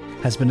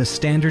has been a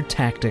standard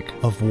tactic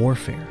of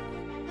warfare.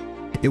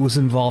 It was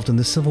involved in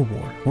the Civil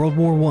War, World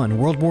War I,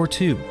 World War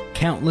II,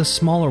 countless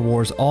smaller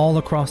wars all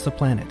across the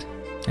planet,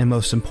 and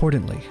most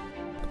importantly,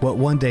 what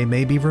one day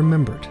may be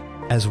remembered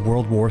as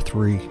World War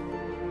III.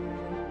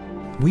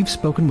 We've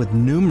spoken with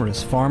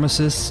numerous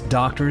pharmacists,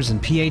 doctors,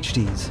 and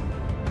PhDs,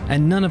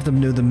 and none of them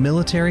knew the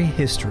military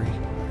history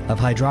of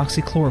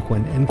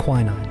hydroxychloroquine and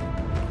quinine.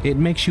 It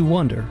makes you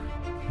wonder,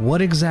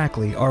 what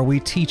exactly are we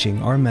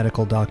teaching our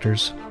medical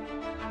doctors?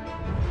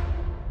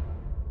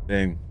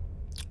 Boom.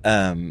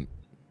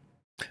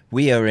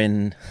 We are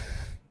in...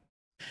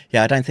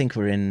 Yeah, I don't think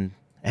we're in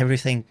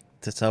everything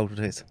that's old.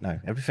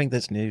 Everything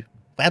that's new.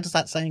 How does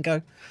that saying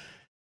go?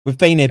 We've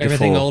been here before.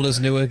 Everything old is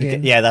new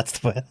again. Yeah, that's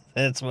the word.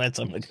 That's what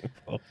I'm looking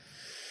for.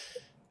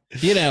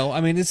 You know, I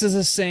mean, this is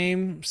the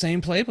same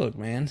playbook,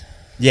 man.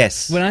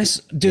 Yes. When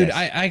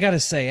I gotta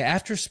say,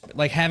 after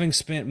having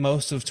spent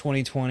most of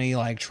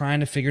 2020 trying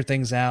to figure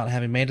things out,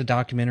 having made a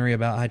documentary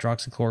about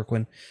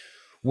hydroxychloroquine,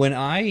 when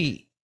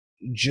I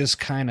just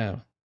kind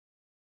of,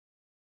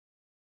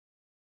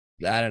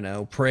 I don't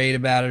know, prayed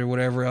about it or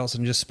whatever else,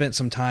 and just spent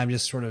some time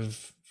just sort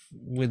of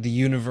with the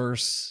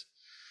universe,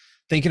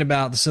 thinking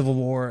about the Civil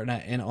War,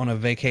 and on a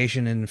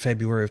vacation in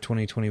February of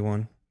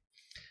 2021,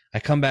 I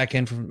come back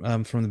in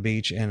from the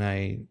beach and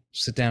I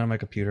sit down on my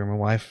computer. My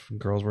wife and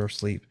girls were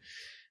asleep,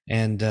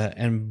 and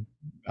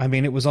I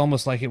mean, it was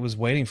almost like it was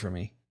waiting for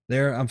me.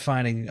 There, I'm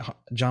finding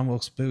John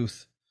Wilkes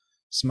Booth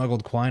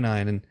smuggled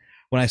quinine, and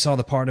when I saw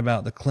the part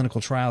about the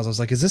clinical trials, I was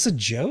like, "Is this a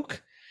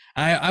joke?"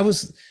 I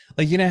was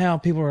like, you know how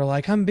people are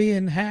like, "I'm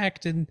being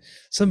hacked and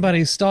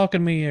somebody's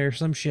stalking me" or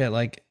some shit.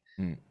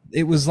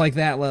 It was like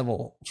that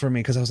level for me,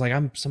 because I was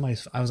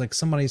like,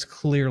 somebody's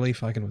clearly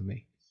fucking with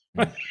me.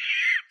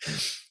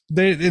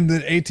 They, in the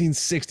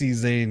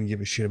 1860s, they didn't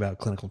give a shit about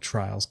clinical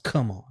trials.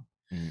 Come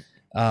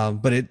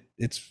on. But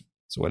it's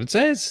what it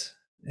says.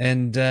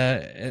 And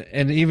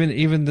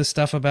even the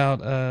stuff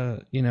about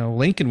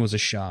Lincoln was a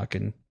shock,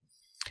 and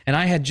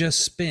I had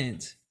just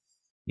spent,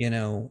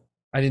 I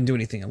didn't do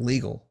anything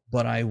illegal,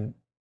 but I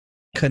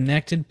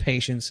connected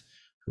patients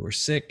who were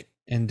sick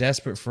and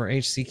desperate for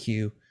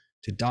HCQ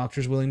to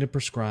doctors willing to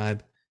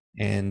prescribe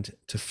and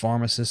to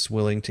pharmacists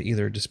willing to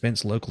either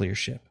dispense locally or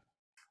ship.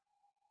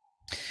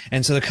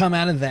 And so to come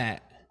out of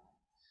that,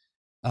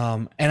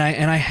 and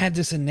I had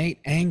this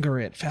innate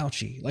anger at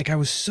Fauci. I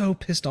was so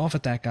pissed off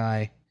at that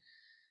guy.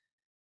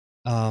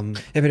 Yeah,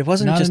 but it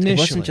wasn't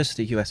just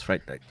the US,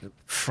 right?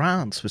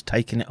 France was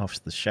taking it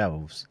off the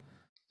shelves.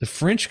 The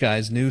French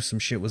guys knew some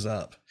shit was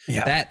up.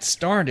 Yeah. That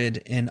started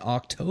in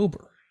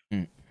October.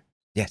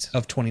 Yes.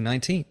 Of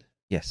 2019.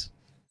 Yes.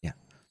 Yeah.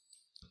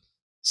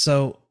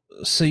 So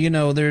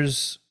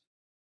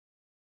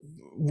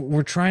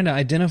we're trying to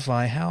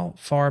identify how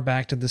far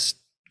back did this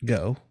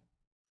go,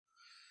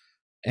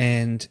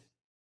 and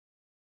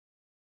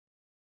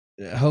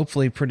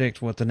hopefully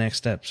predict what the next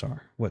steps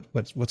are.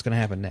 What's going to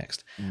happen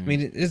next? I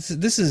mean,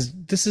 this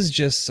is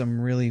just some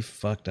really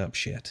fucked up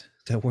shit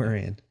that we're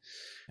in,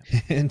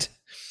 and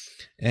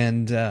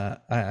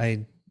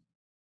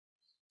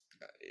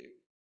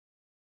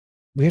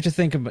we have to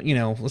think about,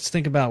 let's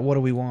think about, what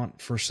do we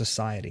want for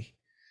society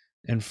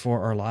and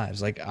for our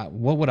lives?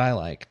 What would I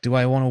like? Do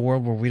I want a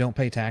world where we don't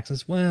pay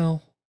taxes?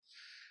 Well,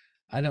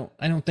 I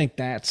don't think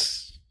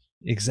that's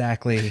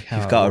exactly how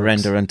you've got to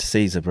works. render unto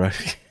Caesar, bro.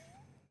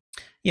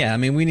 Yeah, I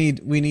mean, we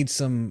need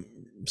some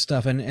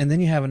stuff, and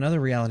then you have another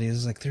reality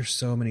is there's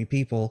so many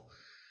people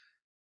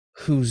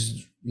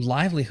whose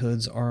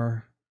livelihoods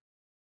are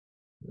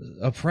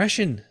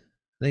oppression.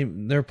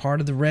 They're part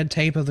of the red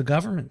tape of the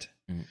government.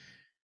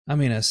 I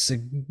mean, a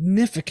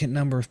significant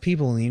number of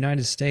people in the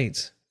United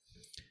States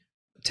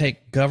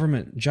take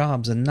government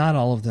jobs, and not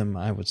all of them,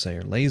 I would say,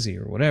 are lazy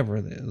or whatever.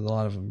 A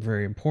lot of them are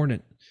very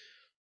important.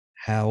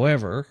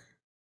 However,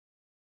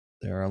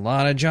 there are a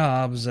lot of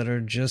jobs that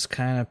are just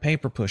kind of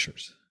paper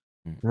pushers.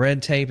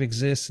 Red tape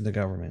exists in the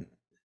government.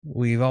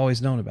 We've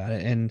always known about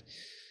it. And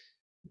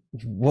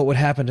what would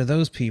happen to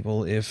those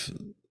people if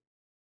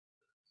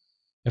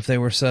they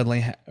were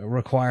suddenly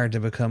required to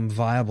become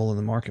viable in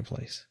the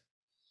marketplace?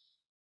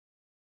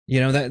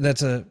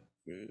 That's a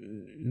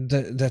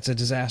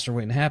disaster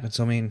waiting to happen.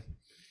 So, I mean,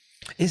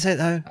 is it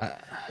though?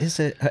 Is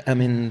it? I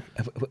mean,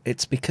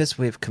 it's because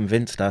we've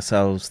convinced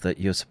ourselves that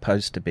you're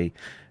supposed to be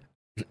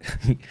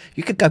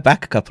you could go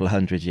back a couple of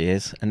 100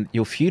 years and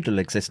your feudal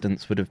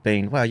existence would have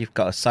been, well, you've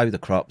got to sow the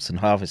crops and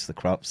harvest the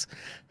crops.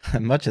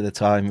 And much of the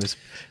time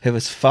it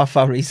was far,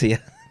 far easier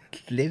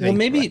living.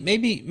 Well,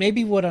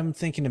 maybe what I'm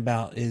thinking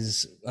about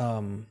is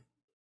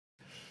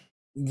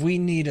we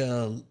need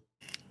a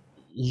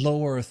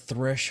lower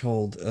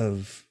threshold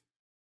of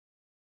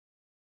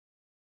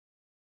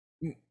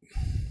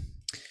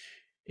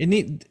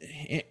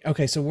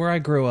okay, so where I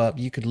grew up,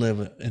 you could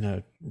live in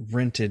a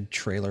rented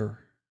trailer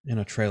in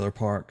a trailer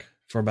park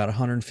for about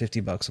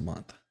 $150 a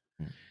month.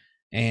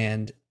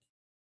 And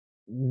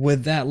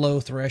with that low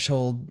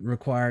threshold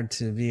required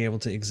to be able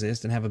to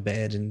exist and have a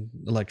bed and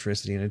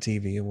electricity and a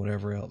TV and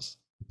whatever else,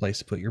 a place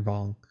to put your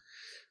bong,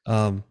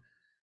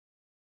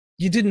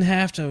 you didn't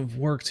have to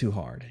work too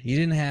hard. You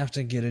didn't have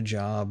to get a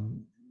job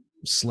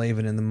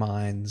slaving in the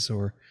mines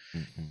or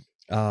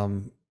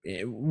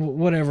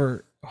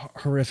whatever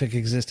horrific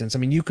existence. I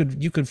mean, you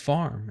could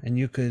farm and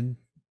you could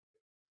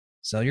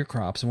sell your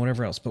crops and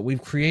whatever else, but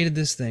we've created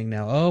this thing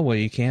now. Oh, well,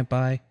 you can't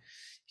reseed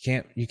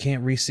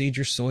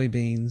your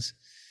soybeans.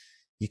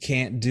 You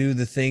can't do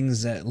the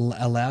things that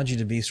allowed you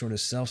to be sort of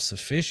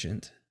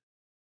self-sufficient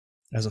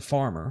as a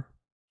farmer.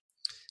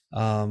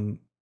 And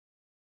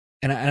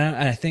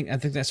I think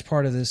that's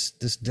part of this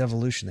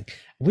devolution thing.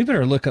 We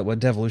better look up what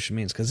devolution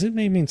means, because it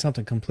may mean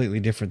something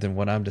completely different than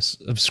what I'm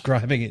just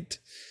ascribing it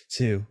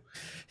to.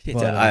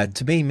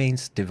 To me,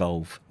 means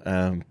devolve,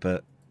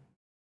 but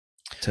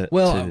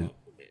to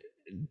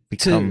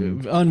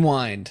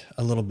unwind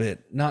a little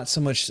bit, not so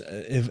much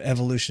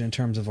evolution in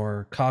terms of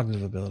our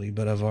cognitive ability,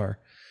 but of our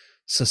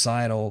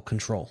societal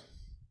control.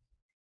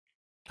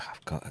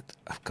 I've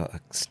got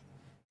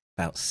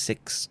about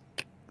 6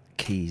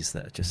 keys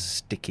that are just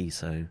sticky.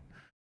 So,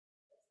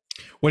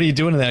 what are you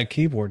doing to that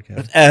keyboard,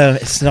 Kevin?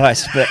 It's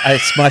nice, but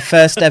it's my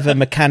first ever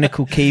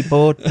mechanical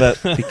keyboard.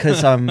 But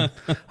because I'm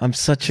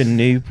such a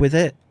noob with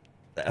it,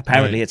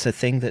 apparently it's a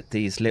thing that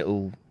these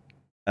little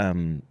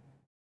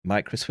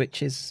micro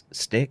switches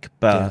stick.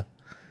 But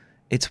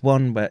it's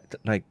one where,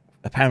 like,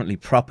 apparently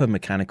proper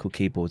mechanical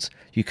keyboards,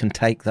 you can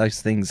take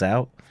those things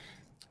out,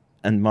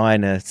 and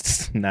mine are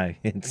no,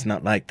 it's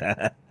not like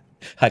that.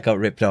 I got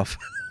ripped off.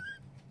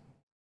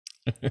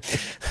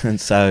 And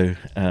so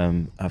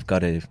I've got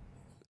to,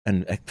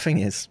 and the thing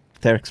is,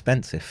 they're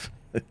expensive.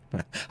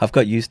 I've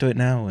got used to it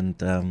now, and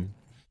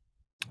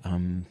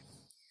I'm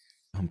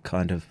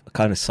kind of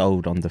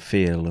sold on the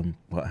feel and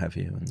what have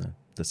you, and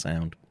the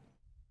sound.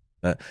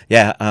 But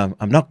yeah,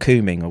 I'm not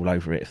cooming all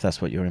over it, if that's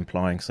what you're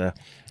implying, sir.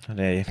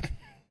 Hey,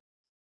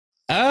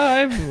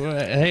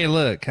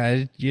 look,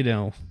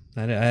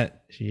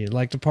 you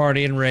like to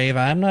party and rave.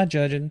 I'm not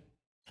judging.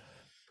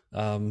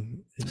 So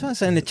I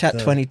say in the chat,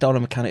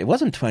 $20 mechanic. It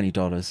wasn't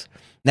 $20.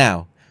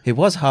 Now, it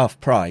was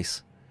half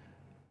price,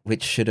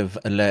 which should have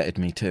alerted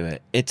me to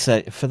it. It's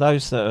for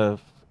those that are,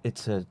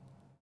 it's a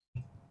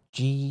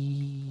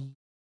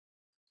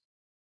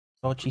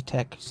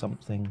Logitech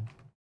something.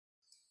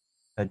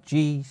 A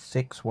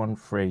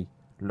G613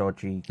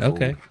 Logitech.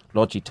 Okay.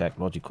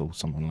 Logical,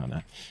 something like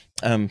that.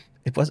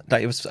 It was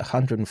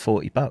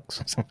 $140 or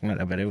something like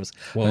that, but it was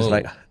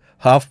like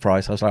half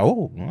price. I was like,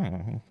 oh,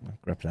 I'll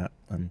grab that.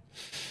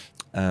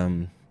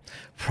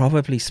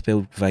 Probably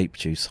spilled vape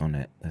juice on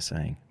it, they're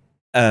saying.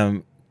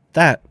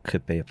 That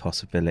could be a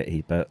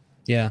possibility, but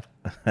yeah.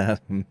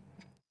 I've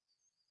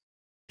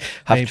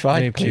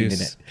tried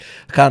cleaning it.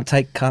 I can't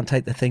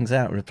take the things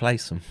out and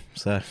replace them.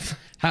 So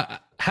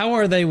how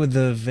are they with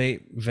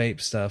the vape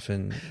stuff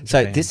in Japan?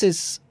 So this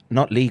is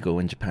not legal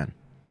in Japan.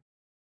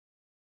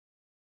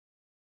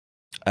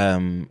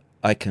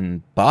 I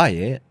can buy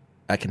it.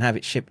 I can have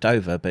it shipped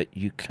over, but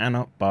you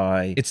cannot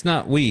buy. It's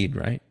not weed,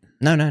 right?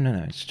 No.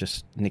 It's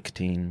just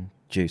nicotine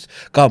juice.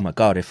 God, my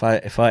God! If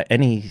I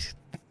any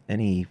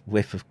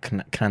whiff of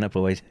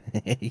cannabinoid,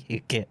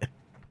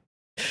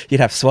 you'd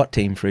have SWAT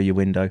team through your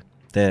window.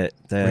 They're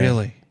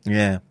really,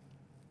 yeah.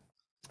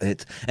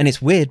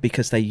 It's weird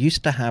because they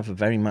used to have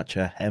very much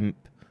a hemp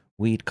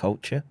weed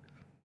culture,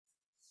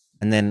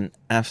 and then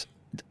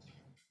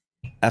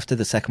after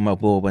the Second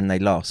World War, when they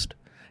lost,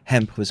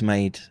 hemp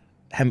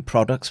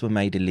products were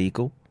made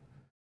illegal,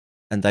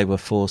 and they were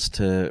forced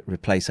to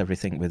replace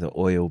everything with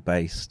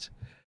oil-based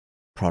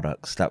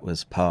products. That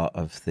was part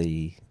of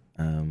the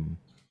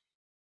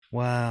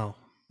wow.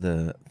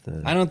 The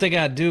I don't think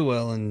I'd do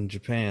well in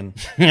Japan.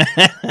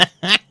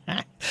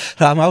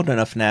 I'm old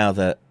enough now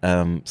that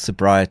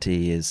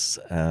sobriety is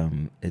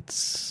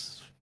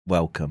it's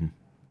welcome,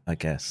 I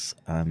guess.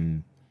 How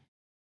do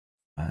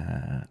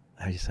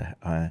you say?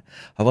 I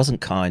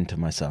wasn't kind to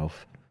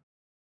myself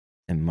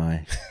in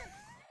my.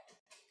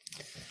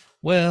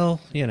 Well,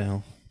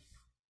 I'm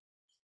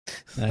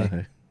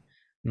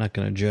not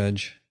going to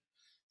judge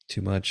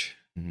too much.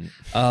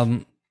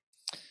 Mm-hmm.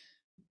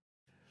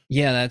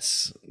 Yeah,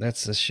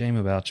 that's a shame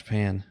about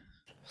Japan.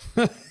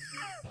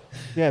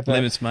 Yeah, but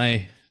limits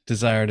my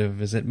desire to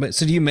visit. But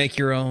so, do you make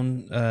your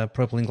own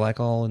propylene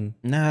glycol? And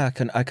no,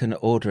 I can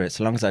order it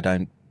so long as I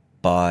don't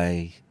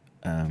buy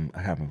I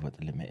can't remember what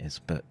the limit is,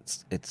 but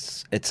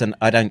it's an.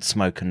 I don't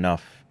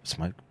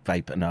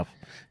vape enough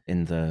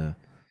in the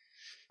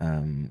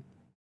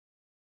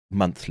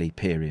monthly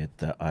period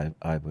that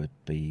I would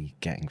be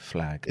getting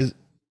flagged.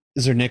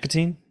 Is there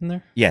nicotine in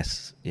there?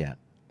 Yes, yeah.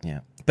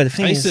 But the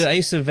thing I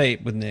used to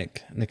vape with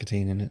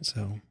nicotine in it,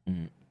 so.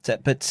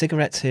 But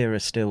cigarettes here are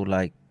still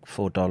like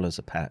 $4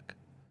 a pack.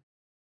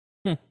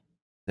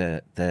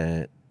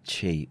 They're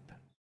cheap,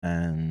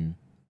 and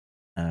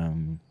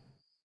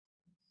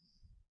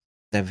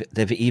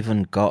they've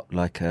even got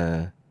like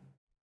a,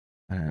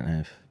 I don't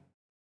know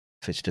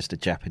if it's just a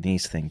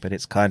Japanese thing, but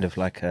it's kind of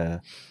like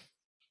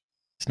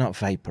it's not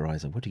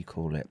vaporizer. What do you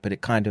call it? But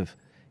it kind of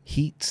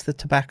heats the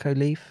tobacco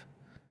leaf.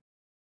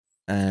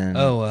 And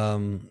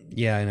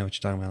yeah, I know what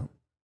you're talking about.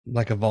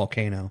 Like a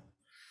volcano.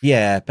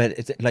 Yeah, but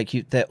it's like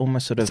they're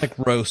almost sort of like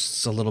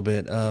roasts a little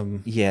bit.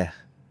 Yeah.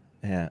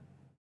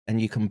 And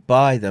you can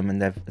buy them,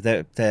 and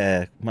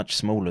they're much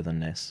smaller than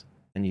this,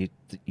 and you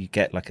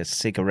get like a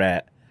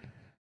cigarette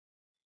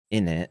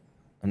in it.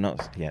 It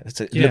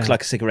looks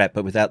like a cigarette,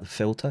 but without the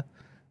filter,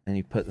 and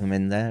you put them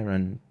in there,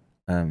 and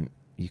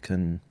you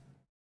can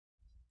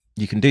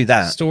do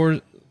that.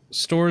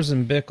 Stores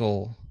and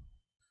Bickle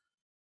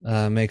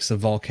makes the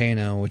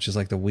volcano, which is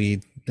like the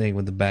weed thing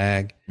with the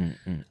bag.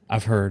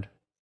 I've heard.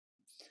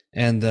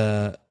 And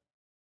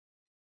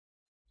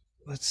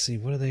let's see,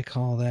 what do they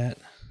call that?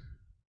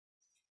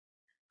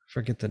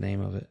 Forget the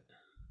name of it.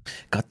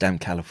 Goddamn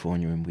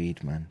California and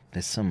weed, man.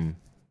 There's some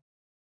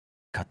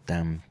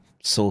goddamn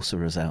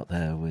sorcerers out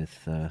there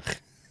with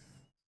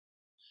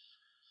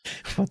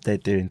what they're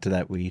doing to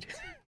that weed.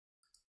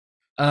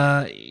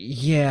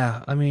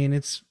 Yeah, I mean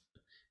it's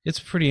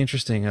pretty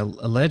interesting.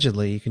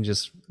 Allegedly, you can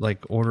just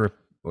like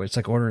it's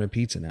like ordering a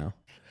pizza now.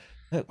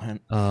 Look,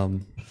 man,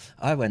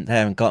 I went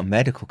there and got a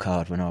medical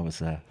card when I was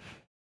there,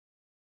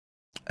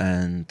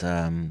 and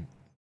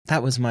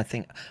that was my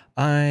thing.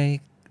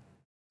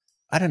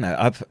 I don't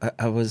know.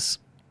 I was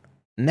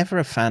never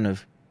a fan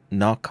of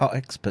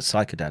narcotics, but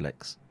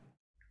psychedelics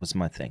was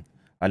my thing.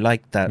 I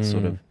liked that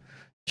sort of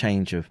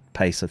change of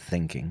pace of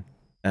thinking,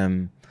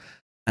 and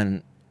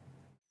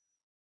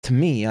to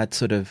me,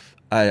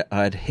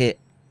 I'd hit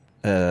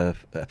a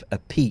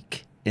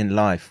peak in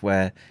life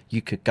where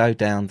you could go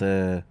down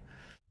the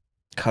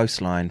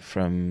coastline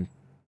from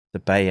the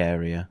Bay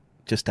Area,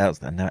 just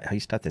outside. I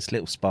used to have this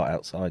little spot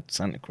outside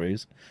Santa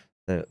Cruz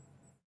that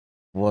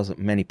wasn't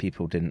many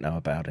people didn't know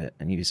about it,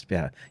 and you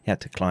had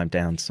to climb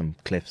down some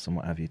cliffs and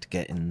what have you to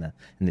get in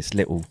this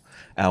little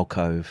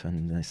alcove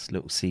and this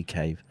little sea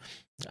cave,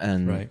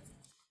 and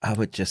I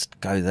would just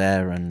go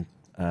there and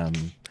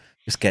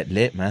just get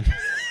lit, man.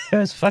 It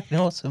was fucking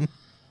awesome.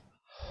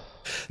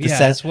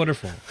 That's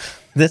wonderful.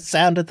 The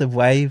sound of the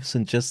waves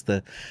and just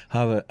I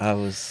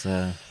was.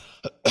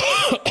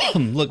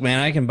 Look, man,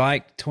 I can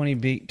bike 20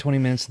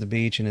 minutes to the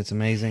beach, and it's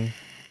amazing.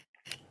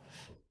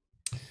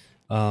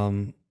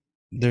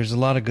 There's a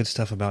lot of good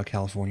stuff about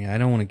California. I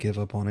don't want to give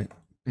up on it.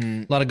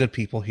 A lot of good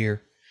people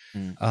here.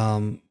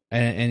 And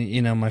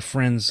you know, my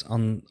friends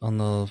on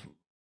the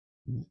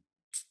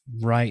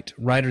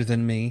righter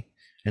than me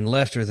and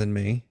lefter than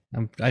me.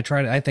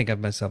 I think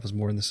of myself as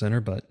more in the center,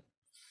 but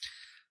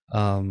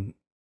the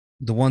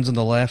ones on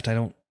the left, I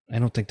don't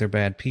think they're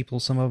bad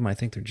people. Some of them, I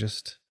think they're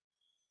just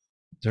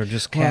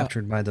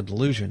captured by the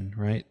delusion,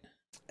 right?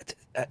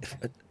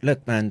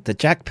 Look, man, the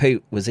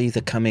jackpoot was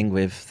either coming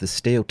with the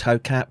steel toe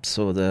caps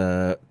or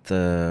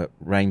the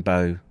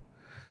rainbow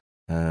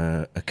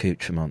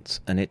accoutrements,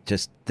 and it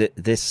just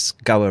this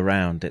go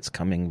around, it's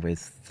coming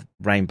with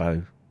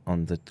rainbow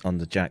on the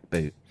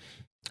jackboot.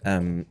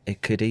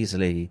 It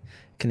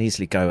can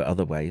easily go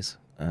other ways,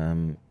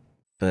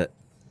 but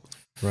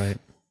right.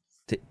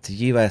 The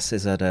US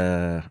is at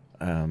a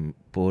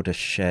border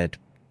shed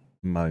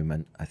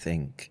moment, I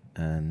think,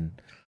 and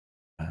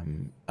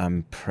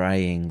I'm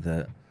praying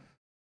that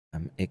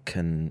it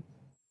can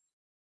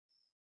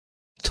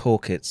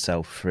talk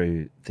itself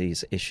through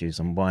these issues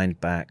and wind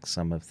back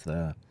some of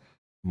the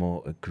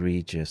more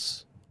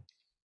egregious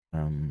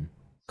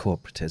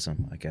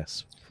corporatism, I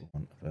guess.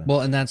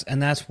 Well, and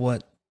that's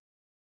what,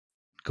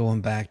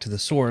 going back to the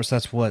source,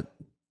 that's what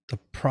the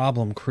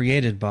problem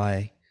created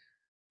by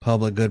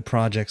public good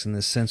projects in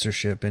this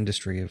censorship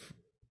industry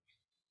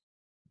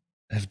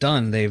have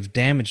done. They've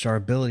damaged our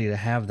ability to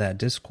have that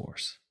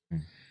discourse.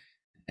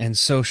 And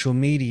social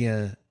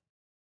media,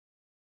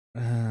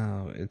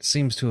 it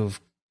seems to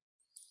have,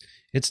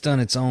 it's done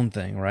its own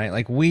thing, right?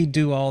 Like, we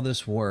do all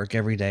this work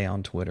every day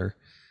on Twitter,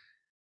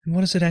 and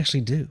what does it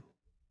actually do?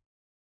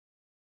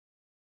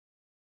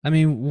 I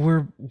mean,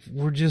 we're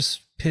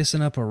just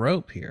pissing up a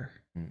rope here.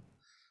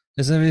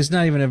 It's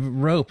not even a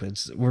rope.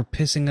 We're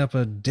pissing up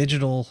a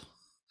digital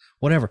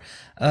whatever.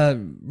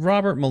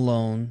 Robert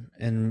Malone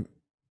and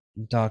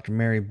Dr.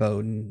 Mary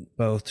Bowden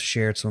both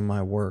shared some of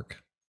my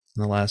work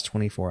in the last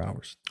 24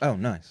 hours. Oh,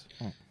 nice.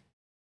 Oh.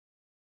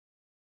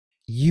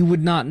 You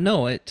would not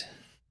know it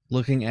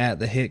looking at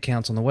the hit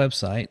counts on the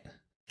website,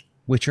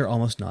 which are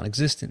almost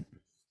non-existent.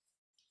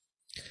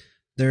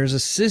 There's a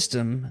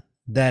system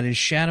that is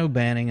shadow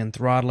banning and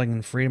throttling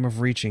and freedom of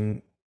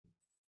reaching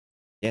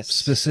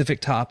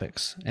specific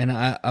topics. And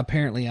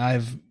apparently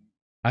I've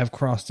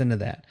crossed into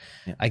that.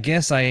 Yeah. I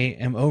guess I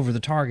am over the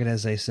target,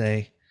 as they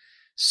say,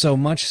 so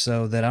much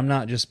so that I'm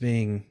not just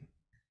being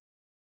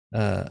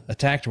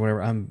attacked or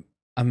whatever. I'm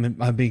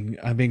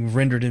being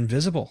rendered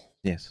invisible.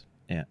 Yes.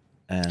 Yeah.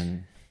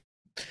 And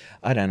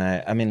I don't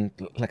know. I mean,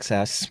 like I say,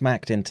 I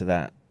smacked into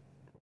that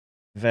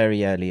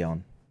very early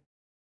on,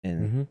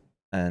 and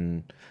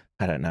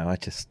I don't know.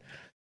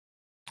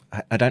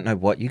 I don't know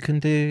what you can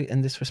do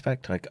in this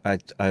respect. Like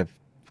I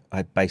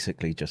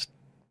basically just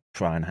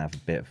try and have a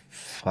bit of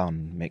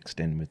fun mixed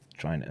in with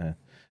trying to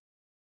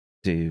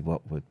do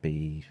what would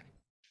be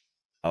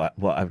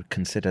what I would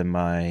consider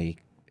my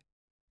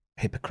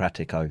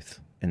Hippocratic oath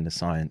in the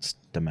science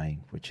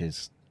domain, which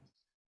is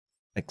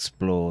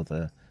explore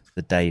the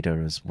data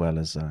as well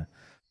as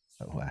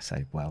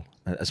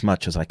as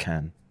much as I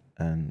can.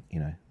 And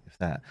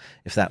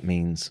if that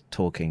means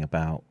talking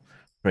about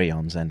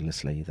prions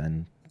endlessly,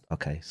 then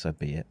okay, so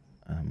be it.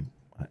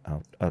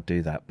 I'll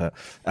do that. But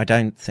I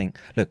don't think.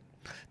 Look,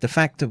 the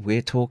fact that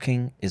we're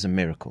talking is a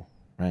miracle,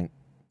 right?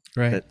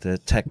 Right. That the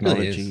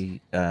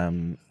technology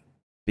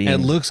it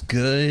looks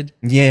good.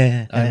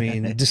 Yeah. I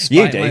mean,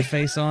 despite my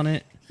face on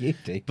it, you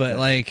do. But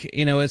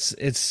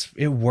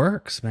it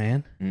works,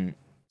 man.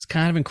 It's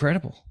kind of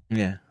incredible.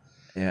 Yeah.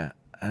 Yeah.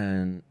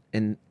 And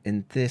in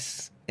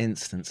this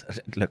instance,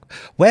 look,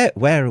 where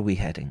are we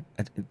heading?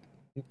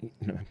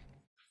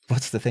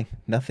 What's the thing?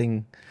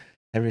 Nothing.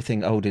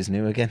 Everything old is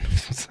new again.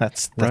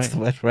 that's right. The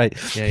word,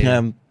 right?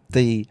 Yeah.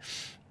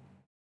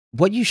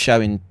 What you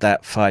show in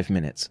that 5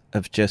 minutes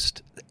of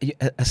just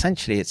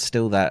essentially, it's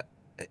still that.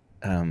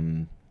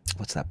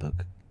 What's that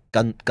book?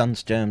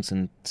 Guns, Germs,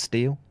 and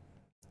Steel.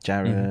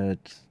 Jared.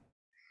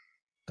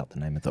 Got the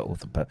name of the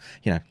author, but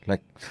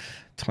like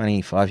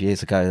 25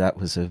 years ago, that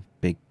was a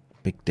big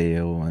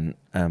deal,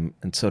 and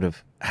sort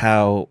of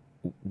how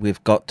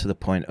we've got to the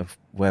point of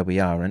where we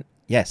are, and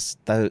yes,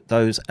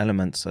 those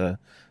elements are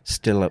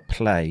still at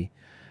play,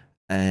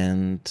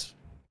 and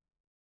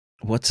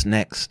what's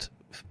next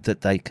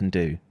that they can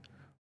do?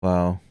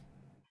 Well,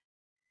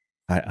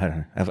 I don't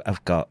know.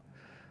 I've got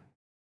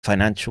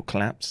financial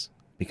collapse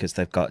because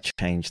they've got to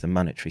change the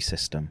monetary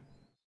system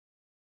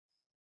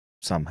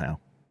somehow,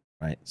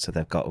 right? So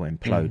they've got to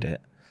implode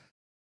it.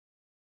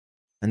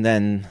 And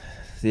then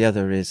the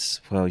other is,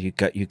 well, you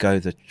go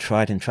the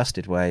tried and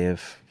trusted way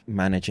of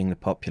managing the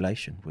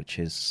population, which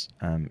is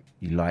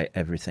you light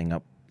everything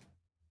up,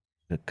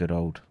 the good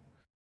old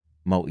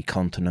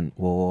multi-continent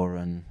war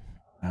and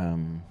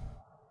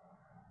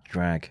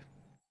drag.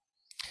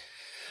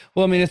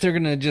 Well, I mean, if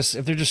they're just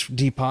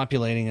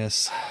depopulating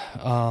us,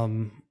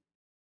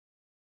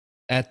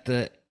 at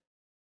the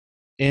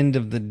end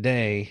of the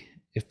day,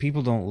 if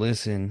people don't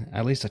listen,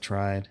 at least I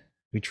tried.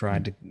 We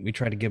tried to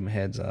give them a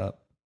heads up.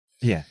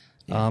 Yeah.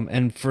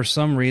 And for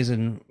some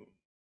reason,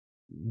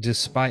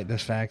 despite the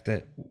fact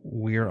that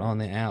we're on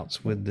the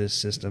outs with this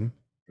system,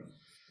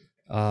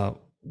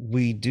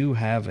 we do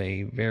have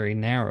a very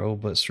narrow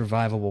but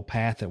survivable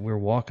path that we're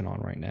walking on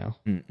right now.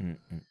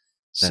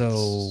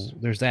 So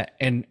there's that,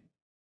 and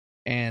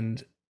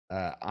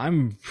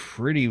I'm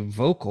pretty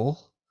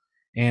vocal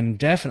and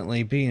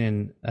definitely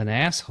being an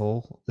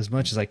asshole as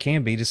much as I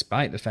can be,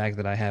 despite the fact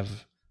that I have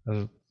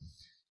a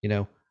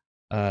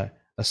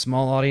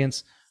small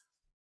audience.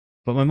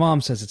 But my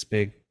mom says it's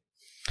big.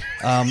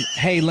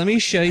 Hey, let me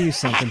show you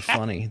something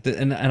funny,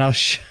 and I'll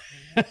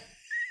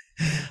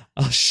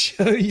I'll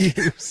show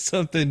you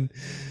something.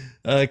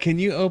 Can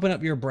you open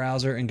up your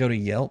browser and go to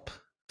Yelp?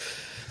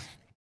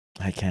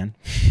 I can.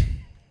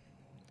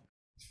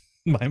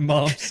 My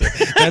mom said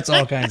that's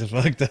all kinds of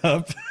fucked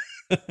up.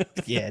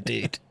 Yeah,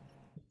 dude.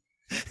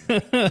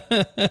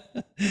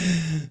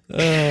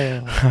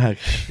 Oh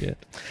shit!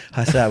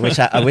 I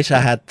wish I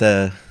had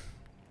the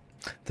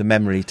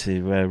memory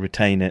to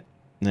retain it.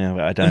 No,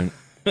 but I don't.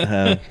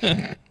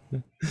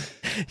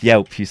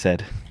 Yelp, you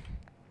said.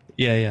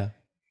 Yeah.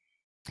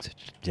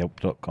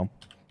 Yelp.com.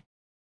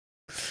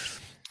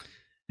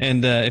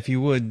 And if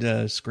you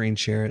would screen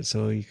share it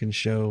so you can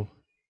show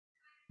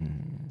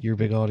your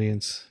big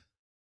audience.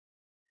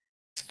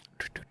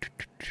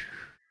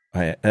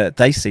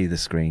 They see the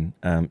screen.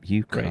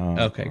 You can't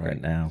okay, right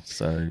great. now,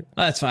 so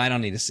that's fine. I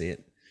don't need to see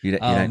it. You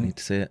don't need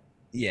to see it.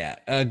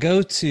 Yeah,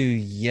 go to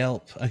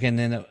Yelp again,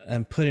 then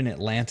and put in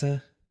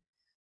Atlanta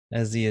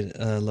as the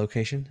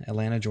location,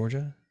 Atlanta,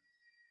 Georgia.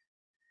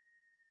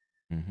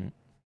 Mm-hmm.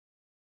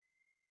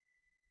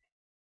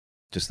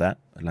 Just that,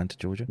 Atlanta,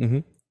 Georgia. Mm-hmm.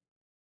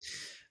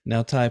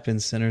 Now type in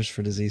Centers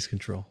for Disease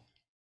Control.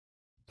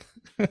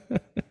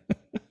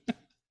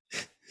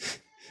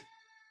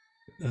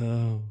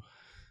 Oh,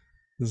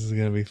 this is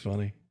gonna be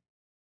funny.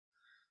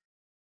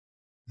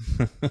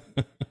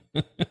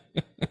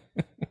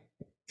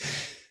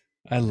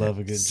 I love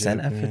a good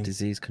Center joke, for man.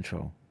 Disease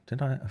Control.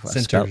 Did I?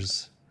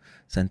 Centers.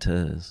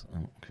 Centers.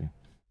 Oh, okay.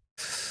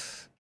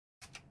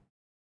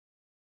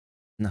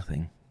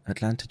 Nothing.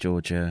 Atlanta,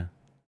 Georgia.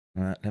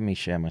 Let me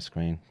share my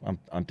screen.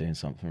 I'm doing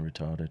something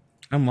retarded.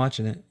 I'm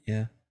watching it.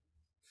 Yeah.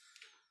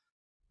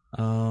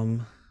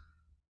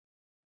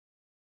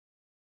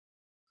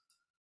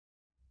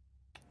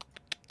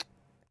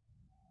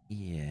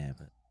 Yeah,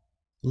 but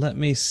Let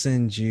me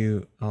send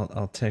you.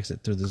 I'll text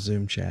it through the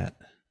Zoom chat.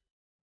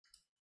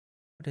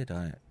 what did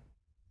I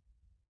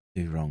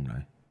do wrong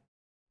though?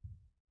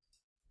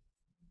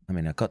 I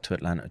mean, I got to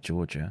Atlanta,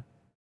 Georgia.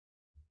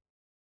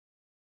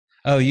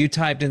 Oh, you're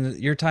typing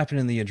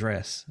in the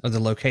address or the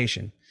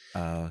location.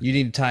 You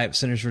need to type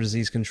Centers for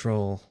Disease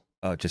Control.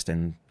 Oh, just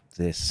in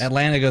this.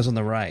 Atlanta goes on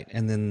the right,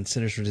 and then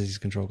Centers for Disease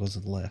Control goes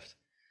on the left.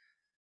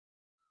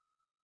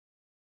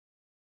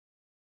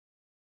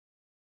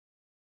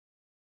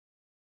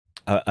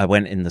 I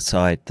went in the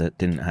side that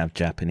didn't have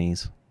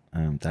Japanese.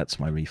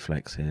 That's my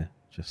reflex here.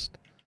 Just.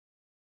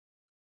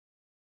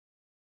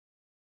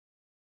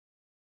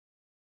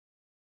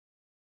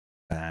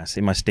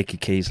 See my sticky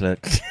keys,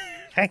 look.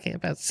 I get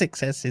about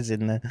 6 S's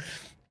in there.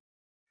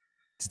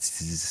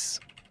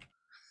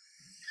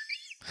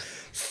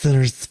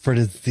 Centers for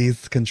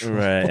Disease Control.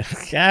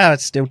 Right. Yeah,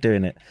 it's still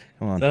doing it.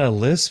 Come on. Is that a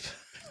lisp?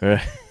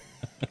 Right.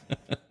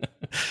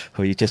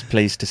 Well, you're just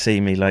pleased to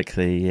see me like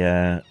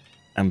the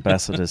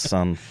ambassador's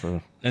son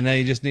for. And now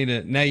you just need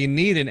you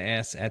need an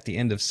S at the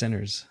end of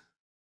Centers.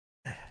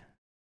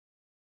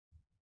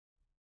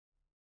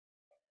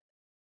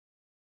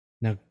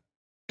 Now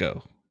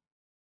go.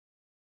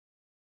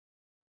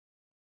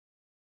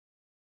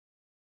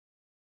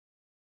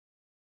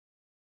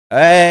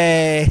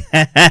 Hey!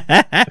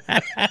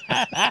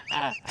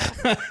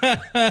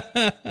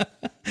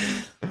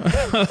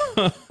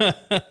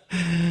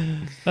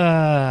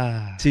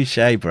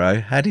 Touche, bro.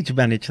 How did you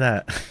manage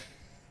that?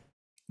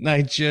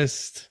 I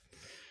just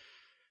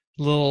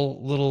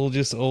little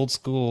just old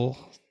school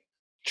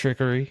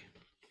trickery.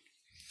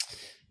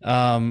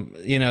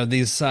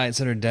 These sites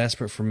that are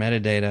desperate for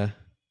metadata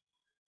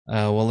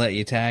will let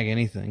you tag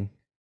anything.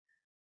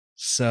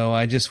 So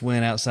I just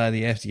went outside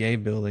the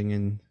FDA building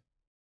and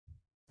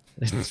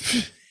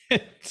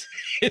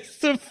it's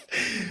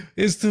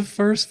the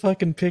first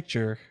fucking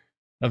picture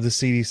of the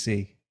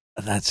CDC.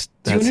 That's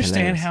Do you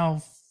understand hilarious.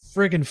 how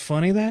friggin'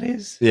 funny that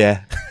is?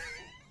 Yeah.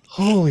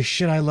 Holy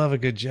shit, I love a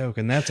good joke,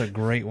 and that's a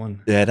great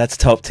one. Yeah, that's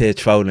top tier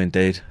trolling,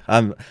 dude.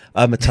 I'm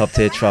a top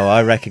tier troll.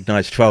 I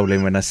recognize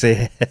trolling when I see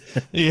it.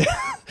 Yeah.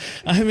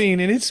 I mean,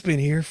 and it's been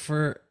here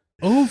for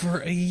over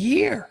a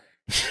year.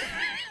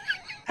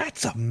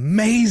 That's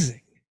amazing.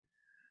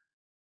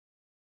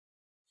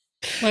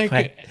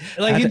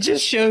 It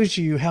just shows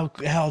you how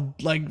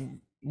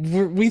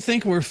we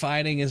think we're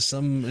fighting as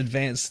some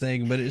advanced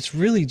thing, but it's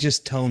really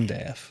just tone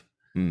deaf.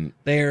 Mm.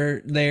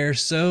 They're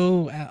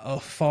so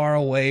far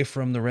away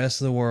from the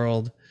rest of the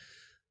world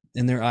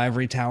in their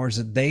ivory towers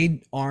that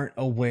they aren't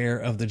aware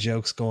of the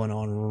jokes going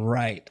on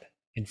right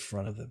in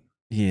front of them.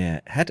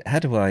 Yeah. How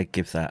do I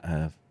give that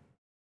a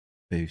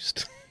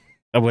boost?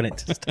 I want it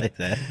to stay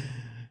there.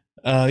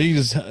 You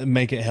just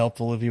make it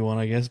helpful if you want,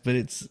 I guess, but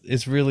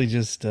it's really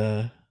just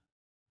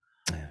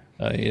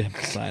you have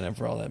to sign up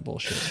for all that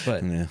bullshit.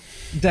 But Yeah.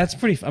 that's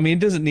pretty. I mean,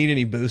 it doesn't need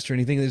any boost or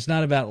anything. It's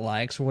not about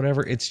likes or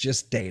whatever. It's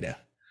just data.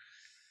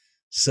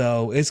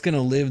 So it's going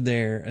to live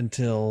there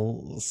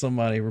until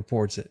somebody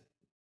reports it.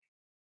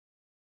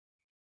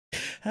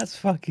 That's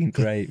fucking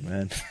great,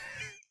 man.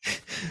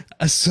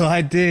 So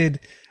I did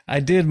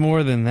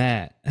more than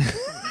that.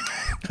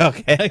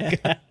 Okay.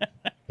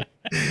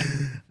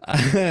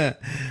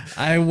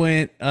 I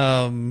went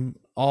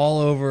all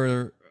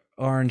over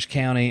Orange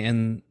County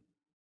and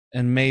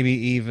maybe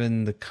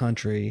even the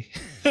country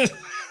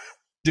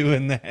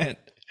doing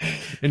that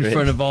in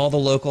front of all the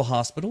local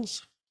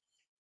hospitals.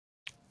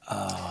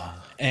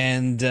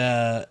 And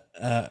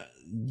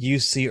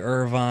UC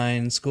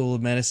Irvine School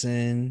of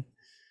Medicine,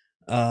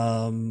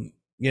 whatever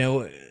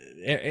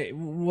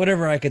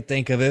I could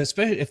think of it,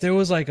 especially if there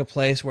was like a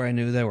place where I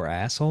knew they were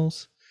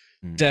assholes,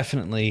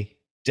 definitely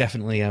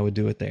I would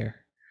do it there.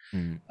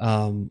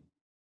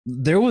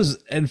 There was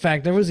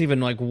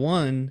even like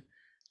one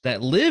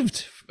that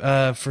lived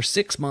for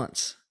 6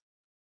 months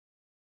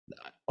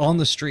on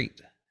the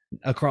street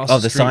across the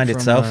street sign from,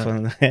 itself.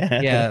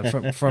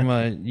 from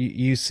a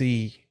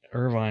UC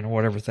Irvine or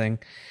whatever thing.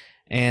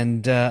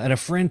 And a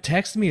friend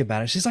texted me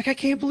about it. She's like, I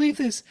can't believe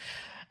this.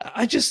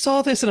 I just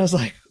saw this. And I was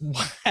like,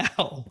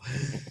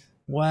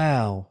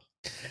 wow.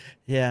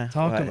 Yeah.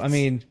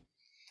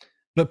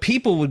 But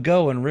people would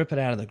go and rip it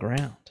out of the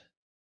ground.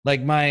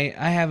 Like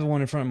I have one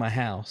in front of my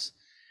house,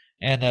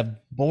 and a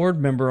board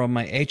member on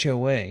my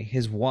HOA,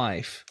 his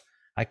wife,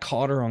 I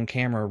caught her on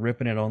camera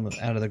ripping it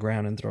out of the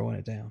ground and throwing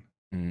it down.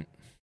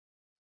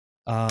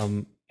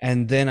 And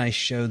then I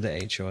showed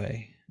the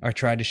HOA, or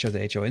tried to show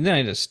the HOA, and then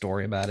I did a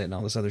story about it and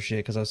all this other shit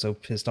because I was so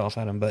pissed off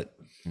at him. But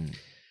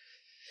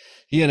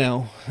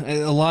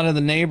a lot of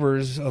the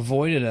neighbors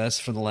avoided us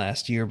for the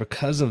last year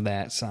because of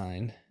that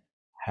sign.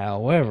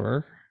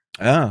 However,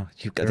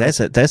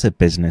 there's a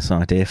business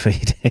idea for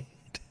you.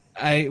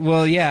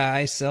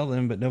 I sell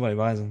them, but nobody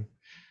buys them.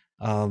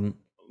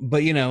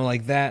 But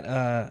like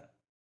that.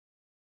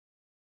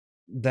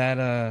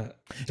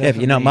 If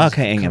you're not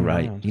marketing it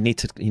right, you need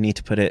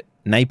to put it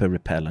neighbor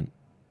repellent.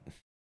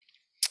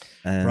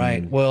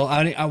 Right. Well,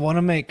 I want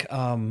to make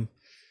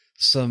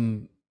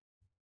some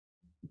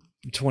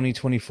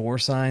 2024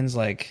 signs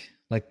like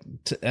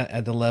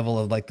at the level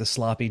of like the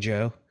Sloppy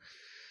Joe.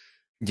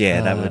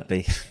 Yeah, that would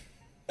be.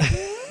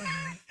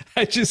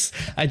 I just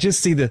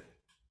see the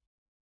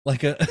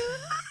like a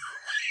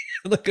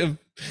like a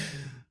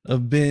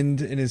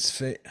bend in his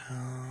face,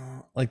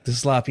 like the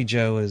Sloppy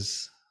Joe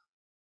is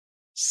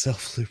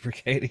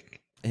self-lubricating.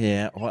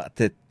 Yeah, what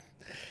the?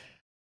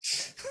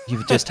 You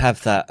would just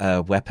have that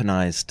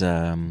weaponized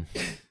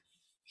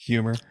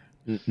humor.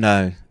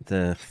 No,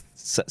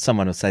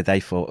 someone would say they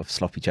thought of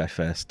Sloppy Joe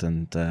first,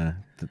 and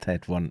that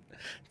they'd want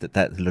that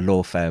the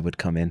lawfare would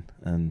come in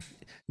and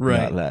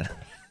right.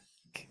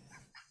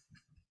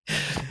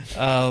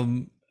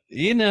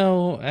 You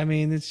know, I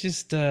mean, it's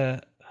just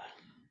it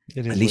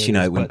is. At least you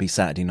know it wouldn't be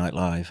Saturday Night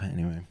Live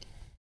anyway.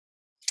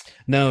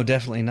 No,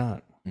 definitely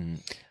not.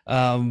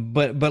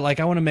 But like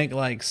I want to make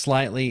like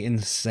slightly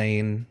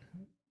insane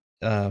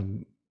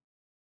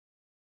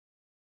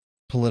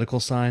political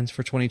signs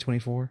for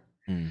 2024.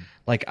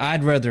 Like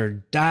I'd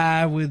rather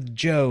die with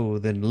Joe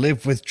than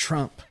live with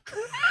Trump.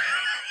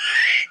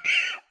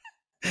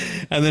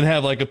 And then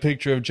have like a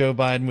picture of Joe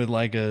Biden with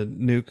like a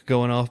nuke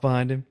going off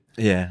behind him.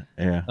 Yeah.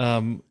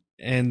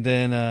 And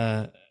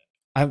then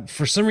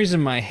for some reason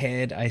in my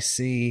head I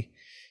see,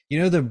 you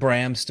know, the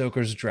Bram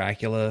Stoker's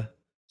Dracula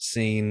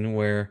scene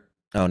where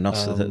the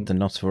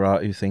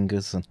Nosferatu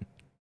fingers and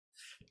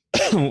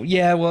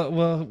yeah,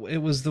 well, it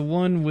was the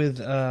one with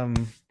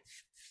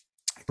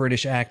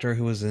British actor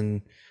who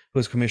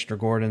was Commissioner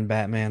Gordon,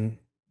 Batman.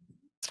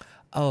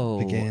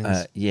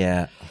 Begins.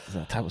 Yeah,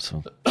 that was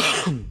a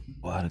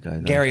while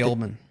ago. Gary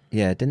Oldman.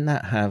 Yeah, didn't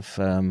that have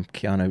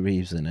Keanu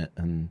Reeves in it?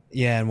 And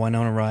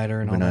Winona Ryder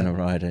and Winona all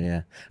that. Ryder.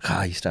 Yeah,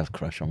 I used to have a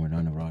crush on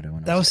Winona Ryder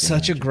when that was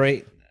such a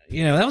great.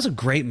 You know, that was a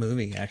great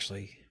movie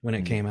actually when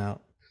it came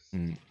out.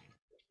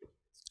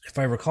 If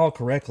I recall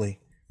correctly,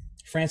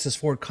 Francis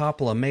Ford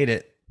Coppola made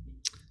it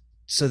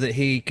so that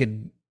he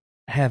could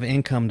have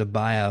income to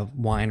buy a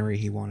winery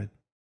he wanted.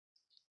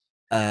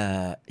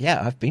 Yeah,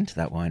 I've been to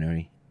that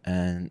winery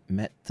and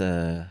met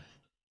the.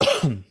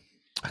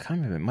 I can't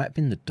remember. It might have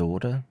been the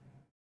daughter,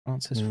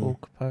 Francis Ford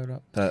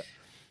Coppola, but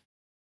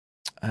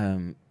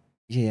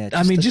yeah.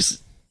 I mean,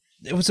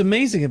 what's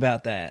amazing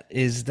about that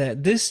is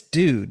that this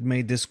dude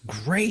made this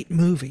great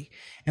movie,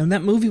 and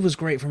that movie was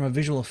great from a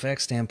visual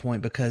effects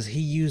standpoint because he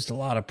used a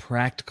lot of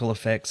practical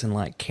effects and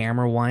like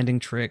camera winding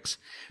tricks,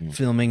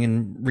 filming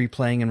and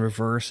replaying in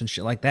reverse and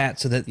shit like that,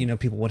 so that, you know,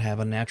 people would have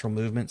unnatural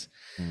movements.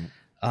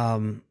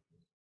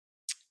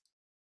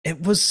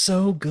 It was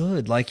so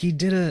good. Like he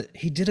did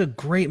a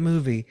great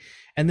movie,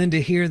 and then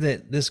to hear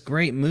that this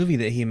great movie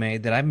that he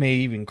made that I may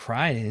even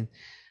cry in,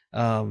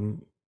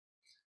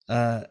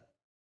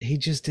 he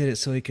just did it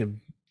so he could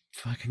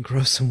fucking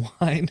grow some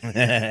wine.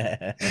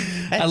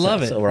 I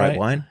love it. It's all right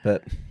wine,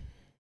 but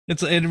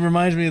it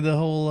reminds me of the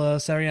whole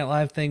Saturday Night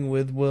Live thing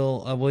with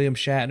William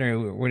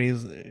Shatner when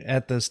he's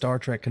at the Star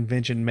Trek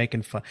convention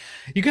making fun.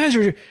 You guys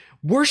are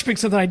worshiping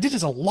something I did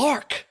as a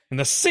lark in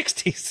the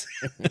 60s.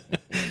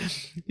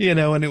 You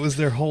know, and it was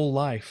their whole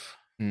life.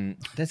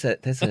 There's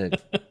a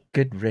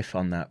good riff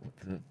on that.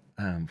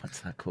 What's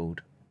that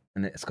called?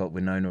 And it's got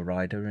Winona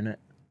Ryder in it.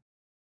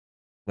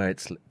 Where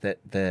it's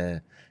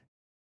they're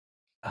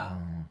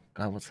oh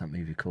god, what's that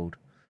movie called?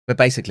 But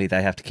basically,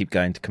 they have to keep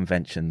going to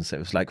conventions. It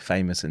was like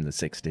famous in the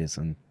 60s,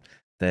 and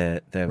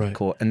they're right.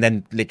 caught, and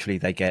then literally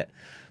they get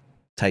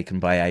taken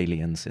by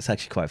aliens. It's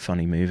actually quite a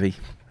funny movie.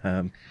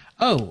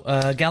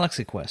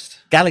 Galaxy Quest.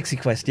 Galaxy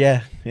Quest,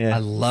 yeah. I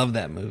love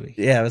that movie.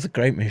 Yeah, it was a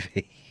great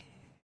movie.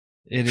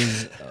 It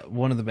is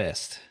one of the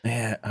best.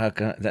 Yeah,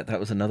 that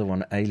was another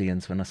one.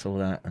 Aliens. When I saw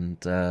that, and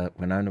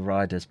Winona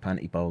Ryder's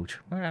panty bulge.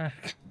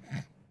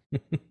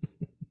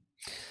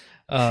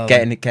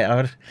 Getting it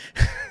out.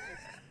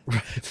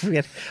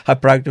 I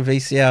broke the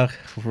VCR,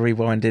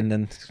 rewinding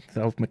and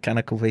the old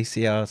mechanical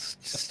VCRs.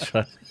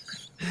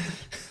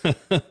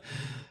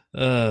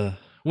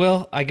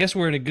 Well, I guess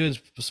we're in a good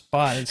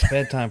spot. It's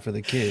bedtime for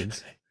the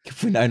kids.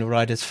 Winona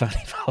Ryder's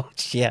funny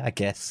bulge. Yeah, I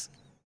guess.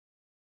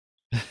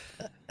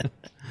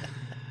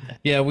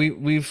 Yeah,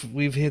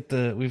 we've hit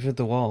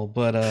the wall,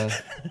 but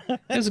it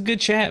was a good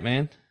chat,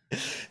 man.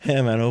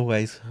 Yeah, man,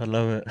 always. I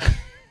love it.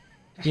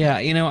 Yeah,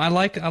 you know, I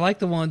like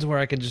the ones where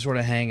I can just sort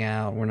of hang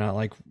out. We're not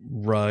like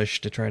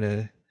rushed to try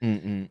to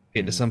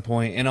get to some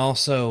point, and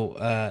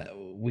also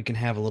we can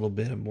have a little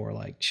bit of more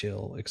like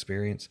chill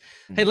experience.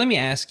 Hey, let me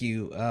ask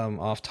you,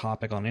 off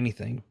topic on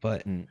anything,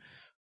 but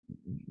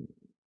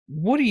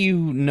what do you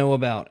know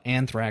about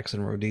anthrax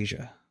and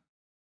Rhodesia?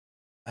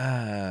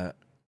 Not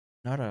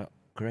a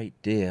great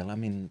deal. I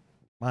mean,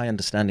 my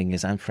understanding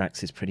is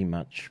anthrax is pretty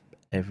much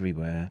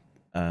everywhere,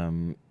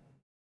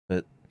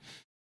 but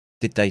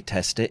did they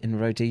test it in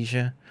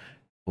Rhodesia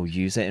or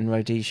use it in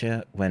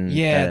Rhodesia when?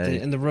 Yeah,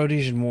 in the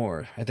Rhodesian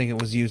War, I think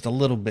it was used a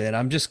little bit.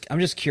 I'm just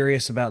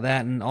curious about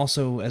that, and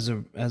also as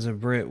a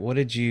Brit, what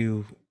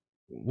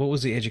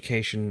was the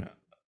education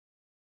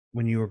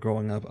when you were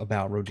growing up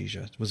about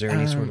Rhodesia? Was there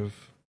any sort of?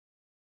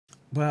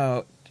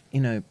 Well, you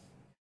know,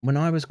 when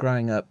I was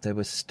growing up, there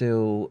was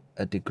still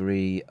a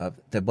degree of,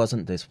 there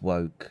wasn't this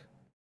woke,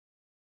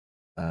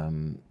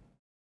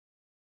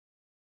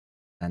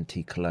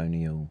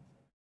 anti-colonial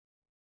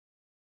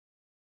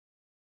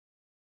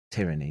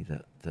tyranny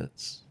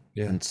that's,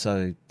 Yeah. and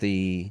so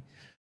the,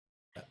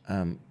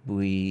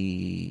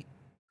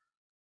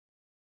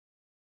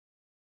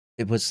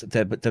 it was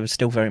there, but there was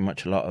still very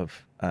much a lot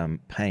of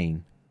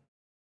pain,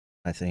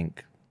 I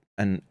think.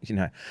 And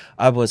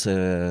I was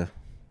it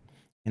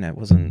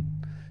wasn't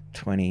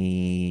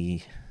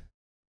 20,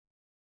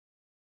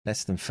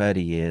 less than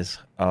 30 years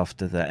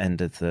after the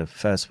end of the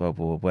First World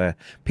War, where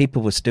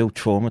people were still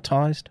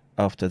traumatized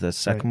after the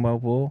Second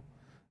World War,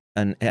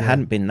 and it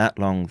hadn't been that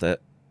long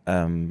that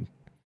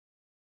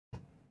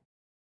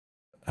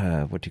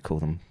what do you call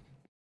them,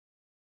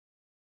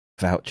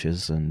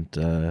 vouchers and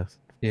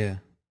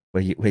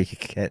where you could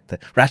get the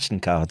ration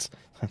cards.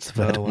 That's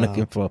the word I'm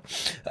looking for.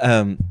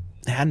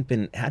 It hadn't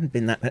been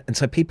that, and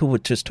so people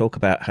would just talk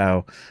about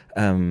how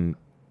it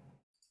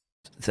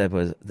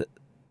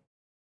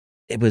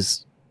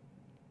was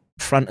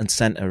front and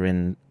center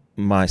in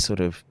my sort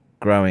of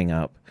growing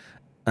up,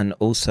 and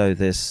also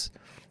this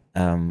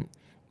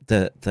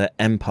the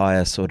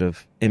empire sort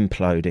of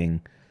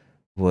imploding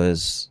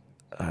was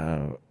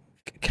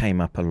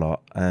came up a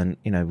lot, and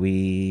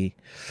we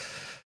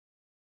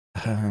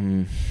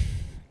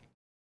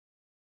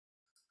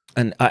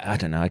and I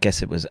don't know, I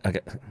guess it was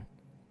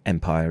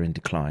empire in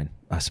decline,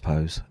 I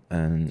suppose,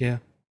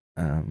 and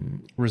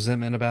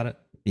resentment about it.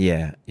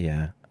 Yeah,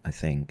 I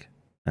think,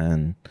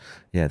 and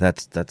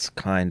that's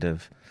kind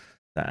of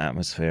the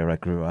atmosphere I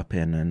grew up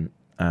in,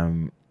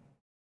 and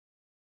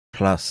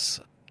plus,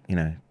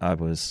 I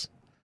was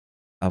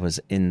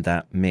in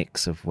that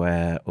mix of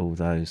where all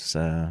those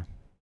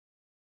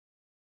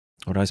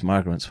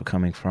migrants were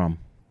coming from,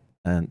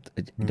 and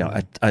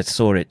I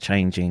saw it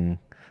changing,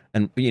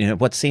 and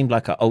what seemed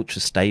like an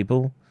ultra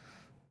stable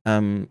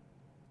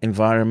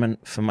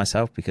environment for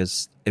myself,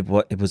 because it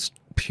was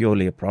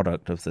purely a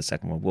product of the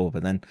Second World War.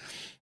 But then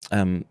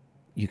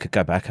you could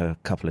go back a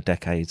couple of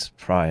decades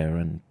prior,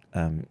 and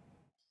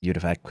you'd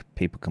have had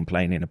people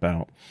complaining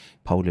about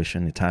Polish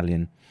and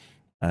Italian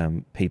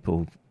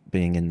people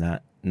being in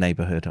that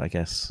neighborhood, I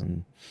guess.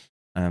 And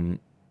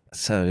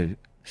so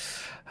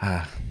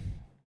I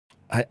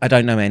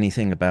don't know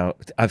anything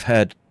about. I've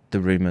heard the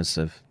rumors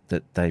of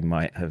that they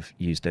might have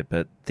used it,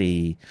 but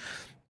there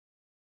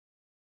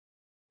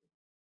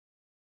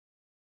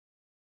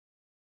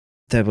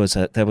was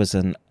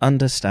an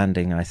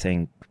understanding, I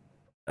think,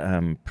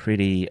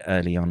 pretty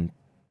early on,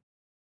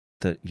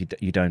 that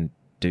you don't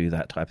do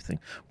that type of thing.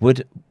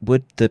 Would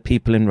the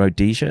people in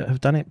Rhodesia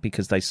have done it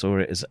because they saw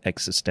it as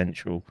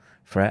existential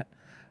threat?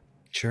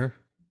 Sure.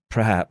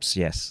 Perhaps,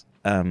 yes.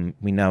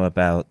 We know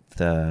about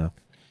the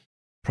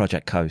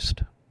Project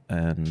Coast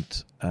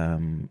and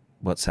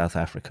what South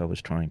Africa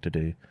was trying to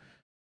do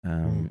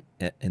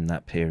in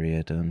that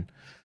period, and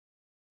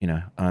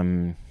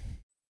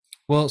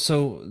Well,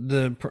 so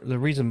the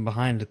reason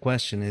behind the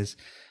question is,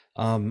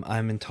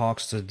 I'm in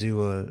talks to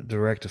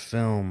direct a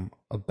film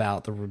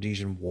about the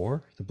Rhodesian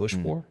War, the Bush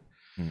War,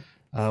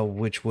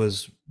 which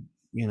was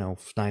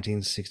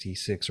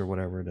 1966 or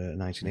whatever to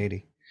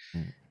 1980.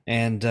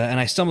 And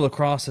I stumbled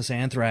across this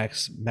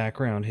anthrax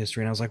background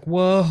history, and I was like,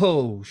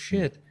 whoa,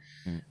 shit.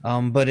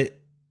 But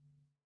it,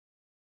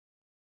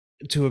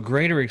 to a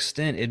greater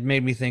extent, it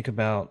made me think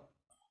about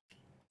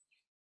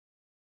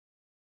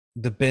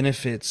the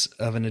benefits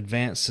of an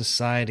advanced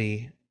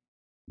society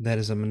that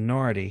is a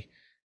minority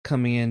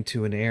coming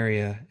into an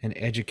area and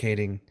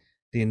educating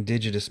the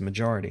indigenous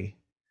majority.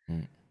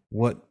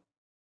 What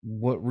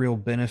real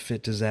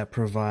benefit does that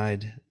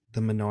provide the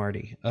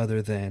minority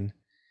other than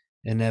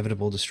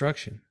inevitable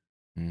destruction?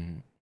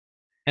 And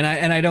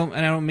I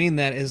don't mean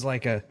that as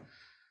like a,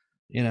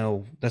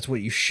 that's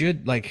what you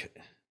should like,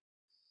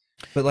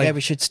 but like, yeah, we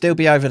should still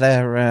be over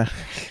there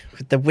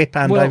with the whip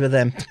hand over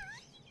them.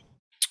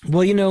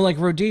 Well, like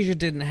Rhodesia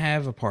didn't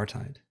have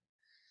apartheid.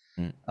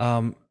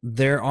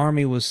 Their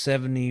army was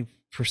 70%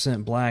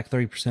 black,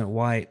 30%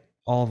 white,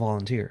 all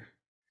volunteer.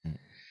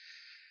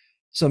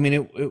 So I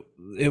mean,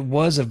 it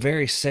was a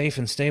very safe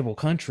and stable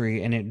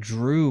country, and it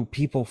drew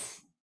people,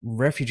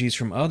 refugees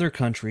from other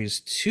countries,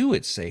 to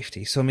its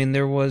safety. So I mean,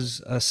 there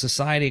was a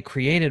society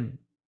created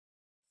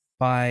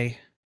by.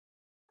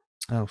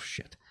 Oh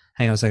shit!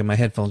 Hang on a second, my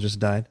headphone just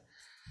died.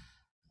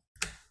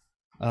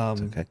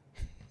 It's okay.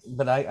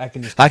 But I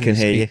can just. I can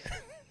hear you.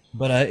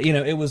 But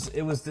it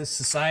was this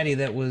society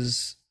that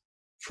was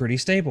pretty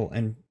stable,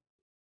 and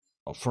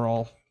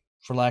for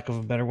lack of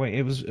a better way,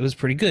 it was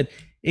pretty good.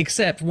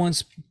 Except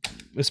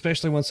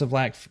especially once the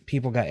black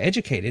people got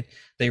educated,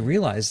 they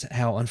realized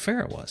how unfair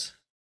it was.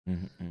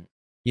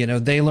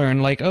 They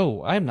learned like,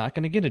 oh, I'm not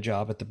going to get a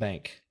job at the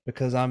bank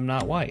because I'm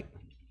not white,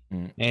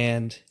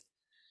 and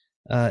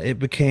it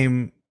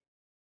became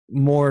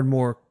more and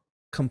more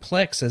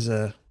complex as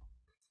a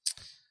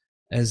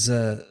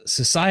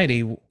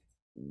society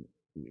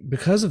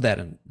because of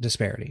that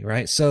disparity,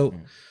 right? So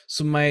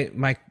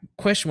my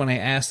question when I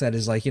asked that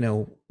is like,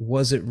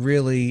 was it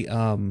really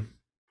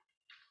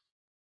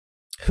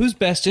whose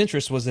best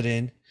interest was it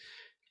in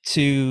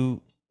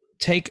to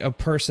take a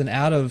person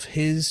out of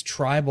his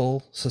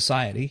tribal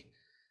society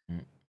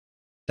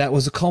that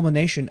was a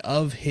culmination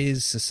of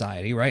his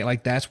society, right?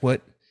 Like that's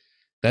what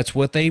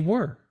they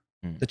were.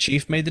 The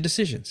chief made the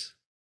decisions.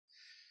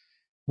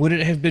 Would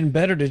it have been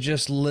better to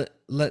just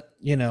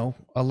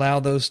allow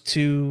those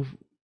two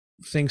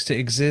things to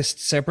exist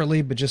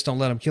separately, but just don't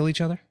let them kill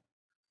each other?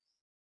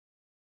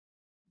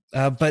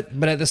 But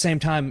at the same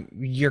time,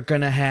 you're going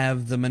to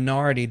have the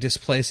minority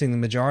displacing the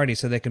majority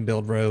so they can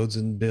build roads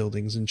and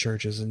buildings and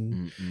churches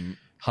and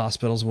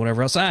hospitals and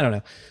whatever else. I don't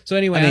know. So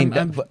anyway, I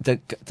mean,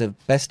 the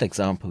best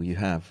example you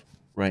have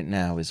right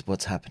now is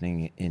what's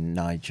happening in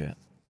Niger.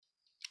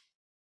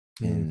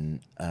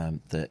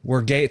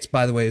 Where Gates,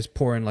 by the way, is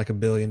pouring like $1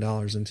 billion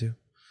into.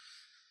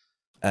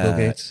 Bill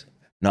Gates?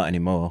 Not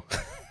anymore.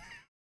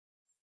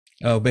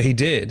 Oh, but he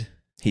did.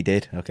 He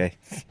did? Okay.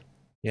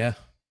 Yeah.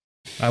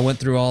 I went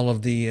through all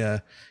of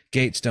the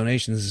Gates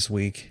donations this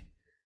week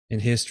in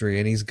history,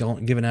 and he's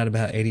given out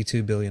about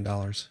 $82 billion.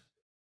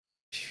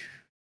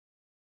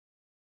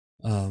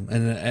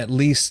 And at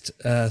least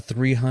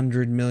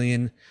 300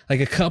 million, like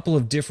a couple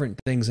of different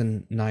things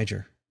in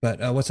Niger.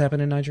 But what's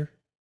happened in Niger?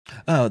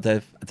 Oh,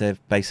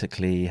 they've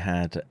basically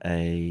had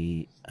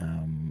a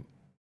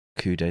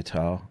coup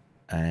d'etat,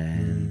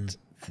 and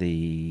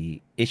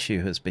the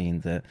issue has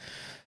been that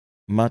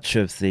much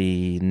of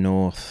the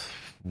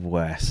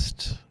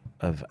northwest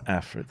of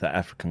Africa, the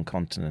African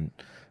continent,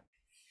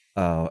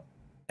 are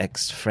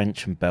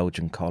ex-French and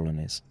Belgian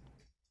colonies,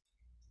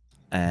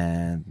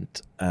 and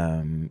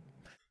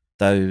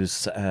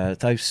those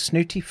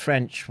snooty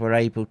French were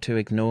able to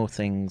ignore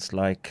things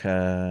like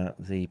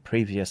the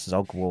previous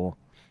Zog War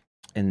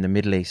in the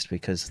Middle East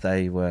because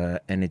they were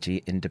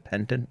energy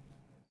independent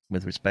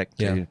with respect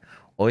to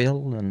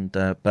oil, and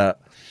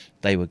but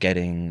they were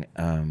getting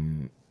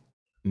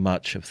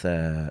much of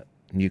their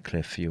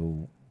nuclear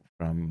fuel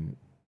from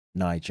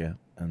Niger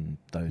and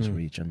those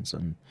regions,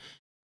 and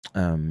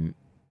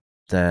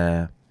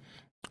they're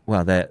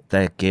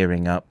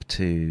gearing up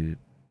to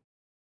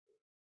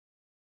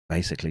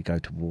basically go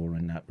to war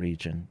in that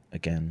region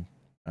again.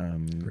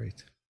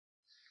 Great.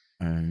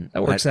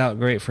 That works out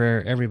great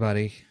for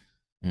everybody.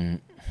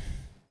 I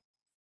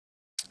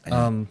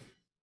don't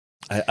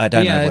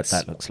know what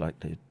that looks like,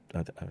 dude.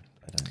 I don't.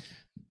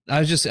 I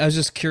was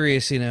just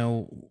curious,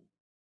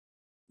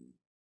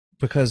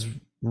 because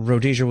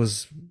Rhodesia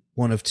was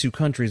one of two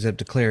countries that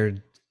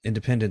declared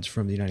independence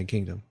from the United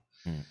Kingdom,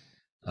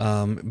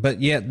 but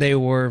yet they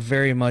were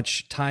very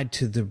much tied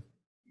to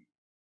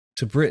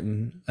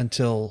Britain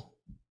until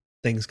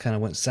things kind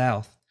of went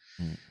south.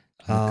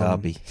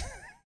 Mugabe.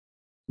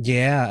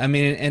 Yeah, I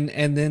mean,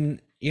 and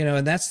then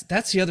and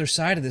that's the other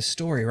side of this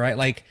story, right?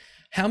 Like,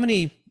 how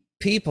many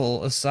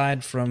people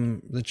aside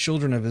from the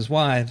children of his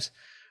wives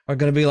are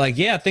going to be like,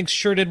 yeah, things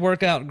sure did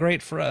work out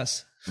great for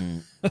us.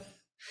 And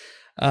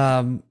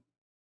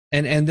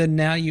then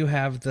now you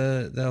have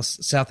the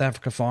South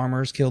Africa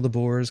farmers kill the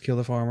Boers, kill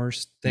the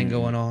farmers thing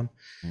going on.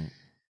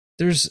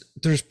 There's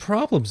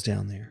problems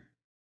down there,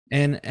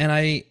 and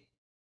I,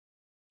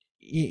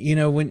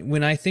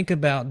 when I think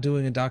about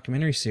doing a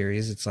documentary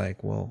series, it's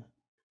like, well,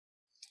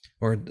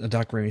 or a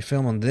documentary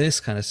film on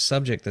this kind of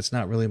subject that's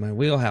not really my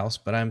wheelhouse,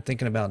 but I'm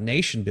thinking about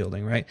nation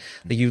building, right?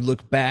 That you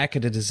look back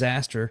at a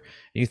disaster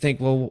and you think,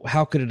 well,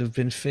 how could it have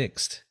been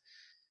fixed?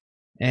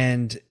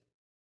 And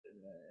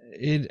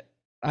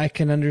I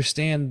can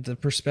understand the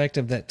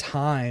perspective that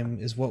time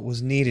is what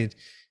was needed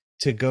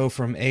to go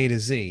from A to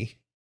Z.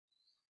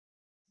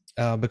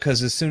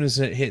 Because as soon as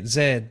it hit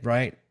Z,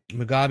 right,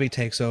 Mugabe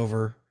takes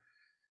over,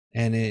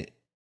 and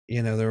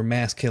there were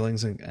mass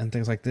killings and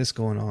things like this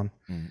going on.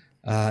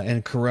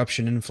 And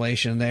corruption,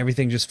 inflation, and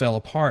everything just fell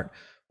apart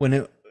when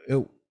it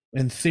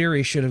in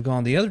theory should have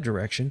gone the other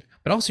direction.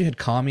 But also you had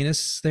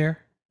communists there.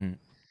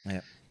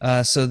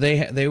 So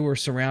they were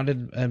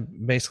surrounded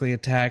and basically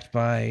attacked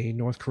by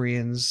North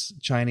Koreans,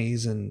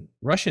 Chinese, and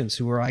Russians,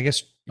 who were, I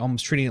guess,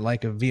 almost treating it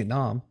like a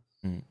Vietnam.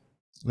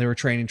 They were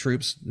training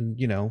troops,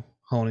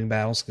 honing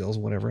battle skills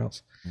and whatever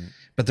else.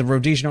 But the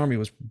Rhodesian army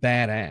was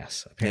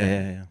badass,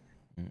 apparently.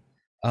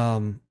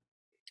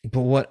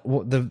 But what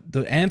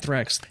the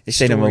anthrax? You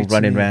see them all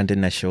running around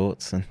in their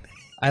shorts, and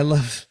I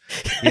love,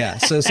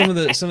 So some of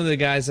the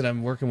guys that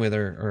I'm working with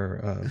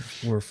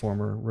were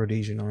former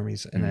Rhodesian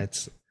armies, and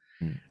it's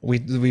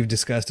we've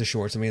discussed the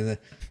shorts. I mean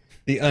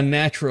the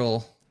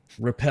unnatural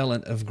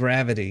repellent of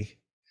gravity.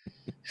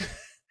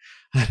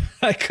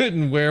 I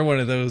couldn't wear one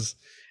of those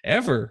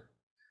ever.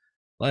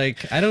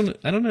 Like I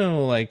don't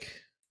know. Like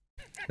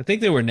I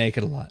think they were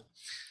naked a lot.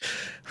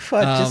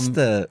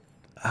 But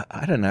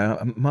I don't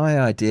know. My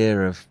idea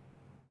of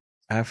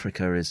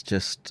Africa is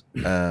just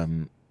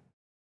you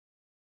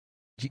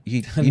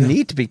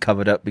need to be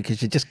covered up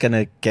because you're just going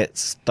to get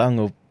stung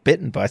or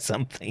bitten by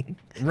something.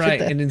 Right.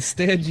 And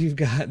instead you've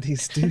got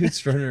these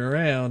dudes running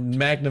around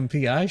Magnum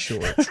PI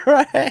shorts.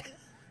 Right.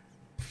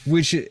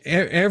 Which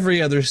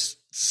every other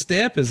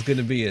step is going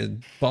to be a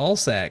ball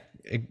sack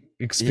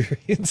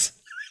experience.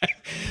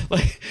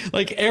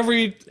 like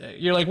every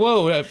you're like,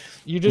 whoa,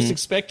 you just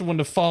expect one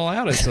to fall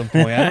out at some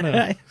point. I don't know.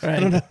 Right. I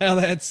don't know how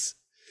that's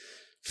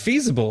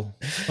feasible.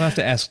 We'll have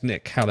to ask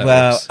Nick how that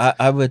Well, works.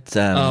 I would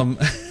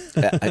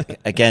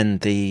again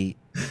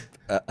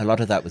a lot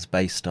of that was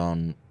based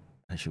on,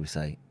 how should we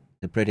say,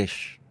 the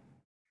British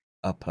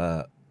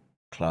upper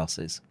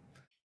classes,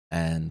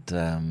 and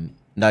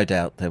no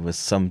doubt there was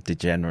some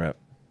degenerate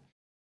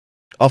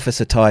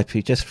officer type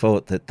who just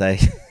thought that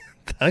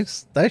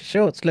those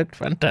shorts looked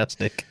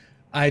fantastic.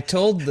 I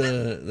told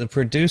the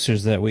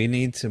producers that we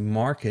need to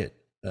market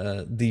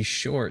these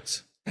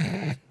shorts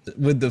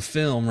with the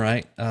film,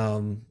 right?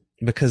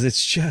 Because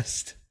it's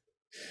just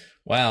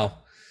wow.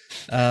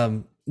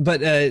 But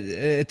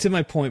to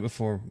my point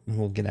before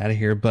we'll get out of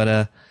here,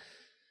 but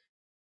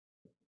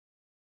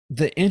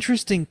the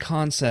interesting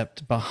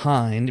concept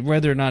behind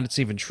whether or not it's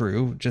even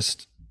true,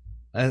 just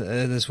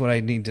that's what I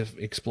need to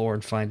explore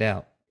and find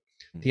out.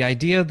 The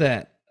idea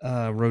that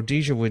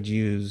Rhodesia would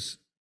use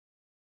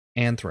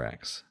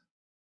anthrax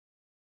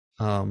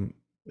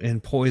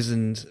in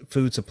poisoned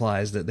food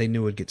supplies that they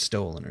knew would get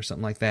stolen or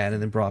something like that,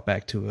 and then brought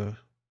back to a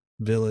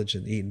village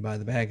and eaten by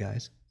the bad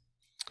guys.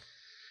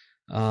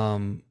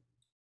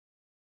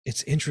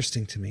 It's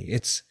interesting to me.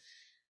 It's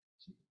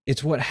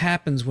what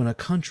happens when a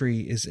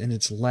country is in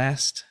its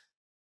last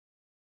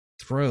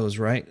throes,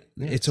 right?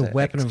 Yeah, it's a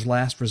weapon of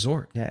last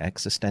resort. Yeah,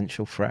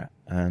 existential threat.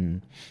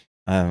 And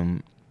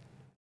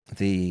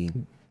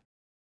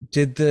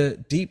did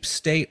the deep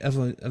state of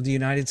the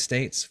United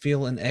States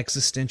feel an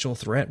existential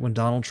threat when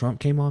Donald Trump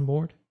came on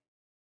board?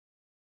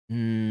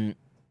 That's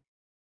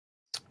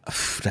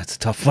a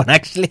tough one,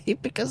 actually,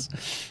 because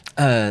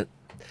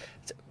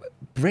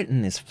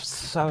Britain is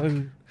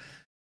so...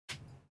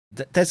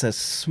 There's a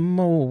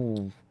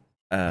small...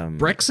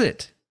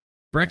 Brexit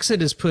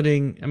is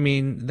putting... I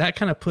mean, that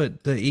kind of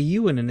put the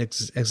EU in an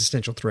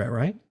existential threat,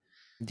 right?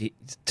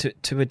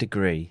 To a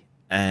degree.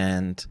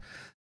 And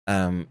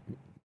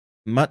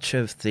much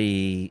of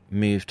the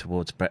move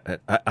towards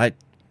Brexit...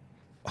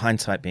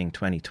 hindsight being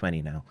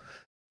 2020 now...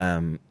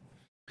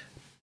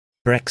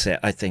 Brexit,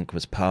 I think,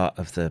 was part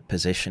of the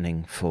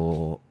positioning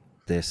for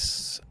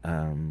this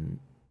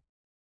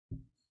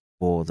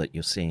war that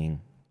you're seeing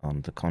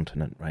on the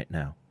continent right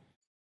now.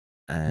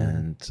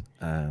 And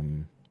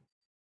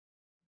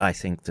I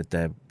think that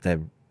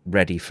they're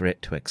ready for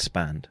it to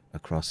expand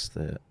across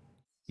the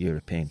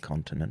European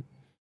continent.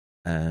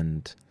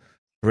 And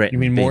Britain... You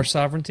mean more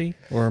sovereignty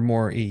or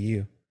more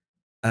EU?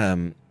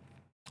 That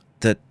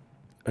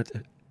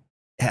it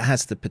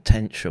has the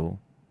potential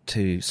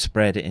to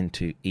spread it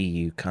into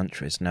EU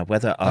countries. Now,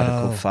 whether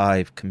Article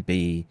 5 can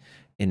be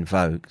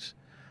invoked,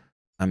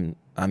 I'm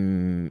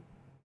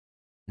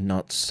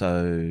not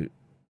so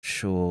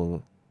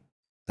sure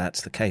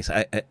that's the case.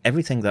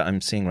 Everything that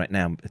I'm seeing right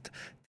now,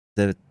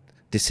 the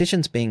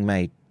decisions being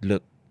made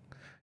look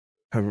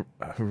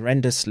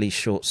horrendously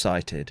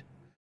short-sighted.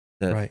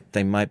 That right.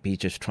 They might be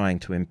just trying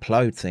to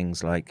implode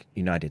things like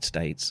United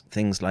States,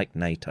 things like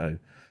NATO,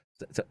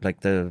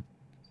 like the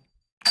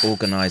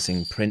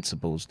organizing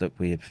principles that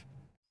we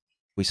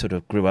sort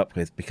of grew up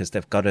with, because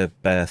they've got to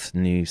birth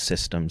new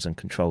systems and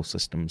control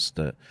systems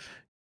that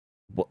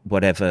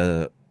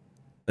whatever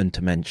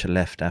Untermensch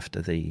left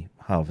after the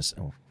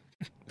harvesting,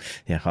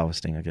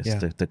 I guess,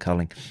 the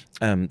culling,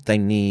 they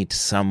need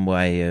some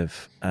way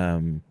of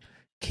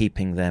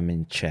keeping them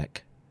in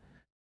check.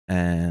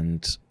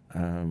 And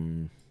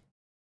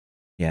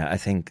I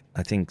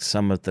think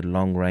some of the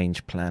long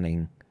range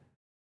planning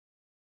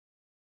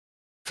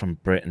from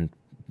Britain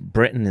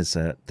is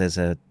there's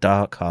a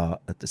dark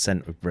heart at the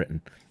centre of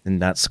Britain, in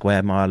that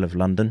square mile of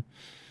London,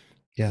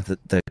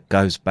 that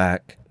goes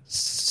back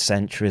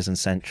centuries and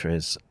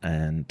centuries,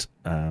 and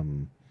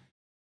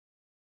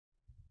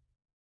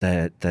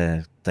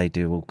they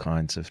do all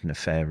kinds of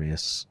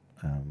nefarious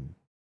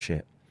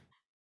shit,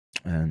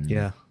 and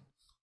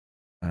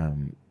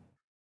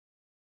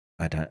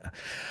I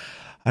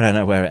don't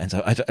know where it ends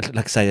up.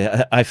 Like I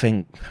say, I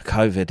think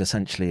COVID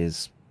essentially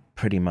is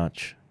pretty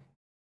much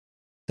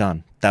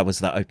done. That was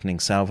the opening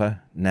salvo.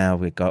 Now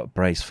we've got to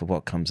brace for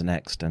what comes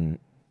next, and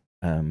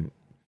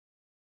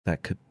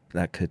that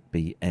could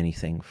be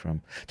anything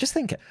from... Just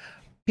think,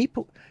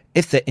 people,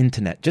 if the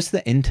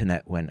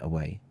internet went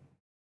away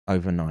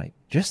overnight,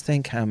 just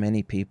think how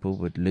many people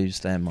would lose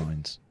their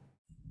minds.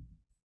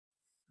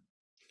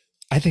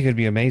 I think it'd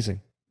be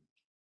amazing.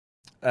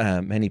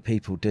 Many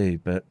people do,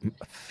 but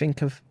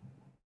think of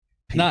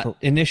people... Not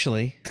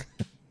initially.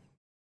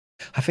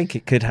 I think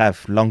it could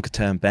have longer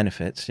term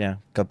benefits. Yeah,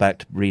 go back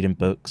to reading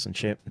books and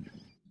shit.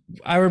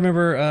 I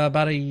remember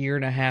about a year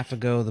and a half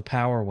ago, the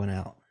power went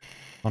out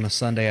on a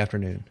Sunday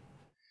afternoon,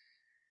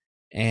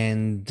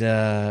 and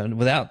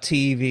without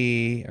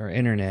TV or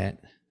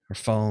internet or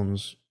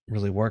phones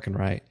really working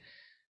right,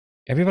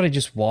 everybody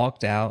just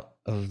walked out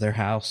of their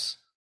house,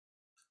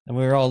 and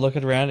we were all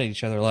looking around at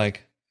each other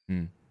like,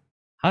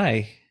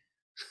 "Hi,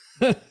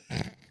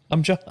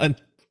 I'm John.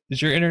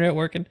 Is your internet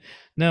working?"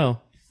 No.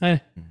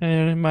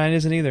 Mine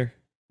isn't either.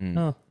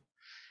 Oh,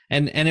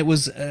 and it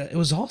was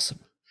awesome.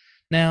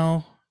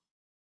 Now,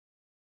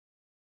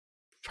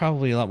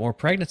 probably a lot more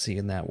pregnancy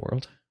in that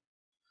world.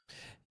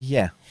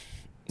 Yeah.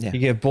 You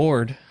get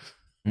bored.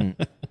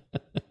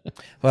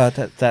 Well,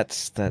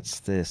 that's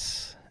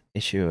this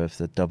issue of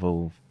the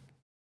double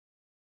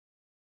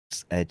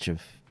edge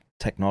of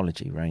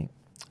technology, right?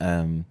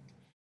 Yep.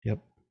 You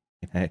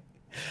know,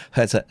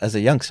 as a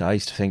youngster, I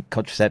used to think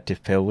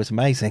contraceptive pill was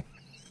amazing.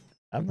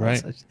 I'm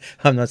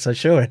not so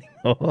sure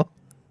anymore.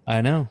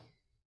 I know.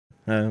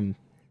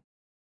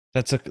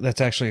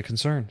 That's actually a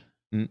concern.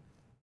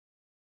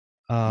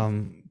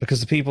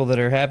 Because the people that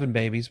are having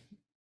babies,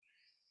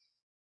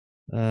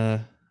 that's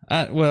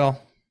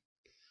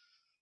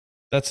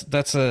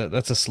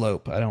a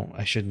slope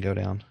I shouldn't go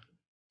down.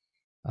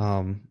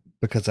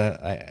 Because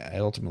I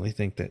ultimately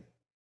think that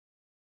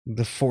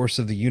the force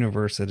of the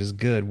universe that is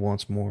good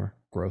wants more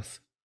growth.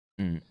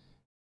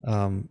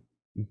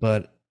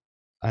 But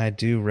I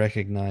do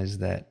recognize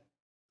that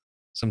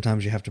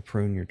sometimes you have to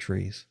prune your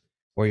trees,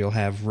 or you'll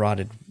have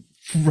rotted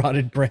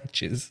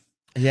branches.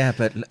 Yeah,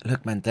 but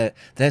look, man,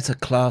 there's a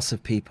class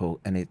of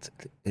people, and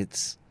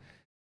it's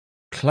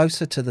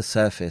closer to the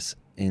surface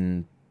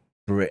in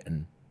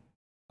Britain,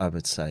 I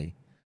would say,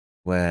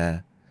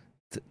 where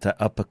the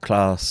upper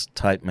class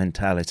type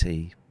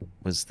mentality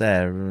was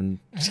there, and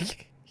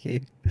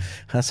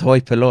us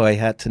hoi polloi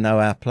had to know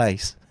our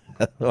place.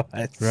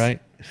 Otherwise, right?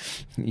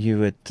 You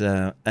would,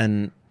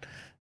 and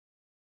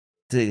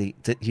the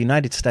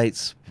United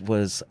States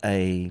was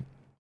a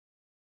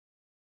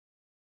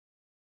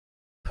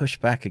push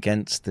back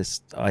against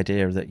this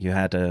idea that you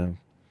had a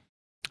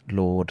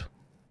lord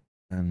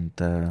and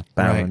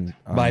baron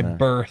by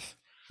birth.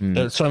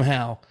 That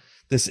somehow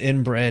this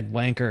inbred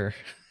wanker,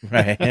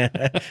 right?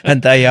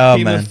 And they are,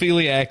 man.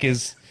 Hemophiliac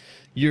is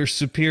your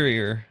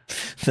superior.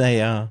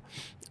 They are.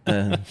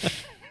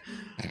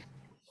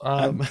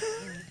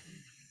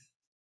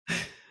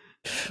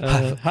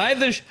 Hide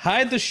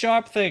the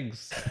sharp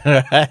things.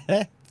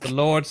 The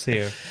Lord's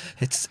here.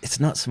 It's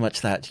not so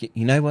much that.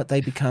 You know what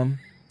they become?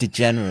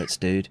 Degenerates,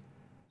 dude.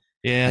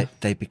 Yeah.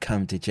 They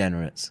become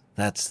degenerates.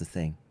 That's the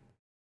thing.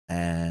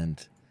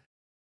 And,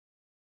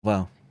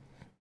 well,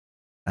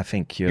 I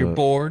think you're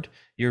bored.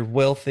 You're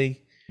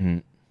wealthy.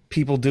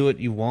 People do what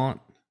you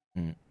want.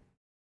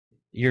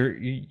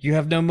 You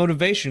have no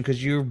motivation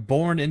because you're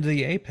born into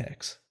the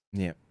apex.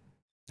 Yeah.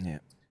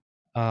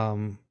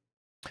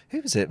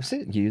 Who was it? Was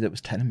it you that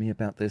was telling me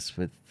about this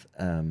with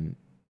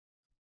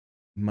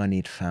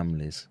moneyed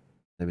families?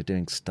 They were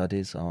doing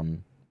studies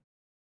on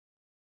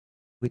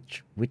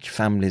which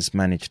families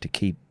managed to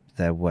keep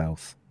their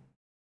wealth.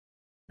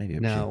 Maybe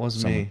it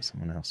wasn't me.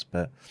 Someone else,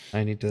 but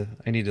I need to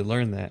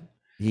learn that.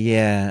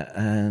 Yeah,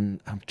 and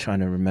I'm trying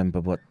to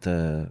remember what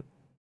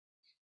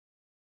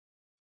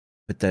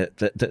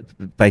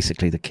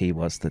basically the key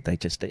was that they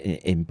just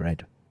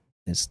inbred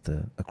is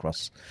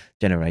across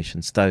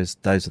generations. Those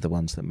are the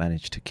ones that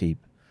managed to keep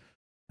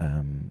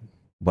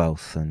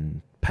wealth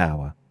and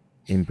power,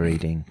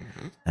 inbreeding,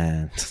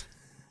 and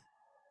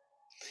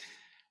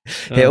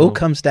it all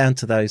comes down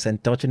to those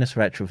endogenous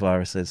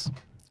retroviruses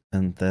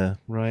and the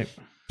right.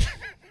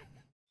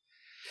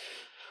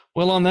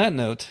 Well, on that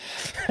note,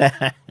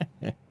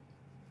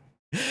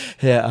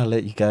 yeah, I'll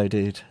let you go,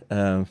 dude.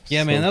 Man,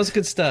 that was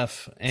good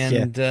stuff.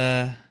 And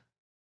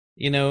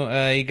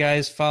you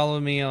guys follow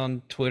me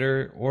on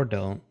Twitter or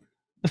don't.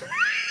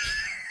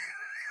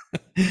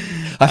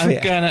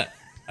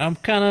 I'm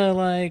kind of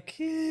like,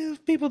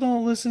 if people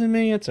don't listen to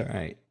me, it's all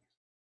right.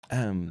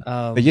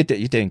 But you're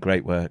doing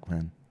great work,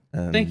 man.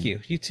 Thank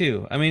you. You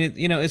too. I mean,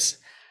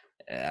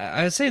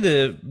 I would say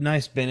the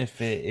nice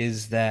benefit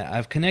is that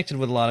I've connected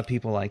with a lot of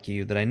people like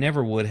you that I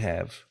never would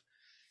have.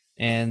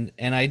 And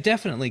I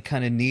definitely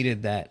kind of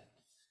needed that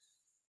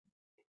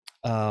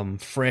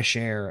fresh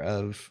air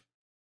of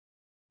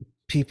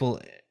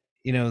people,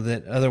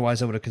 that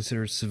otherwise I would have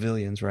considered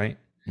civilians, right?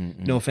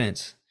 Mm-mm. No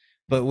offense.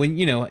 But when,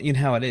 in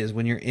how it is,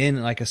 when you're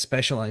in like a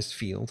specialized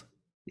field,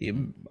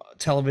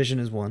 television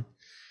is one,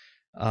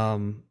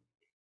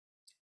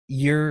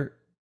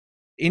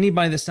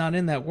 anybody that's not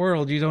in that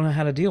world, you don't know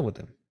how to deal with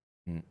them.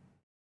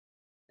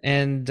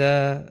 And,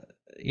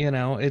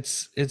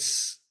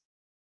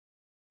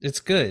 it's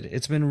good.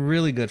 It's been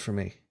really good for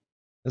me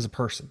as a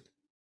person.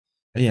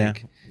 I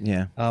think.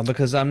 Yeah.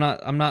 Because I'm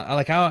not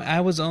like,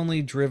 I was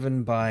only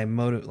driven by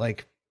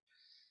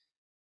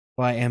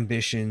by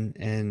ambition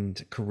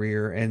and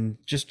career and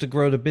just to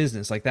grow the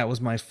business. Like that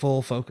was my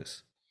full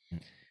focus.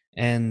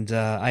 And,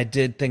 I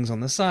did things on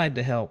the side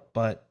to help,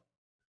 but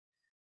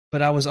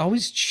I was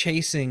always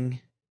chasing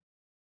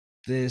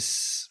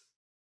this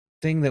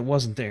thing that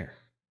wasn't there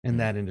in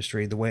that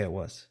industry the way it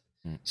was.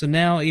 So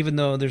now, even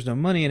though there's no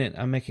money in it,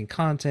 I'm making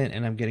content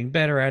and I'm getting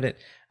better at it.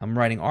 I'm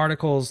writing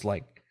articles.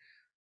 Like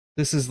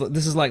this is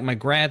like my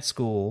grad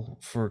school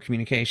for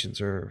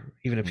communications or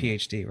even a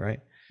PhD,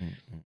 right?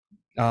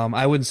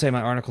 I wouldn't say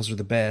my articles are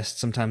the best.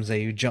 Sometimes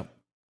they jump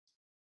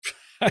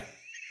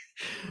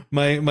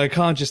my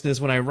consciousness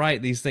when I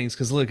write these things.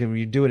 Cause look, when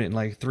you're doing it in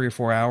like 3 or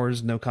 4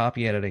 hours, no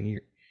copy editing,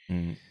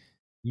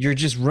 you're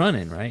just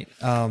running, right?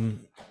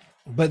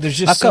 But there's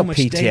just I've so got much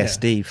PTSD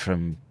data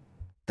from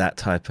that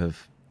type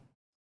of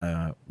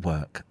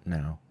work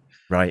now.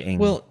 Writing.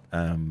 Well,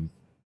 I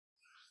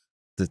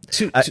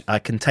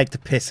can take the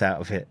piss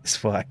out of it.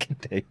 It's what I can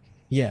do.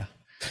 Yeah,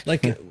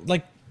 like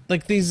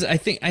these. I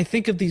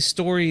think of these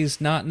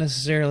stories not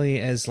necessarily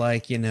as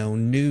like, you know,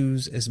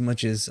 news as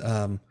much as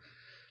an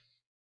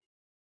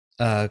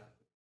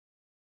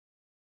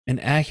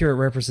accurate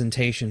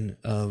representation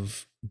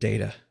of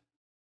data.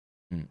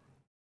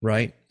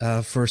 Right?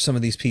 For some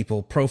of these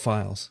people,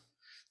 profiles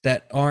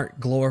that aren't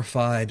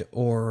glorified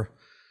or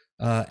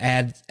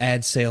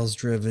ad sales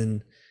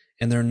driven,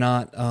 and they're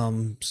not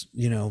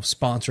you know,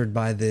 sponsored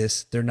by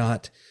this. They're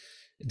not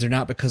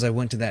because I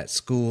went to that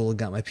school and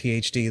got my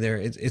PhD there.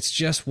 It's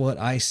just what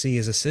I see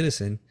as a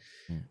citizen,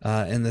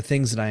 and the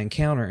things that I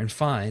encounter and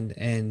find,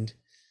 and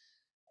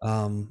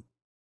I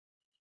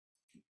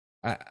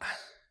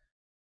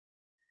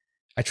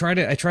try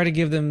to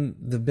give them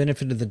the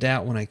benefit of the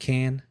doubt when I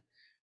can.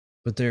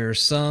 But there are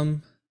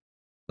some,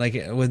 like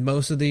with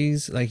most of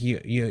these, like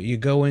you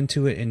go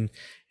into it and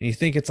you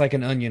think it's like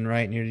an onion,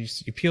 right? And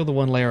you peel the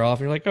one layer off,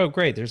 and you're like, oh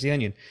great, there's the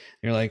onion.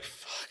 And you're like,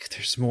 fuck,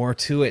 there's more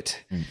to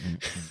it.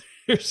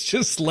 There's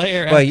just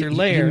layer after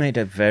layer. You made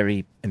a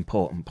very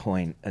important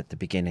point at the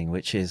beginning,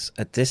 which is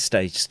at this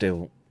stage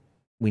still,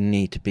 we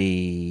need to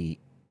be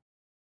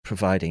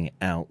providing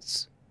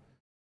outs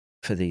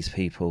for these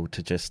people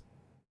to just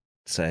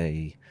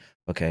say,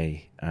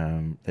 okay,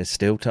 there's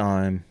still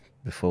time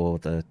before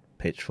the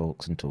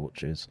pitchforks and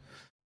torches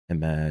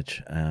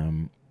emerge.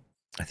 I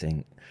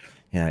think,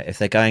 you know, if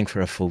they're going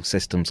for a full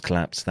systems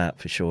collapse, that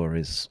for sure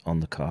is on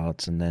the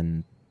cards. And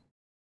then,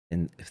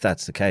 if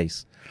that's the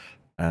case,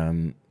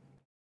 then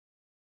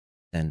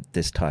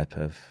this type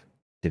of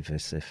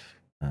divisive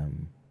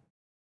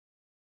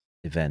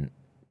event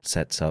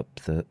sets up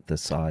the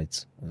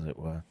sides, as it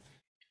were.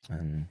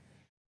 And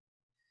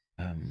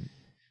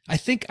I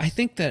think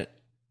that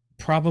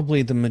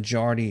probably the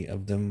majority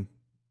of them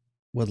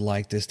would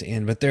like this to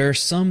end, but there are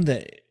some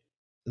that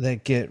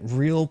get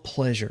real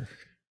pleasure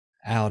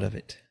out of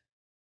it,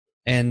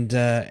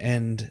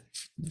 and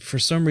for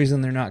some reason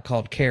they're not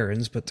called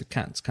Karens, but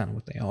it's kind of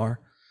what they are.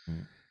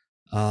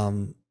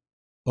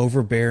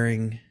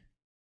 Overbearing,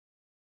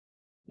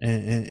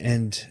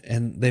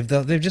 and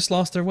they've just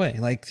lost their way.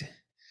 Like,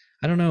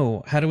 I don't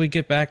know, how do we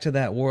get back to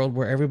that world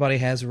where everybody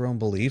has their own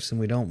beliefs and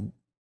we don't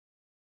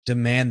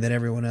demand that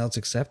everyone else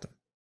accept them?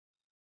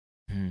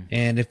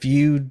 And if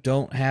you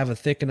don't have a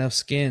thick enough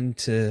skin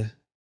to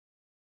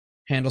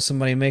handle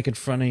somebody making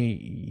fun of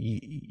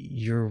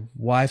your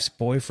wife's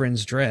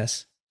boyfriend's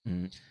dress,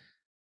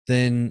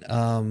 then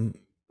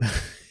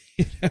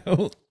you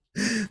know,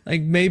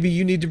 like, maybe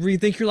you need to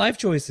rethink your life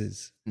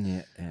choices.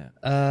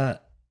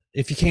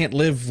 If you can't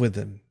live with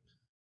them.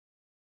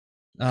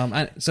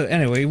 So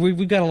anyway,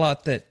 we've got a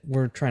lot that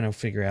we're trying to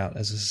figure out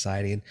as a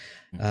society, and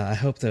I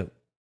hope that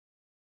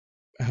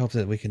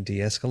we can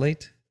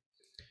de-escalate.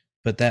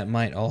 But that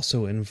might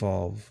also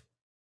involve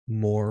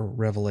more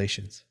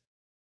revelations.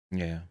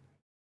 Yeah.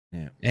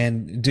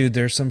 And dude,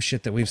 there's some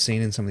shit that we've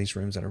seen in some of these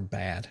rooms that are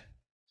bad,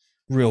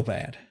 real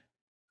bad.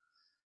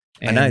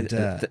 And, I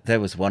know there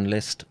was one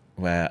list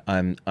where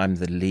I'm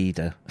the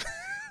leader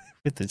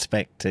with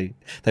respect to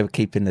they were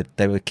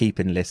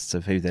keeping lists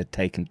of who they'd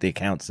taken, the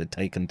accounts they'd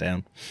taken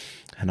down,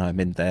 and I'm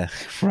in there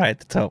right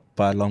at the top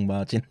by a long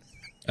margin.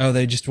 Oh,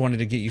 they just wanted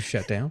to get you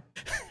shut down?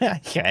 Yeah,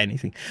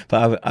 anything.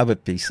 But I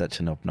would be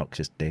such an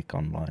obnoxious dick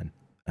online.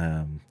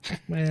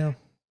 Well,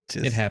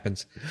 it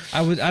happens.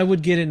 I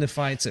would get into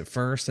fights at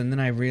first, and then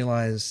I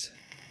realized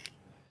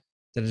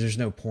that there's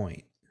no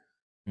point.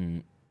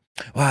 Well,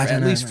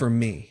 at least for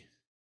me.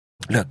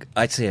 Look,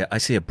 I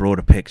see a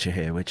broader picture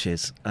here, which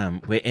is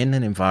we're in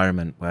an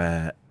environment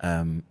where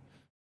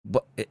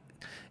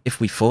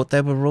if we thought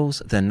there were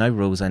rules, there are no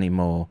rules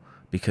anymore,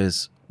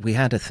 because we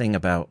had a thing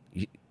about...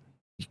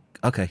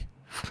 Okay,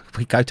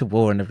 we go to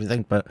war and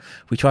everything, but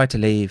we try to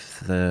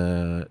leave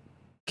the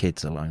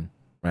kids alone,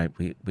 right?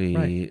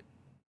 We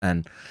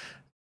and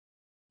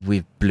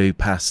we blew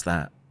past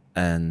that,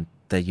 and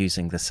they're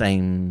using the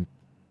same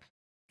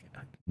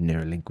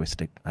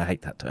neurolinguistic, I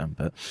hate that term,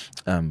 but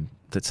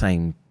the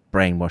same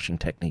brainwashing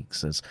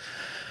techniques as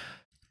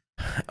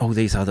all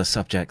these other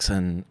subjects,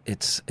 and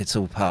it's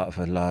all part of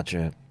a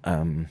larger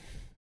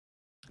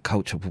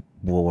culture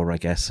war, I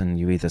guess. And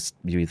you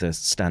either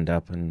stand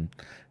up and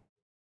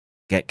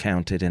get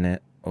counted in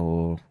it,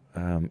 or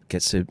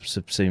get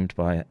subsumed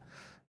by it.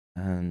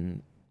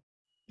 And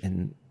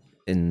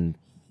in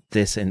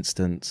this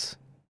instance,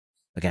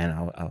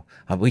 again,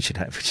 we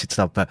should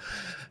stop. But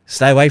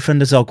stay away from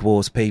the Zog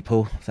Wars,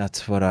 people.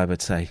 That's what I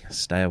would say.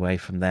 Stay away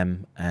from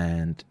them,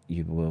 and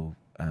you will.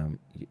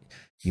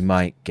 You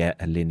might get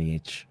a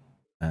lineage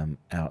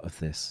out of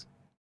this.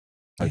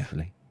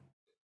 Hopefully.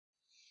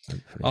 Yeah.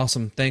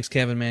 Awesome. Thanks,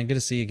 Kevin, man. Good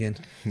to see you again.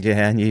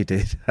 Yeah, and you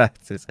did.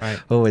 It's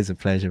always a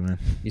pleasure, man.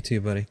 You too,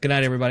 buddy. Good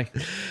night, everybody.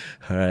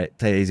 All right.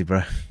 Take it easy,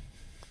 bro.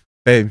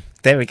 Boom.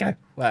 There we go.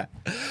 Wow.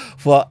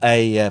 What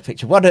a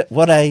picture. What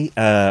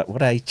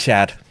a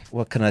Chad.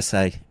 What can I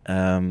say?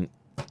 I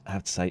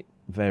have to say,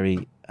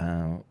 very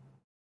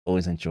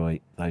Always enjoy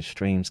those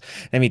streams.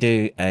 Let me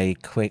do a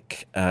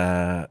quick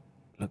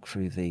look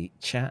through the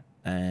chat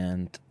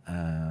and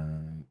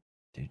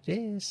do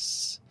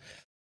this.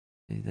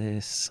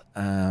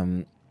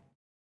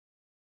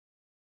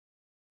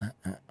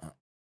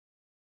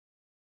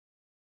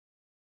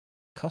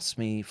 Cost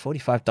me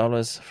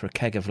 $45 for a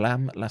keg of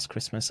lamb last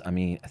Christmas. I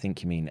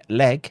think you mean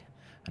leg,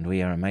 and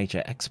we are a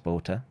major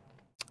exporter.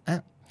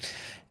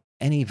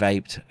 Any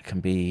vaped can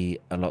be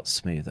a lot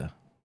smoother.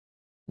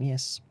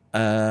 Yes.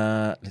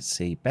 Let's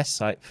see. Best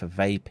site for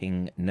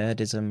vaping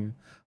nerdism,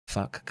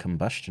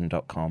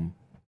 fuckcombustion.com.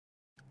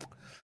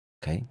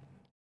 Okay.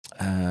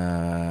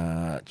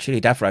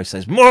 Chili Davro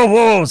says, more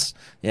wars!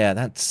 Yeah,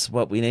 that's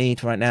what we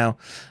need right now.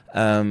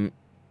 You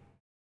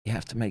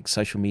have to make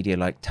social media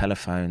like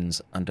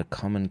telephones under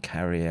common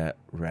carrier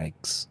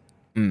regs.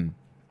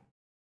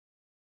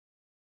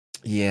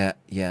 Yeah.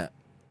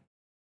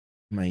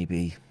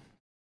 Maybe.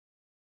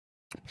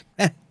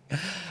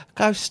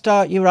 Go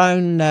start your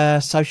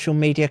own social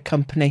media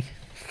company.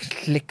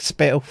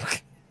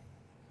 Lickspittle.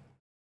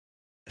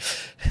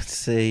 Let's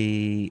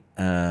see.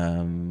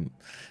 No,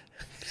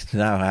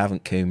 I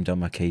haven't combed on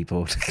my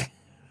keyboard.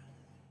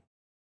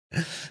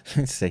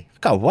 Let's see.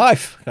 I've got a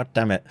wife. God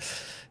damn it.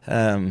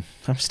 I'm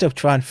still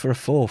trying for a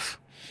fourth.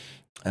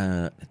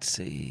 Let's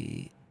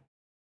see.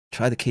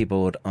 Try the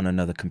keyboard on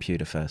another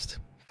computer first.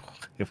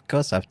 Of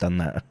course I've done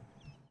that.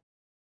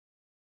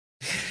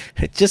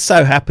 It just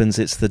so happens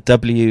it's the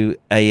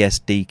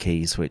WASD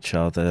keys which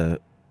are the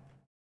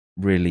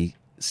really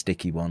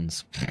sticky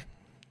ones.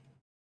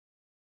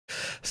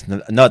 It's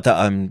not that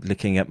I'm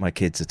looking at my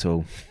kids at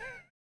all.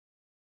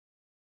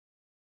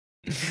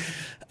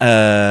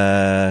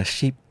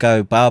 Sheep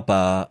Go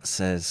Baba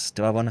says,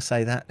 do I want to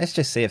say that? Let's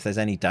just see if there's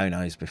any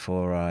donos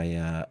before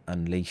I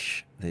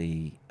unleash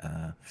the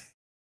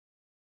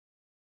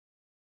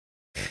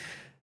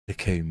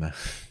Kuma.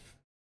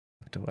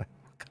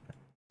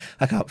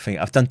 I can't think.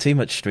 I've done too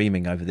much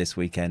streaming over this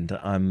weekend.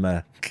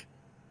 I'm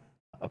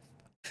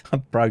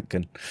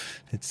broken.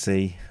 Let's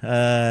see.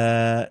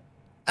 There's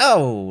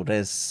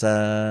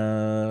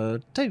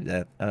two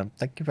there.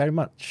 Thank you very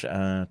much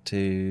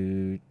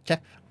to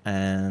Jeff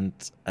and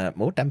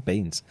more damn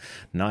beans.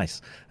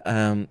 Nice.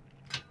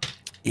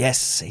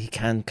 Yes, he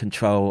can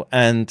control.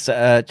 And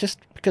just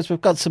because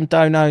we've got some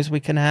donos, we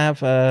can have.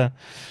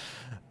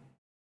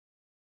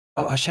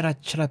 Should I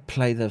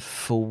play the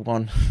full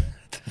one?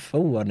 The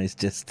full one is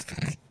just.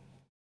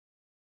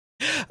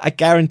 I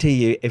guarantee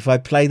you, if I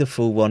play the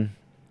full one,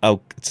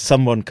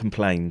 someone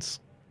complains.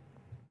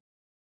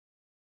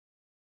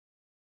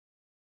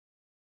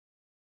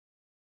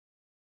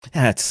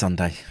 It's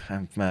Sunday.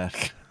 I'm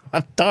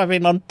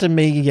diving onto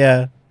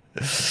me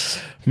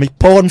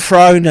porn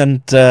throne,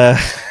 and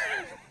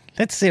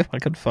let's see if I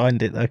can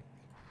find it though.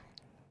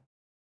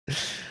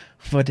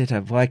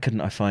 Why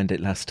couldn't I find it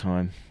last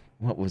time?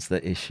 What was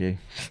the issue?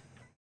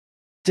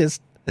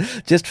 Just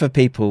for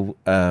people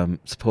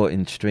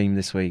supporting stream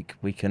this week,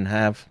 we can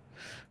go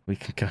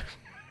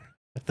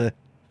the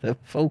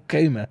full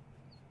Kuma.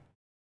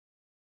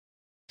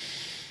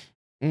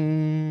 Give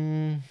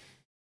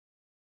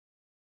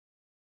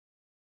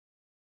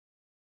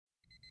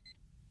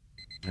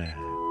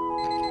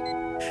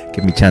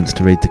me a chance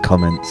to read the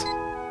comments.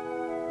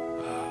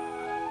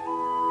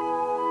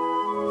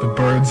 The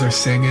birds are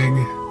singing.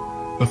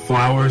 The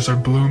flowers are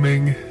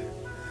blooming.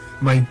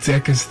 My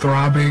dick is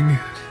throbbing.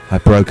 I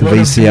broke a VCR. What a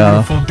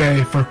beautiful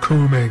day for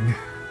cooming.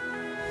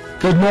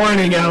 Good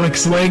morning,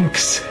 Alex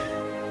Lynx.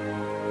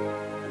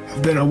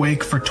 I've been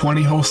awake for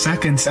 20 whole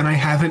seconds and I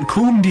haven't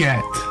coomed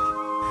yet.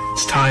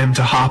 It's time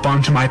to hop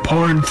onto my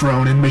porn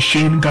throne and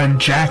machine gun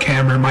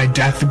jackhammer my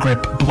death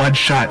grip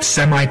bloodshot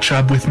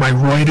semi-chub with my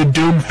roided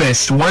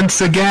doomfist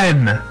once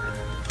again.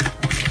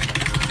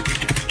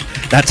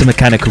 That's a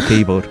mechanical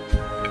keyboard.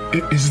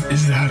 Is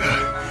that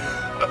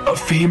a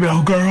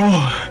female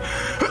girl?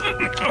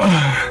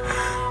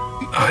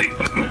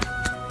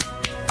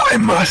 I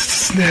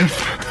must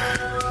sniff.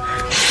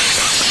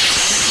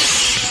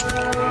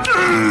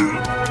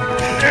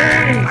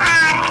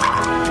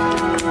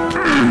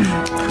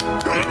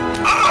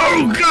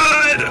 Oh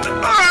God!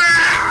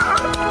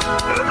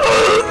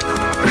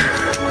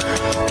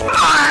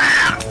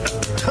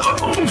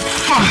 Oh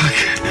fuck!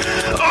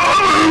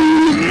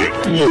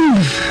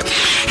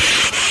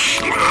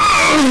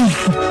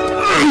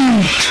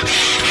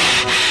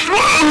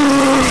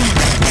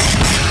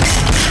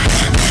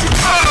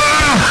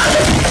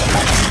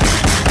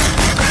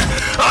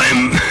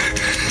 I'm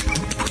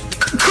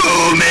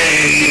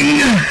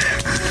cooming.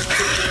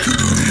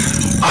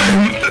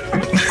 I'm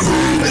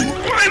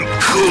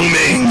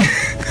cooming.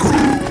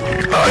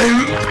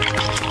 I'm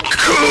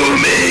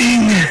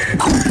cooming.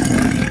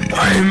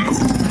 I'm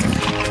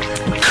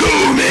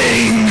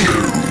cooming.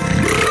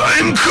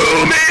 I'm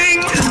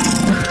cooming.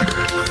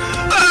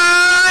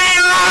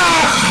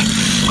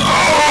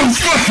 Oh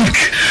fuck!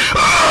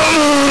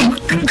 Oh,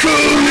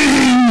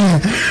 cooming.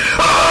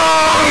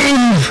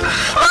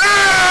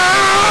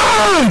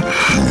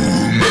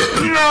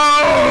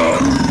 No!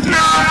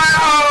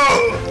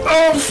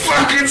 Oh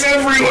fuck! It's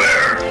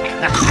everywhere.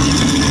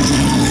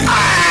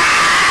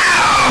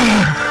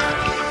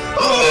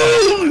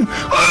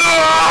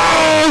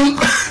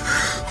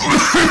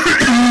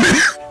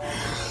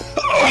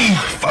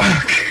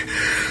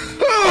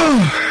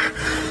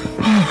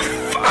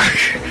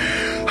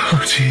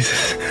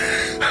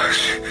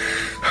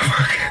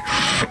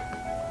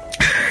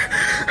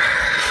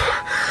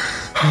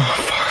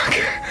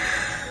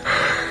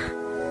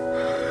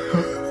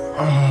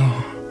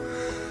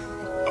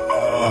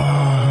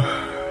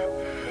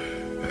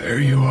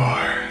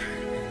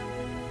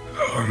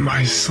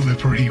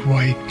 slippery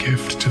white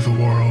gift to the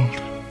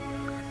world.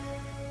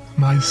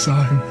 My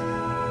son.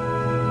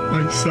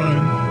 My son.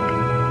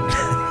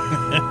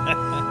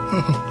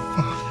 Oh,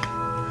 fuck.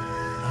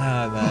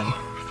 Oh,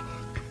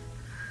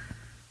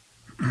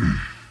 man.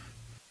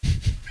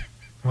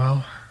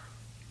 Well,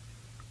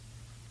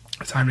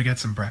 time to get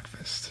some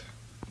breakfast.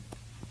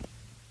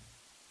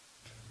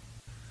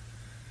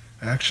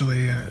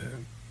 Actually, a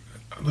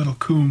little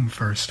coom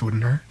first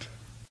wouldn't hurt.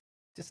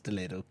 Just a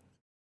little.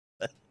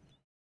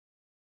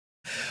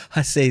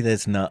 I see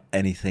there's not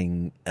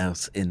anything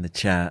else in the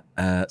chat.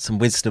 Some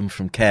wisdom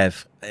from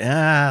Kev.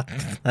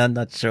 I'm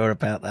not sure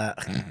about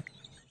that.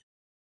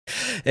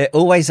 It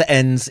always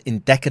ends in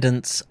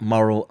decadence,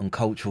 moral and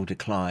cultural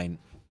decline.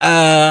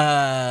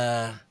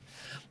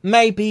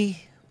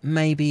 Maybe.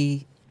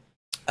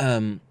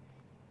 Does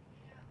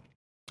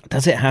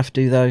it have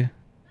to, though?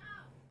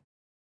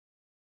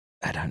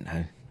 I don't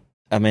know.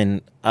 I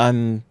mean,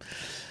 I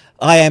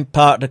am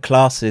part of the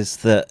classes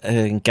that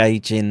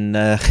engage in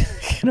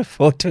can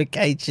afford to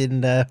engage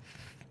in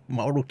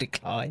moral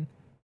decline,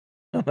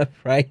 I'm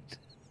afraid.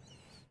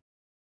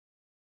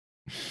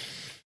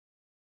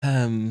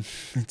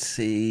 Let's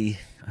see.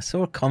 I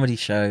saw a comedy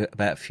show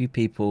about a few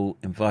people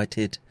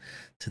invited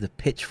to the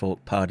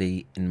pitchfork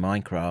party in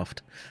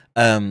Minecraft.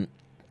 I'm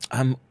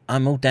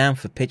all down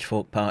for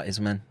pitchfork parties,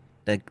 man.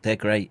 They're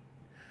great.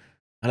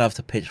 I loved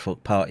the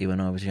pitchfork party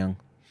when I was young.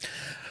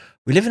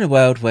 We live in a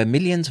world where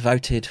millions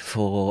voted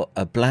for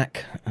a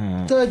black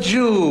the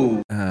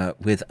Jew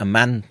with a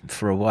man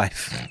for a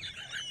wife.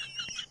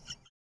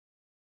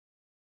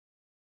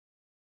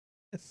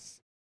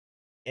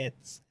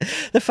 It's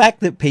the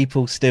fact that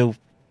people still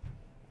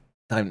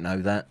don't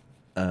know that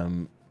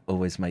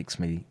always makes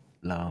me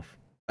laugh.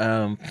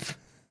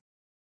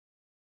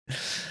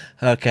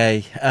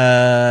 Okay.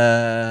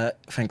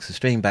 Thanks for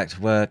stream. Back to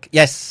work.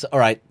 Yes. All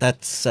right.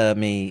 That's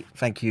me.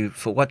 Thank you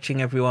for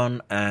watching,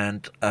 everyone,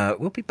 and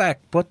we'll be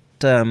back.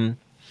 What's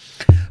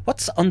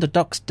on the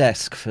doc's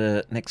desk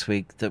for next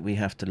week that we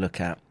have to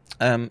look at?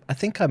 I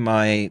think I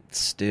might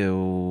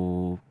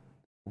still.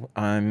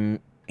 I'm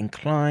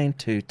inclined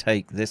to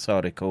take this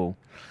article.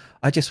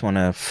 I just want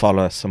to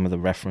follow some of the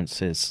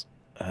references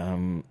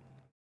for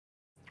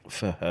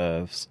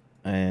Herves,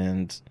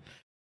 and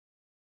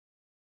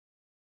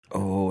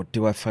or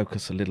do I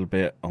focus a little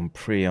bit on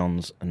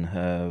prions and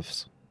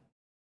Herves?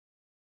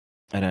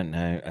 I don't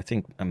know. I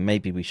think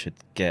maybe we should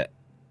get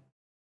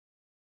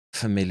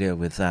familiar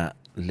with that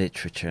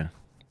literature.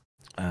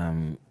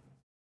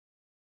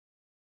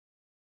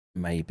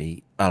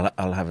 Maybe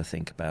I'll have a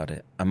think about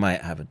it. I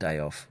might have a day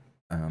off.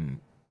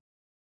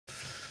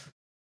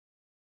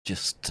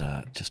 Just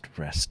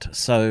rest.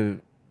 So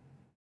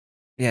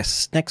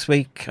yes, next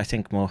week I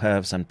think more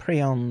Herves and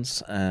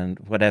prions and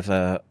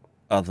whatever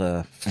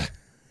other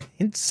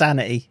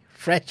insanity,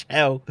 fresh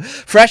hell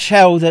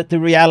that the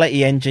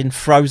reality engine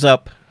throws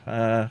up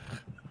all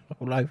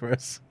over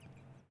us.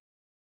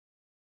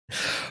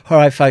 All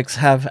right, folks,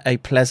 have a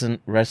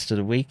pleasant rest of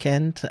the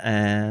weekend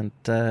and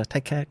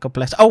take care. God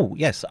bless. Oh,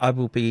 yes, I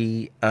will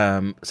be.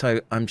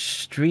 So I'm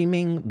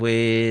streaming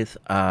with.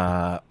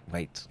 On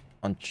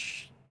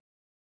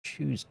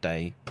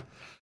Tuesday.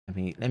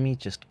 Let me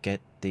just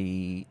get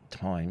the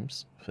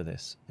times for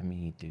this. Let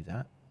me do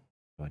that.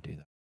 How do I do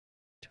that?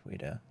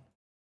 Twitter.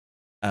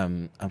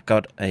 I've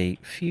got a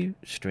few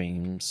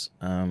streams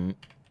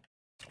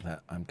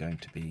that I'm going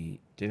to be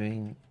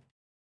doing.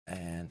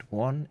 And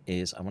one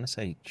is, I want to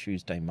say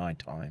Tuesday my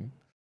time,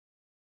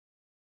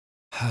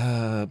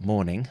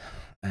 morning,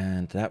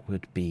 and that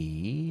would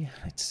be,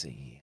 let's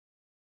see,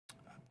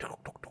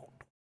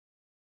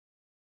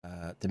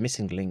 the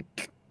missing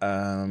link,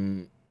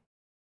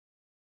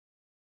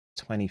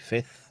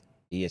 25th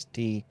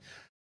EST,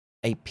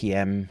 8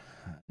 p.m.,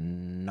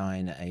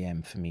 9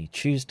 a.m. for me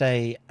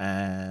Tuesday,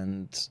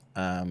 and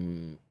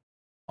I'm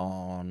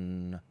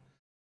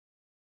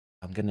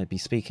going to be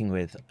speaking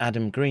with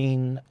Adam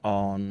Green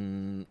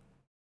on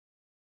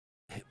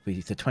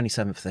the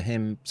 27th for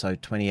him, so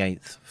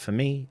 28th for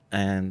me,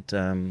 and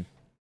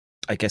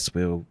I guess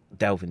we'll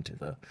delve into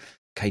the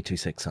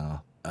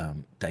K26R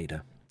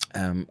data.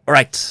 All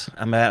right,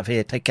 I'm out of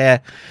here. Take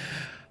care.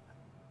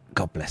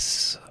 God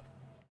bless.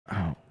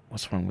 Oh,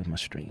 what's wrong with my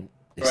stream?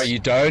 Bro, you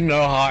don't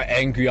know how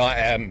angry I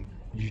am.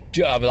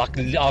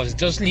 I was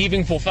just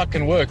leaving for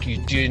fucking work. You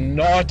do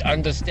not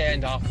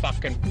understand how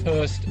fucking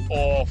pissed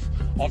off.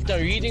 After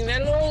reading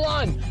that little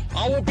line,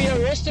 I will be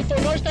arrested for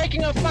not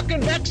taking a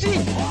fucking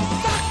vaccine.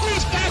 Fuck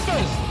these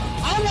cappers!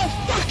 I will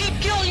fucking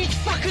kill each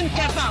fucking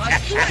capper. I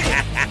swear.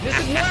 This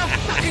is not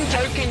a fucking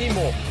joke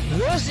anymore.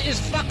 This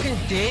is fucking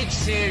dead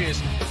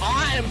serious.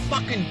 I am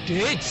fucking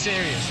dead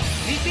serious.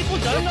 These people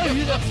don't know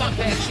who the fuck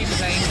they're actually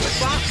playing.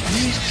 Fuck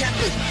these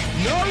cappers.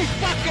 No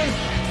fucking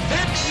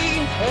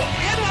vaccine or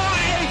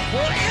mRNA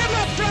will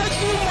ever flow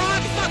through my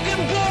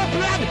fucking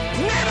blood.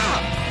 Never!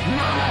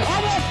 I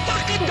will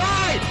fucking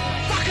die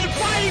fucking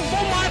fighting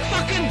for my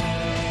fucking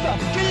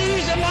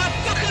beliefs and my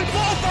fucking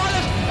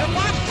forefathers and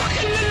my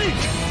fucking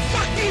lineage.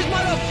 Fuck these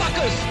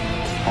motherfuckers!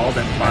 all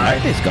that I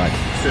like this guy.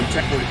 So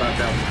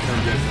 1045,000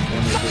 turned in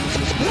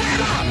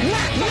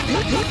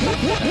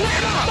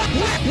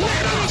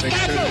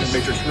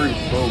Matrix Roof,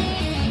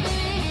 boom.